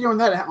another video on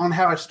that on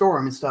how I store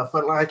them and stuff.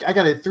 But like, I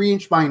got a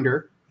 3-inch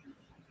binder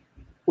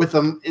with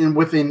them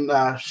within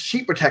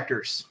sheet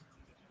protectors.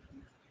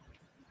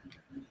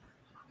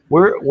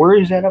 Where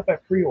is that up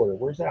at pre-order?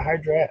 Where's that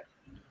Hydra at?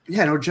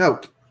 Yeah, no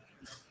joke.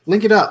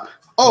 Link it up.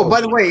 Oh,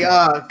 by the way,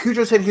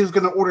 Cujo said he was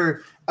going to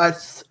order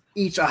us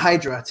each a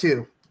Hydra,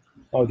 too.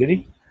 Oh, did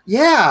he?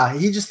 Yeah,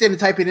 he just didn't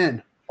type it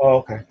in. Oh,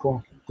 okay,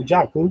 cool. Good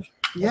job, Cujo.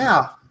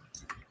 Yeah.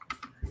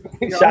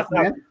 Shout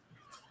out.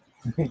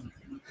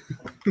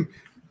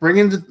 Bring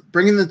in the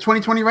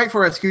 2020 right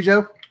for us,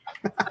 Cujo.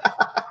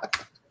 I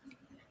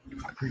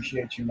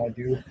appreciate you, my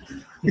dude.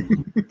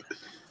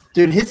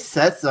 Dude, his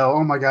sets, though,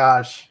 oh my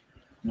gosh.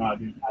 No,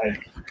 dude,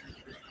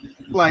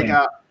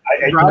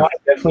 I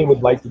definitely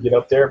would like to get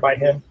up there by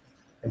him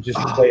and just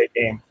play a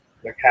game.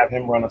 Like have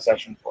him run a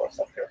session for us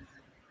up there.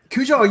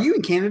 Cujo, are you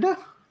in Canada?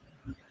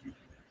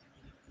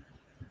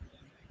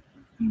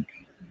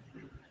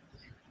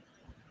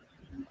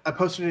 I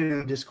posted it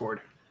in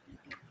Discord.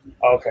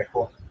 Oh, okay,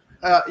 cool.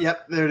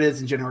 Yep, there it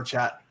is in general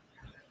chat.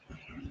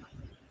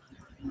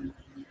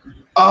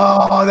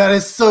 Oh, that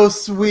is so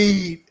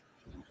sweet.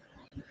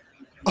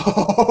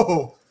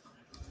 Oh.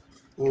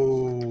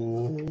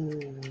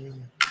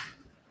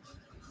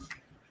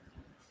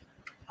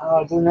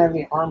 It doesn't have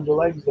any arms or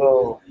legs,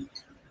 though.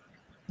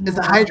 It's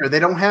a Hydra. They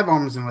don't have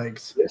arms and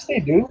legs. Yes, they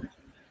do.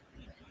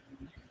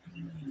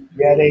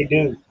 Yeah, they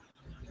do.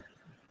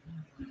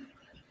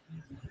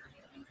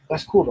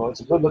 That's cool, though. It's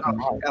a good-looking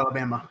Hydra.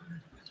 Alabama.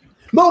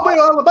 Mobile,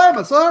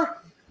 Alabama, sir.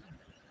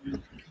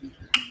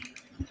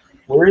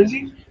 Where is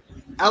he?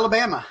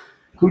 Alabama.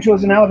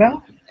 Cujo's in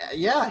Alabama?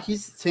 Yeah,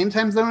 he's same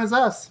time zone as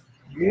us.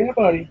 Yeah,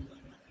 buddy.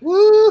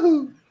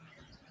 Woohoo! I'm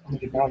gonna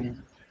get down here.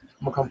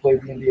 I'm gonna come play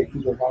D&D at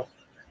Cujo's house.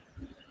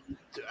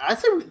 I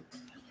think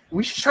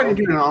we should try to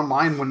do it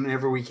online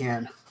whenever we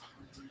can.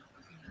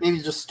 Maybe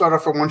just start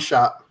off for one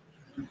shot.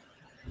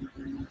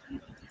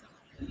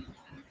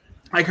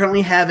 I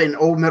currently have an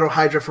old metal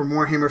Hydra from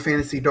Warhammer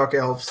Fantasy Dark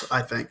Elves,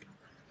 I think.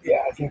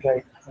 Yeah, I think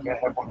I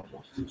have one of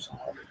those too.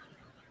 Somewhere.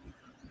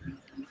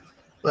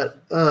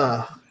 But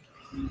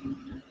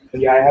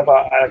yeah, I have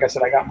like I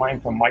said, I got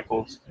mine from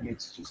Michaels, and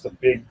it's just a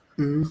big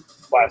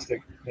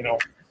plastic, but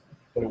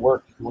it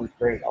worked. It worked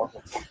great. I was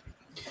like,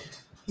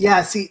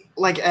 yeah, see,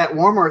 like at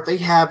Walmart, they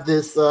have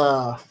this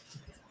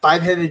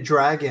 5-headed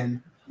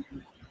dragon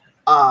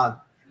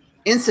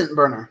instant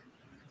burner.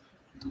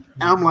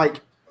 And I'm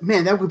like,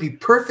 man, that would be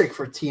perfect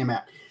for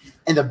Tiamat.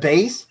 And the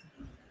base,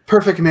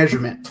 perfect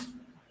measurement.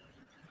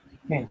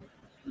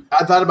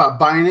 I thought about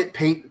buying it,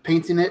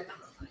 painting it.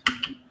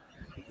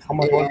 How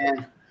much was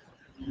it?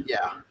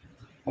 Yeah.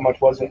 How much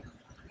was it?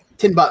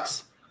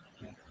 $10.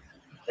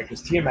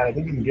 Because Tiamat, I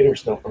think you can get her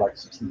still for like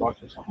 $60 or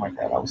something like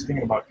that. I was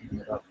thinking about picking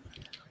it up.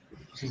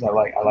 Because I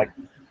like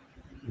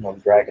the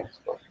dragons.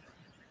 But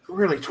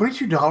Really,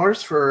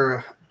 $22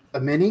 for a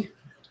mini?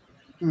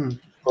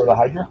 for the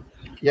Hydra?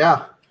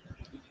 Yeah.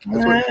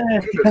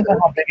 It depends on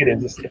how big it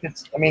is.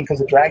 Because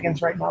the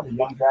dragons right now, the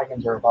young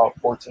dragons are about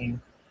 $14,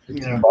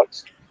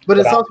 $15. But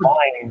it's also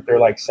buying, they're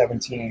like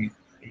 17,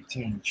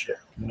 18 shit.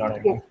 You know what I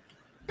mean?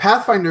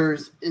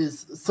 Pathfinders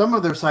is some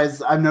of their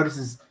sizes I've noticed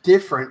is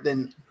different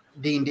than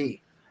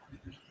D&D.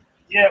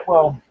 Yeah,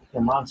 well,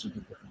 their monsters are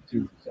different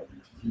too. So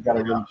you got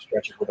to really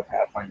stretch it with a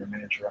Pathfinder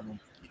miniature. I mean,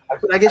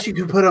 But I guess you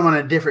could put them on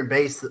a different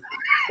base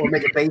or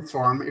make a base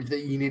for them if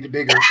you need it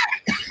bigger.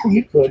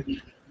 You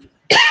could.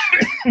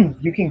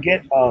 You can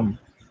get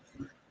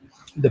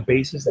the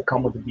bases that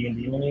come with the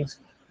D&D minis.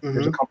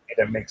 There's a company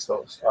that makes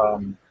those.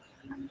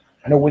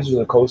 I know Wizards of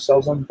the Coast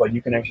sells them, but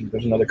you can actually.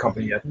 There's another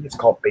company. I think it's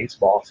called Base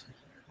Boss.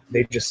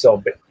 They just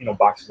sell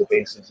boxes of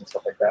bases and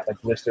stuff like that, like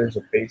blisters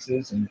of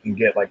bases, and you can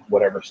get like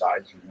whatever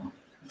size you want.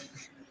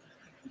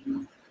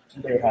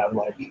 They have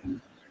like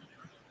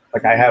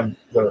I have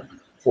the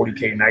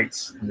 40K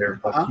Knights, and they're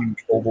like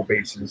huge oval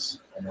bases,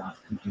 and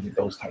you can get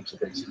those types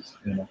of bases.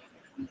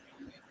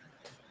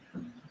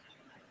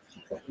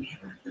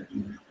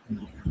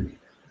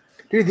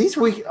 Dude, these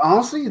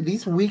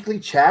weekly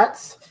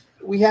chats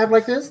we have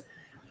like this,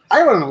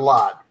 I learn a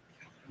lot.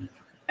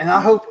 And I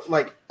hope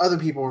like other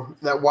people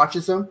that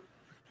watches them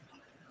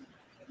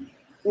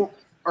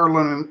are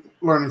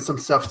learning some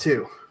stuff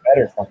too.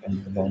 Better fucking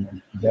be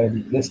learning. You better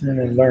be listening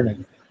and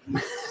learning.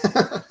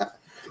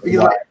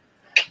 Because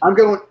I'll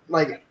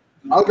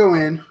go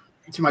in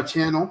to my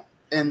channel,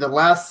 and the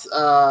last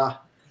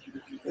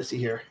let's see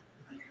here.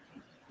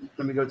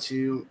 Let me go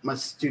to my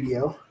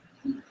studio.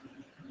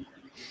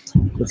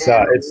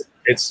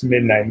 It's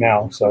midnight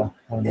now, so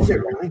is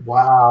it really?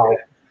 Wow.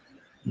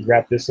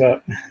 Wrap this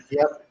up.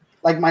 Yep.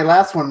 Like my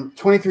last one,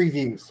 23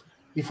 views.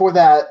 Before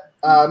that,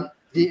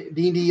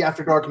 D&D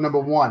After Dark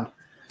 #1,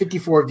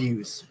 54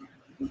 views.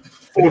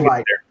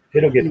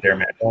 It'll get there,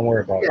 man. Don't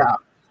worry about it.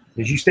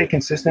 If you stay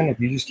consistent,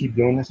 if you just keep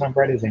doing this on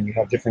Fridays and you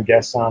have different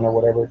guests on or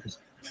whatever, because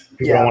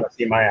people don't want to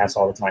see my ass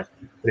all the time.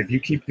 But if you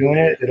keep doing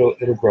it,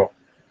 it'll grow.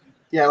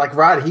 Yeah, like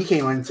Rod, he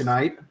came in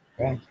tonight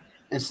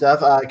and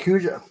stuff.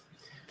 Cujo.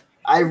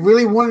 I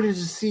really wanted to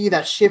see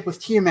that ship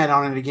with Tiamat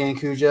on it again,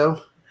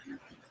 Cujo.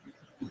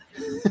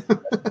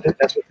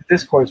 That's what the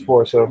Discord's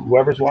for. So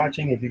whoever's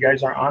watching, if you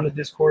guys aren't on the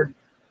Discord,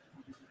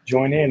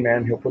 join in,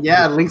 man. He'll put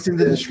links in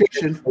the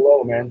description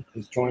below, man.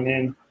 Just join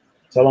in.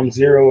 Tell them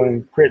Zero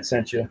and Crit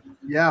sent you.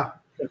 Yeah.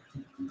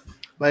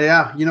 But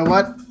yeah, you know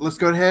what? Let's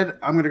go ahead.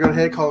 I'm gonna go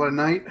ahead and call it a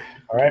night.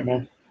 All right,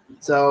 man.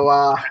 So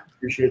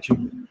appreciate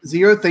you.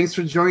 Zero, thanks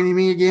for joining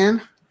me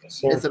again. Yes,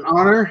 sir. It's an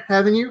honor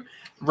having you.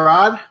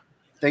 Rod,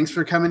 thanks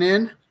for coming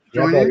in.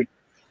 Joining.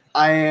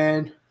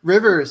 And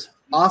Rivers,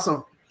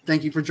 awesome.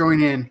 Thank you for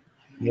joining in.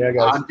 Yeah,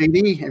 guys. On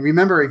DD. And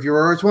remember, if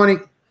you're over 20,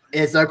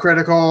 it's a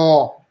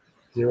critical.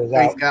 Zero's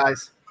Thanks, out.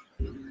 guys.